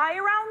 fly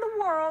around the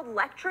world,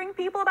 lecturing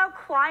people about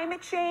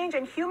climate change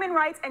and human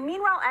rights. And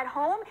meanwhile, at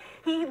home,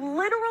 he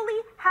literally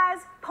has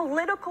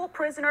political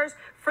prisoners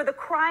for the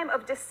crime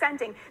of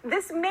dissenting.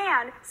 This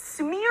man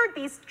smeared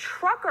these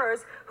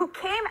truckers who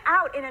came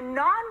out in a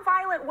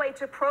non-violent way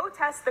to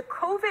protest the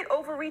COVID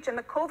overreach and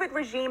the COVID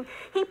regime.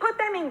 He put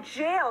them in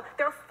jail.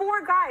 There are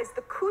 4 guys,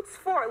 the Coots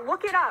 4,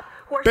 look it up.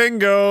 Who are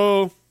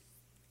Bingo.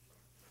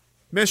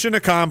 Mission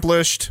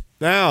accomplished.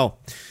 Now,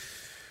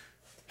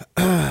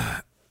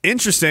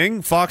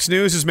 interesting. Fox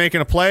News is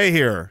making a play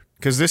here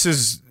because this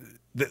is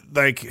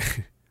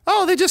like,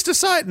 oh, they just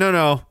decide.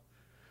 No.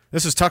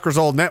 This is Tucker's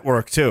old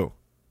network too.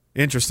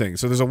 Interesting.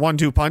 So there's a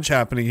 1-2 punch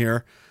happening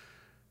here.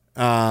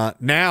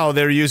 Now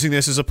they're using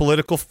this as a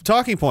political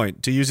talking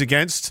point to use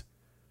against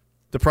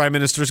the Prime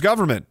Minister's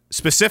government,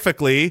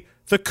 specifically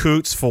the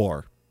Coots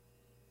 4.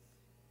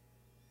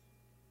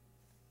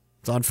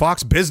 It's on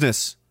Fox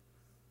Business.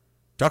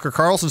 Tucker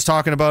Carlson's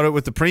talking about it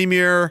with the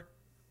Premier.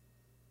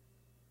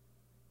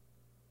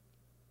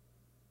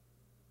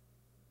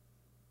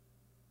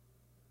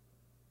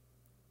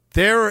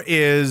 There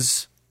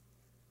is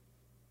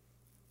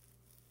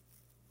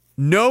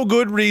no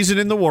good reason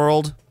in the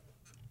world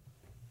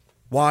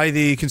why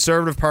the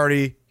Conservative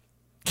Party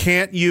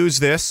can't use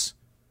this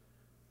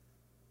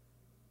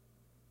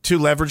to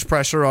leverage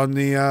pressure on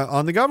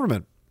the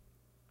government.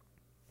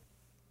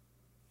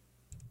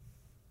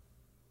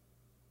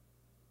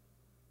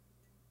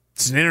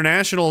 It's an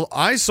international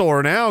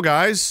eyesore now,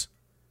 guys.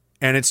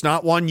 And it's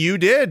not one you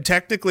did,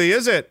 technically,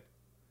 is it?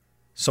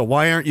 So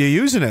why aren't you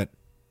using it?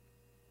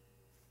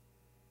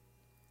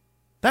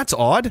 That's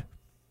odd.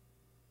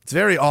 It's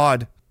very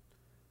odd.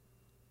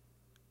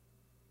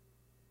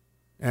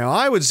 Now,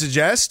 I would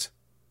suggest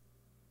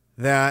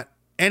that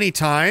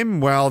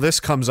anytime, this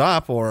comes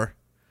up, or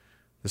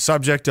the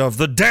subject of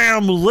the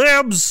damn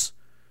libs,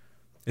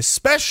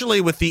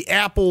 especially with the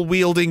Apple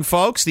wielding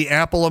folks, the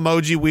Apple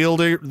emoji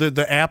wielder,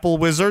 the Apple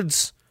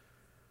wizards.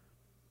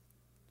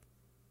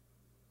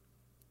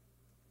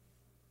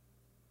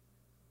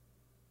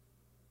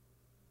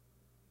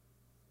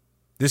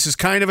 This is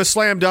kind of a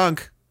slam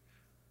dunk.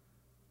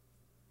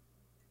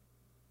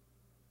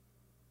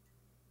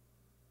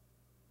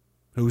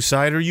 Whose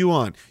side are you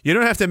on? You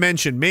don't have to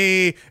mention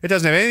me. It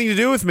doesn't have anything to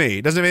do with me.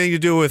 It doesn't have anything to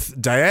do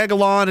with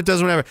Diagolon. It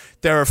doesn't whatever.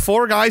 There are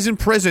 4 guys in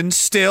prison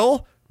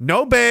still.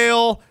 No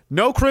bail,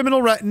 no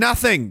criminal,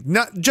 nothing.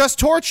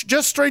 Just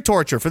straight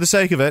torture for the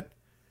sake of it.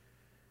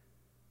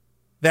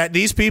 That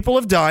these people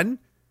have done.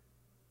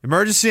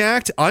 Emergency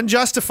Act,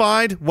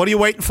 unjustified. What are you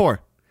waiting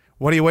for?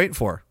 What are you waiting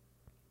for?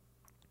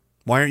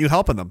 Why aren't you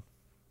helping them?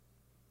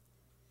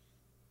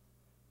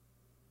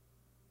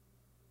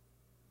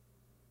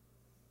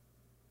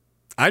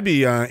 I'd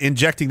be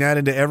injecting that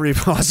into every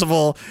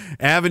possible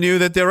avenue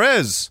that there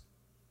is.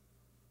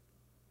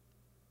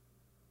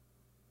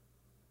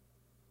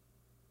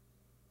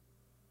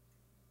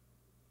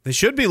 They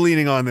should be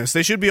leaning on this.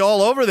 They should be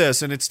all over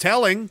this, and it's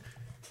telling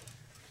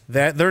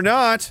that they're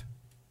not.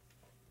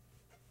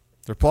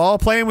 They're all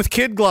playing with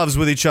kid gloves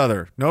with each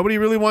other. Nobody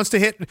really wants to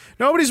hit.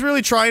 Nobody's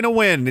really trying to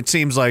win, it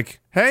seems like.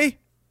 Hey?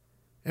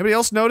 Anybody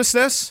else notice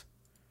this?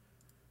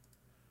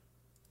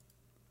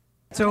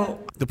 So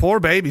the poor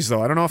babies,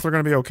 though. I don't know if they're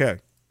going to be okay.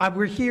 I'm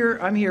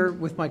here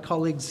with my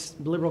colleagues,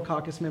 Liberal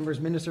caucus members,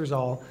 ministers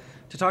all,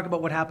 to talk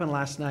about what happened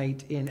last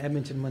night in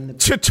Edmonton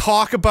To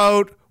talk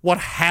about what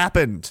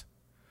happened.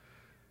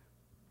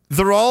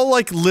 They're all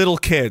like little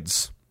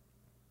kids.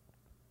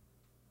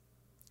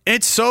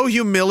 It's so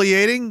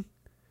humiliating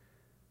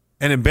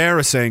and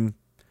embarrassing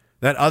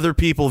that other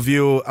people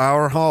view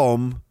our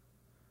home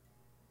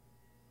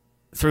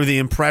through the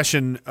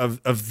impression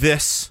of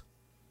this.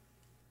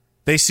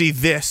 They see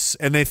this,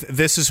 and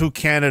this is who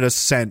Canada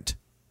sent.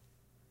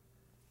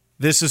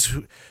 This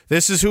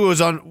is who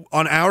was on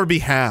our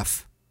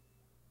behalf.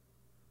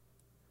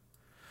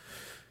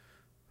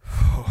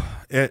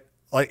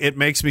 It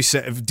makes me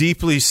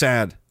deeply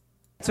sad.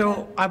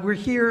 So I'm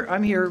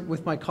here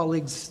with my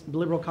colleagues,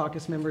 Liberal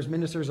caucus members,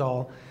 ministers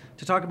all,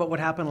 to talk about what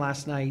happened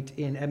last night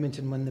in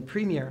Edmonton when the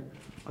Premier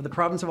of the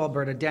province of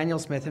Alberta, Daniel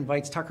Smith,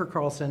 invites Tucker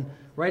Carlson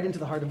right into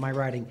the heart of my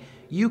riding.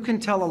 You can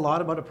tell a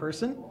lot about a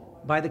person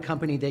by the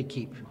company they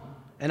keep.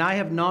 And I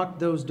have knocked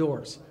those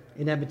doors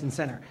in Edmonton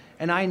Centre.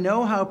 And I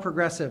know how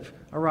progressive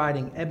a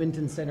riding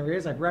Edmonton Centre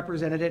is. I've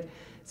represented it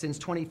since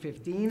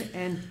 2015.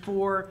 And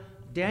for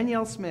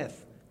Danielle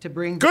Smith to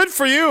bring... Good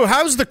for you.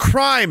 How's the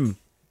crime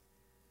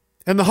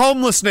and the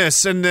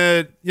homelessness and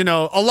the,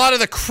 a lot of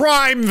the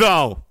crime,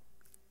 though?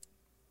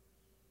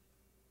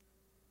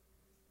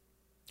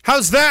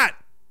 How's that?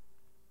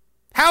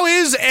 How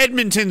is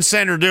Edmonton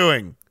Centre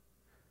doing?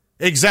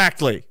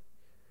 Exactly.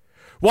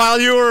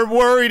 While you were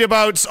worried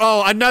about,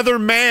 another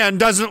man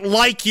doesn't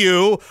like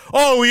you.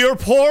 Oh, your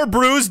poor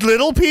bruised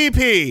little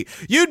pee-pee.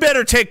 You'd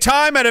better take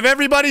time out of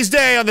everybody's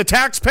day on the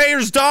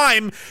taxpayer's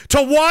dime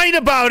to whine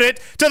about it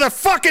to the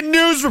fucking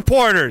news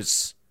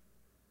reporters.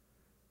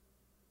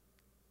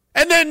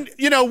 And then,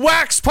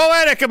 wax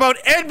poetic about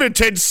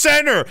Edmonton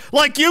Centre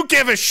like you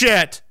give a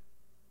shit.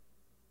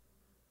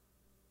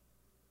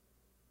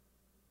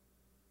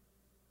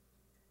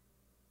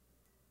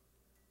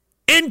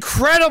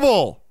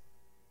 Incredible.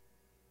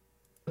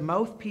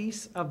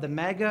 Mouthpiece of the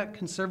MAGA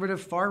conservative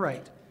far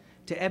right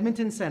to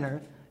Edmonton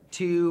Centre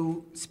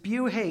to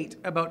spew hate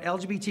about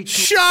LGBTQ.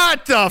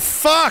 Shut the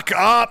fuck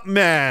up,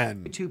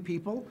 man. Two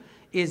people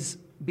is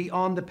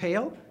beyond the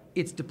pale.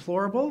 It's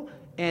deplorable.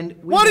 And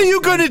what are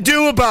you going to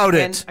do about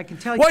it? I can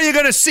tell you. What, are you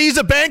going to seize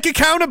a bank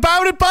account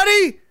about it,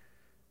 buddy?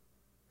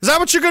 Is that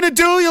what you're going to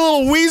do, you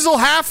little weasel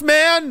half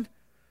man?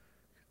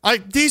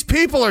 These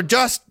people are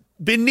just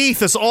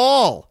beneath us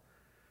all.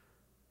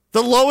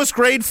 The lowest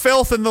grade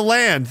filth in the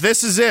land.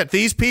 This is it.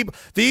 These people,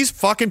 these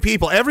fucking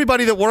people,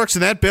 everybody that works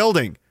in that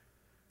building.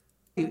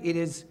 It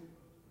is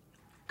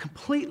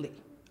completely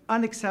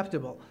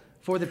unacceptable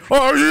for the...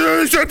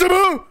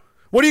 Unacceptable?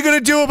 What are you going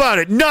to do about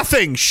it?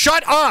 Nothing.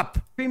 Shut up.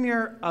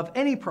 Premier of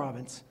any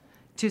province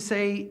to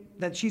say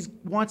that she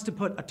wants to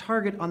put a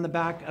target on the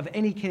back of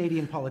any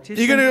Canadian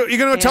politician. You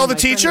going to tell the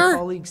teacher? My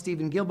colleague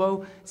Stephen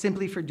Guilbeault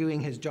simply for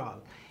doing his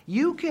job.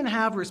 You can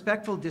have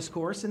respectful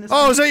discourse in this.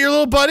 Oh, is that your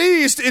little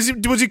buddy?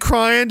 Was he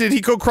crying? Did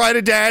he go cry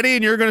to daddy?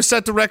 And you're going to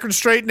set the record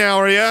straight now,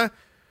 are you?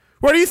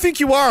 Where do you think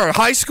you are?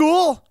 High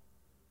school?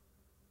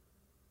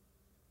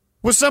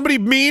 Was somebody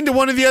mean to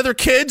one of the other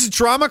kids in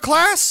drama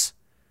class?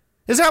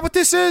 Is that what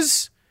this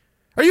is?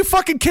 Are you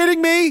fucking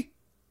kidding me?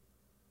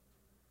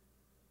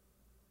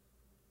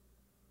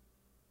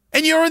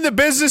 And you're in the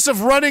business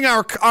of running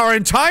our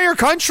entire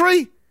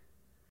country?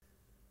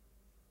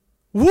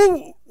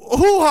 Who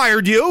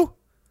hired you?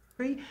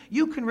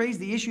 You can raise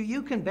the issue.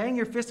 You can bang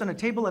your fist on a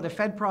table at a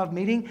FedProv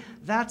meeting.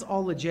 That's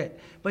all legit.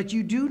 But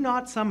you do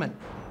not summon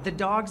the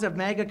dogs of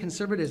MAGA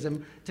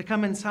conservatism to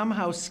come and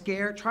somehow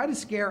try to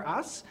scare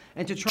us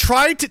and to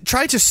try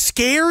to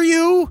scare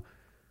you.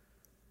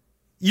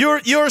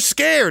 You're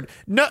scared.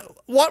 No,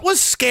 what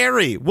was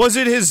scary? Was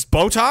it his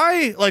bow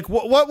tie? Like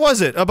what was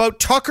it about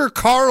Tucker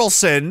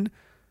Carlson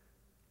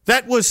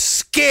that was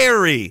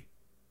scary?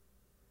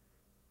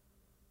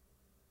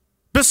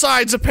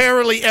 Besides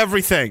apparently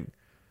everything.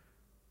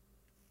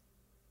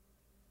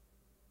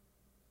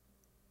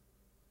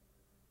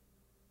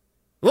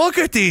 Look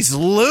at these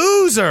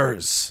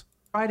losers.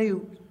 Try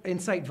to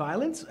incite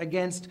violence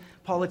against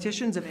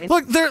politicians of any...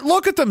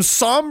 Look at them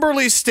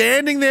somberly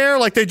standing there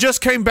like they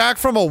just came back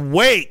from a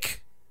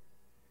wake.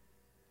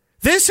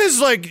 This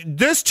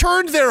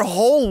turned their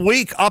whole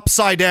week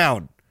upside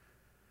down.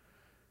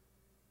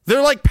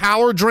 They're like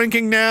power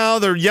drinking now.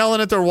 They're yelling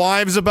at their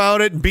wives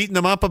about it and beating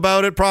them up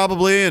about it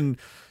probably and,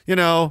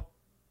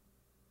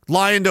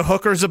 lying to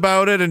hookers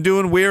about it and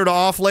doing weird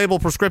off-label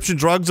prescription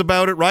drugs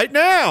about it right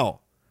now.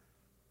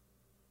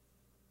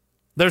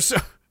 There's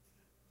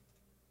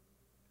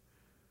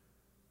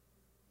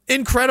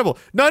incredible.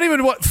 Not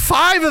even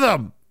 5 of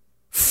them.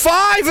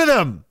 5 of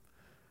them.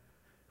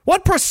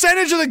 What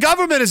percentage of the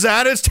government is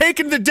that? It's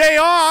taken the day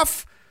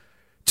off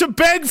to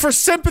beg for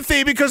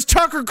sympathy because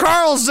Tucker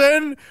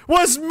Carlson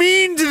was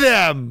mean to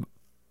them.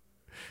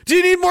 Do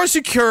you need more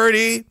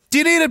security? Do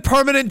you need a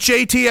permanent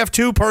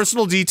JTF2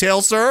 personal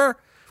detail, sir?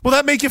 Will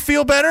that make you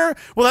feel better?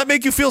 Will that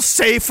make you feel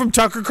safe from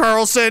Tucker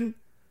Carlson?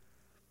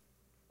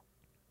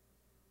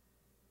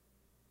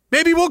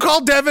 Maybe we'll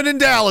call Devin in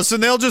Dallas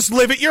and they'll just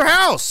live at your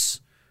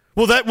house.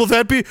 Will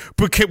that be?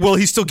 Will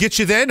he still get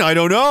you then? I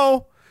don't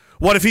know.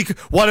 What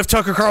if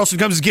Tucker Carlson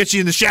comes to get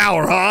you in the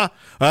shower, huh?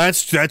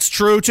 That's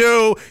true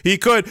too. He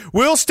could.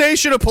 We'll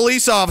station a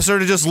police officer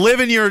to just live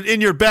in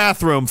your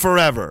bathroom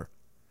forever.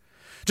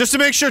 Just to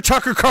make sure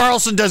Tucker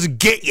Carlson doesn't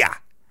get you.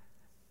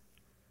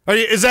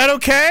 Is that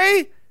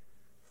okay?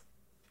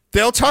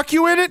 They'll tuck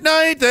you in at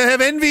night. They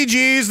have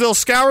NVGs. They'll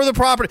scour the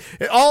property.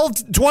 All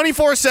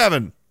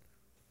 24/7.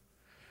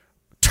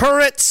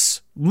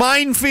 Turrets,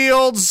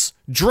 minefields,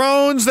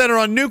 drones that are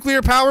on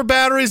nuclear power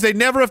batteries. They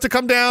never have to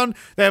come down.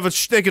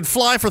 They can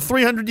fly for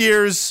 300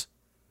 years.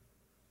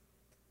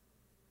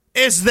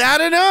 Is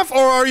that enough? Or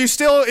are you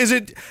still,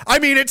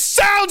 it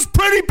sounds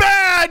pretty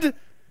bad.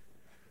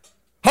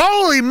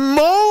 Holy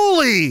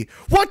moly.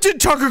 What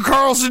did Tucker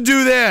Carlson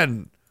do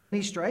then?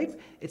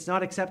 Stripe, it's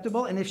not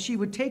acceptable. And if she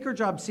would take her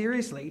job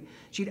seriously,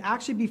 she'd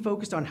actually be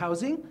focused on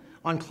housing,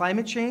 on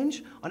climate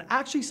change, on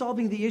actually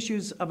solving the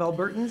issues of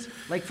Albertans,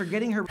 like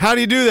forgetting her... How do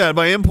you do that?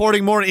 By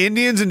importing more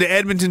Indians into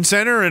Edmonton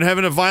Center and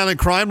having a violent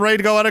crime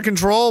rate go out of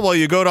control while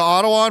you go to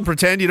Ottawa and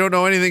pretend you don't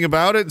know anything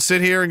about it and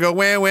sit here and go,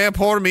 wah,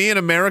 poor me, an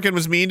American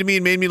was mean to me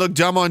and made me look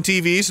dumb on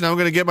TV, so now I'm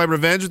going to get my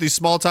revenge with these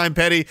small-time,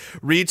 petty,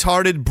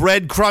 retarded,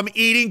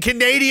 breadcrumb-eating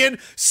Canadian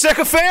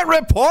sycophant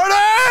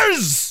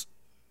reporters!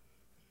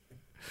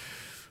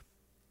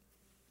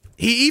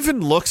 He even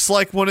looks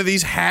like one of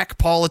these hack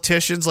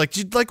politicians, like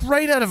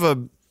right out of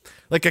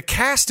a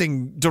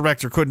casting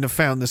director couldn't have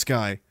found this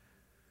guy.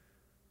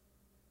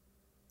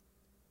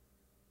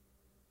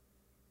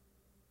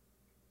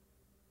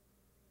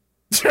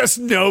 Just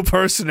no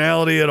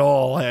personality at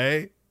all,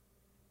 hey?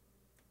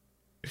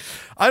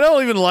 I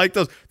don't even like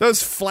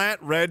those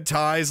flat red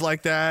ties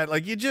like that.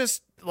 Like you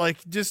just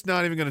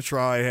not even gonna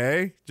try,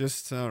 hey?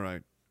 Just all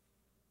right.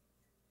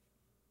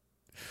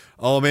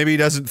 Oh, maybe he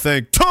doesn't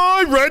think.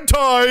 Red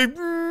tie!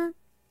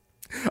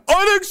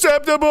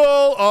 Unacceptable!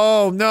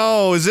 Oh,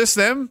 no. Is this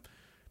them?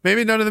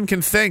 Maybe none of them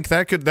can think.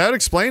 That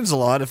explains a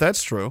lot if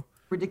that's true.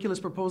 Ridiculous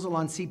proposal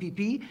on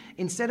CPP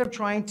instead of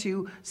trying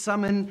to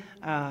summon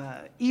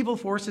evil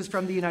forces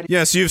from the United States.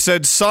 Yes, you've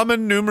said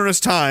summon numerous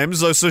times.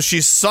 So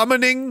she's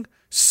summoning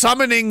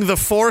the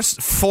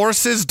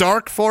forces,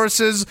 dark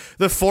forces,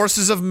 the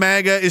forces of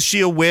MAGA. Is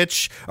she a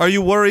witch? Are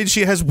you worried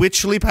she has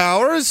witchly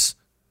powers?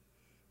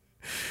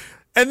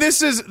 And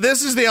this is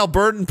the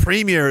Albertan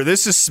premier.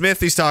 This is Smith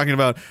he's talking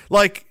about.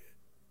 Like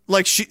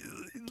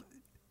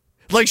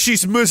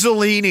she's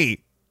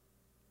Mussolini.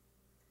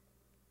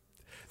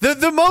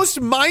 The most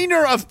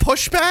minor of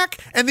pushback,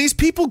 and these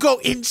people go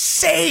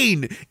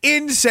insane.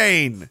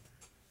 Insane.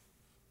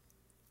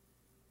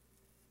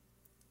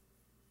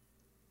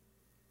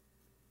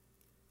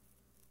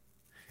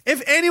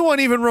 If anyone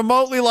even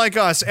remotely like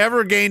us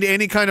ever gained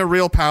any kind of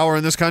real power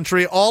in this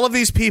country, all of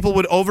these people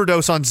would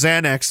overdose on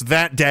Xanax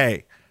that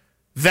day.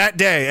 That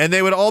day, and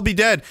they would all be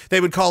dead.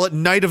 They would call it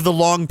Night of the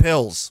Long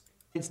Pills.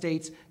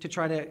 States to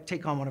try to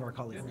take on one of our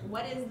colleagues.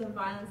 What is the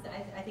violence?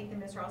 I think the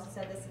minister also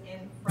said this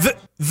in French.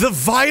 The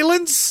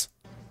violence?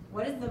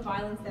 What is the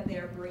violence that they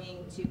are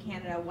bringing to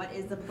Canada? What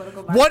is the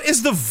political violence? What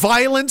is the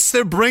violence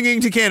they're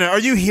bringing to Canada? Are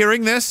you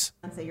hearing this?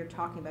 That you're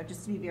talking about,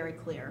 just to be very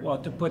clear. Well,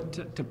 to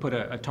put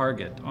a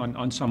target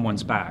on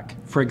someone's back,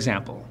 for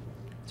example.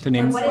 To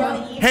name.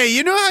 Hey,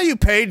 you know how you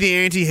paid the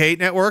Anti-Hate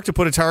Network to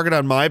put a target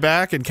on my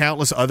back and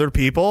countless other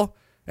people?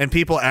 And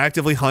people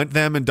actively hunt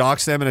them and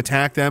dox them and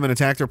attack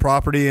their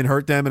property and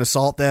hurt them and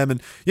assault them.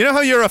 And you know how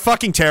you're a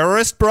fucking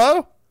terrorist,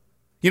 bro?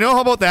 You know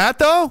how about that,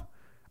 though?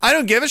 I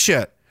don't give a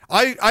shit.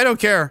 I don't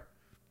care.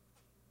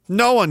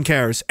 No one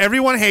cares.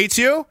 Everyone hates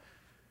you.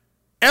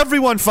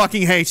 Everyone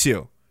fucking hates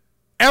you.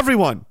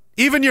 Everyone.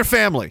 Even your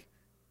family.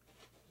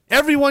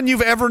 Everyone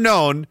you've ever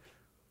known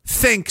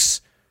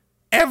thinks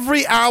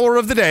every hour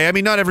of the day. I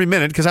mean, not every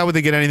minute, because how would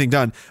they get anything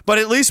done? But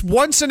at least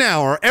once an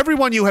hour,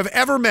 everyone you have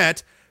ever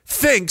met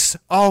thinks,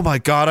 oh my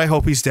God, I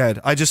hope he's dead.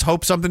 I just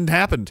hope something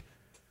happened.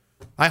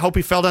 I hope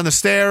he fell down the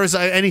stairs.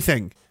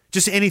 Anything.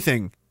 Just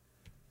anything.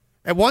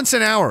 At once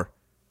an hour.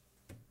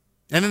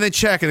 And then they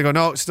check and they go,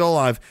 no, still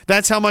alive.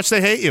 That's how much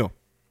they hate you.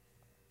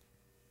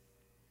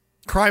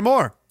 Cry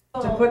more.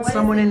 To put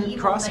someone in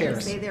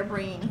crosshairs. Say they're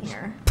bringing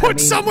here. Put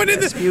someone in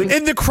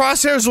the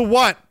crosshairs of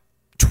what?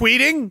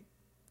 Tweeting?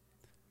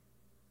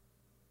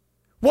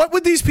 What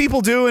would these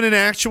people do in an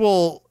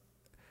actual...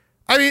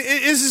 I mean,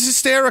 this is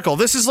hysterical.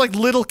 This is like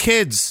little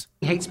kids.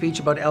 Hate speech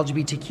about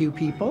LGBTQ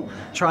people,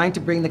 trying to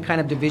bring the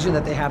kind of division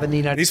that they have in the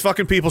United States. These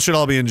fucking people should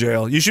all be in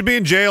jail. You should be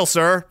in jail,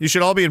 sir. You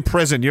should all be in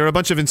prison. You're a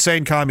bunch of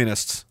insane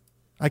communists.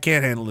 I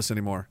can't handle this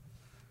anymore.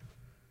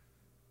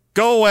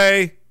 Go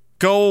away.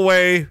 Go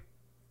away.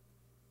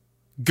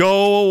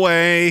 Go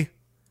away.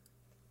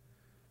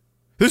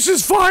 This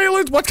is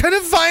violence. What kind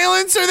of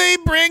violence are they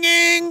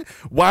bringing?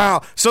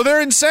 Wow. So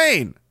they're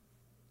insane.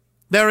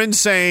 They're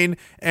insane,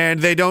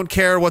 and they don't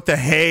care what The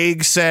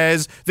Hague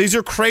says. These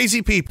are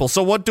crazy people.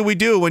 So what do we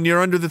do when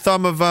you're under the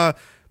thumb of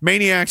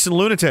maniacs and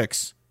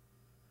lunatics?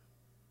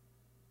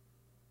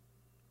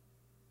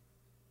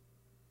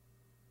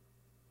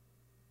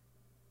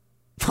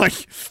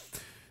 Like,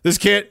 this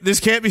can't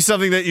be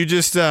something that you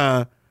just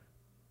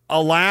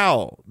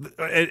allow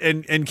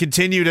and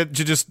continue to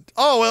just,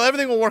 oh, well,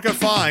 everything will work out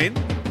fine.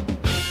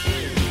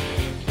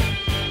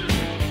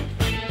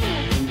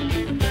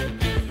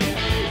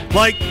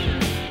 Like,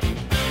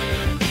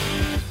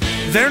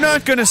 they're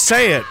not going to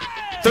say it.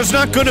 There's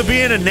not going to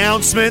be an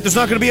announcement. There's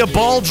not going to be a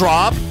ball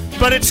drop.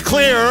 But it's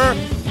clear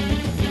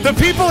the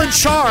people in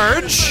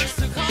charge,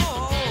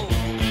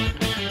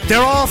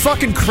 they're all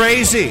fucking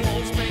crazy.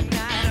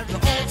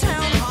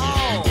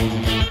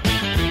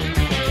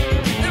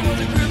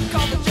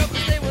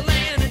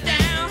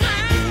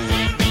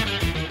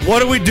 What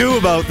do we do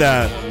about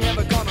that?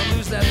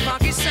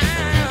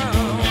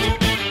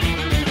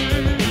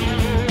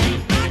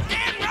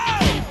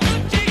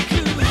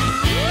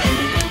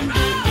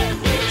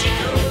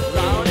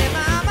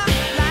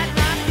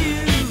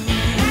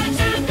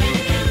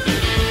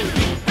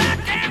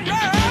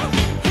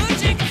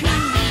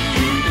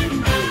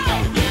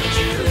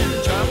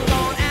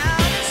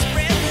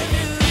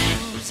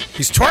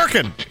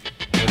 rocking.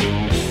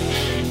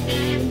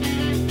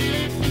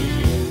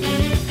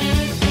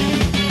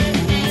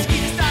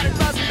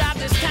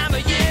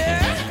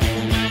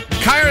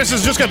 Kairos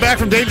has just got back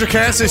from Danger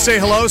Cast. They say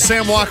hello.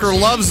 Sam Walker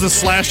loves the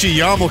slashy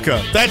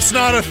yarmulke. That's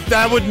not a...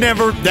 That would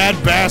never...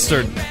 That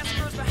bastard.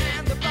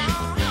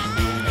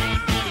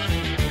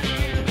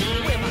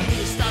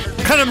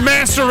 What kind of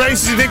master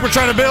races do you think we're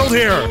trying to build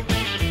here?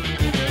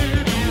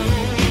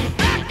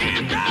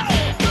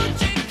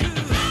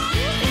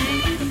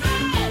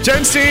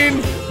 Jenstein,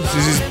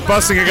 he's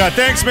busting a gut.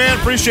 Thanks, man.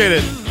 Appreciate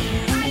it.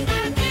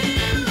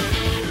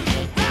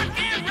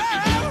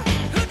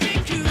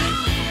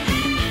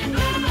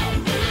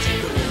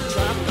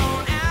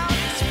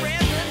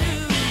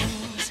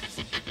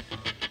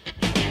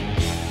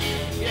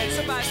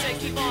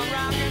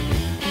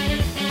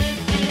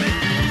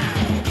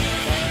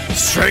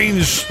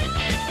 Strange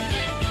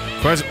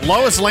question.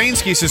 Lois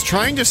Lansky says,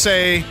 trying to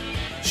say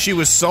she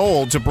was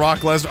sold to Brock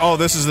Lesnar. Oh,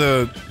 this is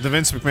the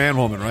Vince McMahon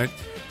woman, right?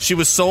 She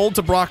was sold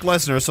to Brock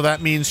Lesnar, so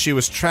that means she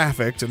was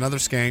trafficked. Another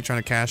skank trying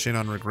to cash in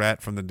on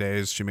regret from the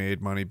days she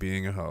made money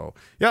being a hoe.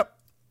 Yep.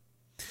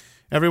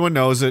 Everyone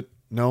knows it.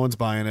 No one's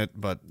buying it,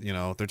 but, you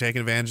know, they're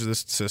taking advantage of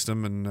this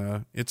system,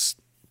 and it's,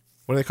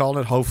 what do they call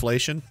it?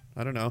 Hoeflation?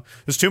 I don't know.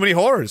 There's too many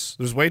whores.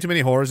 There's way too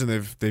many whores, and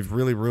they've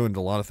really ruined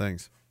a lot of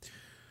things.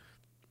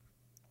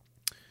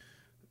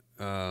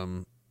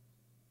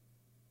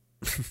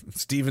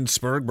 Steven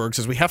Spurgberg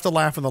says, we have to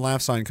laugh when the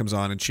laugh sign comes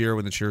on and cheer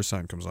when the cheer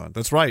sign comes on.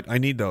 That's right. I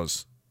need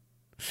those.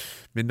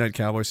 Midnight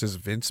Cowboy says,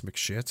 Vince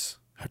McShits.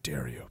 How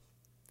dare you?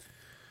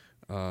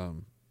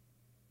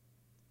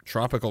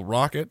 Tropical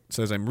Rocket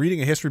says, I'm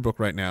reading a history book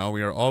right now.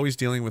 We are always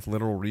dealing with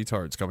literal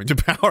retards coming to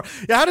power.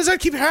 Yeah, how does that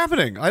keep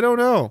happening? I don't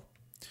know.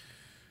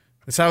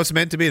 That's how it's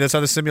meant to be. That's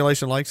how the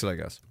simulation likes it, I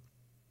guess.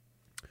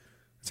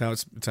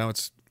 That's how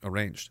it's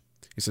arranged.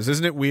 He says,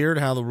 isn't it weird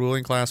how the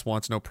ruling class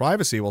wants no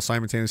privacy while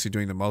simultaneously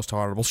doing the most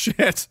horrible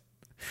shit?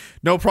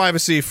 No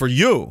privacy for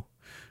you.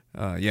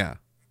 Yeah.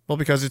 Well,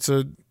 because it's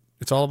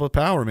all about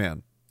power,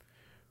 man.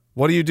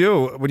 What do you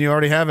do when you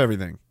already have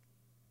everything?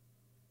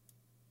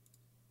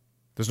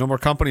 There's no more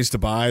companies to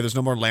buy. There's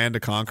no more land to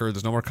conquer.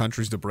 There's no more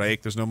countries to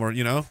break. There's no more,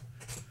 you know.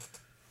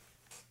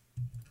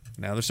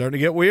 Now they're starting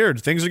to get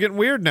weird. Things are getting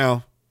weird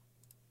now.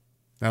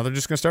 Now they're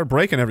just going to start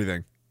breaking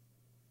everything.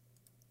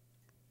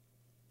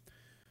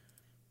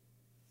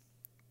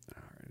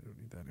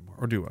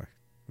 Or do I?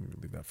 I'm going to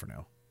leave that for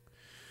now.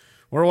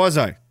 Where was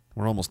I?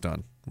 We're almost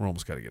done. We're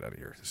almost got to get out of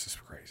here. This is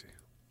crazy.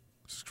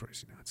 This is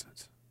crazy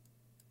nonsense.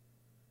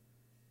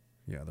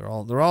 Yeah, they're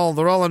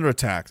all under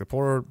attack. The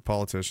poor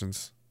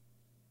politicians.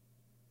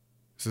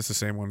 Is this the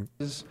same one?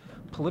 Is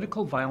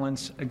political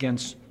violence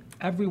against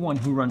everyone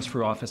who runs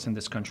for office in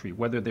this country,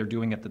 whether they're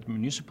doing it at the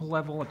municipal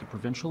level, at the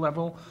provincial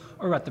level,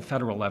 or at the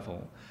federal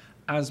level.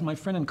 As my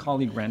friend and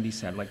colleague Randy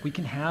said, like, we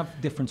can have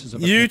differences of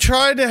opinion. You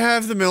tried to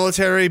have the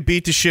military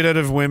beat the shit out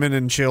of women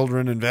and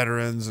children and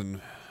veterans,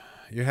 and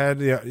you had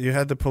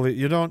the police.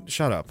 You don't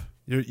shut up.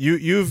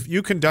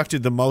 You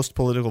conducted the most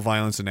political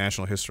violence in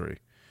national history.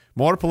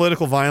 More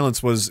political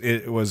violence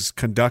was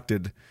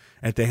conducted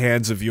at the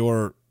hands of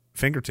your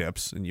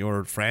fingertips and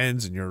your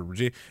friends and your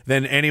regime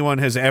than anyone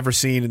has ever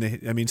seen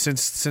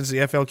since the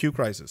FLQ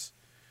crisis.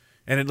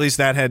 And at least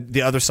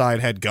the other side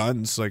had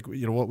guns. Like,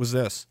 you know, what was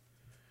this?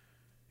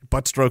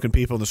 Butt stroking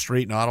people in the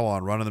street in Ottawa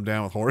and running them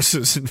down with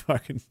horses and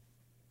fucking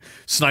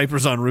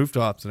snipers on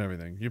rooftops and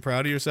everything. You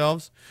proud of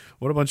yourselves?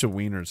 What a bunch of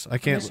wieners. I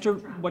can't.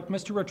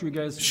 Mr.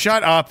 Rodriguez.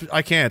 Shut up.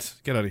 I can't.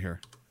 Get out of here.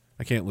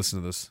 I can't listen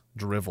to this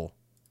drivel.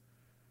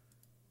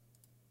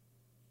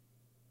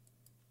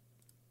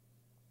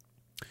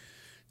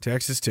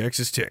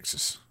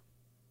 Texas.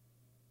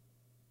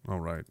 All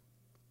right.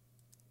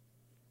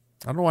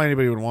 I don't know why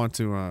anybody would want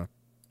to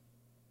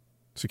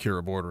secure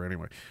a border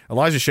anyway.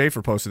 Elijah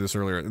Schaefer posted this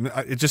earlier. And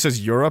it just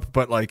says Europe,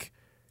 but like,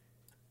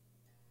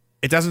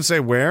 it doesn't say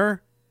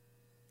where.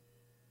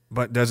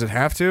 But does it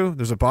have to?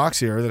 There's a box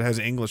here that has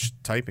English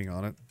typing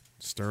on it.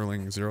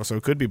 Sterling 0. So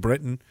it could be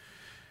Britain.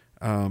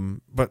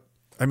 But,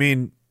 I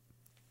mean,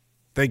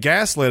 they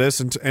gaslit us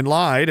and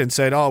lied and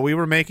said, oh, we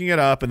were making it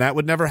up and that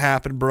would never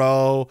happen,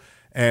 bro.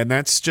 And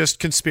that's just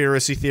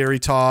conspiracy theory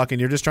talk.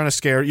 And you're just trying to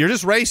scare. You're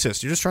just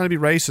racist. You're just trying to be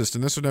racist.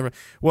 And this would never.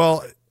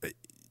 Well,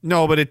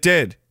 no, but it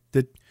did.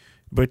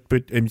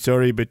 But I'm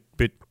sorry, but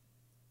I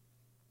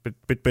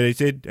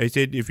said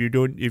if you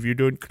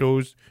don't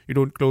close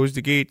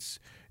the gates,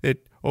 that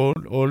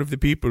all of the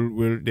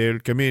people they'll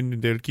come in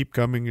and they'll keep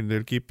coming and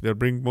they'll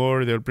bring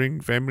more, they'll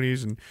bring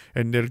families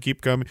and they'll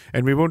keep coming,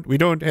 and we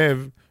don't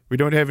have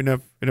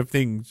enough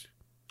things.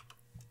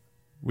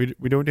 We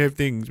don't have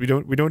things. We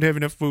don't have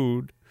enough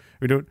food.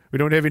 We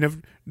don't have enough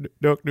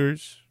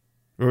doctors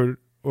or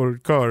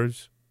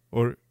cars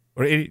or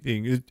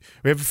anything.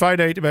 We have a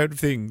finite amount of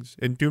things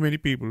and too many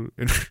people.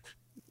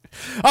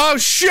 Oh,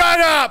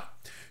 shut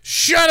up!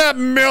 Shut up,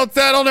 Milt.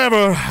 That'll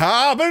never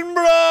happen,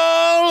 bro.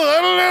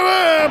 That'll never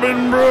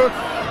happen, bro.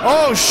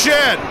 Oh,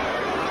 shit.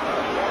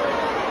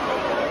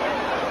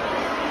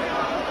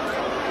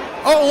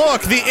 Oh,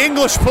 look, the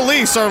English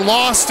police are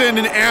lost in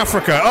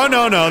Africa. Oh,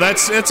 no,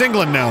 it's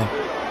England now.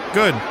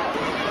 Good.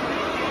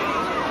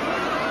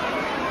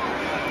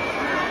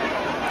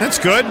 That's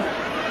good.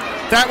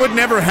 That would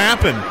never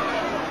happen.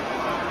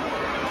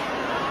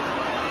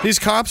 These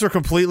cops are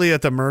completely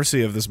at the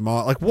mercy of this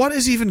mob. Like, what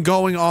is even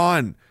going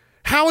on?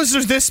 How is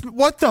there this?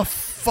 What the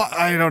fuck?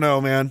 I don't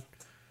know, man.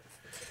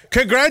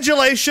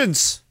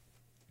 Congratulations.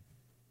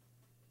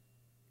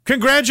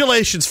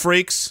 Congratulations,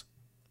 freaks.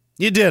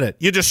 You did it.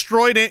 You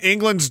destroyed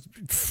England's...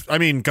 I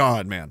mean,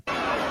 God, man.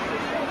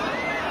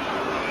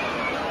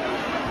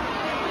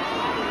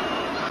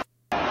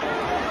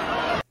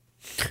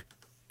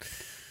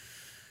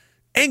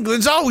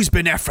 England's always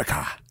been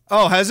Africa.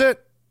 Oh, has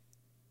it?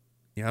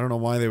 Yeah, I don't know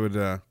why they would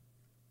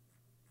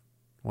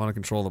want to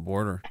control the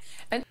border.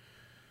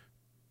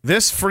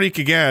 This freak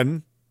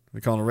again... We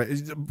call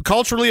it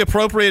culturally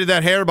appropriated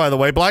that hair, by the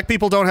way. Black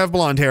people don't have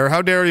blonde hair.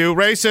 How dare you?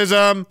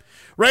 Racism.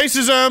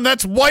 Racism.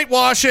 That's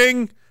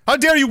whitewashing. How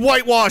dare you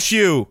whitewash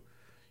you?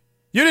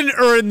 You didn't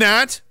earn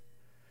that.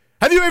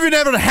 Have you even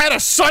ever had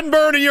a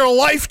sunburn in your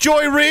life,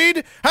 Joy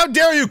Reid? How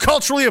dare you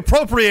culturally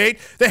appropriate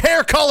the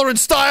hair color and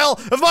style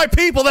of my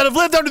people that have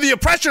lived under the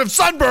oppression of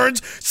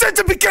sunburns since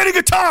the beginning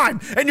of time?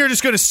 And you're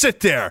just going to sit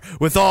there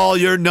with all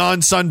your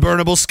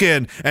non-sunburnable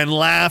skin and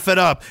laugh it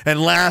up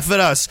and laugh at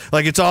us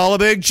like it's all a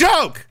big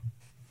joke.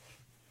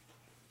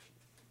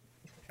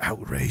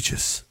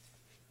 Outrageous.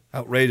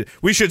 Outrageous.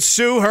 We should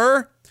sue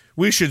her.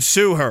 We should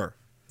sue her.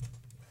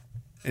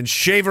 And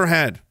shave her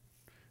head.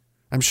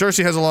 I'm sure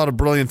she has a lot of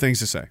brilliant things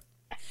to say.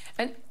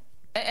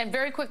 And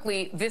very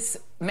quickly, this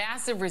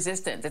massive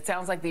resistance, it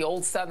sounds like the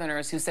old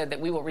Southerners who said that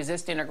we will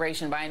resist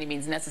integration by any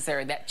means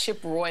necessary, that Chip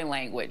Roy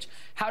language.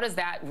 How does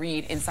that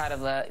read inside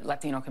of the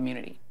Latino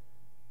community?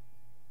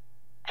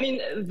 I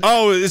mean...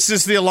 Oh, it's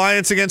just the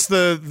alliance against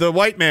the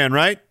white man,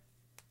 right?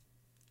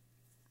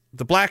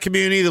 The black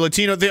community, the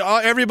Latino,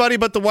 everybody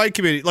but the white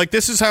community. Like,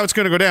 this is how it's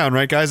going to go down,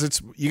 right, guys?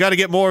 You got to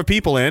get more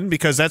people in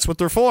because that's what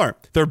they're for.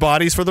 They're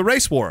bodies for the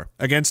race war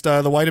against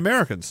the white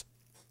Americans.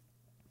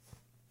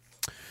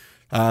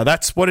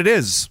 That's what it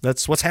is.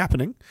 That's what's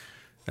happening.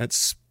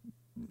 That's,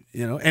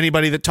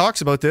 anybody that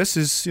talks about this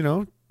is,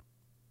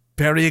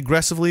 very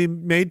aggressively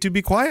made to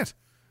be quiet.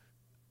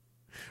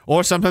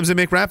 Or sometimes they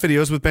make rap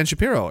videos with Ben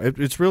Shapiro.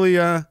 It's really...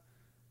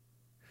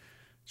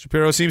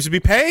 Shapiro seems to be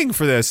paying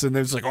for this, and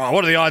it's like, oh,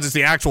 what are the odds it's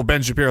the actual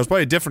Ben Shapiro? It's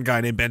probably a different guy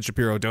named Ben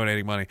Shapiro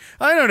donating money.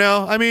 I don't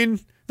know. I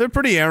mean, they're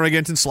pretty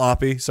arrogant and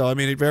sloppy, so I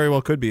mean, it very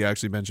well could be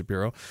actually Ben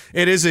Shapiro.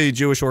 It is a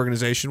Jewish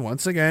organization,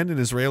 once again, an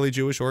Israeli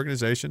Jewish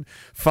organization,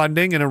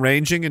 funding and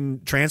arranging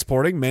and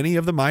transporting many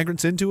of the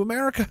migrants into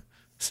America.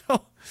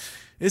 So,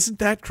 isn't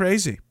that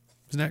crazy?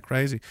 Isn't that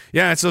crazy?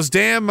 Yeah, it's those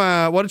damn,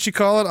 what did she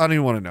call it? I don't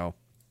even want to know.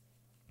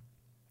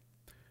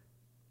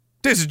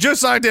 This is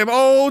just like them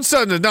old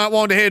Southerners not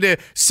wanting to hear the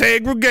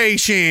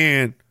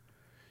segregation.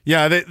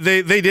 Yeah,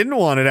 they didn't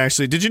want it,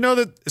 actually. Did you know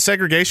that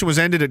segregation was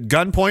ended at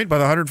gunpoint by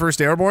the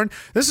 101st Airborne?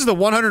 This is the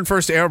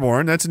 101st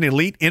Airborne. That's an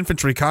elite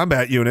infantry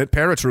combat unit,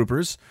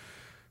 paratroopers.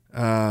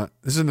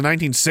 This is in the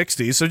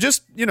 1960s. So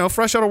just,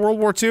 fresh out of World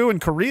War II and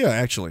Korea,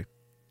 actually.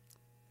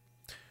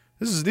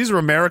 These are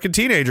American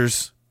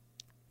teenagers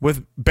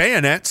with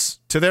bayonets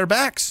to their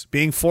backs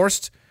being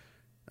forced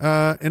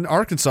in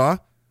Arkansas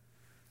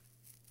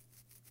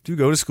to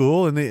go to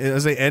school, and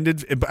as they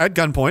ended at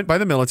gunpoint by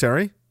the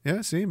military. Yeah,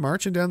 see,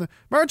 marching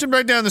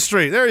right down the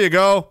street. There you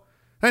go.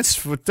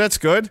 That's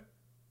good.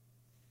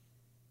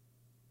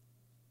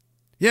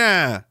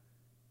 Yeah.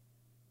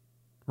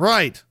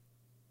 Right.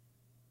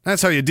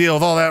 That's how you deal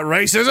with all that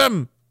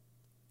racism.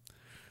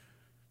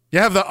 You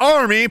have the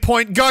army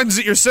point guns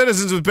at your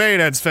citizens with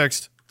bayonets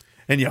fixed,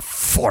 and you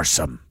force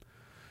them.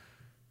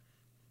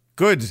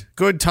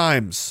 Good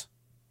times.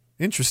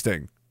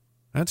 Interesting.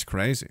 That's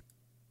crazy.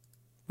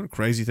 What a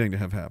crazy thing to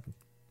have happen.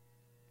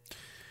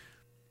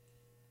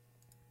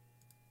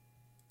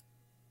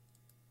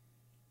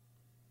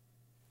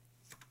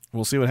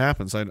 We'll see what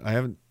happens. I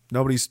haven't.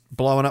 Nobody's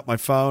blowing up my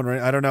phone.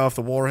 Right? I don't know if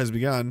the war has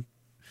begun.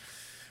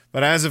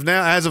 But as of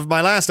now, as of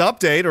my last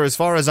update, or as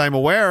far as I'm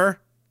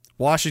aware,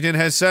 Washington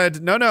has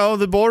said, no,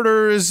 the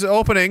border is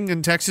opening.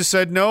 And Texas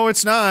said, no,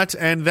 it's not.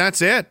 And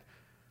that's it.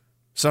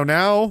 So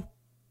now,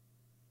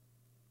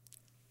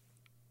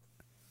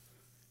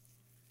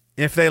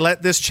 if they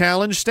let this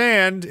challenge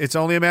stand, it's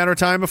only a matter of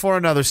time before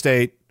another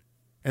state,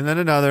 and then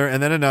another,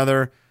 and then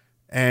another,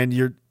 and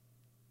you're...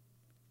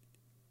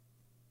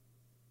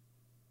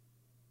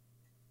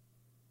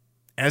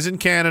 As in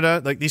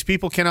Canada, like, these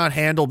people cannot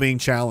handle being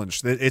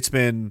challenged. It's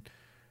been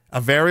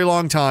a very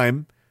long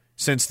time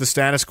since the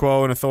status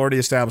quo and authority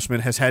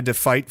establishment has had to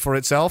fight for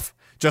itself,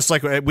 just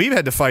like we've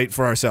had to fight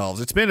for ourselves.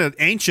 It's been an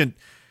ancient...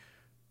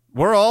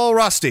 We're all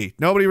rusty.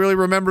 Nobody really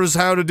remembers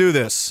how to do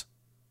this.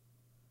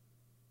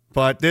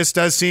 But this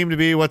does seem to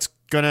be what's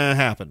going to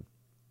happen.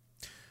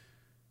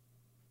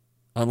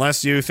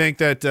 Unless you think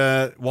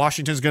that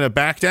Washington's going to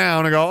back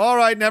down and go, all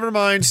right, never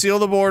mind, seal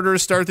the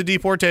borders, start the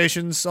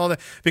deportations, all that.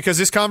 Because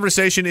this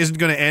conversation isn't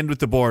going to end with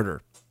the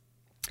border.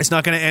 It's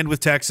not going to end with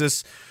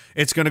Texas.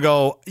 It's going to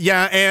go,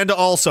 yeah, and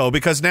also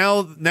because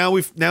now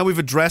we've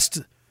addressed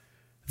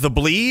the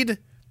bleed.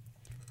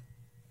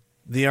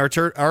 The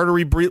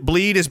artery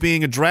bleed is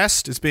being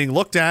addressed. It's being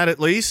looked at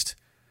least.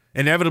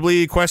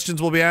 Inevitably,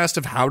 questions will be asked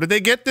of how did they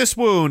get this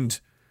wound?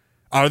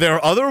 Are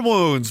there other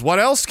wounds? What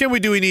else we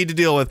need to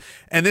deal with?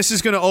 And this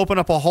is going to open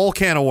up a whole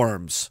can of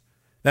worms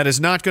that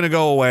is not going to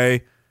go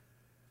away.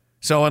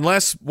 So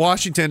unless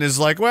Washington is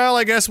like, well,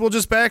 I guess we'll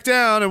just back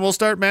down and we'll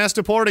start mass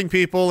deporting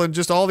people and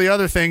just all the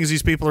other things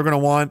these people are going to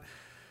want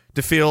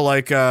to feel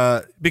like,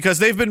 because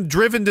they've been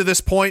driven to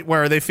this point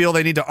where they feel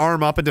they need to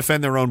arm up and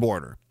defend their own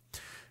border.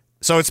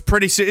 So it's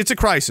a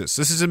crisis.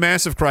 This is a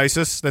massive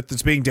crisis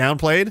that's being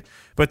downplayed,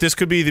 but this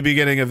could be the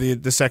beginning of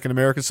the Second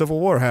American Civil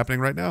War happening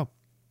right now.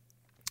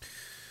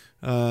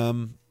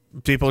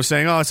 People are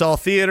saying, oh, it's all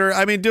theater.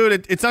 I mean,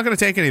 dude, it's not going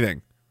to take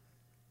anything.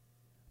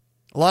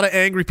 A lot of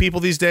angry people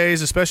these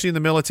days, especially in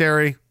the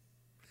military.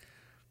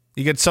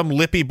 You get some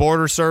lippy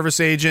border service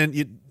agent,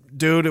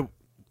 a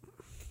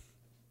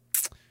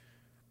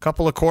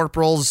couple of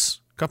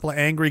corporals, a couple of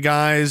angry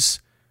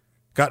guys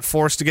got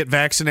forced to get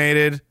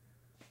vaccinated.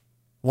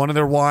 One of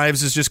their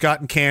wives has just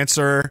gotten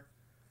cancer.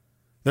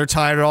 They're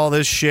tired of all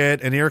this shit,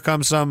 and here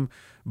comes some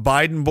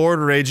Biden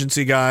border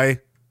agency guy.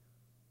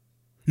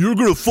 You're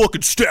gonna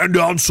fucking stand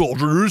down,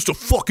 soldier. You're just a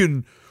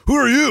fucking... Who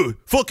are you?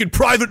 Fucking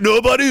private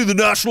nobody? The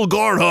National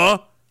Guard, huh?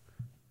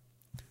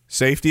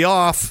 Safety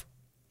off.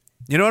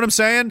 You know what I'm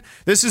saying?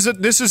 This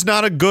is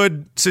not a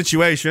good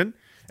situation,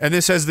 and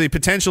this has the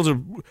potential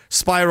to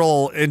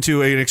spiral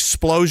into an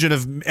explosion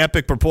of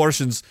epic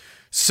proportions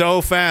so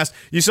fast.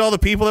 You saw the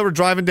people that were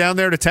driving down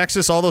there to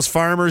Texas, all those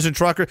farmers and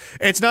truckers.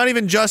 It's not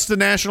even just the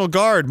National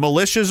Guard.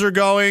 Militias are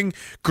going.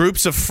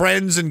 Groups of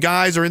friends and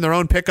guys are in their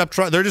own pickup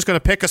truck. They're just going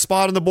to pick a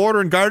spot on the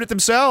border and guard it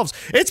themselves.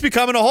 It's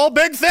becoming a whole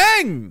big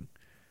thing.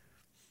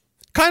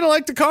 Kind of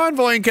like the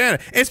convoy in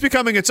Canada. It's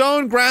becoming its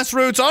own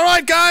grassroots. All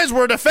right, guys,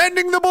 we're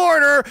defending the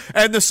border.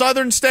 And the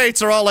southern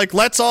states are all like,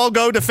 let's all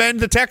go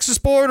defend the Texas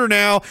border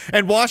now.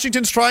 And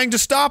Washington's trying to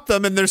stop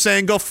them. And they're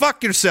saying, go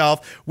fuck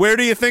yourself. Where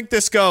do you think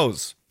this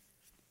goes?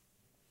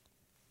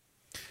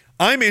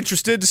 I'm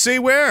interested to see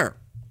where.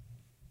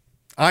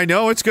 I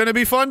know it's going to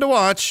be fun to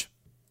watch.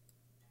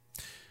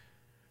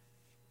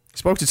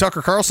 Spoke to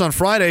Tucker Carlson on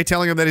Friday,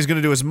 telling him that he's going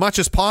to do as much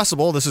as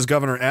possible, this is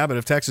Governor Abbott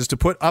of Texas, to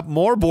put up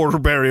more border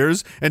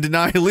barriers and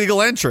deny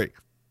illegal entry.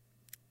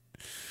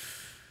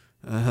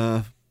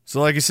 So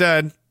like you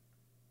said,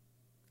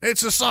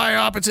 it's a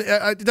psyop.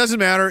 It doesn't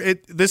matter.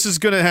 This is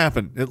going to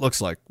happen, it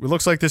looks like. It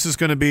looks like this is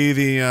going to be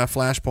the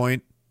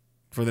flashpoint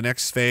for the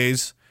next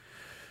phase.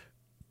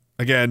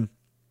 Again,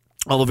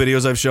 all the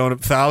videos I've shown,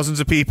 thousands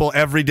of people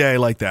every day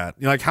like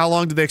that. Like, how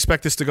long do they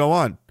expect this to go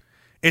on?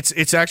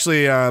 It's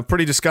actually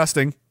pretty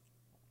disgusting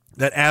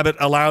that Abbott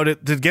allowed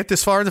it to get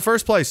this far in the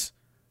first place.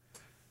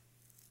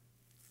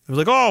 It was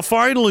like, oh,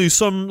 finally,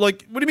 what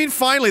do you mean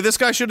finally? This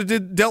guy should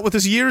have dealt with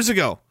this years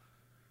ago.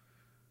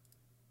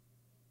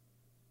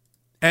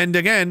 And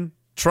again,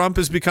 Trump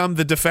has become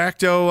the de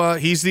facto,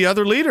 he's the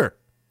other leader.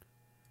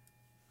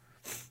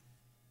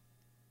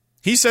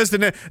 He says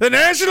the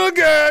National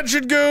Guard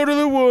should go to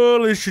the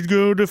wall. They should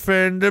go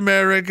defend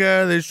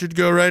America. They should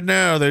go right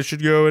now. They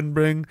should go and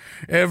bring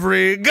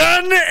every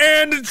gun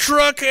and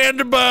truck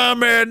and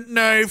bomb and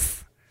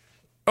knife.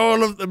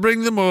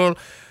 Bring them all.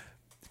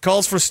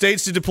 Calls for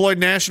states to deploy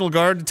National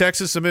Guard to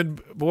Texas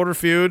amid border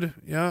feud.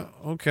 Yeah,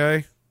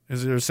 okay.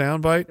 Is there a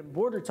soundbite?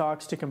 Border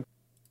talks to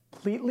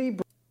completely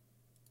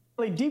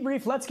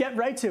debrief. Let's get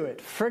right to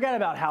it. Forget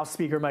about House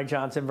Speaker Mike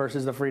Johnson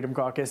versus the Freedom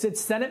Caucus. It's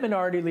Senate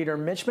Minority Leader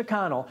Mitch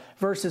McConnell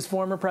versus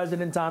former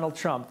President Donald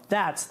Trump.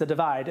 That's the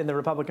divide in the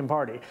Republican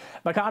Party.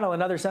 McConnell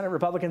and other Senate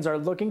Republicans are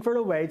looking for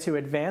a way to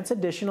advance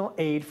additional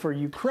aid for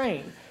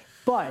Ukraine.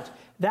 But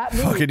that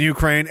means... Fucking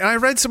Ukraine. And I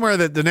read somewhere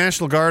that the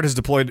National Guard has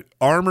deployed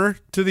armor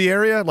to the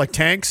area, like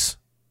tanks.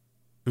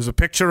 There's a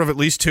picture of at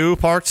least 2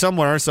 parked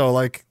somewhere. So,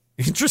 like,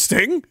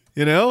 interesting,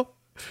 you know?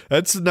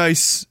 That's a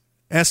nice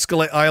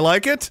escalate. I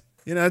like it.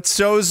 You know, it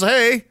shows,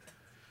 hey,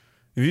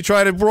 if you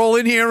try to roll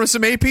in here with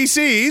some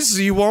APCs,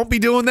 you won't be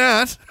doing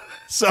that.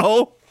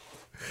 So,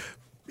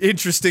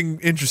 interesting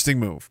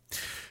move.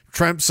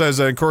 Trump says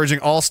encouraging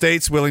all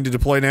states willing to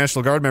deploy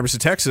National Guard members to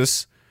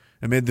Texas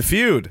amid the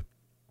feud.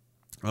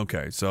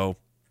 Okay, so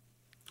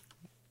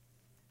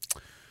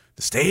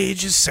the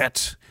stage is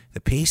set. The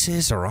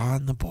pieces are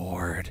on the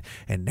board.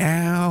 And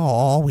now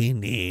all we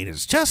need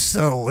is just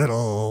a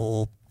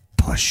little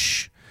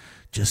push.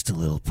 Just a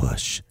little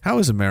push. How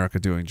is America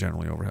doing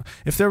generally over here?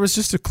 If there was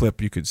just a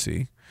clip you could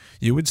see,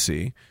 you would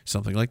see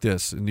something like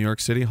this. In New York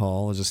City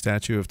Hall is a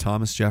statue of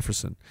Thomas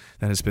Jefferson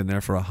that has been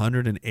there for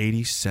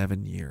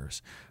 187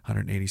 years.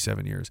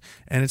 187 years.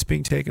 And it's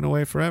being taken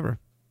away forever.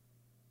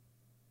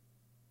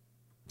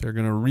 They're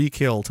going to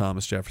re-kill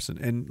Thomas Jefferson.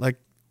 And like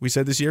we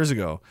said this years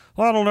ago,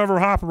 well, it'll never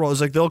happen.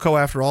 It's like they'll go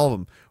after all of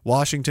them.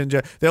 Washington,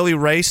 they'll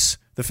erase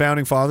the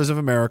founding fathers of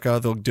America.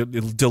 They'll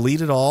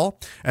delete it all,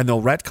 and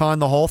they'll retcon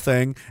the whole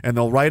thing, and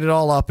they'll write it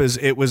all up as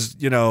it was,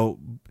 you know,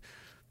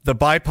 the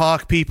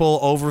BIPOC people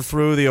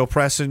overthrew the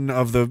oppression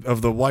of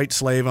the white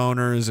slave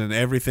owners and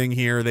everything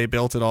here. They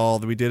built it all.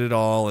 We did it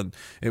all, and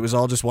it was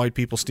all just white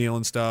people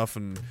stealing stuff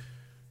and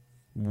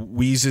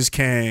Weeze's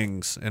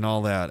Kangs and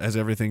all that, as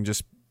everything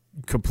just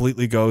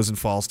completely goes and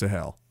falls to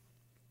hell.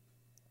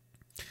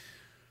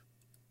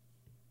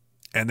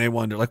 And they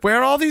wonder, like, where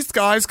are all these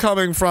guys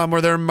coming from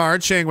where they're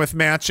marching with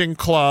matching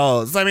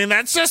clothes? I mean,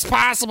 that's just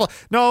possible.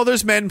 No,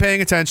 there's men paying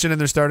attention, and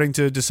they're starting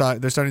to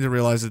decide. They're starting to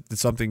realize that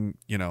it's something,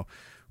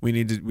 we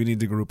need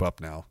to group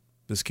up now.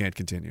 This can't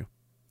continue.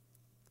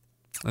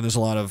 And there's a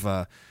lot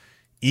of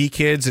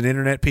e-kids and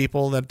internet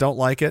people that don't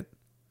like it.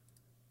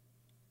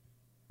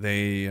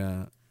 They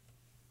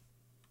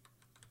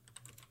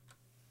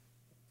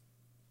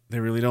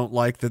really don't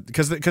like that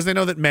because they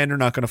know that men are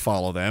not going to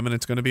follow them, and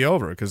it's going to be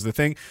over. Because the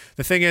thing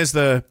is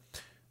the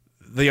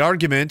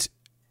argument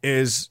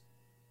is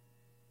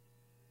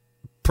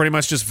pretty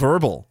much just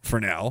verbal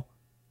for now,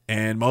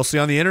 and mostly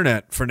on the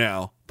internet for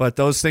now. But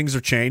those things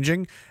are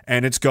changing,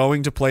 and it's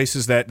going to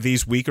places that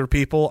these weaker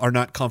people are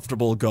not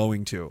comfortable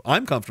going to.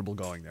 I'm comfortable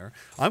going there.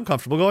 I'm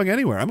comfortable going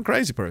anywhere. I'm a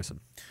crazy person,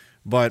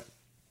 but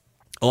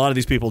a lot of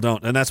these people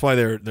don't, and that's why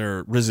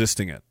they're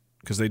resisting it.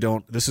 Because they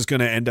don't. This is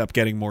going to end up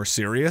getting more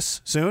serious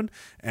soon,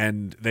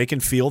 and they can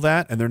feel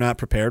that, and they're not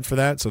prepared for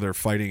that, so they're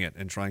fighting it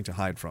and trying to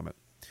hide from it.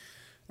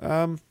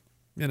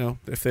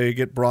 If they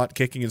get brought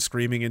kicking and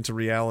screaming into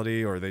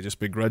reality, or they just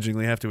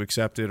begrudgingly have to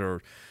accept it,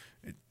 or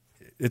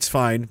it's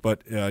fine,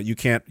 but you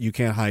can't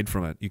hide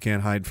from it. You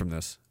can't hide from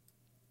this.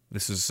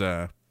 This is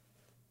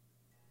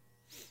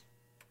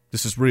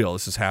real.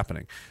 This is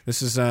happening.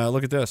 This is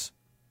look at this.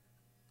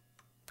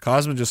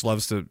 Cosmo just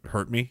loves to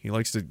hurt me. He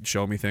likes to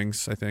show me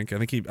things, I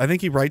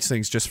think he writes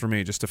things just for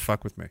me, just to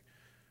fuck with me.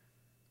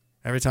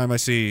 Every time I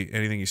see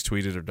anything he's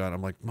tweeted or done,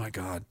 I'm like, my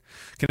God.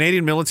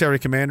 Canadian military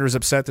commander is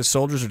upset that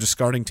soldiers are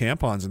discarding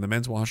tampons in the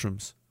men's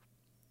washrooms.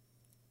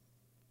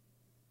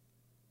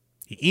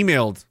 He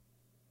emailed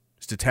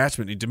his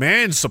detachment. He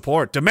demands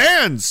support.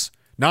 Demands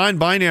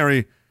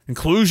non-binary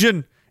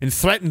inclusion and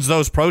threatens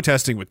those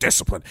protesting with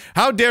discipline.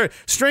 How dare...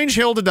 Strange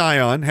hill to die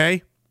on,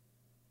 hey?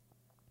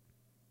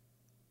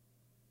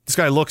 This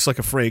guy looks like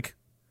a freak.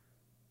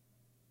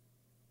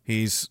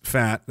 He's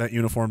fat. That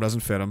uniform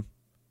doesn't fit him.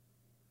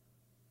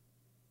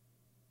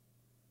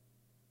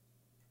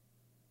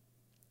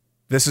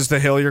 This is the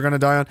hill you're going to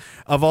die on?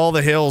 Of all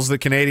the hills that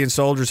Canadian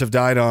soldiers have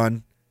died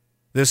on,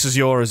 this is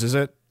yours, is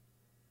it?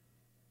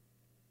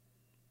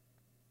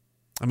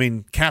 I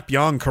mean,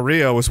 Kapyong,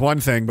 Korea was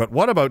one thing, but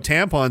what about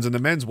tampons in the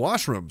men's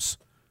washrooms?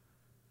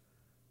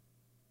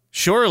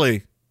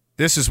 Surely...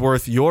 this is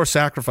worth your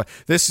sacrifice.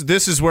 This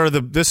is where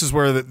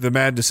the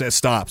madness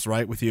stops,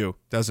 right, with you,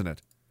 doesn't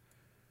it?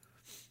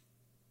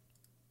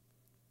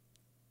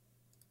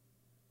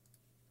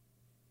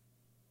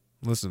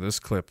 Listen to this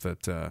clip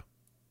that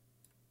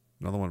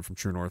another one from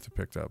True North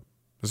picked up.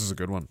 This is a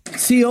good one.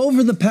 See,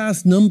 over the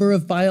past number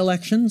of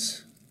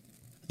by-elections,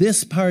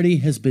 this party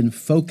has been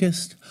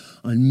focused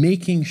on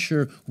making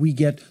sure we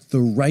get the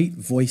right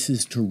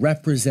voices to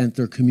represent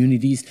their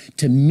communities,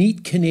 to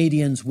meet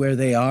Canadians where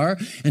they are,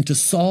 and to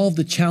solve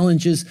the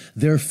challenges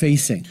they're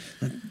facing.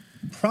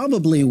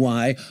 Probably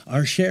why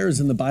our shares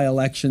in the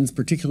by-elections,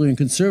 particularly in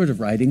Conservative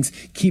ridings,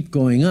 keep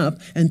going up,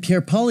 and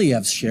Pierre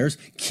Poilievre's shares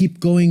keep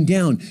going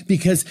down,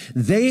 because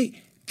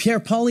Pierre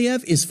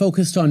Poilievre is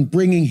focused on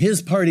bringing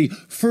his party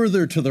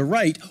further to the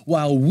right,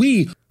 while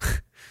we...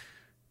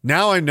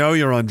 Now I know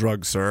you're on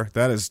drugs, sir.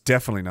 That is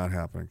definitely not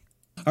happening.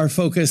 Are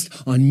focused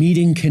on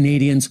meeting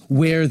Canadians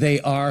where they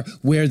are,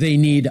 where they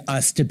need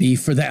us to be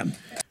for them.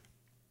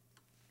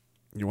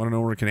 You want to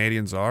know where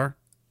Canadians are?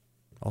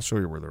 I'll show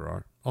you where they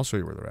are. I'll show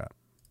you where they're at.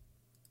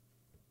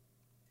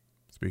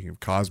 Speaking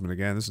of Cosman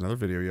again, this is another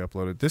video you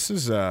uploaded. This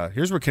is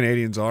here's where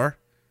Canadians are.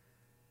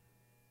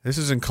 This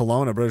is in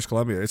Kelowna, British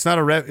Columbia. It's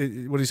not what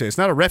do you say? It's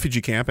not a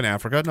refugee camp in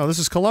Africa. No, this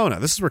is Kelowna.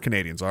 This is where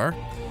Canadians are.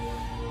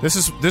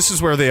 This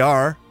is where they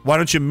are. Why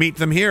don't you meet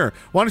them here?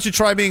 Why don't you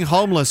try being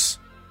homeless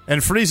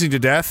and freezing to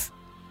death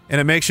in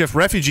a makeshift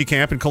refugee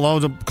camp in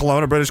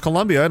Kelowna, British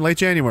Columbia in late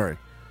January?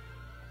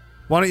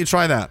 Why don't you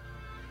try that?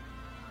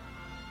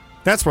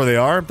 That's where they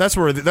are. That's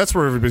where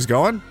everybody's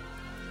going.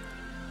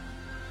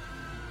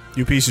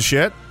 You piece of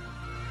shit.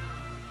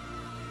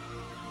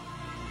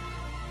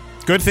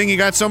 Good thing you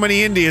got so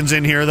many Indians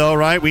in here, though,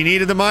 right? We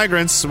needed the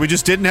migrants. We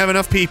just didn't have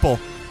enough people.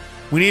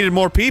 We needed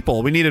more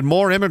people. We needed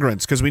more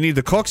immigrants because we needed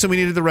the cooks and we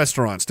needed the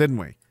restaurants, didn't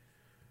we?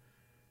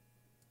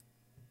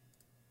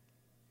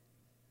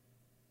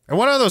 And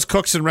what are those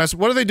cooks and restaurants?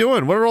 What are they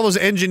doing? What are all those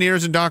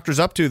engineers and doctors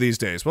up to these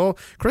days? Well,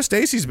 Chris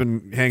Stacey's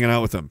been hanging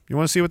out with them. You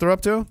want to see what they're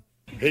up to?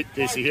 Hey,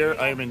 Stacey here.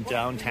 I am in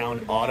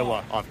downtown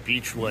Ottawa off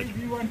Beechwood.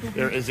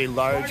 There is a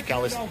large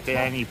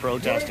Palestinian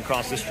protest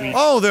across the street.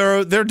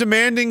 Oh, they're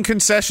demanding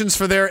concessions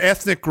for their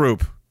ethnic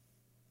group,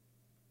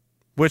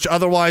 which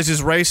otherwise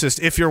is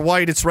racist. If you're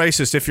white, it's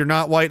racist. If you're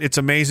not white, it's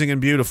amazing and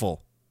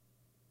beautiful.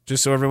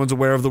 Just so everyone's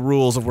aware of the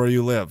rules of where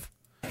you live.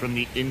 From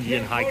the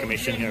Indian High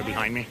Commission here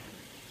behind me.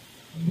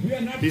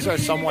 These are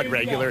somewhat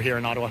regular here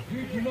in Ottawa.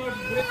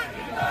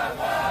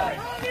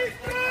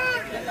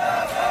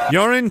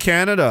 You're in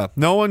Canada.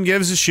 No one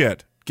gives a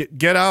shit.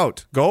 Get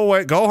out. Go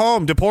away. Go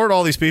home. Deport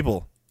all these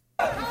people.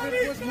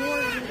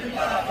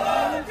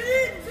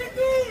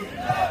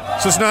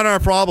 So it's not our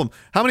problem.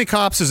 How many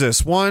cops is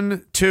this?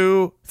 1,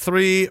 2,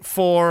 3,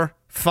 4,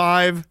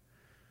 5.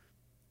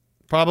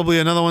 Probably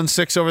another one,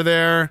 6 over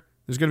there.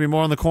 There's going to be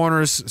more on the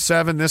corners.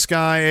 7, this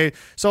guy. 8.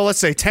 So let's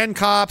say 10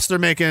 cops. They're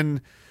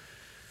making,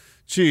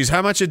 geez,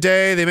 how much a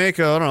day? They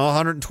make, I don't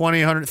know,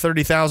 $120,000,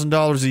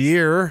 $130,000 a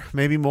year,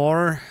 maybe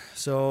more.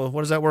 So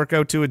what does that work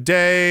out to a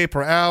day,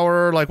 per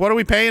hour? Like, what are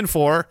we paying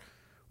for?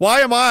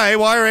 Why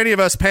are any of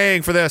us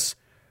paying for this?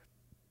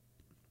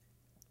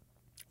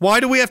 Why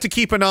do we have to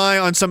keep an eye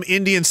on some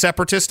Indian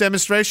separatist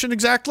demonstration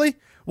exactly?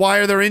 Why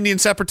are there Indian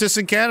separatists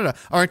in Canada?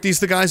 Aren't these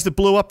the guys that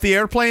blew up the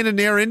airplane in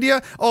Air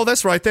India? Oh,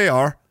 that's right, they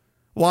are.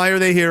 Why are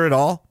they here at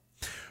all?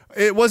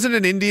 It wasn't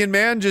an Indian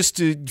man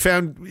just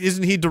found,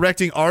 isn't he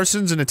directing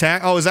arsons and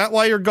attack? Oh, is that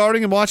why you're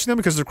guarding and watching them?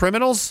 Because they're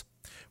criminals?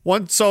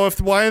 Why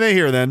are they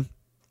here then?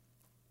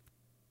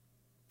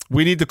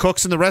 We need the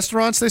cooks in the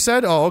restaurants, they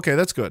said? Oh, okay,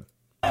 that's good.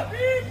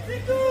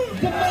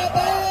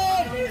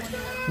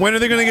 When are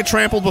they going to get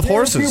trampled with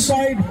horses?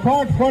 They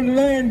fought for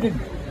land,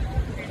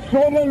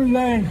 stolen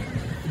land.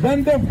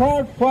 Then they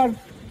fought for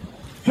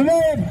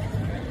slaves.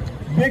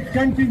 They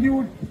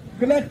continued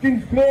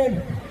collecting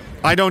slaves.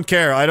 I don't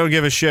care. I don't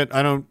give a shit.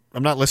 I'm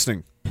not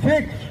listening.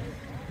 6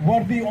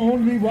 were the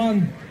only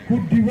ones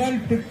who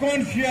developed the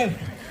conscious.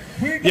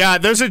 Yeah,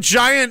 there's a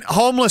giant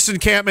homeless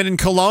encampment in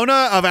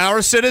Kelowna of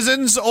our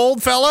citizens,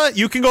 old fella.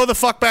 You can go the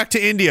fuck back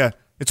to India.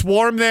 It's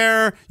warm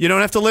there. You don't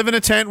have to live in a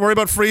tent, worry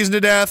about freezing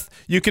to death.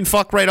 You can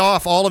fuck right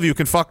off. All of you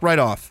can fuck right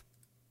off.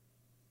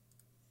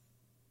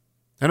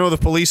 I know the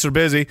police are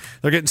busy.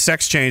 They're getting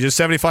sex changes,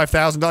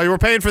 $75,000. We're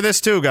paying for this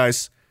too,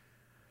 guys.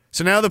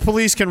 So now the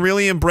police can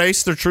really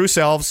embrace their true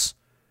selves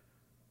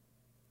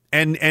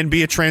and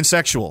be a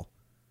transsexual.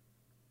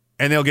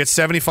 And they'll get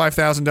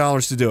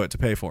 $75,000 to do it, to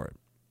pay for it.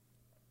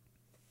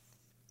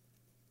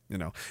 You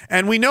know,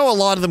 and we know a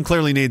lot of them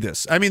clearly need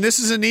this. I mean, this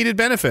is a needed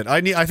benefit.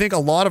 I think a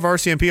lot of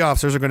RCMP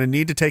officers are going to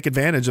need to take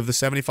advantage of the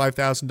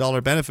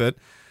 $75,000 benefit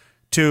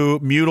to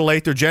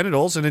mutilate their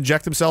genitals and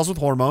inject themselves with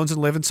hormones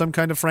and live in some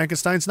kind of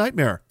Frankenstein's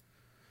nightmare.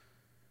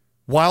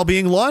 While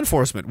being law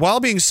enforcement, while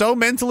being so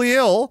mentally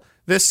ill,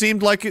 this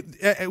seemed like it,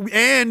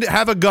 and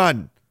have a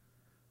gun.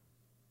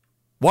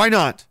 Why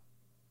not?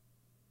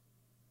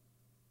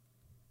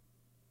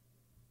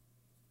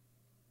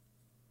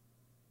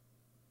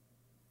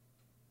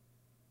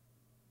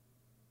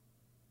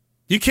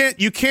 You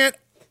can't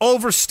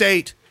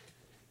overstate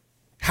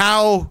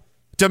how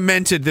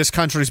demented this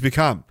country's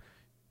become.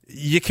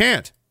 You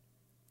can't.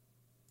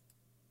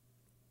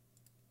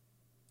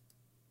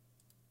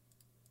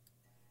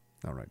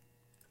 All right.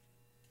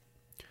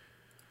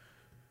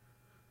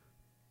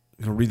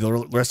 I'm going to read the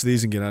rest of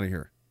these and get out of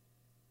here.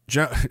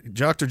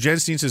 Dr.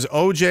 Jenstein says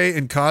OJ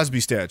and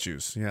Cosby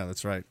statues. Yeah,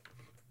 that's right.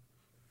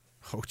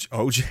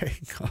 OJ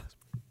and Cosby.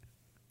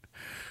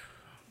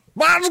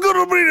 Mine's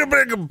gonna be the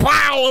big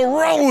pile of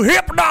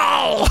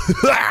Rohypnol.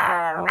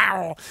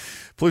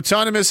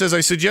 Plutonymous says, I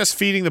suggest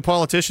feeding the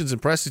politicians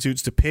and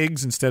prostitutes to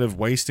pigs instead of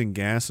wasting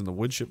gas in the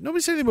wood chip.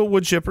 Nobody said anything about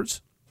wood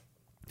chippers.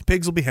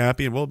 Pigs will be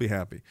happy and we'll be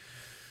happy.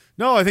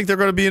 No, I think they're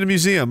going to be in a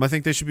museum. I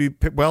think they should be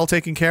well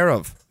taken care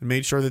of and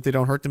made sure that they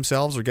don't hurt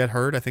themselves or get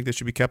hurt. I think they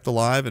should be kept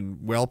alive and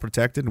well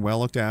protected and well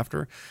looked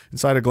after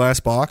inside a glass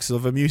box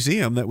of a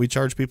museum that we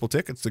charge people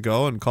tickets to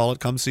go and call it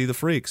Come See the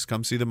Freaks,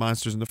 Come See the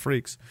Monsters and the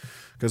Freaks,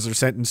 because they're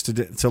sentenced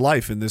to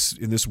life in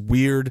this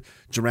weird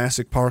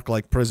Jurassic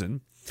Park-like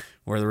prison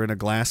where they're in a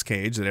glass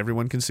cage that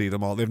everyone can see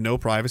them all. They have no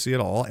privacy at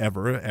all,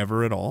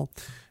 ever at all.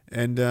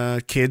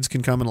 And kids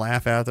can come and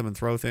laugh at them and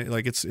throw things.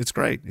 Like, it's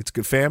great. It's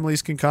good.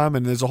 Families can come,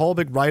 and there's a whole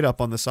big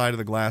write-up on the side of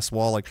the glass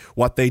wall, like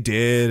what they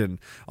did and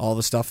all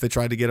the stuff they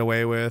tried to get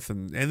away with.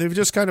 And they've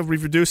just kind of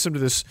reduced them to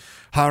this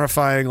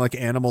horrifying, like,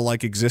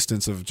 animal-like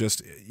existence of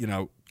just, you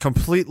know,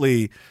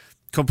 completely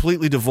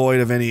devoid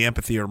of any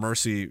empathy or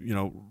mercy, you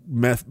know,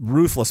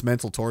 ruthless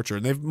mental torture.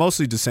 And they've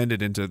mostly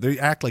descended into, they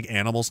act like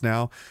animals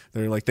now.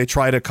 They're like, they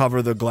try to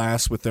cover the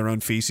glass with their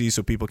own feces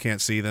so people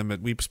can't see them,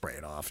 and we spray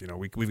it off. You know,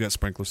 we've got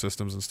sprinkler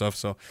systems and stuff.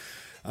 So,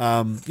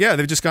 yeah,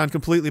 they've just gone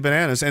completely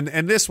bananas.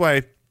 And this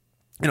way,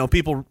 you know,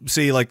 people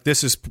see like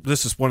this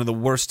is one of the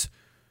worst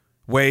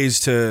ways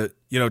to,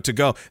 you know, to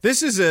go.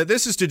 This is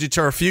to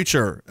deter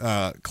future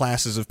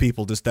classes of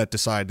people that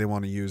decide they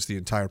want to use the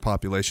entire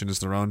population as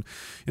their own,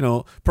 you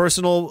know,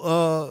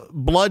 personal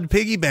blood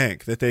piggy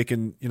bank that they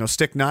can, you know,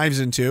 stick knives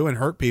into and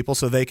hurt people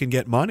so they can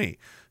get money.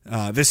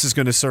 This is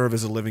going to serve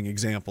as a living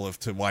example of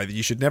to why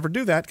you should never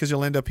do that, because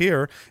you'll end up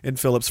here in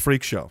Philip's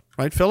Freak Show,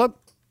 right, Philip?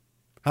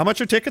 How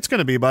much are tickets going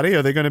to be, buddy?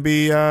 Are they going to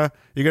be? You're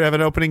going to have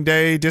an opening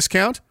day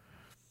discount?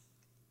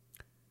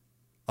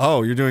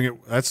 Oh, you're doing it.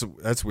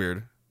 That's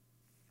weird.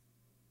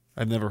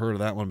 I've never heard of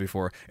that one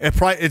before.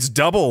 It's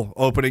double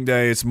opening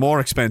day. It's more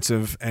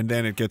expensive, and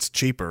then it gets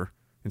cheaper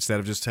instead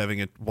of just having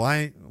it.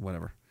 Why?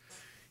 Whatever.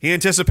 He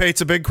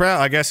anticipates a big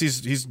crowd. I guess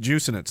he's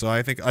juicing it. So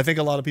I think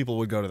a lot of people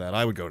would go to that.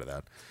 I would go to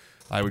that.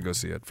 I would go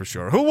see it for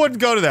sure. Who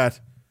wouldn't go to that?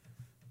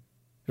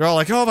 They're all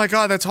like, "Oh my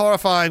God, that's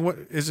horrifying." What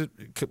is it?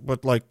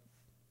 But like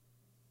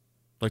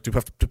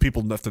do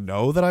people have to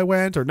know that I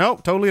went? Or no,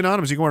 totally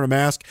anonymous. You can wear a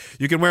mask.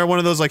 You can wear one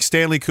of those like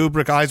Stanley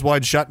Kubrick Eyes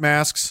Wide Shut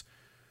masks,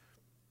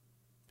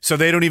 so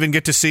they don't even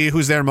get to see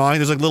who's there mowing.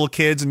 There's like little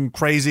kids and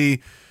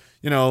crazy,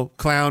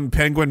 clown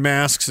penguin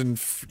masks, and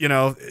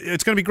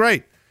it's gonna be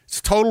great. It's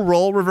a total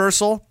role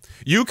reversal.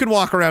 You can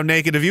walk around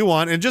naked if you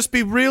want, and just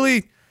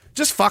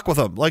fuck with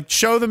them. Like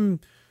show them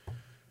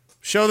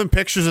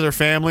pictures of their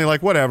family,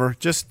 like whatever.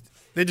 Just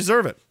they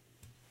deserve it.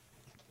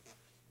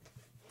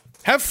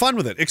 Have fun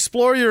with it.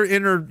 Explore your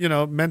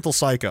inner, mental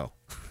psycho.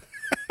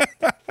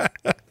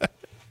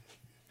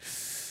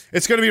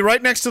 It's going to be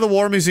right next to the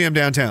War Museum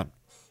downtown.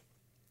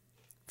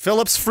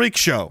 Phillips Freak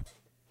Show.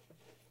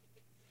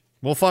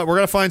 We're going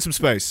to find some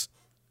space.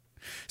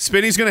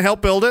 Spinny's going to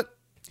help build it.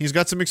 He's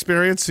got some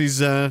experience. He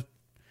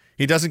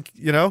doesn't,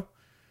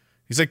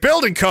 he's like,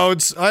 building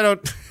codes. I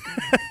don't.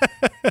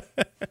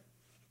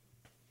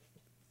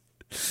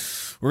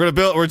 We're gonna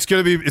build. It's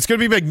gonna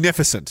be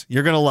magnificent.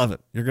 You're gonna love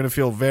it. You're gonna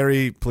feel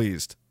very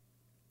pleased.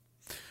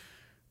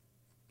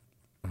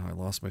 Oh, I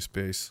lost my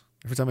space.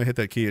 Every time I hit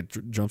that key, it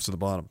jumps to the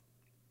bottom.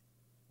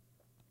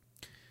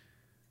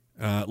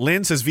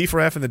 Lynn says V for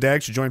F and the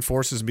DAG should join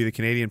forces and be the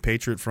Canadian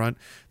Patriot Front.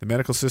 The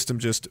medical system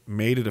just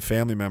made it a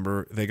family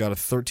member. They got a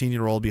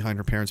 13-year-old behind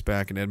her parents'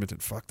 back in Edmonton.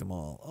 Fuck them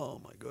all.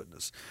 Oh my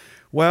goodness.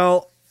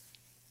 Well,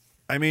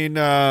 I mean.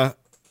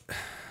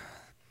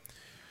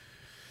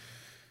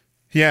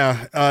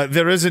 Yeah,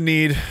 there is a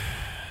need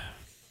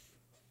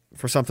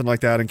for something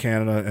like that in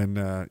Canada, and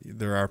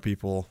there are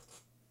people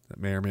that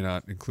may or may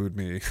not include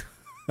me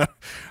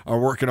are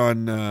working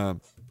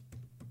on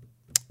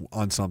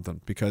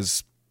something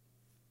because,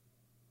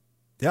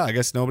 yeah, I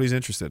guess nobody's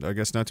interested. I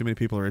guess not too many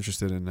people are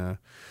interested in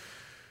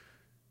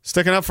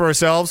sticking up for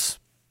ourselves,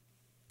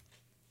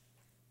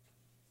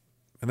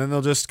 and then they'll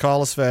just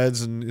call us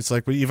feds, and it's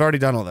like, well, you've already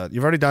done all that.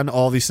 You've already done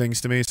all these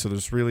things to me, so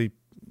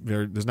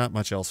there's not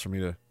much else for me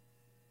to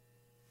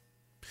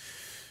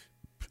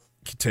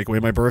take away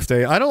my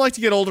birthday. I don't like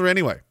to get older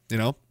anyway, I'm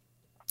going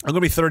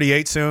to be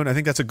 38 soon. I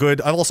think that's a good...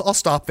 I'll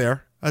stop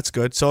there. That's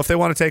good. So if they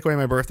want to take away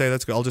my birthday,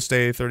 that's good. I'll just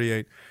stay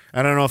 38.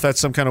 I don't know if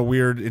that's some kind of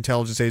weird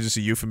intelligence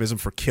agency euphemism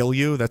for kill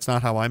you. That's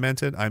not how I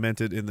meant it. I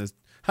meant it in the...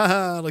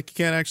 like you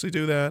can't actually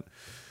do that.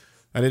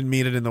 I didn't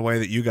mean it in the way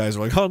that you guys are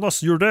like, oh,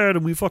 unless you're dead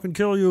and we fucking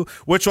kill you.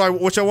 Which I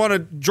want to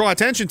draw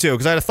attention to,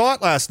 because I had a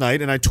thought last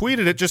night and I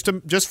tweeted it just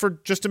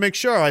to make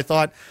sure. I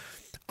thought,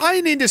 I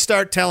need to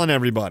start telling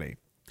everybody.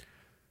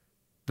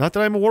 Not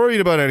that I'm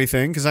worried about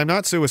anything, because I'm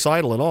not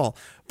suicidal at all.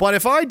 But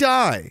if I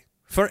die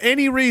for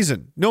any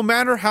reason, no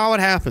matter how it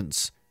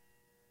happens,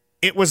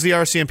 it was the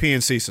RCMP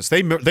and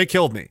CSIS. They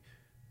killed me.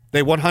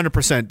 They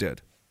 100%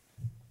 did.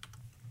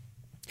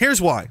 Here's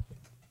why.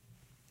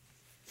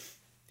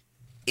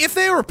 If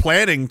they were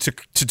planning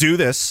to do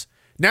this,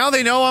 now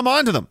they know I'm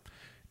onto them.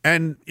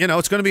 And,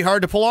 it's going to be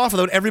hard to pull off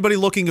without everybody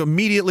looking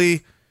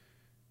immediately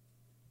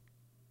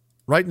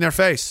right in their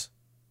face.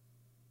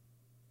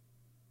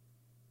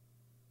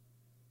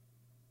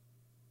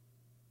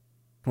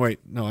 Wait,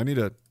 no, I need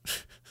a...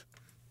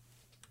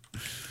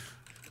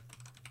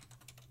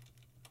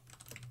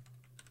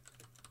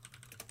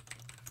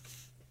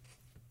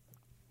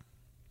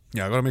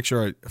 Yeah, I gotta make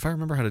sure if I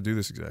remember how to do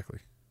this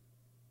exactly.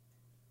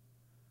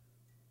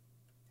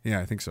 Yeah,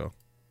 I think so.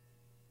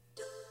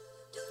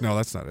 No,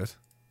 that's not it.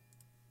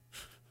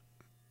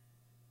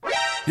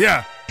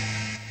 Yeah.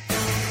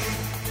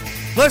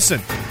 Listen.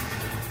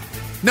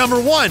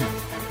 Number one,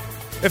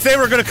 if they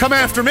were gonna come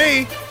after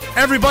me,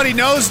 everybody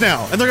knows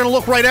now, and they're going to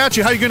look right at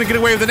you. How are you going to get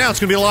away with it now?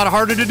 It's going to be a lot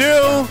harder to do.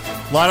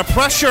 A lot of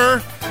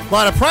pressure.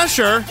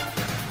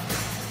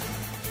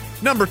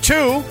 Number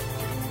two,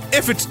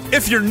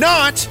 if you're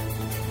not,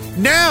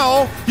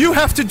 now you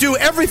have to do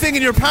everything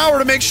in your power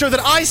to make sure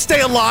that I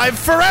stay alive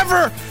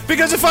forever.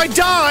 Because if I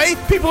die,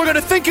 people are going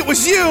to think it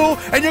was you,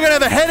 and you're going to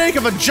have a headache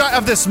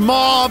of this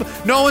mob.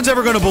 No one's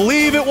ever going to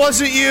believe it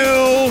wasn't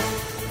you.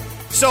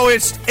 So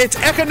it's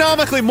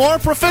economically more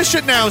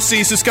proficient now,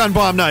 CSIS gun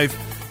bomb knife.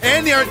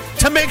 And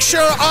to make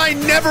sure I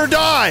never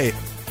die,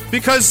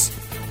 because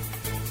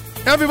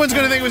everyone's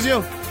going to think it was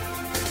you.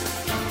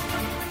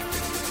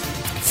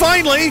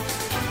 Finally,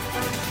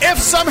 if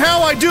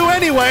somehow I do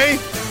anyway,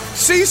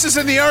 CSIS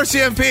and the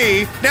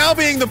RCMP, now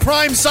being the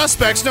prime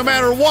suspects no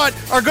matter what,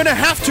 are going to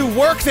have to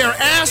work their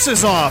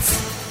asses off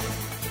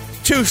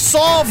to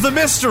solve the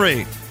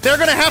mystery. They're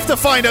going to have to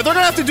find out. They're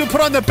going to have to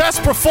put on the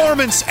best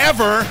performance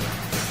ever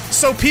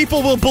so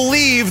people will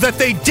believe that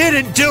they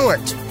didn't do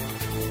it.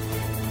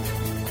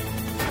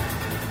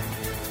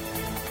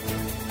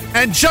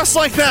 And just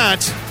like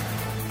that,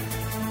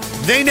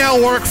 they now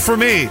work for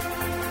me.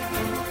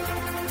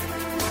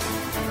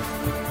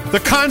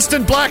 The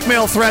constant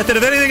blackmail threat that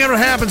if anything ever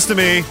happens to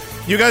me,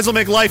 you guys will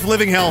make life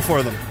living hell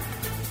for them.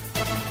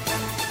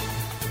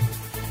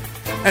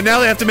 And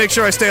now they have to make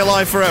sure I stay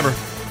alive forever.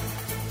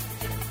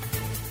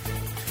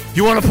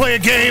 You want to play a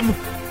game?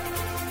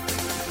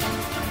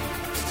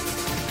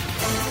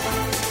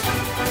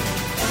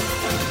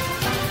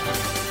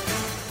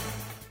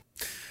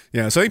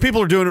 Yeah, so I think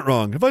people are doing it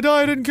wrong. If I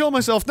die, I didn't kill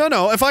myself.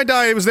 No. If I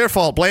die, it was their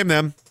fault. Blame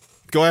them.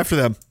 Go after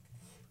them.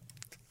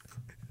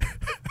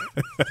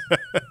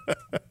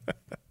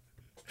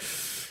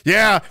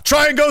 Yeah,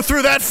 try and go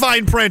through that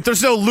fine print.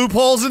 There's no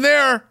loopholes in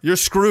there. You're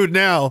screwed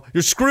now.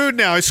 I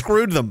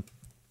screwed them.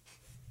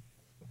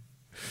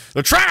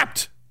 They're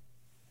trapped.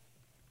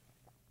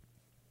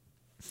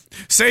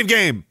 Save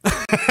game.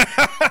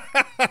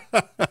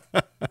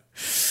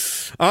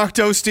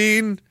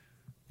 Octostein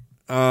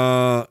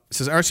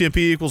says RCMP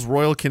equals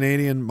Royal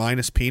Canadian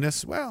minus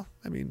penis. Well,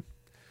 I mean,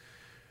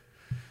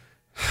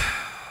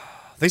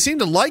 they seem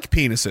to like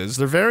penises.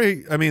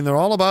 They're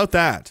all about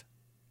that.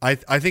 I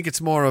think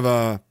it's more of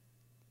an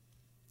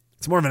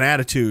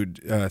attitude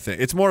thing.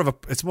 It's more of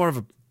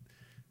a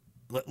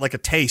like a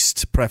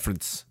taste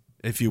preference,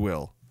 if you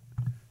will,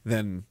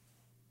 than.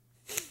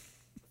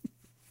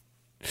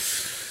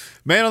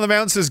 Man on the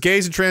Mountain says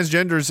gays and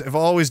transgenders have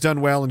always done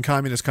well in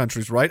communist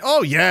countries, right?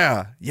 Oh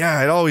yeah,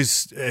 it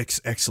always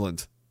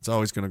excellent. It's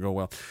always going to go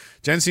well.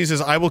 Jensen says,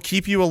 "I will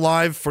keep you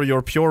alive for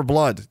your pure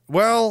blood."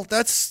 Well,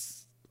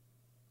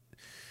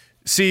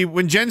 see,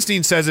 when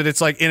Jenstein says it,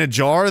 it's like in a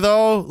jar,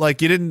 though.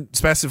 Like, you didn't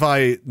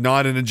specify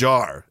not in a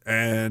jar.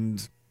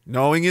 And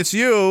knowing it's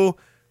you,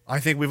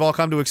 I think we've all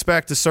come to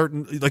expect a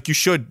certain, like, you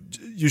should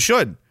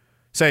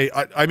say,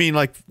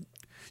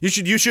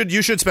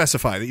 you should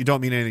specify that you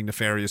don't mean anything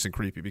nefarious and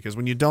creepy, because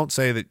when you don't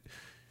say that,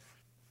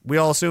 we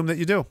all assume that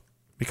you do.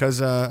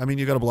 Because,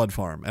 you got a blood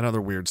farm and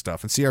other weird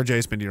stuff. And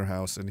CRJ's been to your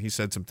house and he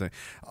said something.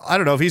 I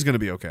don't know if he's going to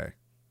be okay,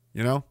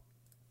 you know?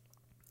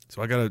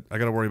 So I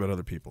gotta worry about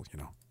other people, you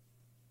know?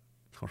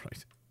 All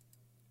right.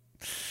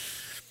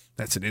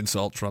 That's an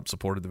insult. Trump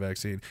supported the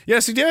vaccine.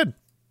 Yes, he did.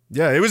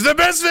 Yeah, it was the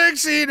best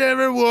vaccine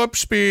ever. Warp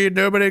speed.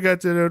 Nobody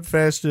got to it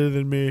faster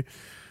than me.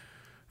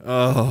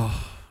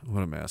 Oh,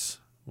 what a mess.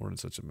 We're in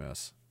such a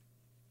mess.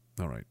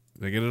 All right.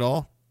 Did I get it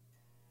all?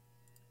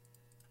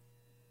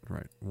 All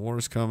right. War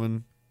is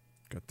coming.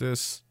 Got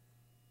this.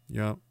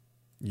 Yep.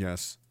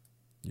 Yes.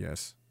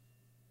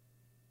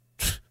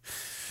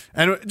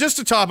 And just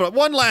to top it up,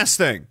 one last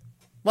thing.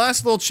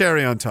 Last little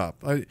cherry on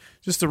top.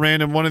 Just a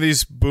random one of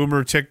these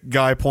boomer tick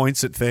guy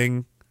points at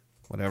thing.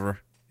 Whatever,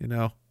 you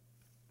know.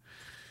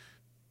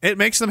 It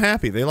makes them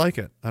happy. They like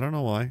it. I don't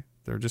know why.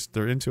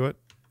 They're into it,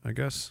 I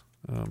guess.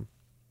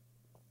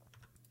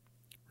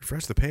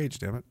 Refresh the page,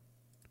 damn it.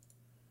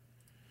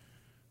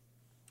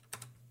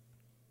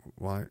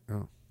 Why?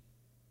 Oh.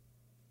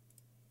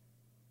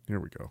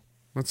 Here we go.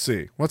 Let's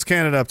see. What's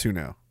Canada up to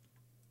now?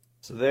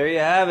 So there you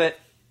have it.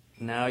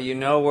 Now you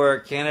know where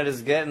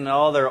Canada's getting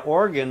all their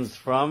organs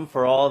from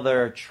for all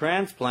their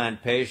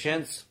transplant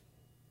patients.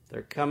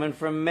 They're coming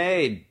from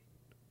MAID.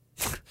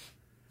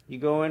 You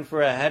go in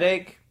for a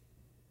headache,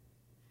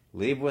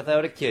 leave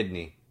without a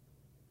kidney.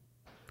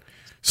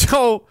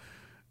 So,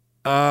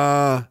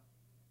 I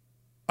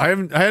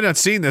had not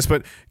seen this,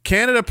 but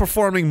Canada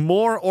performing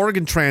more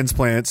organ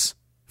transplants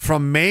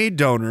from MAID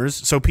donors,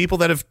 so people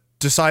that have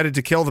decided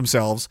to kill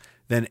themselves,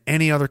 than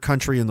any other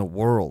country in the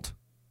world.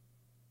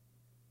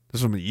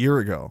 This was from a year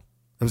ago.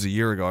 That was a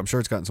year ago. I'm sure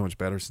it's gotten so much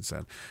better since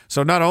then.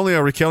 So not only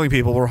are we killing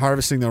people, we're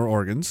harvesting their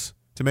organs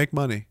to make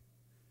money.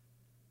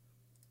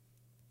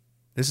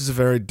 This is a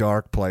very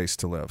dark place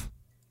to live.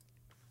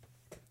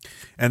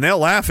 And they'll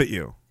laugh at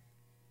you.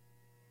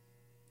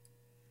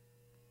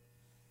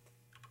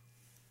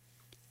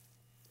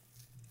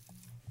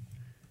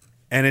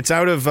 And it's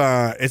out of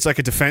it's like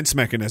a defense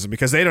mechanism,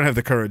 because they don't have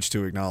the courage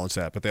to acknowledge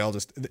that, but they all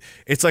just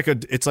it's like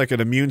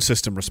an immune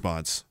system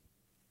response.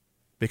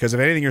 Because if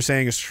anything you're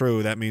saying is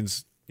true, that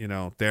means, you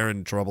know, they're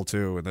in trouble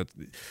too, and that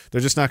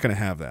they're just not going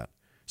to have that.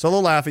 So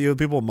they'll laugh at you.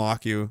 People will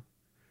mock you.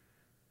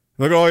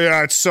 Like, oh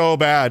yeah, it's so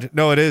bad.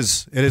 No, it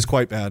is. It is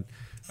quite bad.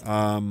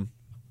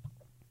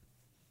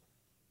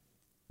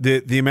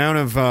 The amount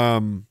of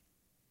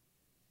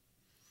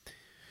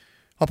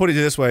I'll put it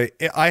this way: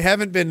 I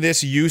haven't been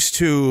this used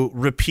to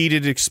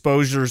repeated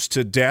exposures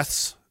to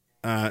deaths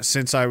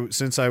since I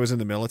was in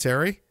the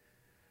military.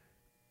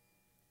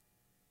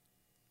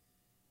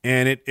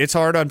 And it's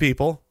hard on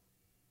people.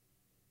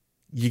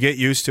 You get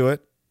used to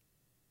it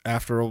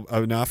after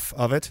enough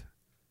of it.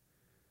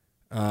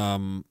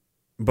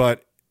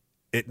 But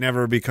it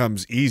never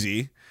becomes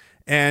easy.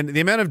 And the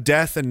amount of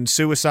death and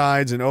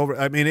suicides and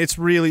it's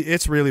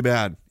really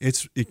bad.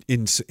 It's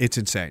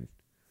insane.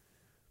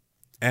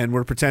 And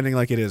we're pretending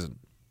like it isn't.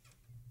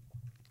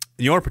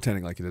 You're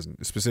pretending like it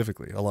isn't,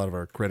 specifically. A lot of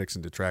our critics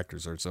and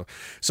detractors are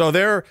so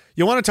there.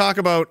 You want to talk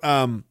about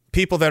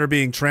people that are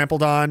being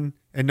trampled on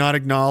and not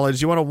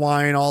acknowledged. You want to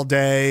whine all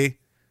day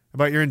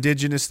about your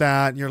indigenous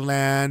that and your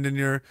land and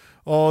your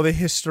the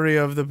history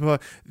of the.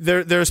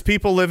 There's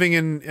people living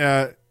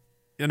in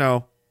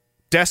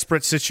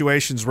desperate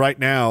situations right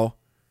now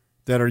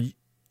that are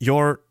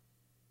your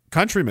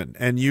countrymen,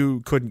 and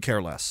you couldn't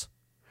care less.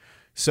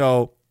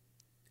 So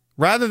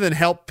rather than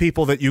help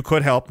people that you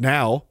could help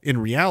now, in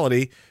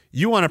reality,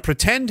 you want to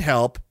pretend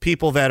help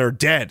people that are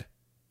dead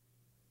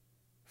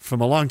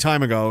from a long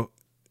time ago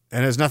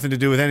and has nothing to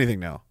do with anything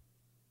now.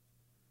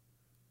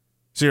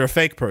 So you're a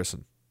fake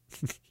person.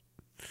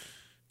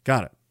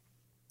 Got it.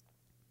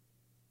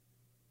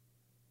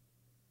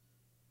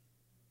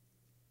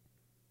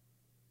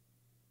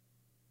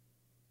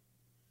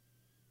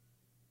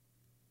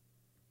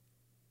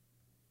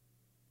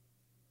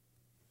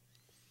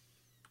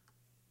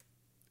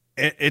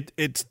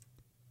 It's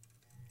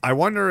I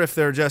wonder if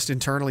they're just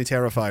internally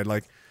terrified.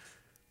 Like,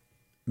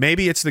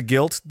 maybe it's the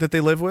guilt that they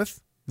live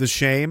with, the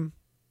shame,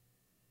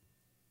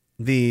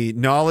 the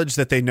knowledge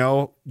that they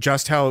know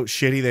just how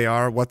shitty they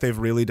are, what they've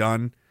really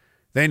done.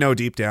 They know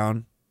deep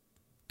down.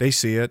 They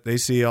see it. They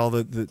see all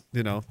the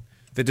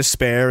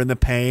despair and the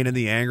pain and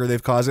the anger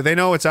they've caused. They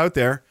know it's out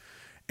there.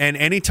 And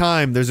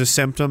anytime there's a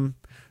symptom,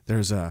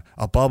 there's a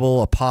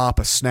bubble, a pop,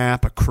 a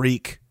snap, a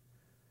creak,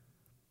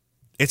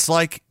 it's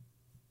like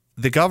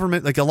the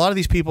government, like a lot of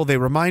these people, they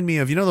remind me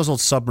of, those old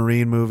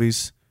submarine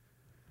movies,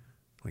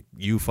 like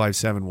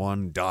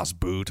U-571, Das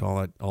Boot,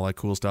 all that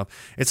cool stuff.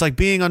 It's like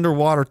being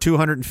underwater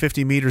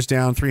 250 meters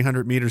down,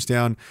 300 meters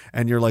down,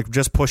 and you're like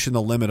just pushing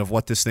the limit of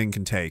what this thing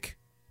can take.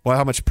 Well,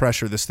 how much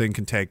pressure this thing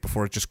can take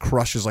before it just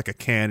crushes like a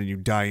can and you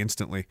die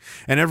instantly.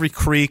 And every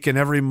creak and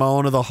every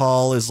moan of the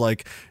hull is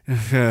like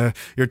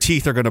your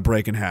teeth are going to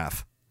break in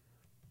half.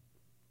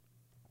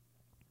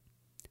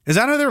 Is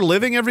that how they're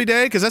living every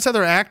day? Because that's how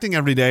they're acting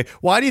every day.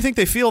 Why do you think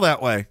they feel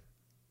that way?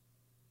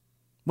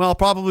 Well,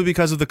 probably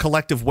because of the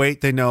collective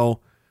weight they know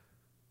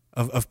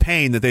of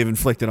pain that they've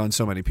inflicted on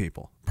so many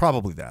people.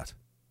 Probably that.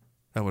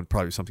 That would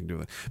probably be something to do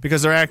with it.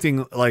 Because they're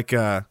acting like,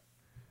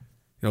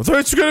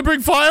 it's going to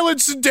bring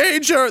violence and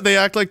danger. They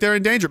act like they're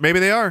in danger. Maybe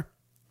they are.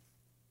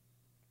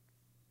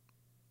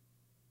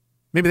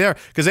 Maybe they are.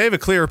 Because they have a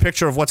clearer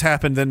picture of what's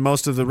happened than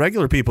most of the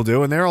regular people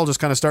do, and they're all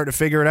just kind of starting to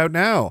figure it out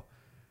now.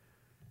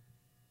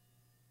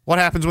 What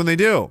happens when they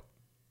do?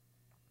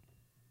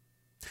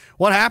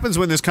 What happens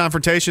when this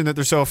confrontation that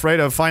they're so afraid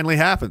of finally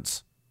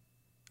happens?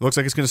 It looks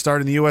like it's going to start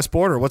in the U.S.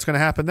 border. What's going to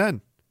happen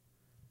then?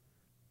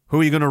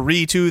 Who are you going to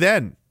re-to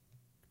then?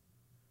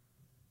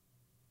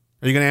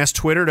 Are you going to ask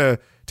Twitter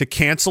to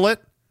cancel it?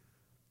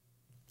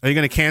 Are you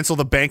going to cancel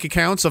the bank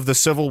accounts of the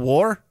Civil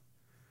War?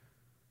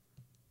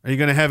 Are you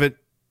going to have it,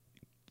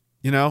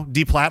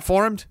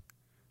 deplatformed?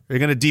 Are you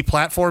going to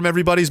deplatform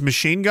everybody's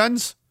machine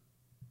guns?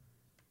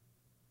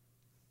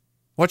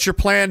 What's your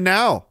plan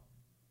now?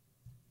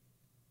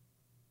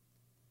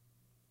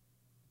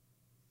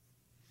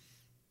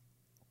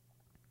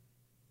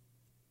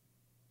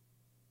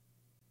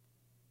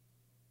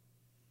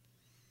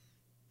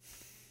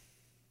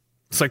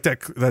 It's like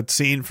that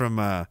scene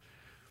from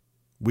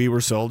We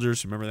Were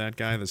Soldiers. Remember that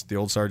guy? That's the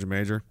old Sergeant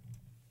Major.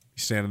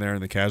 He's standing there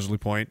in the casualty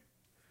point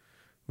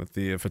with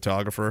the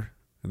photographer,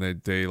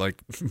 and they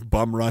like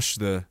bum rush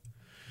the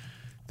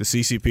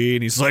CCP,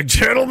 and he's like,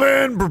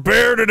 "Gentlemen,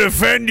 prepare to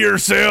defend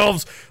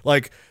yourselves."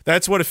 Like,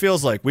 that's what it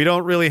feels like. We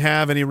don't really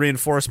have any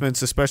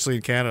reinforcements, especially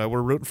in Canada.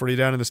 We're rooting for you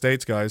down in the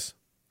States, guys.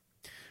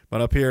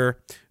 But up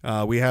here,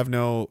 we have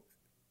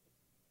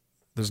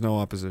there's no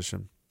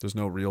opposition. There's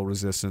no real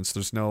resistance.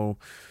 There's no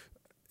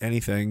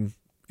anything.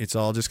 It's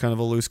all just kind of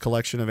a loose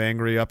collection of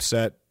angry,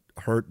 upset,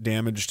 hurt,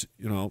 damaged,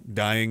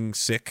 dying,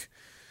 sick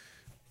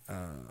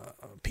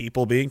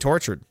people being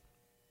tortured.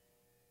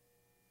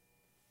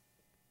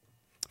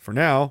 For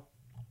now.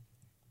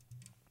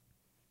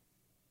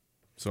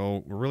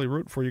 So we're really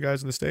rooting for you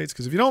guys in the States,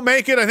 because if you don't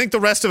make it, I think the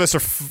rest of us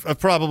are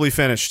probably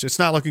finished. It's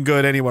not looking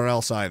good anywhere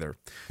else either.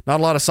 Not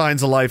a lot of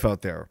signs of life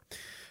out there.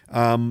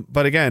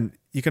 But again,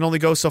 you can only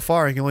go so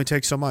far. You can only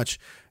take so much.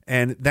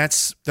 And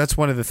that's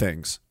one of the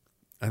things.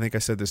 I think I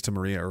said this to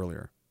Maria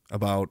earlier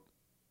about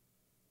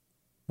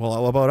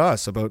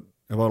us, about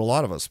a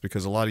lot of us,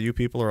 because a lot of you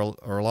people are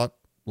a lot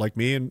like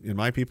me and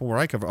my people where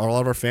I cover. A lot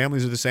of our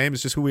families are the same.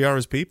 It's just who we are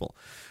as people.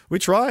 We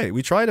try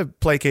to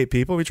placate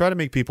people. We try to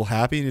make people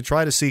happy, and you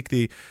try to seek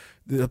the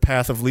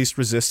path of least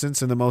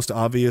resistance and the most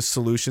obvious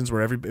solutions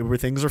where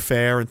things are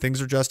fair and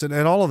things are just and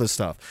all of this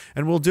stuff.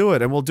 And we'll do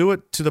it. And we'll do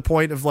it to the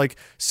point of like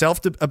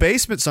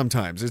self-abasement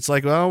sometimes. It's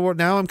like, well,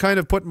 now I'm kind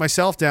of putting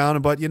myself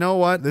down, but you know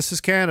what? This is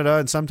Canada,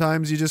 and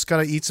sometimes you just got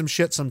to eat some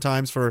shit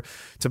sometimes to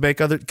make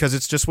because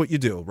it's just what you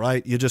do,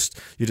 right? You just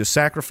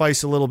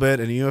sacrifice a little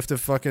bit, and you have to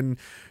fucking,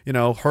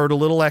 hurt a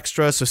little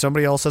extra so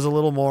somebody else has a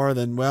little more.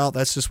 Then, well,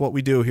 that's just what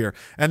we do here.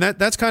 And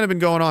that's kind of been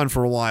going on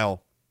for a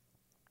while.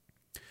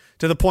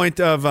 To the point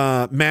of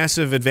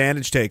massive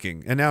advantage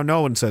taking. And now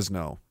no one says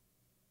no.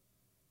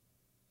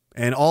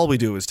 And all we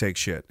do is take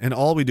shit. And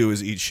all we do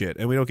is eat shit.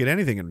 And we don't get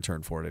anything in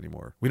return for it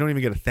anymore. We don't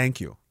even get a thank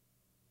you.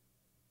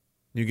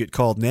 You get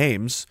called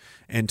names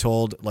and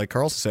told, like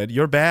Carlson said,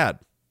 you're bad.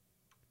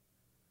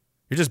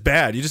 You're just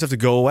bad. You just have to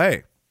go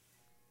away.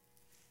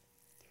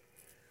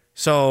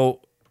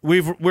 So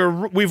we've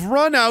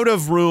run out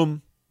of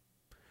room.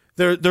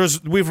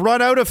 We've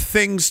run out of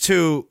things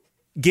to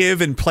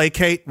give and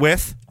placate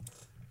with.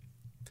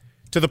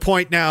 To the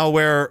point now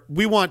where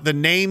we want the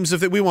names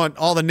of it. We want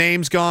all the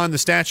names gone, the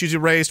statues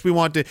erased. We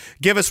want to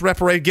give us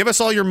give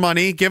us all your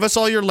money, give us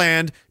all your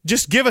land.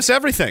 Just give us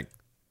everything.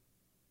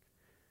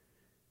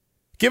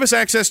 Give us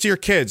access to your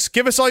kids.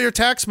 Give us all your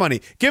tax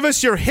money. Give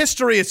us your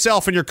history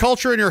itself and your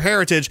culture and your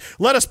heritage.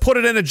 Let us put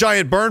it in a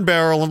giant burn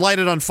barrel and light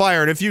it on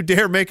fire. And if you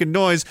dare make a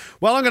noise,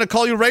 well, I'm going to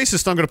call you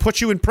racist. I'm going to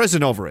put you in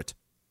prison over it.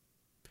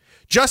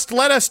 Just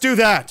let us do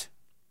that.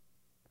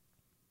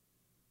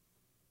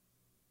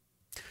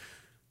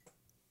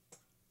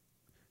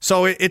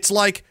 So it's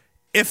like,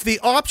 if the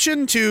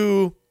option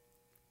to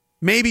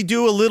maybe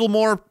do a little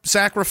more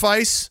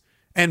sacrifice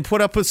and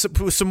put up with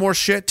some more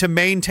shit to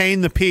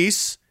maintain the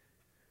peace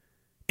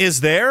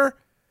is there,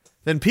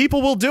 then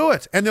people will do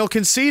it and they'll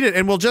concede it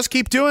and we'll just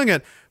keep doing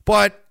it.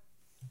 But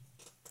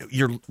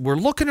we're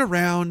looking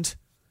around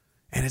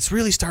and it's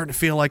really starting to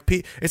feel like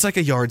it's like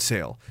a yard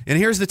sale. And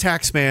here's the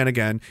tax man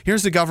again.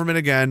 Here's the government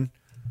again,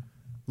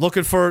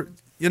 looking for,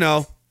 you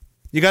got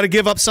to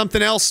give up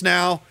something else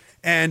now.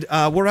 And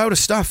we're out of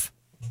stuff.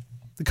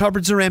 The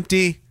cupboards are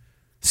empty.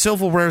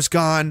 Silverware's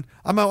gone.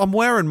 I'm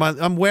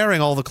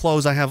wearing all the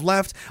clothes I have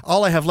left.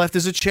 All I have left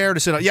is a chair to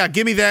sit on. Yeah,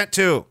 give me that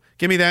too.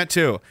 Give me that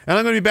too. And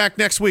I'm going to be back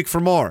next week for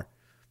more.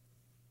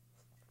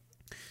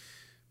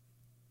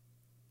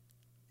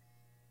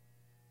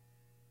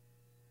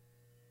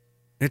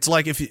 It's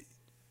like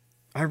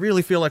I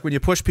really feel like when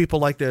you push people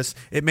like this,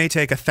 it may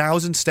take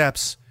 1,000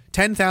 steps,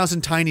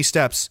 10,000 tiny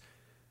steps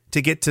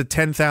to get to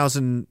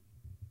 10,000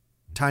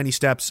 tiny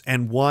steps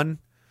and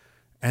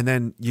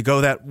then you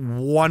go that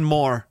one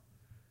more,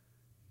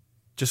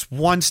 just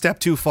one step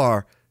too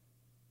far.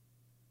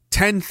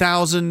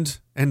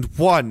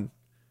 10,001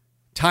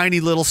 tiny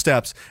little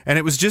steps, and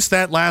it was just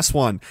that last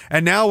one.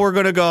 And now we're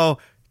going to go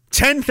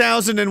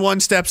 10,001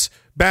 steps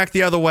back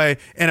the other way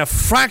in a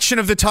fraction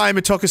of the time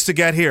it took us to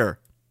get here.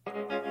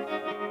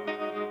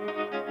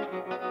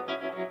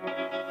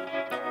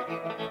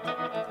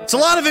 It's a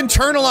lot of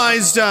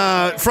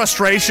internalized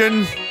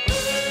frustration.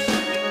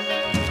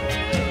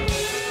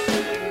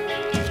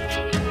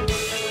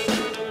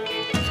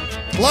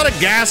 A lot of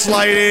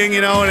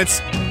gaslighting, and it's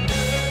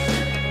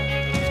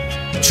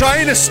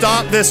trying to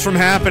stop this from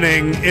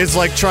happening is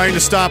like trying to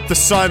stop the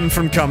sun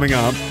from coming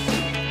up.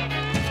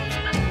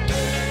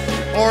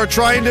 Or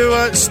trying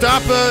to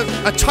stop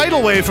a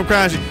tidal wave from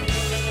crashing.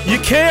 You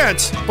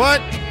can't,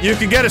 but you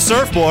can get a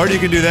surfboard. You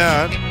can do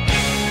that.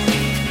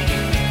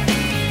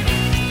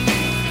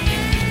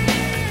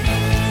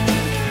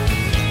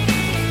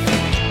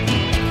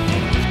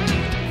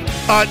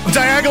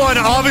 Diagolon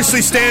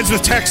obviously stands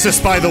with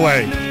Texas, by the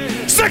way.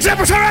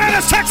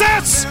 6%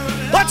 Texas!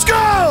 Let's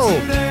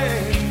go!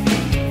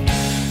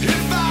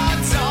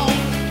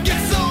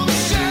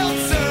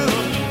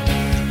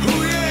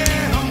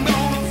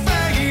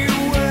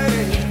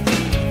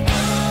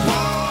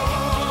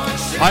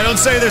 I don't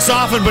say this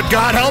often, but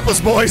God help us,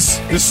 boys.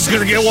 This is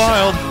going to get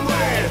wild.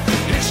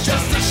 It's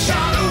just a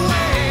shot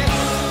away.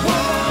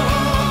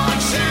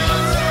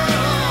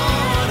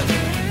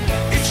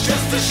 It's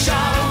just a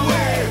shot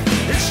away.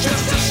 It's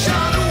just a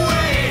shot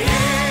away.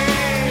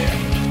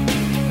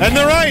 And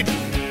they're right.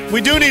 We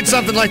do need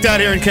something like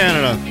that here in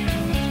Canada.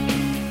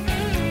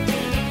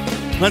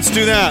 Let's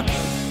do that.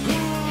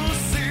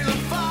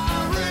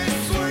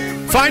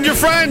 Find your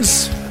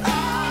friends.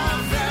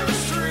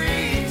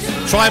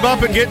 Tribe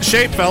up and get in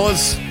shape,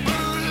 fellas.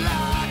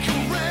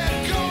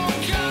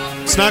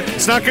 It's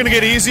not going to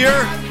get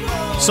easier,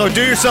 so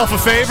do yourself a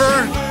favor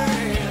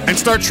and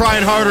start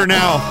trying harder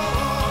now,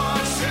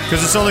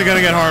 because it's only going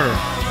to get harder.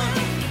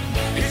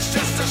 It's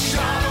just a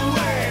shot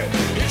away.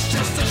 It's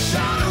just a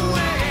shot away.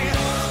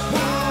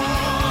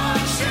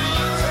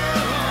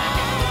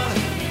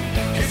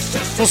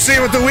 We'll see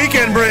what the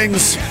weekend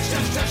brings.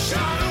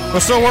 We're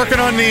still working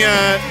on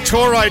the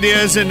tour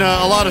ideas and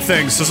a lot of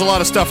things. There's a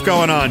lot of stuff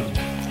going on.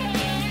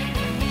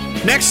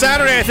 Next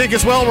Saturday, I think,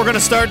 as well, we're going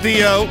to start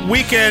the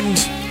weekend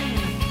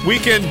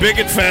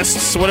Bigot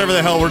Fests, whatever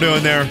the hell we're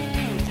doing there.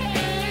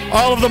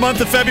 All of the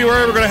month of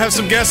February, we're going to have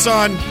some guests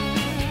on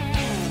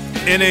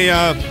in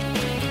a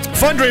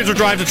fundraiser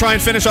drive to try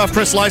and finish off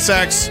Chris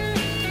Lysak's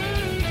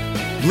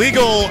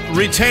legal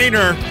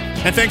retainer.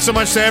 And thanks so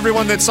much to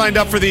everyone that signed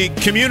up for the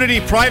community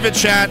private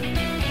chat.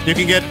 You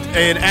can get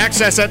an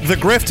access at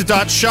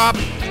thegrift.shop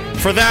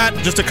for that,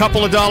 just a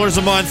couple of dollars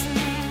a month.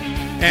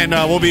 And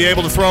we'll be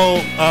able to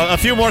throw a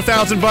few more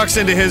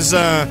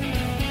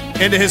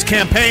 $1,000 into his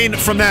campaign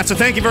from that. So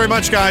thank you very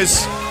much,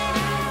 guys.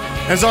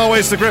 As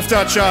always,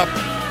 thegrift.shop.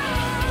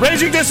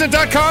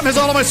 RagingDissident.com has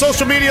all of my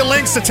social media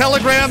links, the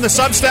Telegram, the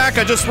Substack.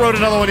 I just wrote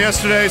another one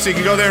yesterday, so you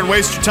can go there and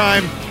waste your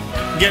time,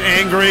 get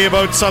angry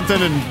about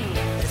something, and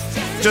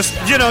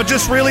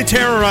just really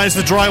terrorize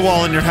the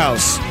drywall in your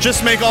house.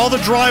 Just make all the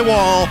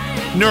drywall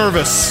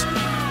nervous.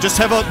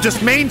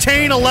 Just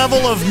maintain a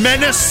level of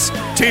menace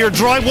to your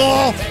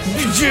drywall,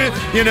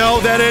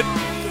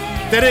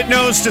 that it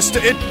knows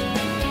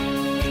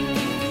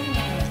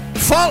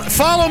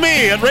follow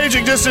me at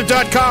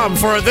RagingDissident.com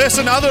for this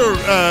and other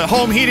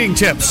home heating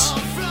tips.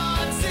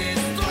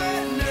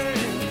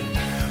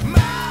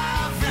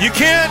 You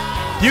can't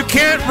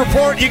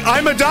report.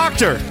 I'm a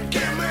doctor.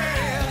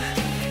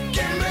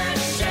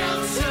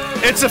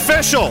 It's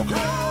official.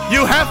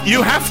 You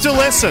have to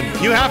listen.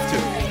 You have to.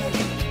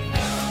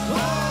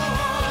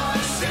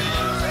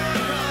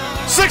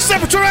 6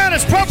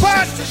 temperatures,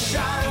 Propat!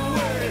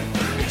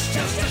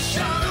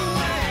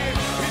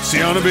 See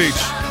you on the beach.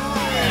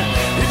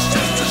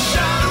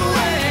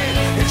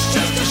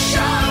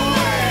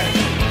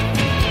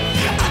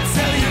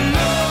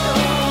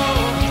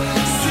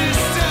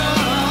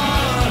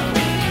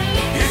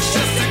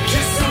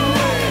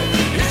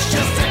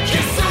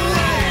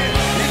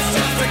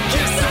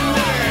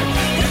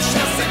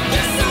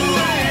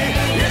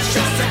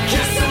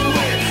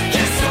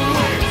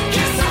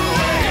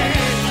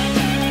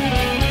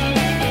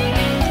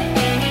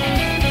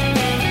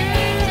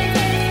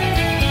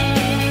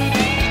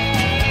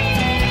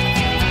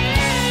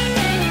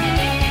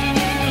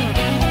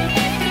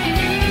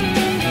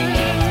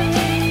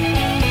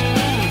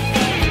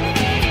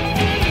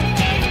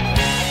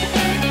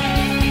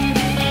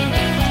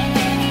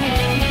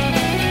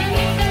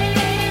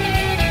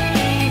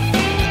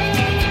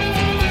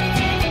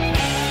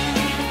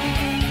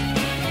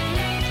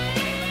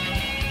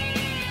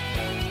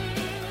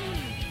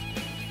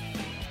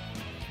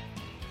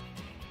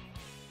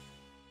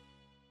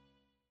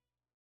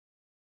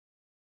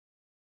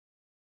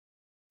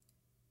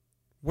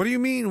 What do you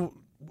mean?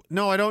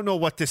 No, I don't know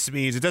what this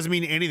means. It doesn't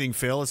mean anything,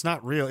 Phil. It's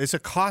not real. It's a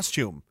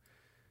costume.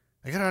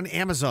 I got it on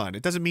Amazon.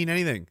 It doesn't mean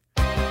anything.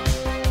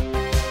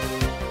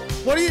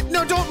 What do you...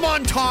 No, don't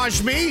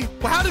montage me.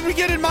 How did we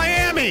get in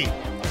Miami?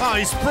 Oh,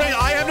 he's brilliant.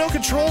 I have no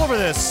control over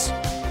this.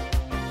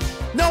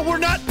 No, we're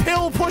not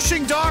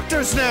pill-pushing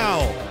doctors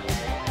now.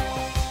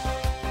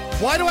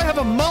 Why do I have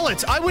a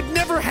mullet? I would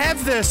never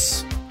have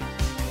this.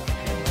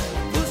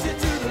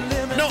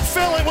 No,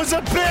 Phil, it was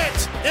a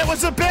bit. It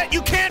was a bit.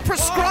 You can't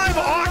prescribe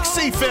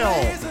Oxy, Phil.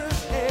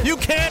 You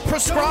can't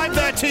prescribe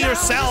that to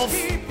yourself.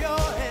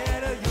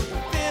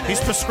 He's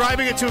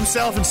prescribing it to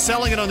himself and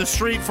selling it on the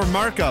street for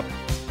markup.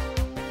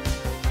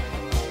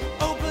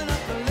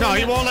 No,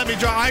 he won't let me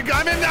drive.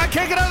 I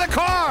can't get out of the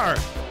car.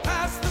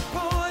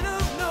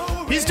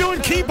 He's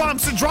doing key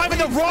bumps and driving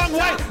the wrong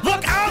way.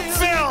 Look out,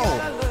 Phil.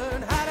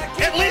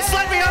 At least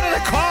let me out of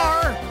the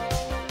car.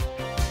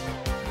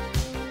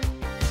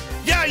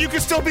 Yeah, you can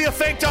still be a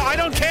fake dog. I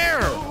don't care.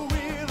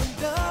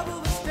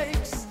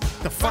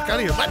 The fuck out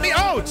of here. Let me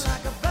out.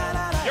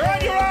 You're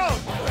on your own.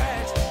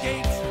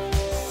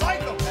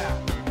 Psychopath.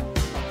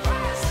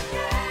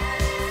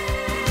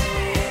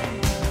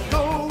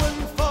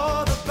 Going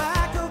for the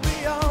back of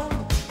beyond.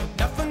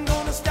 Nothing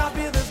gonna stop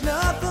you. There's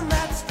nothing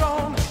that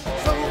strong.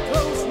 So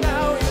close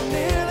now, you're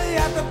nearly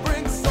at the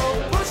brink. So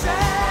push it.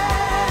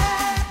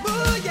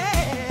 Ooh,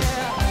 yeah.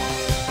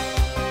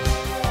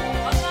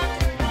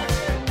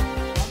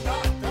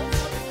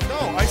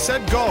 I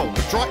said go.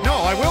 No,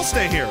 I will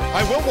stay here.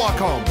 I will walk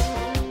home.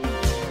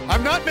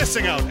 I'm not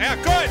missing out. Yeah,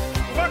 good.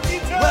 Fuck you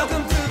too.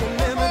 Welcome